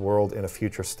Ivalice world in a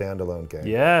future standalone game?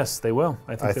 Yes, they will.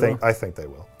 I think they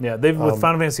will. Yeah, with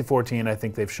Final Fantasy XIV, I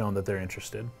think they've shown that they're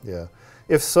interested. Yeah.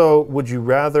 If so, would you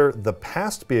rather the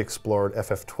past be explored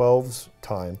FF12's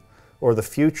time, or the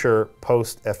future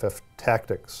post-FF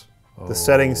Tactics? The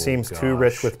setting seems too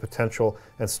rich with potential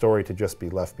and story to just be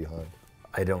left behind.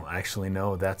 I don't actually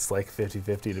know. That's like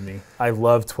 50-50 to me. I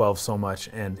love 12 so much,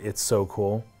 and it's so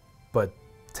cool, but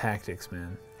Tactics,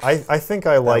 man. I think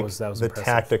I like the impressive.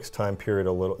 Tactics time period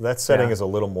a little. That setting is a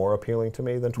little more appealing to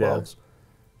me than 12's.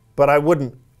 But I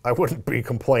wouldn't be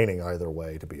complaining either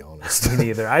way, to be honest. Me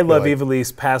neither. I love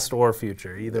Ivalice, past or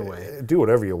future, either way. Do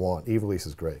whatever you want. Ivalice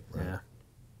is great. Right? Yeah.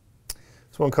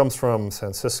 This one comes from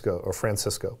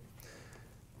Francisco.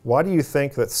 Why do you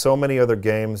think that so many other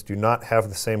games do not have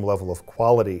the same level of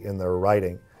quality in their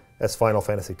writing as Final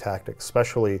Fantasy Tactics,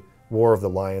 especially War of the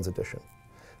Lions Edition?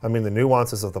 I mean, the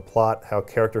nuances of the plot, how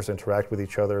characters interact with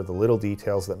each other, the little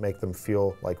details that make them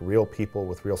feel like real people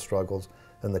with real struggles,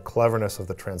 and the cleverness of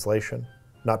the translation.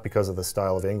 not because of the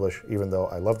style of English, even though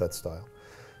I love that style.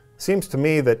 Seems to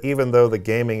me that even though the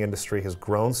gaming industry has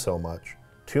grown so much,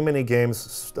 too many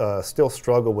games still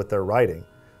struggle with their writing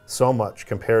so much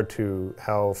compared to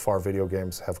how far video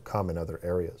games have come in other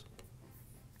areas.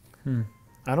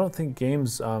 I don't think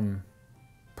games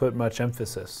put much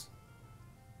emphasis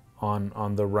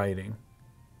on the writing.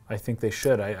 I think they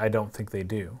should. I don't think they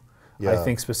do. Yeah. I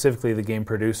think specifically the game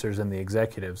producers and the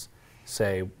executives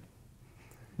say,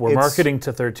 we're marketing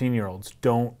to 13-year-olds.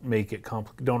 Don't make it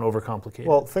don't overcomplicate it.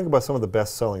 Well, think about some of the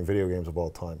best-selling video games of all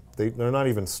time. They're not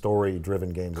even story-driven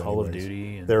games Call of anyways.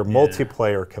 Duty. And, They're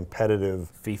multiplayer,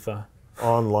 competitive, FIFA,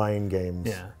 online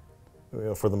games,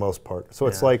 for the most part. So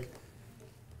it's like,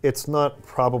 it's not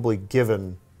probably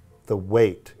given the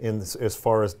weight as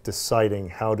far as deciding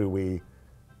how do we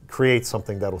create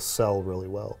something that'll sell really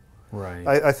well. Right.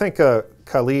 I think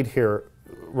Khalid here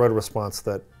wrote a response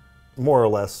that more or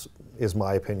less is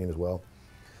my opinion as well.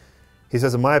 He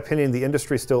says, in my opinion, the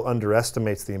industry still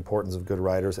underestimates the importance of good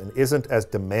writers and isn't as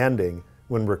demanding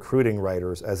when recruiting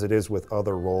writers as it is with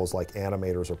other roles like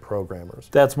animators or programmers.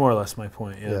 That's more or less my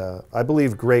point, Yeah, I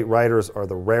believe great writers are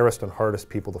the rarest and hardest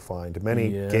people to find.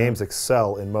 Many games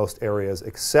excel in most areas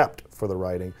except for the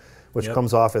writing, which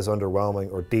comes off as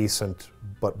underwhelming or decent,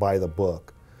 but by the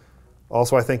book.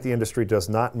 Also, I think the industry does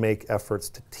not make efforts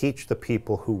to teach the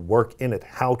people who work in it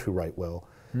how to write well.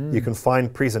 You can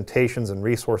find presentations and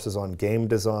resources on game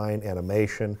design,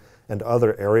 animation, and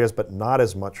other areas, but not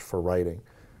as much for writing.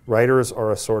 Writers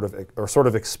are sort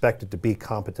of expected to be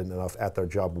competent enough at their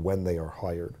job when they are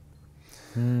hired.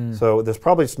 So there's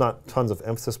probably just not tons of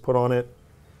emphasis put on it.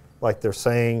 Like they're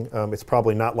saying, it's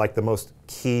probably not like the most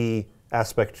key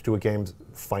aspect to a game's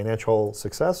financial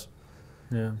success.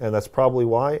 And that's probably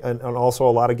why. And also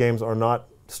a lot of games are not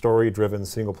story-driven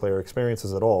single-player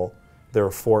experiences at all. They're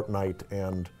Fortnite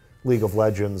and League of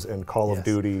Legends and Call of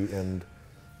Duty and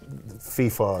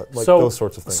FIFA, like those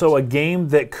sorts of things. So a game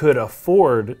that could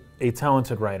afford a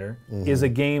talented writer is a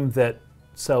game that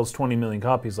sells 20 million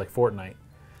copies like Fortnite.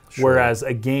 Whereas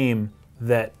a game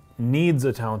that needs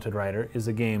a talented writer is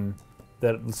a game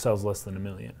that sells less than 1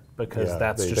 million. Because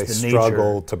that's just the nature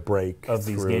struggle to break of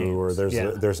these through, games. or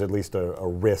there's at least a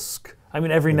risk. I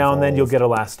mean, every now and then you'll get a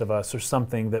Last of Us or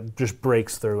something that just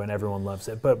breaks through and everyone loves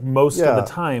it. But most of the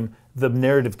time, the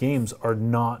narrative games are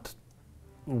not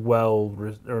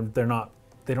or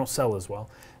they don't sell as well.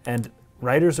 And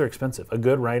writers are expensive. A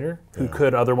good writer who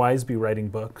could otherwise be writing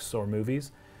books or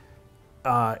movies,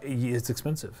 it's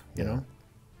expensive, you know?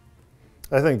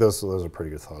 I think those are pretty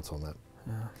good thoughts on that.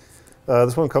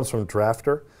 This one comes from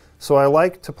Drafter. So I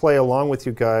like to play along with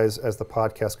you guys as the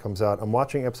podcast comes out. I'm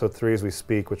watching episode 3 as we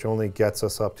speak, which only gets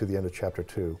us up to the end of chapter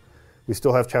 2. We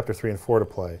still have chapter 3 and 4 to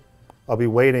play. I'll be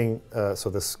waiting,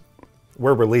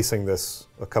 we're releasing this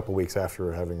a couple weeks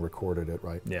after having recorded it,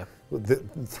 right? Yeah.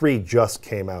 3 just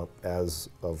came out as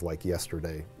of like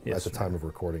yesterday at the time of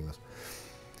recording this.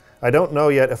 I don't know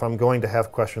yet if I'm going to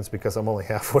have questions because I'm only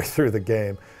halfway through the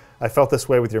game. I felt this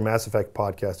way with your Mass Effect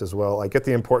podcast as well. I get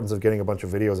the importance of getting a bunch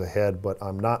of videos ahead, but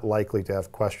I'm not likely to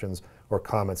have questions or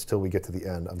comments till we get to the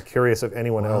end. I'm curious if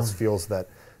anyone else feels that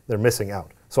they're missing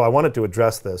out. So I wanted to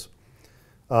address this.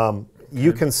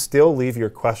 You can still leave your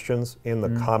questions in the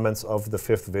comments of the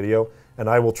 5th video, and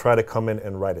I will try to come in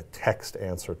and write a text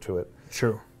answer to it.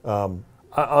 True.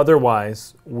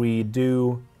 Otherwise, we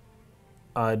do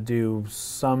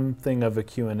something of a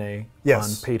Q&A on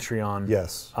Patreon.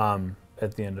 Yes.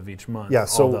 At the end of each month. Yeah,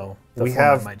 so although the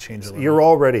format might change a little. You're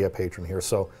already a patron here,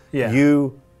 so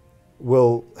you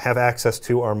will have access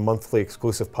to our monthly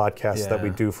exclusive podcasts that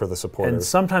we do for the supporters. And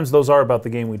sometimes those are about the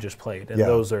game we just played, and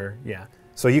those are,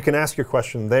 So you can ask your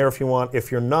question there if you want.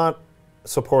 If you're not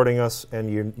supporting us and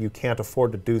you can't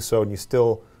afford to do so and you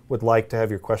still would like to have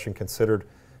your question considered,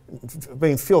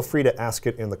 feel free to ask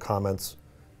it in the comments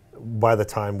by the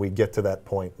time we get to that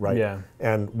point, right? Yeah.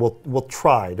 And we'll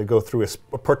try to go through,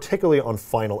 particularly on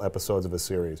final episodes of a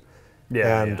series,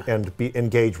 and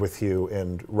engage with you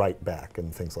and write back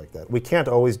and things like that. We can't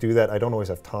always do that. I don't always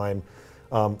have time.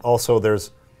 Also,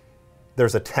 there's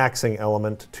a taxing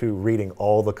element to reading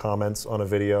all the comments on a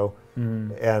video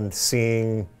and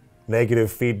seeing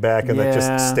negative feedback, and that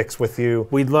just sticks with you.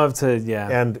 We'd love to,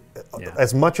 And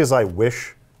as much as I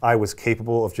wish I was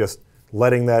capable of just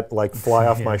letting that fly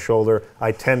off my shoulder,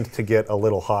 I tend to get a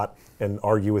little hot and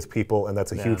argue with people, and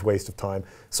that's a huge waste of time.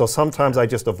 So sometimes I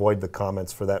just avoid the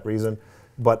comments for that reason.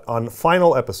 But on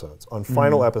final episodes,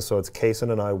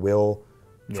 Kaysen and I will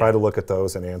try to look at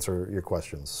those and answer your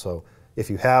questions. So if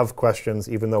you have questions,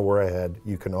 even though we're ahead,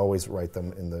 you can always write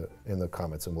them in the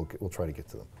comments, and we'll try to get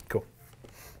to them. Cool.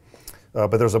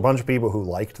 But there's a bunch of people who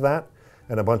liked that.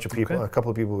 And a bunch of people, a couple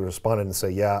of people responded and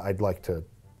say, yeah, I'd like to,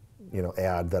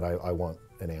 add that I want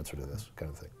an answer to this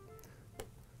kind of thing.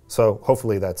 So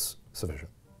hopefully that's sufficient.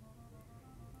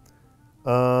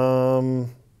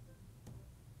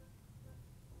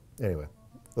 Anyway,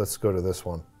 let's go to this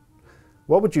one.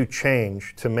 What would you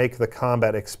change to make the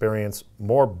combat experience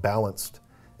more balanced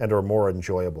and or more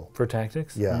enjoyable? For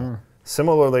tactics? Yeah.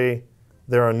 Similarly,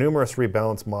 there are numerous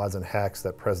rebalance mods and hacks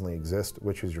that presently exist.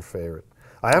 Which is your favorite?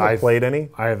 I haven't played any.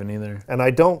 I haven't either. And I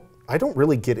don't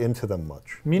really get into them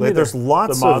much. Me neither. There's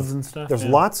lots the mods and stuff. There's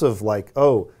lots of like,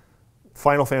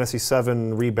 Final Fantasy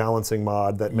VII rebalancing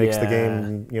mod that makes the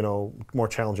game, more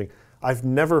challenging. I've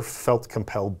never felt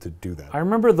compelled to do that. I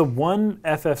remember the one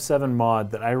FF7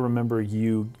 mod that I remember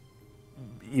you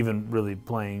even really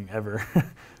playing ever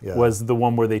was the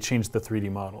one where they changed the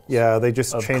 3D models. Yeah, they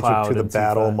just changed it to the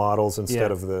battle models instead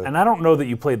of the... And I don't know that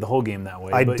you played the whole game that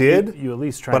way. I did. You at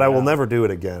least tried but it I will out. never do it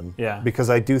again. Yeah.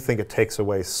 Because I do think it takes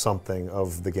away something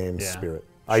of the game's spirit.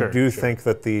 I do think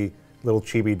that the little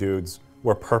chibi dudes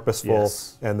were purposeful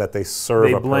and that they serve a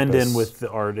purpose. They blend in with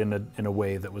the art in a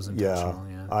way that was intentional.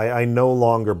 Yeah. I no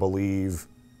longer believe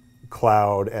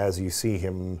Cloud as you see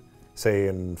him, say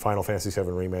in Final Fantasy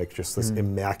VII Remake, just this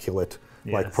immaculate,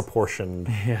 like proportioned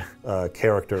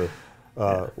character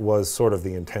was sort of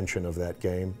the intention of that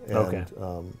game. And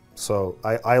so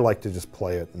I like to just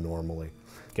play it normally.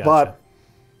 Gotcha. But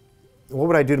what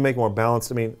would I do to make it more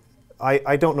balanced? I mean,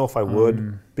 I don't know if I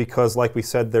would, because like we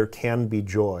said, there can be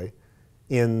joy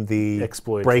in the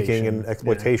breaking and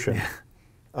exploitation.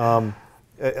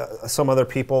 Some other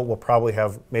people will probably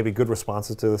have maybe good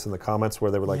responses to this in the comments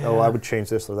where they were like, "Oh, I would change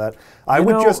this or that." I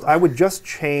would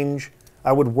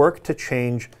work to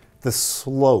change the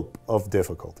slope of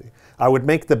difficulty. I would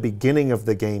make the beginning of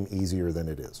the game easier than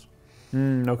it is.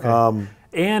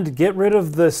 And get rid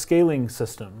of the scaling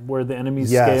system where the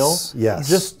enemies scale. Yes,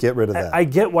 just get rid of that. I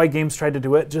get why games tried to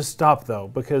do it. Just stop though,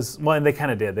 because and they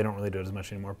kind of did. They don't really do it as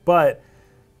much anymore. But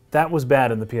that was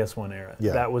bad in the PS1 era.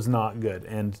 Yeah. That was not good.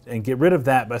 And get rid of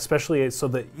that, but especially so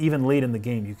that even late in the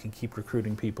game you can keep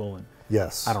recruiting people. And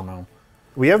I don't know.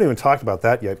 We haven't even talked about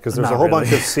that yet, because there's a whole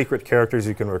bunch of secret characters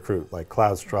you can recruit, like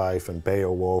Cloud Strife and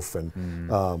Beowulf, and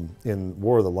in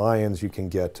War of the Lions you can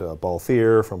get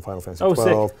Balthier from Final Fantasy XII.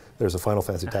 Sick. There's a Final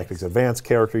Fantasy Tactics Advanced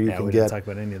character you can we get. didn't talk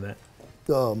about any of that.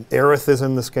 Aerith is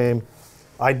in this game.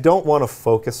 I don't want to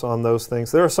focus on those things.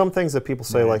 There are some things that people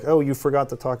say like, "Oh, you forgot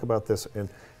to talk about this," and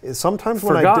sometimes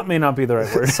when Forgot may not be the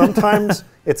right word. Sometimes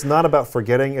it's not about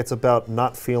forgetting; it's about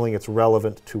not feeling it's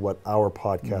relevant to what our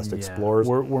podcast explores.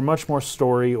 We're much more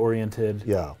story oriented.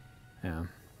 Yeah. Yeah.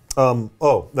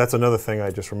 That's another thing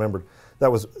I just remembered.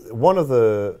 That was one of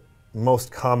the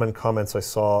most common comments I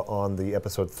saw on the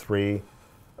episode 3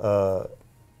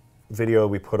 video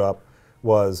we put up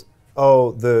was,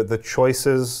 "Oh, the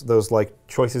choices, those like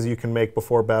choices you can make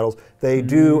before battles, they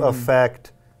do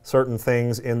affect certain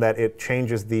things in that it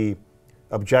changes the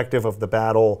objective of the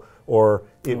battle, or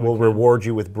it will reward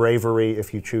you with bravery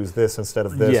if you choose this instead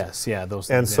of this." Yes, those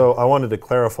things. And so I wanted to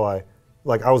clarify,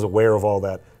 like I was aware of all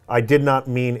that. I did not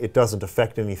mean it doesn't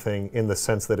affect anything in the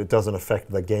sense that it doesn't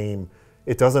affect the game.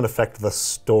 It doesn't affect the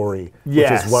story,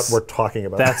 which is what we're talking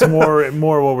about. That's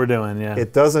more what we're doing,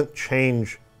 It doesn't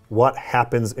change what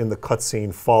happens in the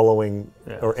cutscene following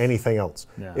or anything else.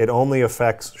 It only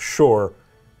affects,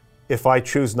 if I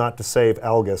choose not to save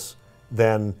Algus,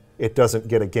 then it doesn't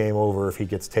get a game over if he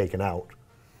gets taken out,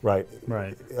 right?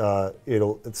 Right.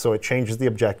 So it changes the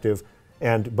objective,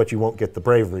 but you won't get the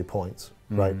bravery points,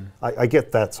 right? I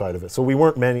get that side of it. So we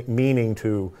weren't meaning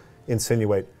to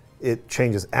insinuate it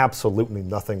changes absolutely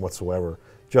nothing whatsoever,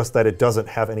 just that it doesn't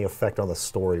have any effect on the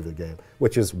story of the game,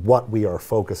 which is what we are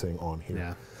focusing on here.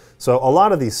 Yeah. So a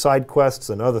lot of these side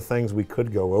quests and other things we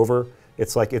could go over,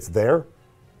 it's like it's there.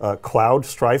 Cloud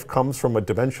Strife comes from a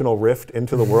dimensional rift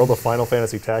into the world of Final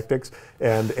Fantasy Tactics,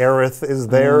 and Aerith is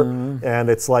there,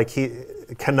 and it's like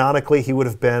canonically he would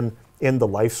have been in the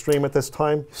live stream at this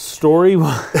time.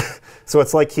 So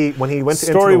it's like when he went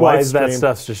into the live stream, that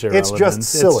stuff's just irrelevant. It's just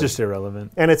silly. It's just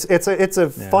irrelevant. And it's a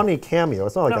funny cameo.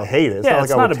 It's not like I hate it. It's not like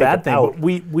it's I not would a bad take it thing, out. but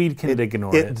we can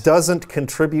ignore it. It doesn't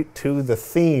contribute to the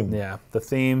theme. Yeah, the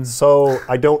theme. So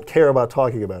I don't care about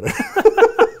talking about it.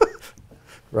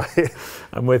 Right?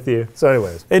 I'm with you. So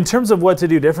anyways. In terms of what to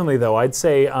do differently, though, I'd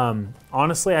say,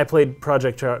 honestly, I played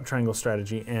Project Triangle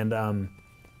Strategy, and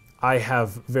I have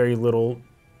very little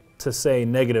to say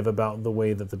negative about the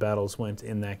way that the battles went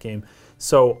in that game.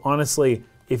 So honestly,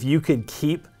 if you could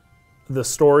keep the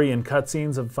story and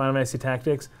cutscenes of Final Fantasy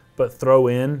Tactics, but throw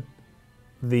in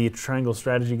the Triangle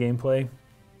Strategy gameplay,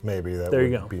 maybe that there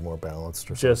would you go. Be more balanced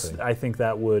or just something. I think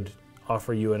that would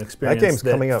offer you an That experience game's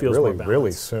coming out feels really, more really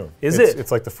balanced. soon. Is it?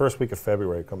 It's like the first week of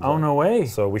February it comes out. Oh, no way.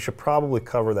 So we should probably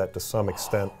cover that to some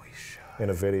extent in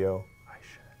a video. I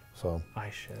should. So I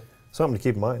should. something to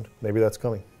keep in mind. Maybe that's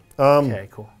coming. Okay,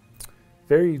 cool.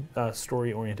 Very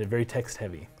story-oriented, very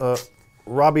text-heavy.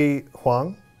 Robbie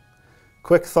Huang,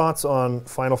 quick thoughts on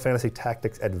Final Fantasy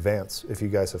Tactics Advance, if you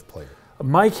guys have played it.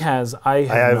 Mike has, I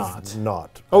have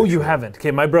not. Oh, you actually. haven't?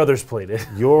 Okay, my brother's played it.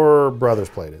 Your brothers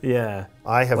played it. Yeah.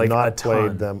 I have Like a not ton.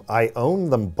 played them. I own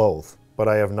them both, but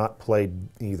I have not played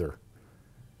either.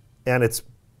 And it's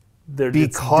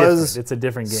because it's a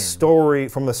different game. story,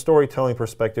 from the storytelling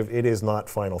perspective, it is not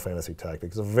Final Fantasy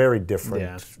Tactics. It's a very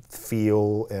different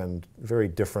feel and very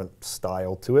different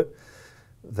style to it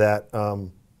that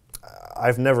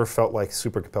I've never felt like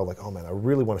super compelled, like, oh man, I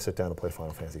really want to sit down and play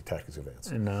Final Fantasy Tactics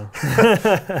Advance. No.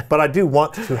 But I do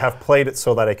want to have played it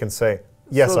so that I can say,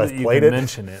 yes, So I've that you played can it.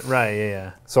 mention it, right?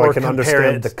 Yeah. So Or I can compare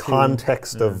understand it the to-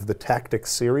 context of the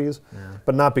Tactics series,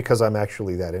 but not because I'm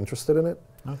actually that interested in it.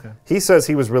 Okay. He says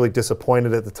he was really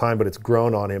disappointed at the time, but it's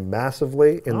grown on him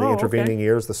massively in the Oh, intervening okay.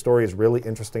 years. The story is really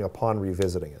interesting upon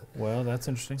revisiting it. Well, that's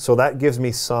interesting. So that gives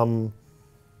me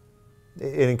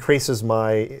it increases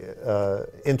my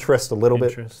interest a little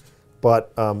bit,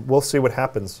 but we'll see what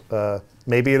happens.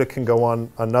 Maybe it can go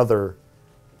on another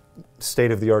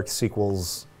state-of-the-art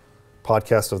sequels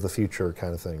podcast of the future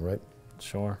kind of thing, right?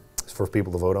 Sure. It's for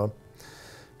people to vote on.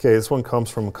 Okay, this one comes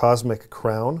from Cosmic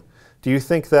Crown. Do you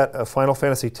think that a Final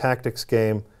Fantasy Tactics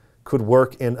game could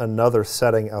work in another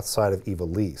setting outside of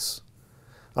Ivalice?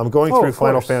 I'm going through of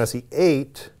Final course. Fantasy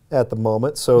VIII at the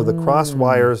moment, so the cross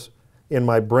wires in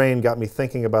my brain got me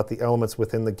thinking about the elements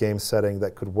within the game setting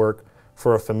that could work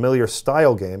for a familiar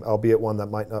style game, albeit one that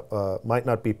might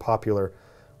not be popular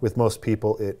with most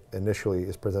people it initially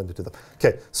is presented to them.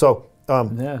 Okay, so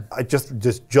I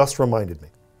just reminded me.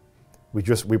 We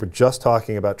were just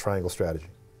talking about Triangle Strategy.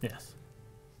 Yes.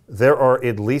 There are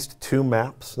at least 2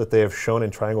 maps that they have shown in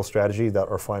Triangle Strategy that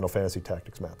are Final Fantasy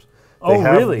Tactics maps. They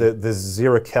have really? the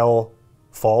Zirakel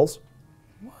Falls.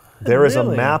 There is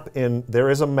Really? There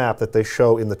is a map that they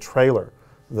show in the trailer,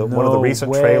 one of the No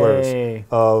recent way. trailers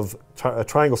of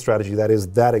Triangle Strategy that is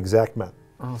that exact map.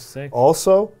 Oh, sick.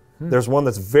 Also, there's one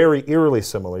that's very eerily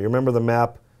similar. You remember the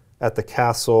map at the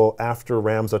castle after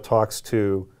Ramza talks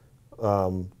to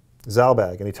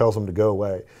Zalbag, and he tells him to go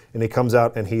away. And he comes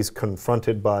out and he's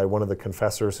confronted by one of the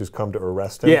confessors who's come to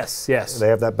arrest him. Yes, yes. They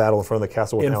have that battle in front of the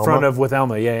castle with Alma. With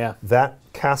Alma, yeah. That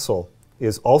castle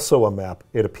is also a map,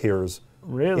 it appears,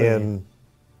 Really? in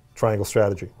Triangle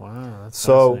Strategy. Wow, that's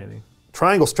So, fascinating.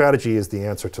 Triangle Strategy is the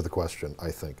answer to the question, I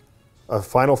think.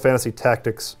 Final Fantasy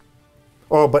Tactics.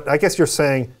 Oh, but I guess you're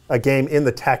saying a game in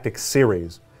the Tactics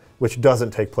series, which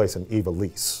doesn't take place in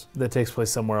Ivalice. That takes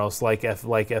place somewhere else, like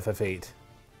FF8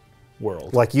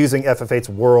 world. Like using FF8's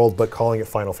world, but calling it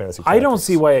Final Fantasy Tactics. I don't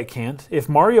see why it can't. If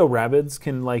Mario Rabbids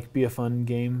can be a fun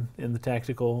game in the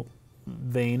tactical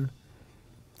vein,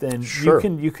 then Sure.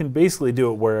 you can basically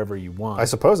do it wherever you want. I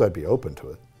suppose I'd be open to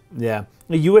it. Yeah,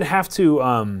 you would have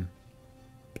to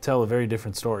tell a very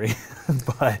different story,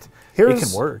 but it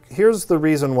can work. Here's the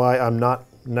reason why I'm not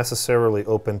necessarily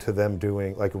open to them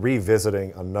doing, like,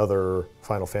 revisiting another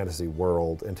Final Fantasy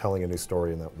world and telling a new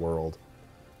story in that world.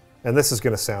 And this is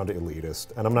going to sound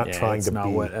elitist, and I'm not trying it's to not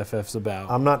be. what FF's about.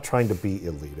 I'm not trying to be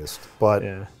elitist, but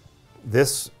Yeah.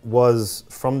 this was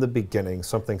from the beginning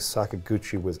something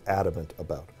Sakaguchi was adamant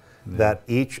about. That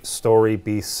each story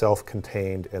be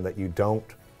self-contained and that you don't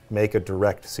make a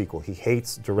direct sequel. He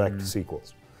hates direct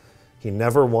sequels. He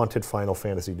never wanted Final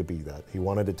Fantasy to be that. He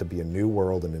wanted it to be a new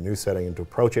world and a new setting and to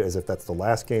approach it as if that's the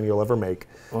last game you'll ever make,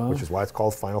 which is why it's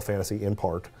called Final Fantasy in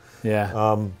part.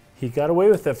 Yeah. He got away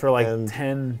with it for like and-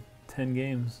 10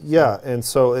 games. Yeah, and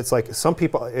so it's like some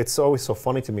people, it's always so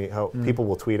funny to me how people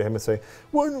will tweet at him and say,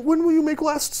 when will you make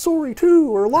Last Story 2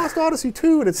 or Lost Odyssey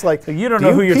 2? And it's like, You don't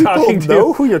know who you're talking to. Do you people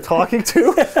know who you're talking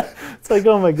to? It's like,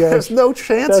 oh my gosh. There's no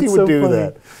chance he That's would so do funny.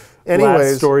 that. Last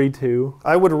Anyways, Story 2.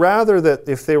 I would rather that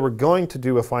if they were going to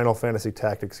do a Final Fantasy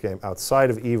Tactics game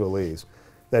outside of Ivalice,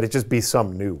 that it just be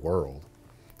some new world.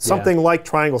 Something like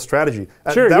Triangle Strategy.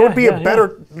 Sure, that would be yeah. a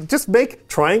better, just make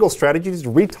Triangle Strategy, just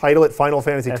retitle it Final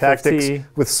Fantasy FFT. Tactics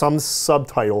with some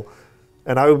subtitle,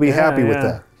 and I would be happy with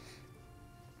that.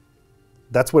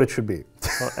 That's what it should be.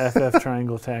 Well, FF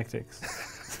Triangle Tactics.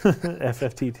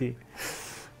 FFTT.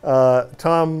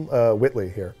 Tom Whitley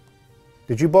here.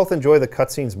 Did you both enjoy the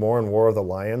cutscenes more in War of the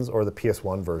Lions or the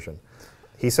PS1 version?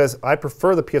 He says, I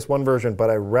prefer the PS1 version, but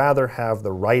I rather have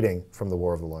the writing from the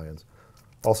War of the Lions.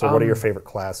 Also, what are your favorite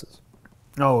classes?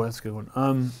 Oh, that's a good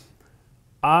one.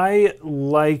 I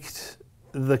liked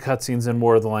the cutscenes in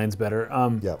War of the Lions better.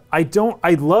 Yeah.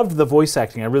 I loved the voice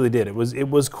acting. I really did. It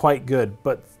was quite good,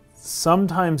 but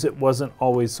sometimes it wasn't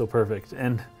always so perfect.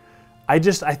 And I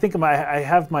think I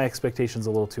have my expectations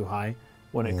a little too high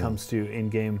when it comes to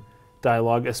in-game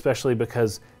dialogue, especially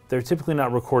because they're typically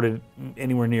not recorded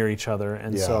anywhere near each other,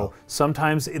 and so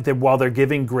sometimes while they're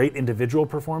giving great individual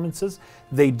performances,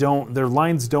 their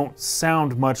lines don't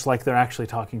sound much like they're actually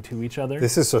talking to each other.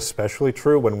 This is especially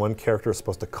true when one character is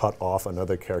supposed to cut off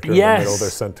another character in the middle of their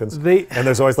sentence, and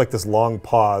there's always like this long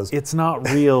pause. It's not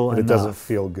real and enough. It doesn't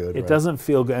feel good. It doesn't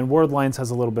feel good, and War of the Lions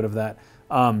has a little bit of that.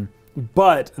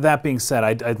 But that being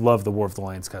said, I love the War of the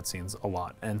Lions cutscenes a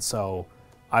lot, and so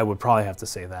I would probably have to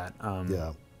say that.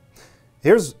 Yeah.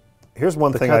 Here's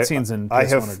one thing I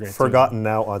have forgotten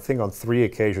now, I think on 3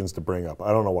 occasions to bring up.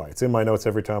 I don't know why. It's in my notes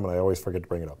every time, and I always forget to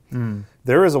bring it up.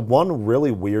 There is one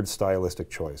really weird stylistic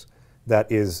choice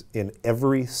that is in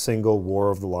every single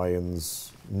War of the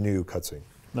Lions new cutscene.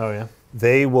 Oh, yeah?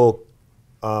 They will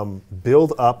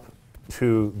build up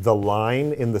to the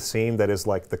line in the scene that is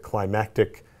like the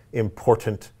climactic,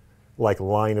 important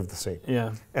line of the scene.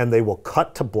 Yeah. And they will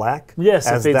cut to black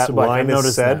as that line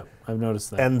is said. I've noticed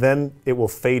that. And then it will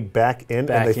fade back in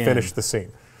and they finish the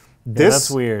scene. That's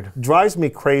weird. Drives me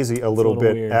crazy a little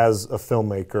bit weird. As a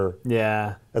filmmaker.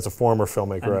 Yeah. As a former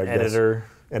filmmaker, I guess.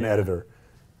 An editor.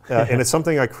 And it's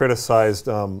something I criticized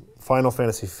Final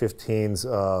Fantasy XV's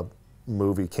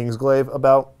movie Kingsglaive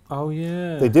about. Oh,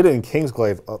 yeah. They did it in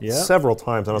Kingsglaive several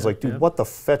times, and I was like, dude, what the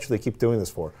fetch do they keep doing this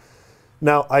for?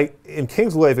 Now, in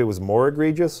Kingsglaive, it was more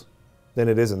egregious than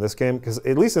it is in this game, because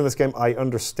at least in this game, I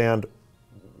understand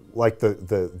like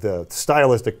the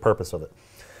stylistic purpose of it.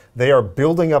 They are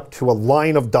building up to a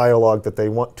line of dialogue that they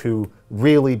want to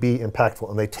really be impactful,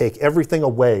 and they take everything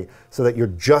away so that you're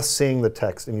just seeing the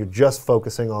text and you're just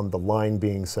focusing on the line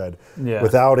being said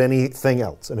without anything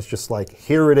else. And it's just like,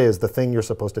 here it is, the thing you're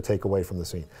supposed to take away from the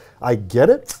scene. I get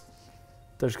it.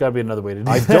 There's got to be another way to do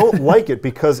I it. don't like it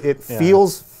because it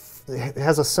it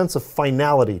has a sense of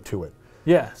finality to it.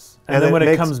 Yes. And then when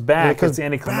it comes back, it's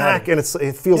anticlimactic. And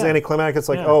it feels anticlimactic. It's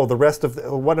like, oh, the rest of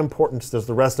what importance does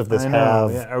the rest of this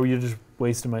have? Yeah. Are you just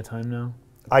wasting my time now?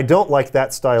 I don't like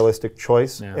that stylistic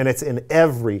choice, and it's in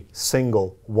every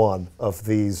single one of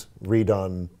these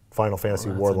redone Final Fantasy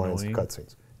War of the Lions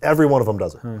cutscenes. Every one of them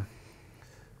does it.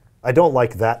 I don't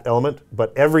like that element,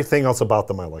 but everything else about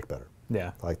them I like better.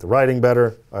 Yeah. I like the writing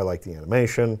better. I like the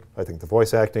animation. I think the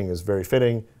voice acting is very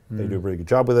fitting. They do a really good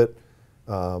job with it.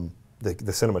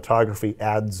 The cinematography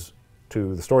adds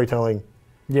to the storytelling.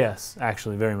 Yes,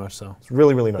 actually, very much so. It's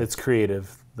really, really nice. It's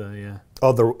creative.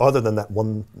 Other than that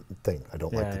one thing I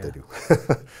don't like that they do.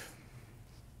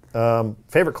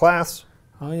 Favorite class?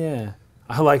 Oh yeah,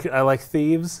 I like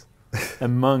thieves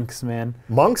and monks, man.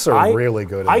 Monks are really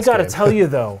good. I gotta tell you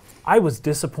though, I was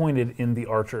disappointed in the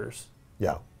archers.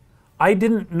 Yeah. I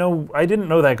didn't know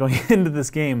that going into this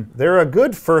game. They're a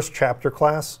good first chapter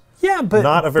class. Yeah, but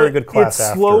not a very good class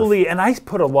it's slowly, and I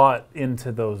put a lot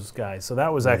into those guys, so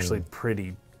that was actually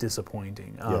pretty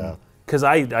disappointing. Because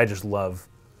I just love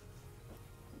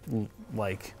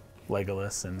like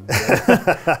Legolas and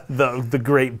the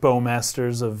great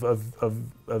bowmasters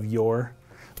of yore,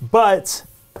 but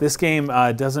this game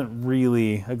doesn't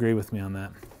really agree with me on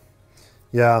that.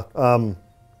 Yeah,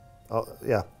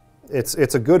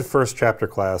 it's a good first chapter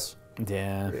class.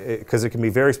 Yeah, because it can be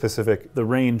very specific. The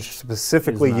range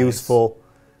specifically useful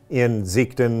in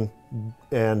Zeekden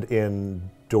and in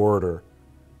Dorter,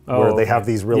 where they have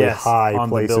these really high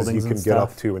places you can get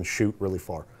up to and shoot really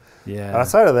far. Yeah.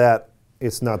 Outside of that,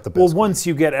 it's not the best. Well, once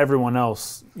you get everyone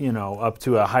else, up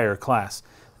to a higher class,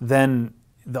 then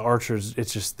the archers,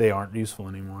 it's just they aren't useful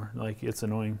anymore. Like, it's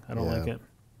annoying. I don't like it.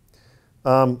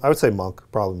 I would say monk,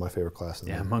 probably my favorite class.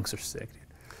 Yeah, monks are sick, dude.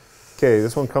 Okay,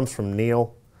 this one comes from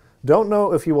Neil. Don't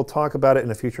know if you will talk about it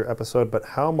in a future episode, but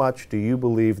how much do you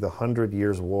believe the 100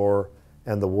 Years' War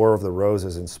and the War of the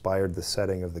Roses inspired the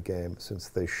setting of the game, since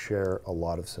they share a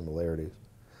lot of similarities?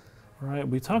 Right,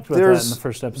 we talked about that in the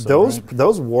first episode.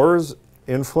 Those wars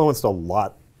influenced a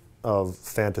lot of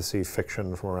fantasy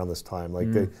fiction from around this time. Like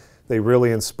they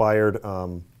really inspired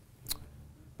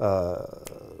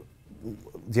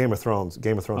Game of Thrones as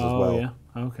well. Yeah.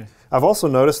 Okay. I've also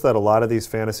noticed that a lot of these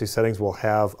fantasy settings will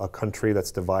have a country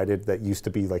that's divided that used to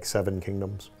be like 7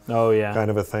 kingdoms. Oh yeah. Kind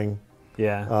of a thing.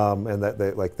 Yeah. And that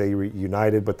they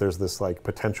reunited, but there's this like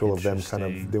potential of them kind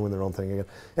of doing their own thing again.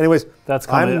 Anyways, that's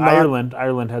kind of Ireland.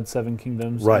 Ireland had 7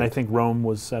 kingdoms, right? And I think Rome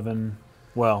was 7.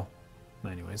 Well,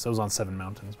 anyways, I was on 7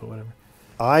 mountains, but whatever.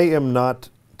 I am not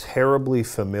terribly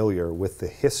familiar with the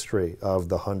history of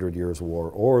the 100 Years' War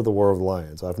or the War of the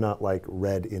Lions. I've not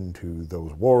read into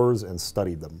those wars and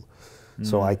studied them.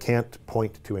 So I can't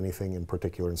point to anything in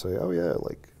particular and say, oh yeah,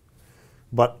 like,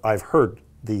 but I've heard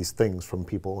these things from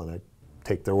people and I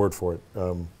take their word for it.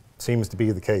 Seems to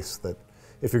be the case that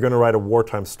if you're going to write a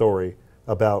wartime story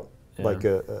about like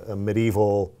a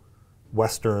medieval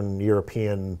Western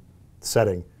European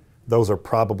setting, those are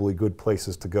probably good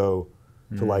places to go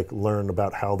to like learn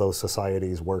about how those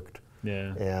societies worked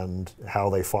and how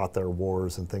they fought their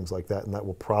wars and things like that. And that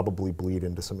will probably bleed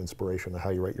into some inspiration of how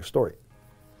you write your story.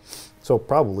 So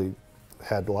probably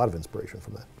had a lot of inspiration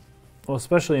from that. Well,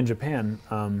 especially in Japan,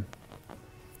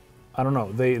 I don't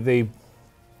know. They,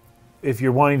 if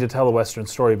you're wanting to tell a Western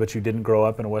story, but you didn't grow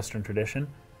up in a Western tradition,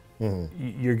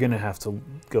 you're going to have to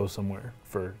go somewhere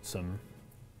for some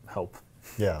help.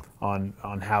 On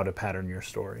how to pattern your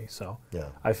story. So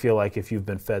I feel like if you've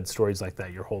been fed stories like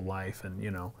that your whole life, and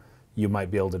you might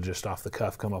be able to just off the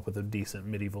cuff come up with a decent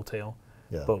medieval tale.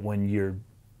 But when you're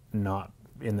not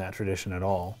in that tradition at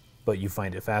all, but you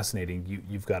find it fascinating,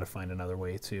 you've got to find another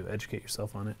way to educate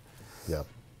yourself on it.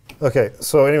 Okay,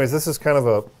 so anyways, this is kind of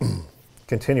a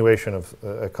continuation of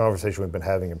a conversation we've been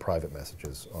having in private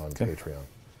messages on Patreon.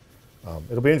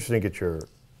 It'll be interesting to get your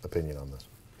opinion on this.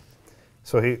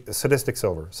 So Sadistic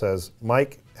Silver says,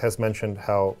 Mike has mentioned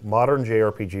how modern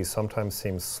JRPGs sometimes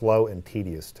seem slow and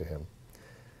tedious to him.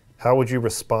 How would you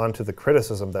respond to the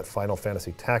criticism that Final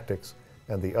Fantasy Tactics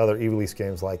and the other e-release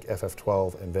games like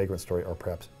FF12 and Vagrant Story are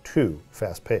perhaps too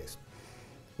fast-paced?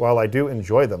 While I do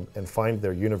enjoy them and find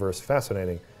their universe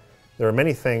fascinating, there are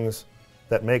many things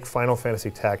that make Final Fantasy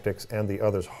Tactics and the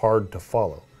others hard to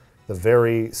follow. The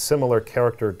very similar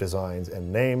character designs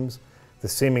and names, the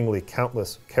seemingly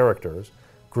countless characters,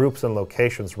 groups and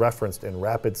locations referenced in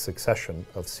rapid succession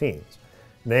of scenes,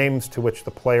 names to which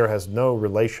the player has no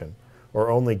relation or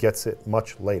only gets it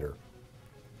much later.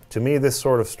 To me, this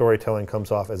sort of storytelling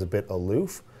comes off as a bit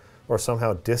aloof or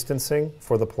somehow distancing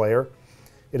for the player.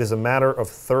 Is it a matter of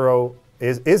thorough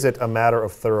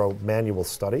manual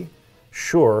study?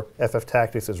 Sure, FF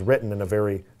Tactics is written in a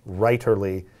very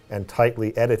writerly and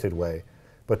tightly edited way,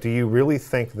 but do you really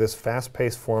think this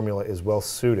fast-paced formula is well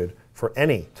suited for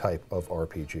any type of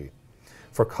RPG?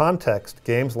 For context,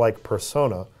 games like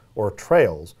Persona or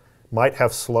Trails might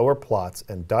have slower plots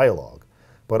and dialogue,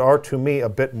 but are to me a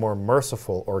bit more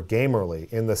merciful or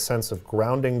gamerly in the sense of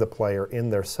grounding the player in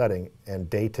their setting and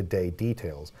day-to-day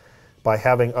details by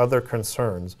having other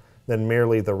concerns than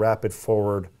merely the rapid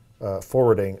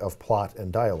forwarding of plot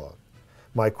and dialogue.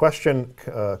 My question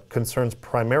concerns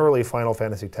primarily Final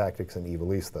Fantasy Tactics and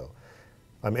Ivalice, though.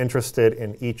 I'm interested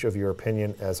in each of your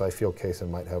opinion, as I feel Kaysen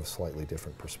might have a slightly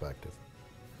different perspective.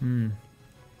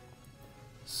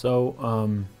 So,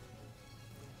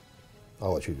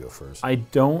 I'll let you go first. I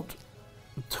don't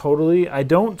totally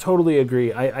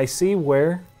agree. I see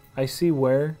where he's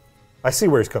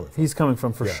coming from. He's coming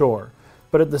from for sure.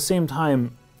 But at the same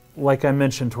time, like I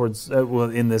mentioned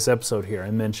in this episode here,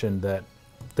 I mentioned that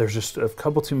there's just a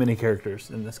couple too many characters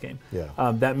in this game.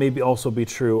 That may also be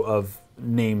true of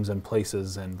names and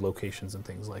places and locations and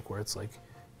things, like where it's like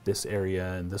this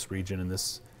area and this region and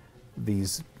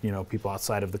these people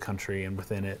outside of the country and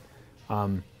within it.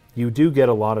 You do get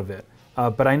a lot of it,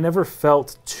 but I never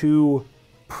felt too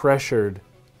pressured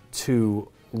to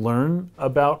learn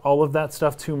about all of that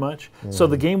stuff too much. So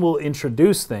the game will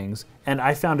introduce things, and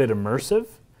I found it immersive,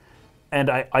 and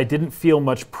I didn't feel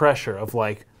much pressure of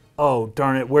like, oh,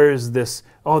 darn it, where is this?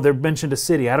 Oh, they mentioned a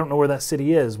city. I don't know where that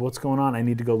city is. What's going on? I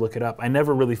need to go look it up. I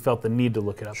never really felt the need to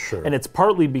look it up. Sure. And it's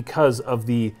partly because of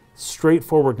the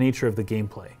straightforward nature of the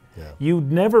gameplay. You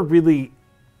never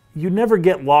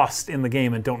get lost in the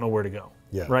game and don't know where to go.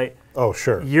 Right? Oh,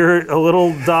 sure. You're a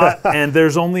little dot, and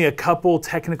there's only a couple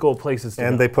technical places to go.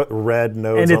 And they put red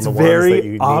nodes and on the ones that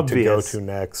you need to go to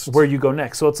next. Where you go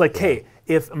next. So it's like, hey,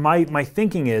 if my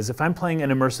thinking is, if I'm playing an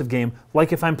immersive game,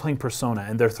 like if I'm playing Persona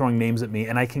and they're throwing names at me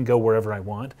and I can go wherever I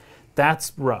want,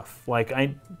 that's rough. Like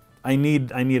I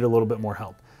need a little bit more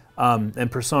help. And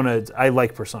Persona, I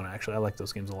like Persona actually. I like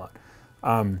those games a lot.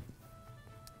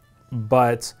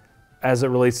 But as it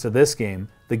relates to this game,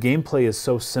 the gameplay is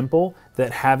so simple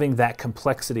that having that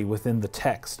complexity within the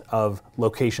text of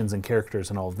locations and characters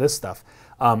and all of this stuff,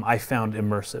 I found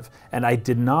immersive. And I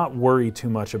did not worry too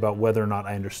much about whether or not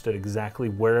I understood exactly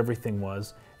where everything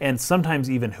was, and sometimes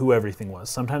even who everything was.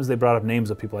 Sometimes they brought up names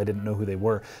of people I didn't know who they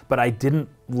were, but I didn't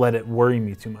let it worry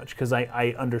me too much because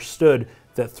I understood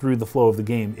that through the flow of the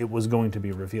game, it was going to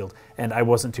be revealed, and I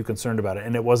wasn't too concerned about it.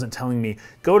 And it wasn't telling me,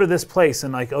 go to this place,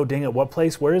 and like, oh, dang it, what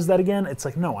place? Where is that again? It's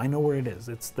like, no, I know where it is.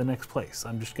 It's the next place.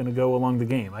 I'm just going to go along the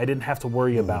game. I didn't have to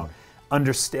worry about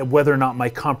understand whether or not my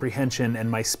comprehension and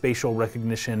my spatial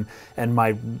recognition and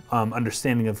my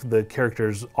understanding of the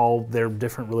characters, all their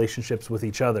different relationships with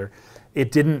each other,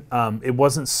 it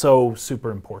wasn't so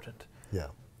super important. Yeah.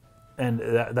 And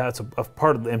that's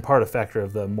in part a factor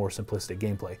of the more simplistic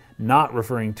gameplay. Not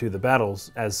referring to the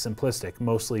battles as simplistic,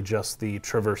 mostly just the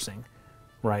traversing,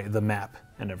 right? The map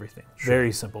and everything. Sure.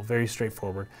 Very simple, very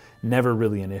straightforward. Never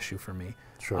really an issue for me.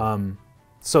 Sure.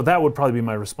 So that would probably be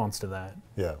my response to that.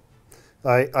 Yeah.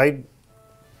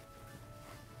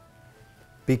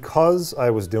 Because I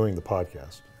was doing the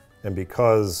podcast and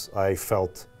because I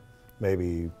felt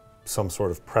maybe some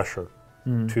sort of pressure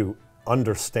to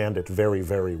understand it very,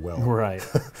 very well. Right.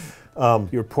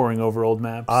 You're poring over old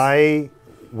maps. I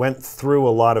went through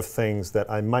a lot of things that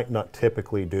I might not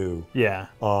typically do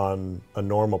on a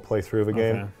normal playthrough of a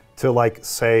game to, like,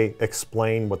 say,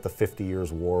 explain what the 50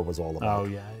 Years' War was all about. Oh,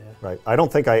 yeah. Right. I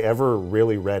don't think I ever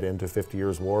really read into 50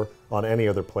 Years' War on any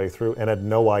other playthrough and had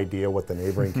no idea what the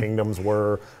neighboring kingdoms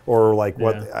were or like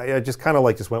what. I just kind of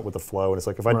like just went with the flow. And it's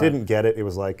like if I didn't get it, it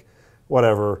was like,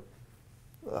 whatever.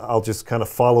 I'll just kind of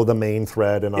follow the main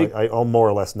thread and I'll more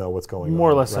or less know what's going on. More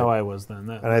or less how I was then.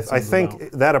 And I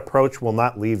think that approach will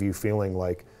not leave you feeling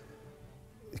like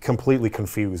completely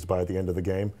confused by the end of the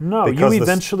game. No, you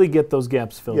eventually get those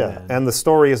gaps filled in. Yeah, and the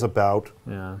story is about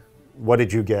what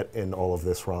did you get in all of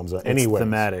this, Ramza? Anyway,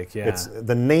 thematic, it's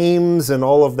the names and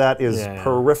all of that is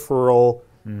peripheral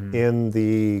in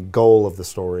the goal of the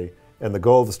story. And the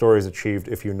goal of the story is achieved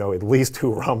if you know at least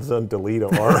who Ramza and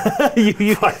Delita are.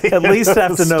 you at least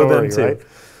have to know them too. Right?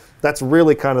 That's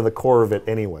really kind of the core of it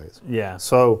anyways. Yeah.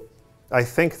 So I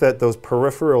think that those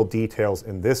peripheral details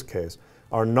in this case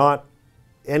are not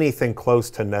anything close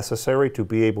to necessary to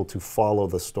be able to follow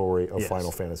the story of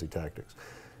Final Fantasy Tactics.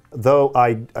 Though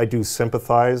I do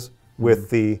sympathize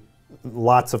with the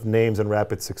lots of names in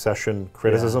rapid succession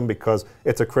criticism because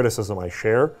it's a criticism I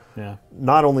share,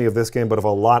 not only of this game, but of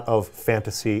a lot of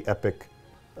fantasy epic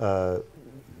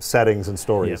settings and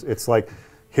stories. It's like,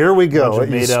 here we go,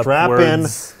 you strap in,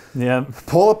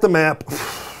 pull up the map,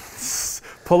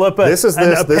 pull up this is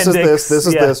this, this is this, this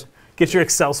is this. Get your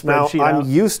Excel spreadsheet Now, I'm out.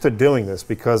 used to doing this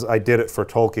because I did it for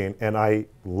Tolkien, and I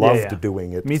loved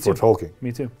doing it for Tolkien.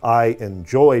 Me too. I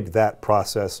enjoyed that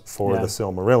process for the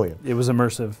Silmarillion. It was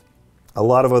immersive. A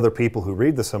lot of other people who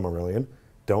read the Silmarillion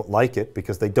don't like it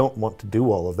because they don't want to do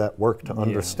all of that work to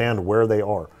understand where they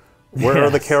are. Where are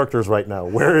the characters right now?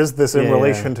 Where is this in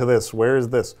relation to this? Where is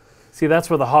this? See, that's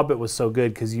where The Hobbit was so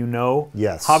good, because you know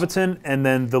Hobbiton and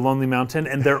then the Lonely Mountain,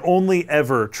 and they're only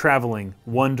ever traveling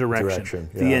one direction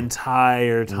the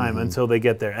entire time until they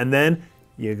get there. And then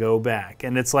you go back.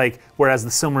 And it's like, whereas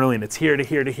the Silmarillion, it's here to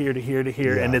here to here to here to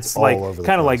here, and it's like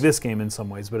kind of like this game in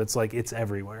some ways, but it's like it's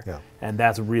everywhere. And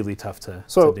that's really tough to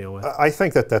deal with. I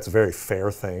think that that's a very fair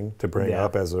thing to bring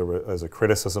up as a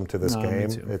criticism to this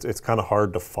game. It's kind of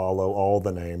hard to follow all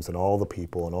the names and all the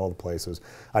people and all the places.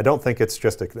 I don't think it's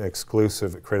just an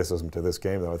exclusive criticism to this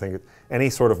game, though. I think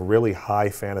any sort of really high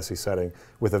fantasy setting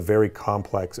with a very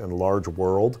complex and large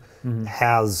world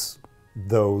has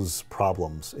those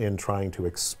problems in trying to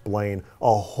explain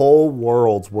a whole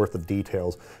world's worth of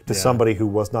details to somebody who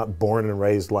was not born and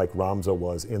raised like Ramza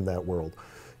was in that world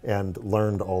and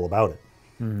learned all about it.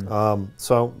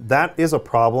 So that is a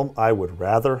problem I would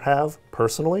rather have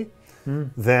personally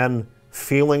than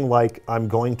feeling like I'm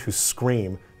going to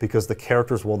scream because the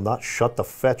characters will not shut the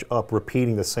fetch up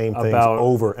repeating the same things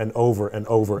over and over and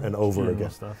over and over again.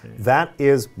 That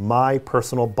is my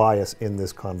personal bias in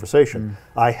this conversation.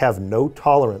 I have no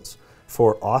tolerance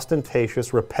for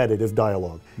ostentatious, repetitive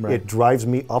dialogue. It drives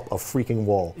me up a freaking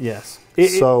wall.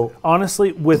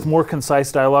 Honestly, with more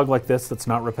concise dialogue like this that's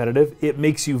not repetitive, it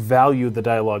makes you value the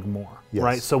dialogue more.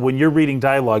 Right? So when you're reading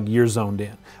dialogue, you're zoned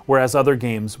in. Whereas other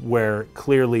games where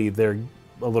clearly they're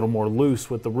a little more loose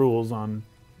with the rules on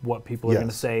what people are going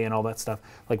to say and all that stuff,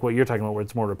 like what you're talking about where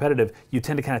it's more repetitive, you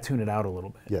tend to kind of tune it out a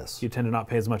little bit. You tend to not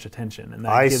pay as much attention. And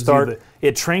that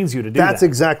it trains you to do that. That's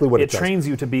exactly what it does. It trains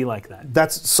you to be like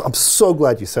that. I'm so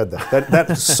glad you said that.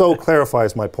 That so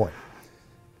clarifies my point.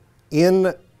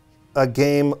 In a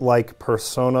game like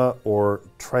Persona or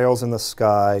Trails in the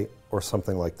Sky or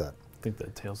something like that. I think the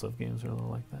Tales of games are a little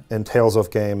like that. And Tales of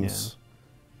games.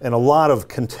 And a lot of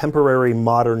contemporary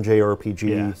modern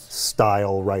JRPG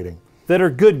style writing. That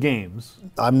are good games.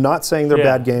 I'm not saying they're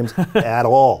bad games at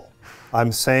all.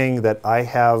 I'm saying that I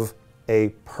have a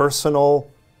personal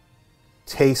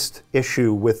taste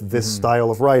issue with this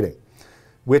style of writing,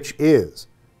 which is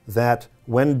that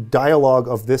when dialogue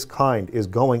of this kind is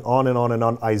going on and on and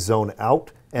on, I zone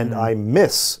out and I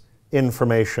miss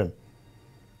information.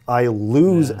 I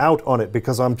lose out on it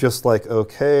because I'm just like,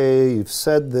 okay, you've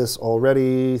said this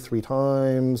already 3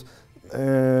 times.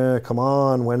 Come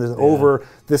on, when is it over?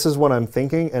 This is what I'm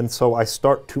thinking, and so I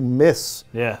start to miss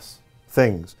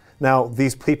things. Now,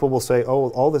 these people will say, oh,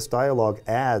 all this dialogue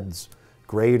adds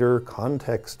greater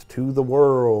context to the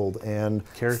world and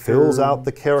fills out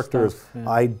the characters.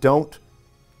 I don't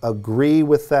agree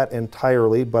with that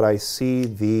entirely, but I see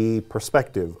the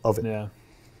perspective of it.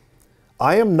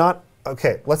 I am not,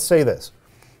 okay, let's say this.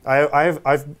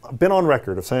 I've been on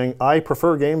record of saying I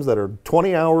prefer games that are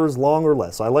 20 hours long or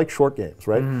less. I like short games,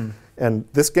 right? And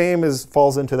this game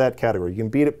falls into that category. You can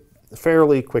beat it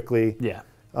fairly quickly.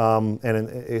 And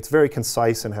it's very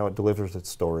concise in how it delivers its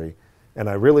story. And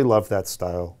I really love that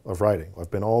style of writing.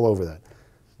 I've been all over that.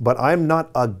 But I'm not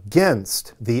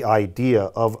against the idea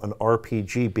of an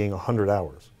RPG being 100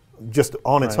 hours, just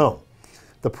on its own.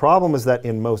 The problem is that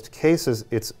in most cases,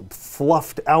 it's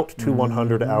fluffed out to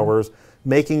 100 hours,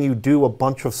 making you do a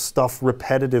bunch of stuff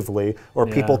repetitively, or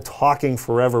people talking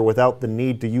forever without the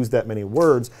need to use that many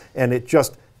words, and it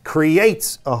just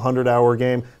creates a 100-hour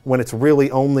game when it's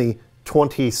really only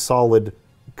 20 solid,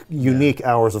 unique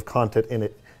hours of content in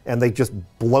it, and they just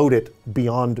bloat it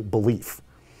beyond belief.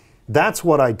 That's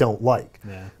what I don't like.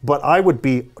 But I would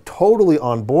be totally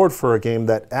on board for a game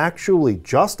that actually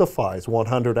justifies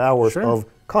 100 hours of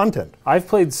content. I've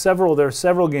played several, there are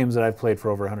several games that I've played for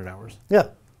over 100 hours.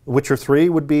 Witcher 3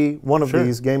 would be one of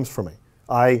these games for me.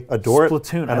 I adore it.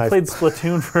 Splatoon. I played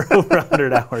Splatoon for over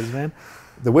 100 hours, man.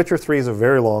 The Witcher 3 is a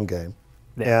very long game,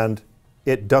 and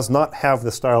it does not have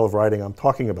the style of writing I'm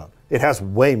talking about. It has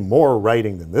way more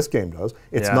writing than this game does.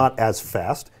 It's not as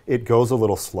fast. It goes a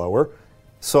little slower.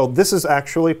 So this is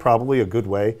actually probably a good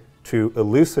way to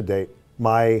elucidate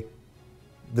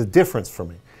the difference for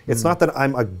me. It's not that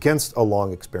I'm against a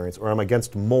long experience or I'm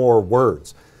against more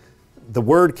words. The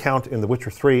word count in The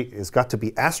Witcher 3 has got to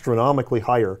be astronomically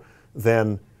higher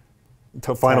than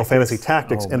Final Fantasy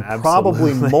Tactics, and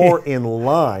probably more in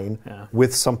line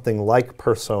with something like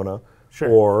Persona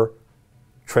or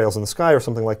Trails in the Sky or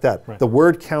something like that. The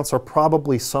word counts are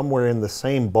probably somewhere in the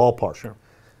same ballpark.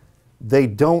 They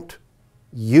don't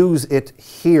use it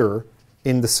here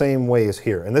in the same way as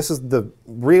here. And this is the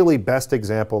really best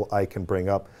example I can bring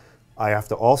up. I have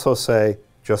to also say,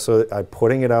 just so I'm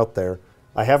putting it out there,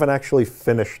 I haven't actually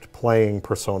finished playing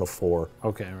Persona 4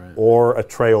 or a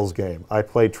Trails game. I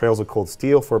played Trails of Cold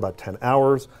Steel for about 10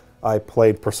 hours. I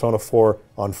played Persona 4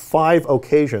 on 5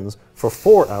 occasions for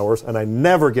 4 hours, and I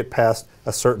never get past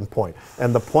a certain point.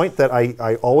 And the point that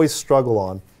I always struggle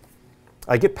on,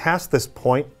 I get past this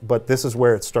point, but this is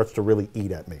where it starts to really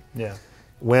eat at me.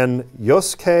 When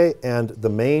Yosuke and the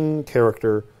main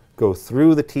character go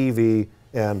through the TV,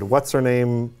 and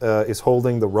what's-her-name is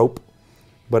holding the rope,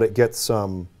 but it gets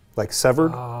like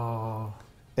severed.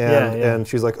 And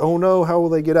she's like, oh no, how will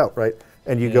they get out, right?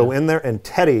 And you go in there, and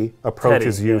Teddy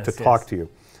approaches you to talk to you.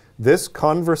 This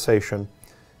conversation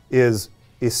is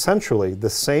essentially the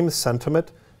same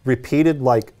sentiment repeated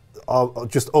like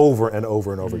just over and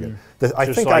over and over again. I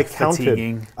think like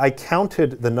I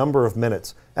counted the number of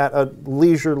minutes at a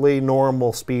leisurely,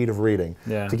 normal speed of reading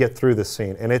to get through this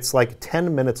scene. And it's like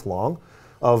 10 minutes long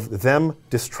of them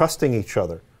distrusting each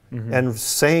other and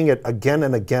saying it again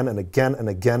and again and again and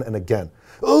again and again.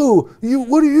 Oh,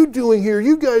 what are you doing here?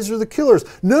 You guys are the killers.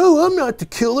 No, I'm not the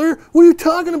killer. What are you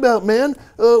talking about, man?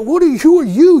 Who are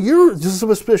you? You're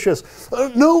suspicious.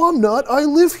 No, I'm not. I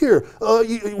live here.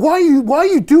 What are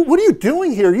you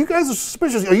doing here? You guys are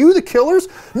suspicious. Are you the killers?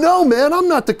 No, man, I'm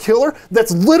not the killer.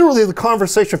 That's literally the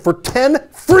conversation for 10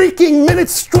 freaking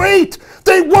minutes straight.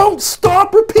 They won't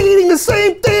stop repeating the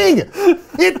same thing.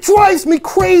 It drives me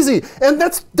crazy. And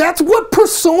that's what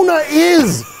Persona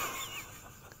is.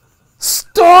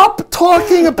 Stop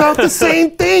talking about the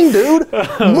same thing, dude.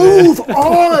 Move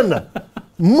on.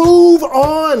 Move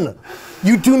on.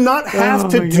 You do not have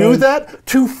to do that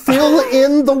to fill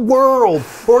in the world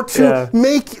or to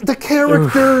make the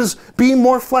characters be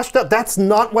more fleshed out. That's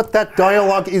not what that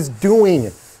dialogue is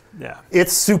doing.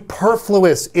 It's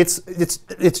superfluous. It's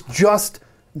just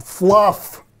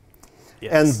fluff.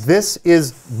 And this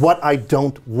is what I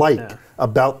don't like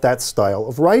about that style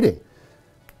of writing.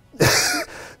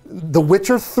 The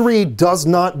Witcher 3 does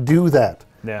not do that,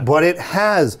 but it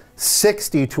has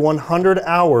 60 to 100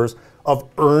 hours of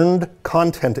earned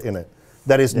content in it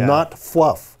that is not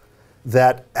fluff,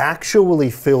 that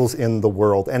actually fills in the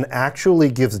world and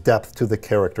actually gives depth to the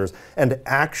characters and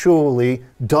actually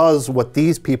does what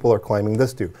these people are claiming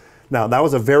this do. Now, that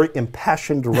was a very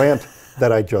impassioned rant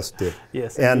that I just did.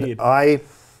 Indeed.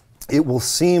 It will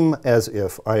seem as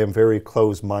if I am very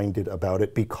close-minded about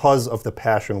it because of the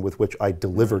passion with which I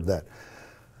delivered that.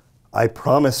 I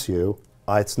promise you,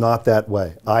 it's not that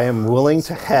way. I am willing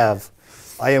to have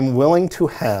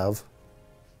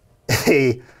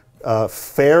a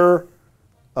fair,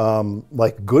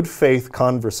 like good faith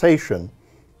conversation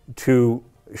to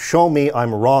show me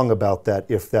I'm wrong about that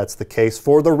if that's the case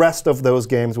for the rest of those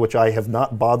games, which I have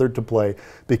not bothered to play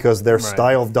because their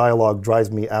style of dialogue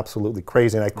drives me absolutely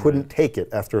crazy, and I couldn't take it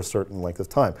after a certain length of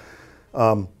time.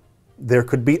 There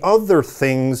could be other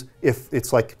things if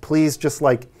it's like, please just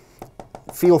like,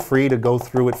 feel free to go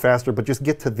through it faster, but just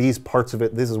get to these parts of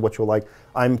it. This is what you'll like.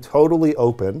 I'm totally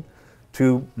open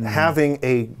to having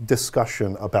a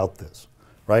discussion about this,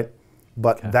 right?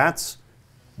 But that's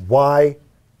why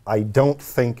I don't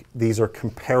think these are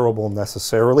comparable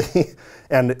necessarily.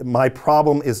 And my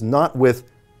problem is not with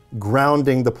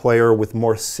grounding the player with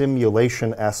more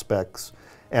simulation aspects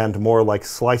and more like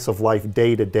slice of life,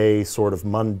 day-to-day sort of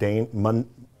mundane,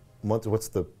 what's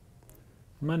the...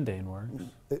 Mundane words.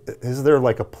 Is there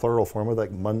like a plural form of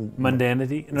like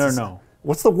mundanity? No.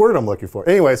 What's the word I'm looking for?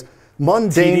 Anyways,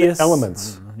 mundane Tedious?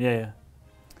 elements. Yeah.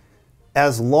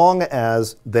 As long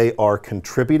as they are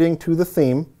contributing to the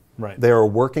theme, they are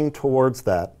working towards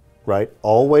that, right?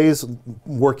 Always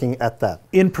working at that.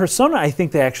 In Persona, I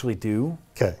think they actually do.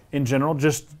 Okay. In general,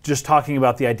 just talking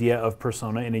about the idea of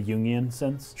persona in a Jungian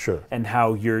sense. Sure. And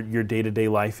how your day-to-day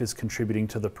life is contributing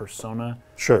to the persona.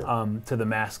 Sure. To the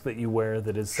mask that you wear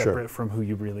that is separate from who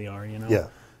you really are, you know? Yeah.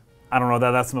 I don't know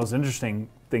that that's the most interesting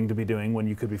thing to be doing when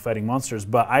you could be fighting monsters,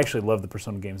 but I actually love the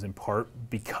Persona games in part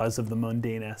because of the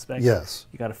mundane aspect. Yes.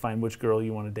 You got to find which girl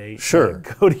you want to date. Sure.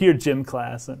 Go to your gym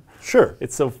class. And sure.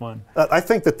 It's so fun. I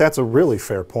think that that's a really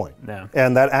fair point. Yeah.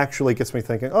 And that actually gets me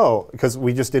thinking, oh, because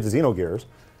we just did Xenogears,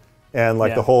 and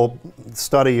like the whole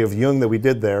study of Jung that we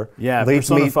did there leads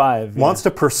Persona me, 5 wants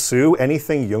to pursue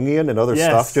anything Jungian and other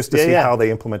stuff just to see how they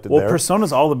implemented there. Well,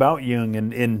 Persona's all about Jung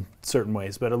in certain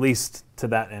ways, but at least to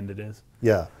that end it is.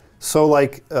 Yeah. So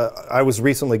like, I was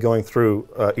recently going through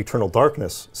Eternal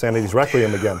Darkness, Sanity's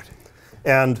Requiem again.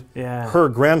 And her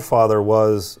grandfather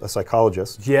was a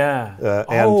psychologist. Yeah.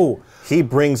 And he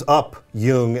brings up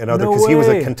Jung and other, because he was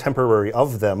a contemporary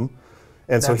of them.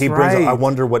 And so he brings up, I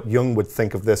wonder what Jung would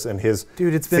think of this and his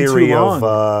theory of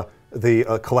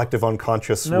the collective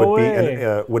unconscious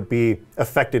would be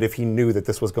affected if he knew that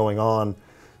this was going on.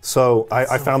 So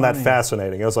I found that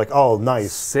fascinating. I was like, oh,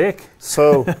 nice. Sick.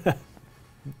 So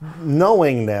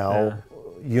knowing now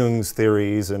Jung's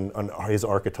theories and his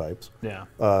archetypes,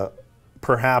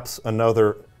 perhaps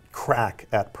another crack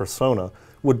at Persona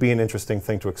would be an interesting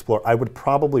thing to explore. I would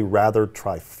probably rather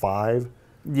try 5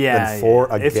 than 4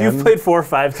 again. If you've played 4 or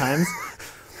 5 times,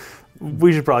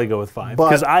 we should probably go with 5,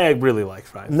 because I really like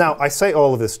 5. Now, I say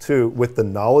all of this too with the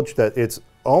knowledge that it's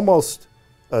almost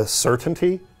a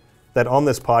certainty that on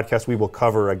this podcast we will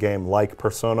cover a game like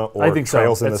Persona or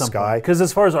Trails in the Sky. Because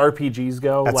as far as RPGs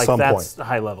go, like that's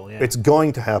high level. Yeah. It's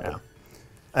going to happen.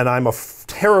 And I'm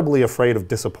terribly afraid of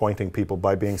disappointing people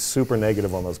by being super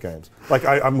negative on those games. Like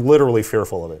I'm literally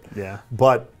fearful of it. Yeah.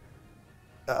 But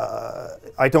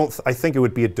I think it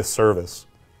would be a disservice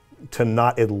to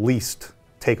not at least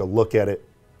take a look at it.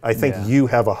 I think you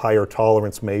have a higher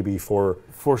tolerance maybe for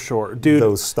sure, dude.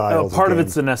 Those styles. Part of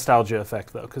it's the nostalgia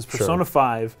effect though, because Persona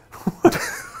 5.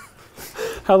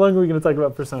 How long are we going to talk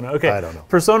about Persona? Okay, I don't know.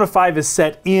 Persona 5 is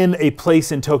set in a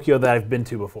place in Tokyo that I've been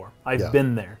to before. I've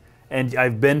been there, and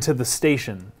I've been to the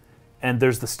station, and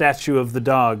there's the statue of the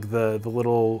dog, the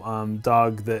little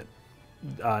dog that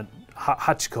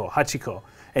Hachiko,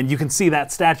 and you can see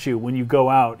that statue when you go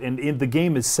out, and the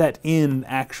game is set in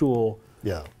actual.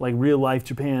 Like real life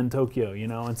Japan, Tokyo, you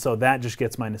know, and so that just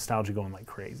gets my nostalgia going like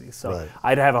crazy. So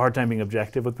I'd have a hard time being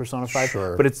objective with Persona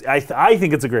 5, but it's I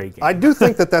think it's a great game. I do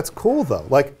think that that's cool though.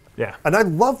 Like, and I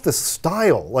love the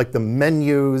style, like the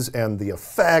menus and the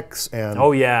effects and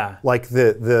like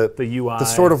the UI, the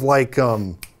sort of like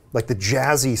the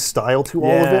jazzy style to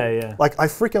all of it. Like I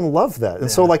freaking love that. And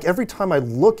so like every time I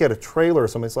look at a trailer or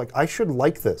something, it's like I should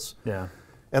like this.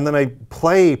 And then I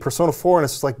play Persona 4 and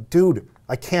it's just like, dude,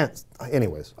 I can't.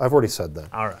 Anyways, I've already said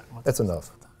that. All right. That's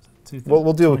enough.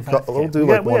 We'll do like 1 or 2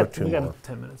 more. We got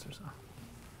 10 minutes or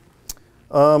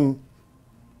so.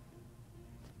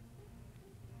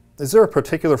 Is there a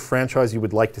particular franchise you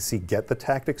would like to see get the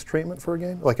tactics treatment for a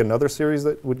game? Like another series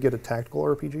that would get a tactical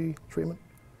RPG treatment?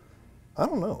 I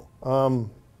don't know.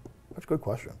 That's a good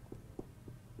question.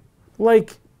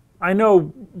 Like, I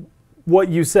know what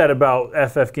you said about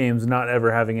FF games not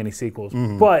ever having any sequels,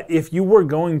 but if you were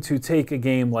going to take a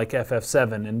game like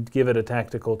FF7 and give it a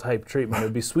tactical type treatment, it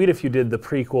would be sweet if you did the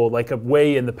prequel like a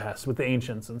way in the past with the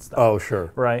Ancients and stuff. Oh,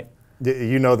 sure. Right?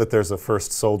 You know that there's a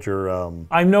first soldier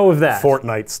I know of that.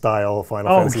 Fortnite-style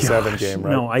Final Fantasy VII game,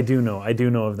 right? No, I do know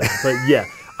of that. But yeah,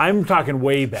 I'm talking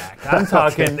way back. I'm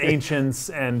talking ancients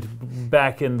and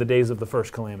back in the days of the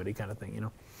first Calamity kind of thing, you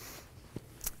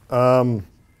know?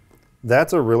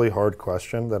 That's a really hard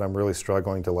question that I'm really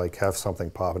struggling to like have something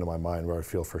pop into my mind where I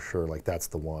feel for sure like that's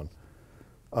the one.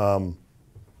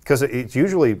 Because it's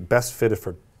usually best fitted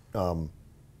for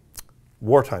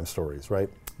wartime stories, right?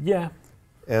 Yeah.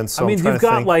 And so I mean, you've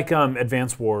got like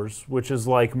Advance Wars, which is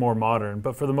like more modern,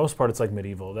 but for the most part, it's like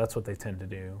medieval. That's what they tend to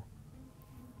do.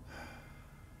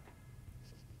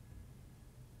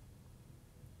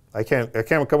 I can't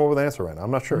come up with an answer right now.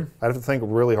 I'm not sure. I have to think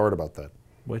really hard about that.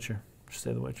 Witcher. Just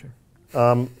say The Witcher.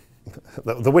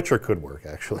 The Witcher could work,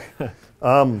 actually.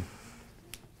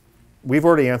 We've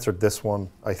already answered this one,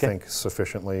 I think,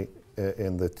 sufficiently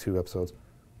in the 2 episodes.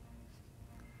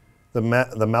 The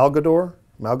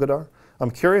Malgador. I'm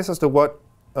curious as to what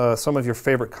some of your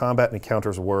favorite combat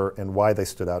encounters were and why they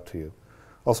stood out to you.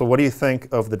 Also, what do you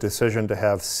think of the decision to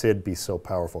have Cid be so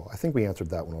powerful? I think we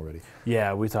answered that one already.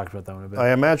 Yeah, we talked about that one a bit.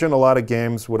 I imagine a lot of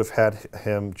games would have had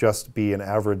him just be an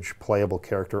average playable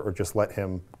character or just let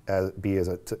him be as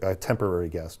a temporary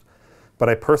guest. But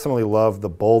I personally love the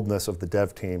boldness of the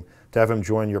dev team to have him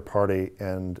join your party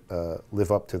and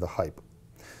live up to the hype.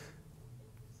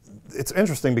 It's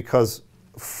interesting because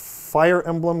Fire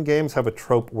Emblem games have a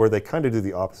trope where they kind of do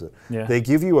the opposite. Yeah. They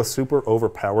give you a super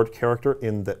overpowered character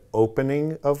in the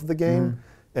opening of the game,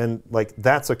 and like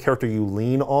that's a character you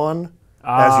lean on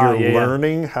as you're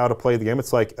learning how to play the game.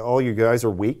 It's like all you guys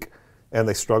are weak and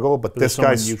they struggle, but this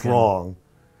guy's strong.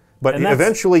 But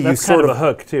eventually you sort of a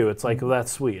hook too. It's like, well,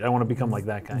 that's sweet. I want to become like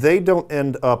that guy. They don't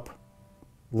end up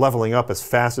leveling up as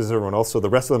fast as everyone else, so the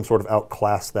rest of them sort of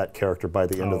outclass that character by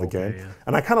the end of the game. Yeah.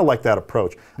 And I kind of like that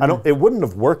approach. It wouldn't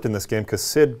have worked in this game because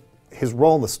Cid, his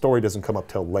role in the story doesn't come up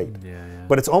till late.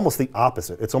 But it's almost the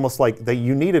opposite. It's almost like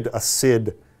you needed a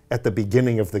Cid at the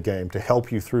beginning of the game to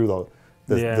help you through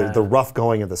the rough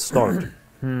going at the start.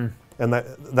 And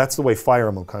that's the way Fire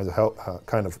Emblem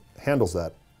kind of handles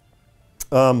that.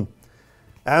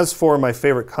 As for my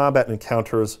favorite combat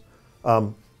encounters,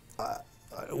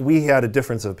 we had a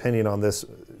difference of opinion on this.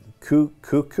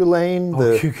 Cuchulainn.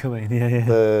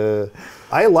 Cuchulainn,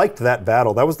 I liked that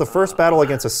battle. That was the first battle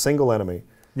against a single enemy.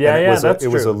 That's true.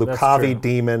 It was a Lucavi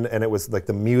demon, and it was like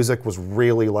the music was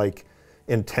really like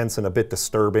intense and a bit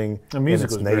disturbing in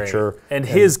its nature. Great. And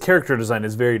his character design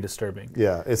is very disturbing.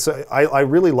 Yeah, I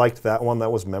really liked that one.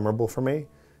 That was memorable for me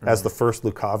as the first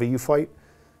Lucavi you fight.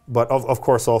 But of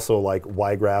course also like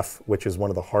Wygraf, which is one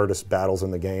of the hardest battles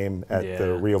in the game at the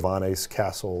Riovanes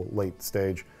castle late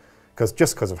stage.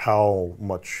 Just because of how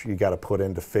much you got to put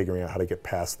into figuring out how to get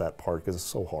past that part, because it's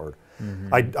so hard.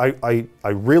 I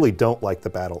really don't like the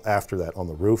battle after that on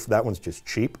the roof. That one's just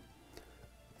cheap.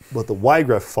 But the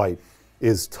Wygraf fight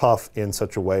is tough in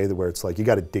such a way that where it's like you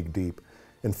got to dig deep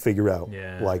and figure out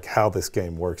like how this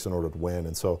game works in order to win.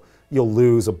 And so you'll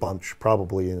lose a bunch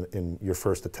probably in your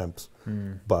first attempts,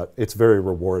 but it's very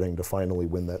rewarding to finally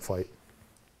win that fight.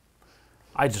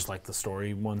 I just like the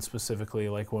story one specifically,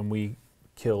 like when we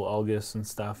kill Algus and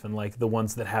stuff, and like the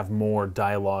ones that have more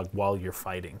dialogue while you're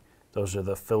fighting. Those are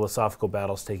the philosophical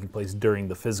battles taking place during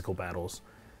the physical battles,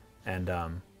 and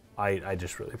I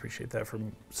just really appreciate that for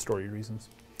story reasons.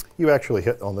 You actually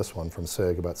hit on this one from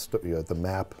Sig about the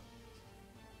map,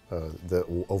 the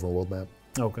overworld map.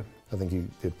 Okay. I think you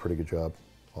did a pretty good job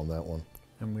on that one.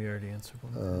 And we already answered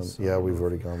one of those. Yeah, we've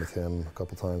already gone with him a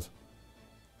couple times.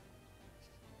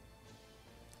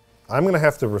 I'm going to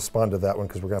have to respond to that one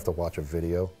because we're going to have to watch a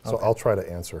video. So I'll try to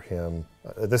answer him.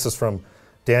 This is from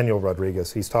Daniel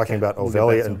Rodriguez. He's talking about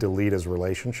Ovelia and Delita's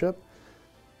relationship.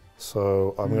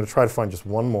 So I'm going to try to find just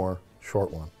one more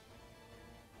short one.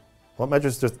 What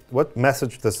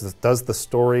message does the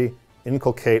story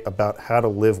inculcate about how to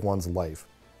live one's life?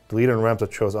 Delita and Ramza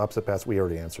chose opposite paths. We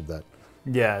already answered that.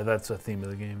 Yeah, that's a theme of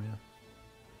the game, yeah.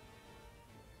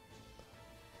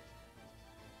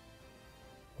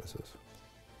 What is this?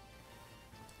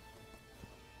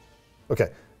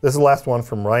 Okay, this is the last one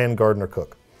from Ryan Gardner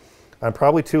Cook. I'm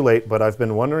probably too late, but I've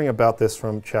been wondering about this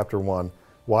from Chapter 1.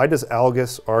 Why does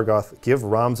Algus Argoth give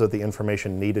Ramza the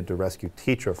information needed to rescue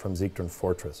Titra from Zektran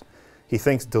Fortress? He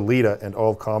thinks Delita and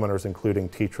all commoners, including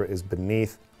Titra,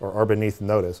 are beneath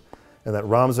notice, and that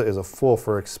Ramza is a fool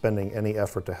for expending any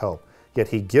effort to help. Yet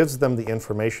he gives them the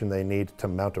information they need to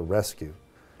mount a rescue.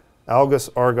 Algus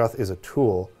Argoth is a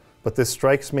tool, but this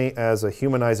strikes me as a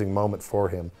humanizing moment for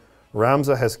him.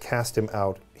 Ramza has cast him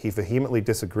out. He vehemently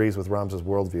disagrees with Ramza's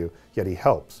worldview, yet he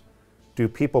helps. Do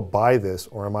people buy this,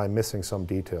 or am I missing some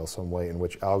detail, some way in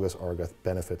which Algus Argoth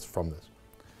benefits from this?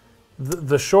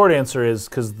 The short answer is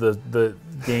because the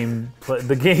game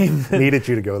Needed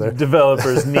you to go there.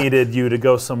 developers needed you to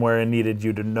go somewhere and needed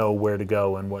you to know where to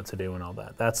go and what to do and all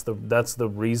that. That's the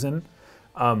reason.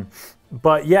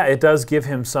 But yeah, it does give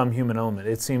him some human element.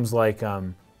 It seems like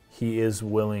he is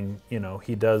willing.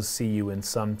 He does see you in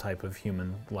some type of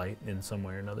human light in some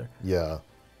way or another. Yeah.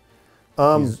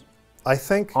 I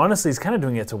think Honestly, he's kind of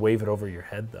doing it to wave it over your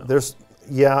head, though.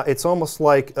 it's almost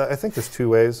like, I think there's two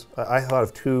ways. I thought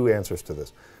of two answers to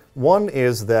this. One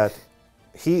is that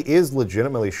he is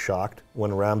legitimately shocked when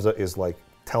Ramza is like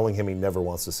telling him he never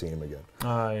wants to see him again.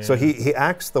 Yeah. So he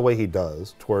acts the way he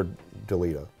does toward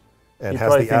Delita, and He has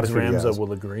probably the thinks attitude he Ramza has.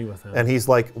 will agree with him. And he's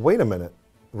like, wait a minute,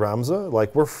 Ramza,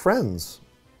 like we're friends.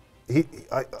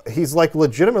 He's like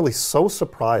legitimately so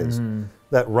surprised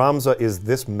that Ramza is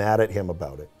this mad at him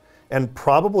about it. And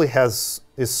probably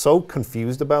is so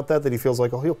confused about that he feels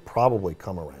like, oh, he'll probably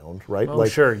come around, right? Oh, like,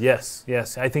 sure, yes.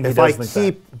 I think he if does I think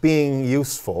keep being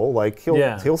useful, like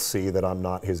Yeah. he'll see that I'm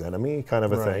not his enemy, kind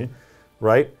of a Right. thing,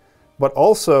 right? But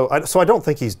also, so I don't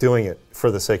think he's doing it for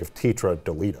the sake of Tetra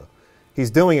Delita. He's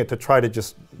doing it to try to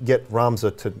just get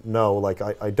Ramza to know, like,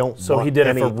 I don't So want he did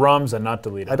any, it for Ramza, not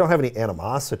Delita. I don't have any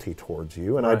animosity towards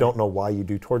you, and I Right. don't know why you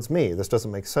do towards me. This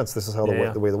doesn't make sense. This is how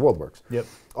Yeah. the way the world works. Yep.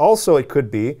 Also, it could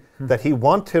be that he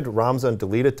wanted Ramza and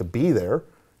Delita to be there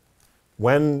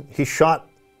when he shot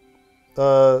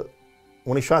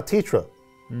Tetra,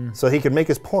 so he could make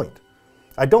his point.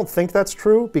 I don't think that's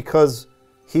true because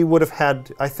he would have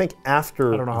had. I think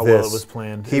after I don't know how this, well it was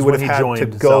planned. he Is would when have he had to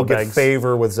joined go get Zalbag's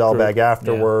favor with Zalbag group.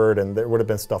 afterward, and there would have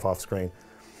been stuff off screen.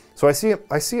 So I see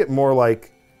it more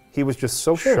like he was just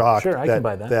so shocked I can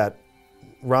buy that. that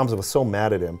Ramza was so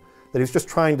mad at him that he was just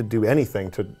trying to do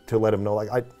anything to let him know,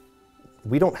 like,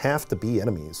 we don't have to be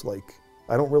enemies. Like,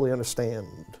 I don't really understand.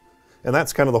 And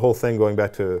that's kind of the whole thing, going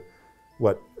back to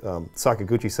what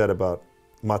Sakaguchi said about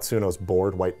Matsuno's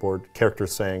whiteboard,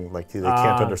 characters saying, like, they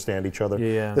can't understand each other.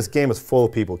 Yeah. This game is full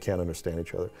of people who can't understand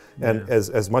each other. And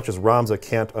as much as Ramza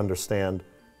can't understand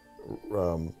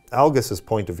Algis's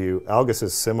point of view, Algis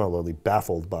is similarly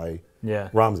baffled by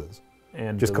Ramza's.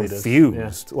 And Just Delita's.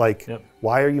 confused. Like, Yep.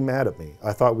 why are you mad at me?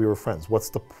 I thought we were friends. What's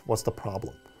the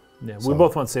problem? Yeah, So- we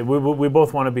both want to say we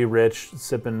both want to be rich,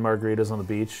 sipping margaritas on the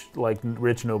beach, like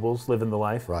rich nobles living the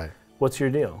life. Right. What's your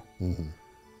deal? Mm-hmm. And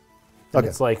Okay.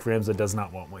 it's like Ramza does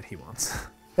not want what he wants.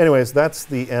 Anyways, that's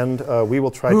the end. We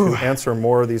will try to answer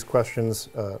more of these questions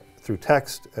through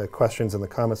text. Questions in the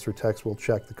comments through text. We'll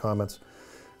check the comments.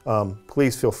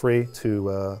 Please feel free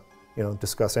to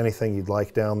discuss anything you'd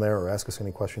like down there, or ask us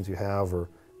any questions you have, or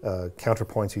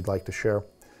counterpoints you'd like to share.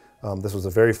 This was a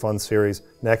very fun series.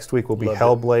 Next week will be Loved it.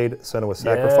 Hellblade: Senua's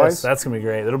Sacrifice. Yes, that's gonna be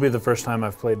great. It'll be the first time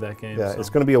I've played that game. Yeah, so. it's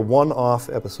going to be a one-off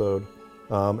episode,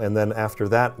 and then after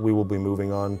that, we will be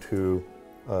moving on to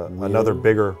another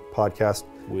bigger podcast.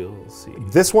 We'll see.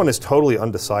 This one is totally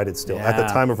undecided still. At the Yeah.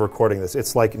 time of recording this,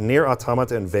 it's like Nier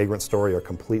Automata and Vagrant Story are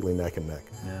completely neck and neck.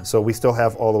 Yeah. So we still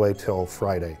have all the way till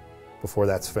Friday before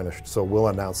that's finished. So we'll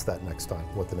announce that next time,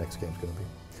 what the next game's going to be.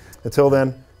 Until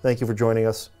then, thank you for joining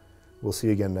us. We'll see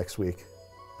you again next week.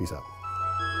 Peace out.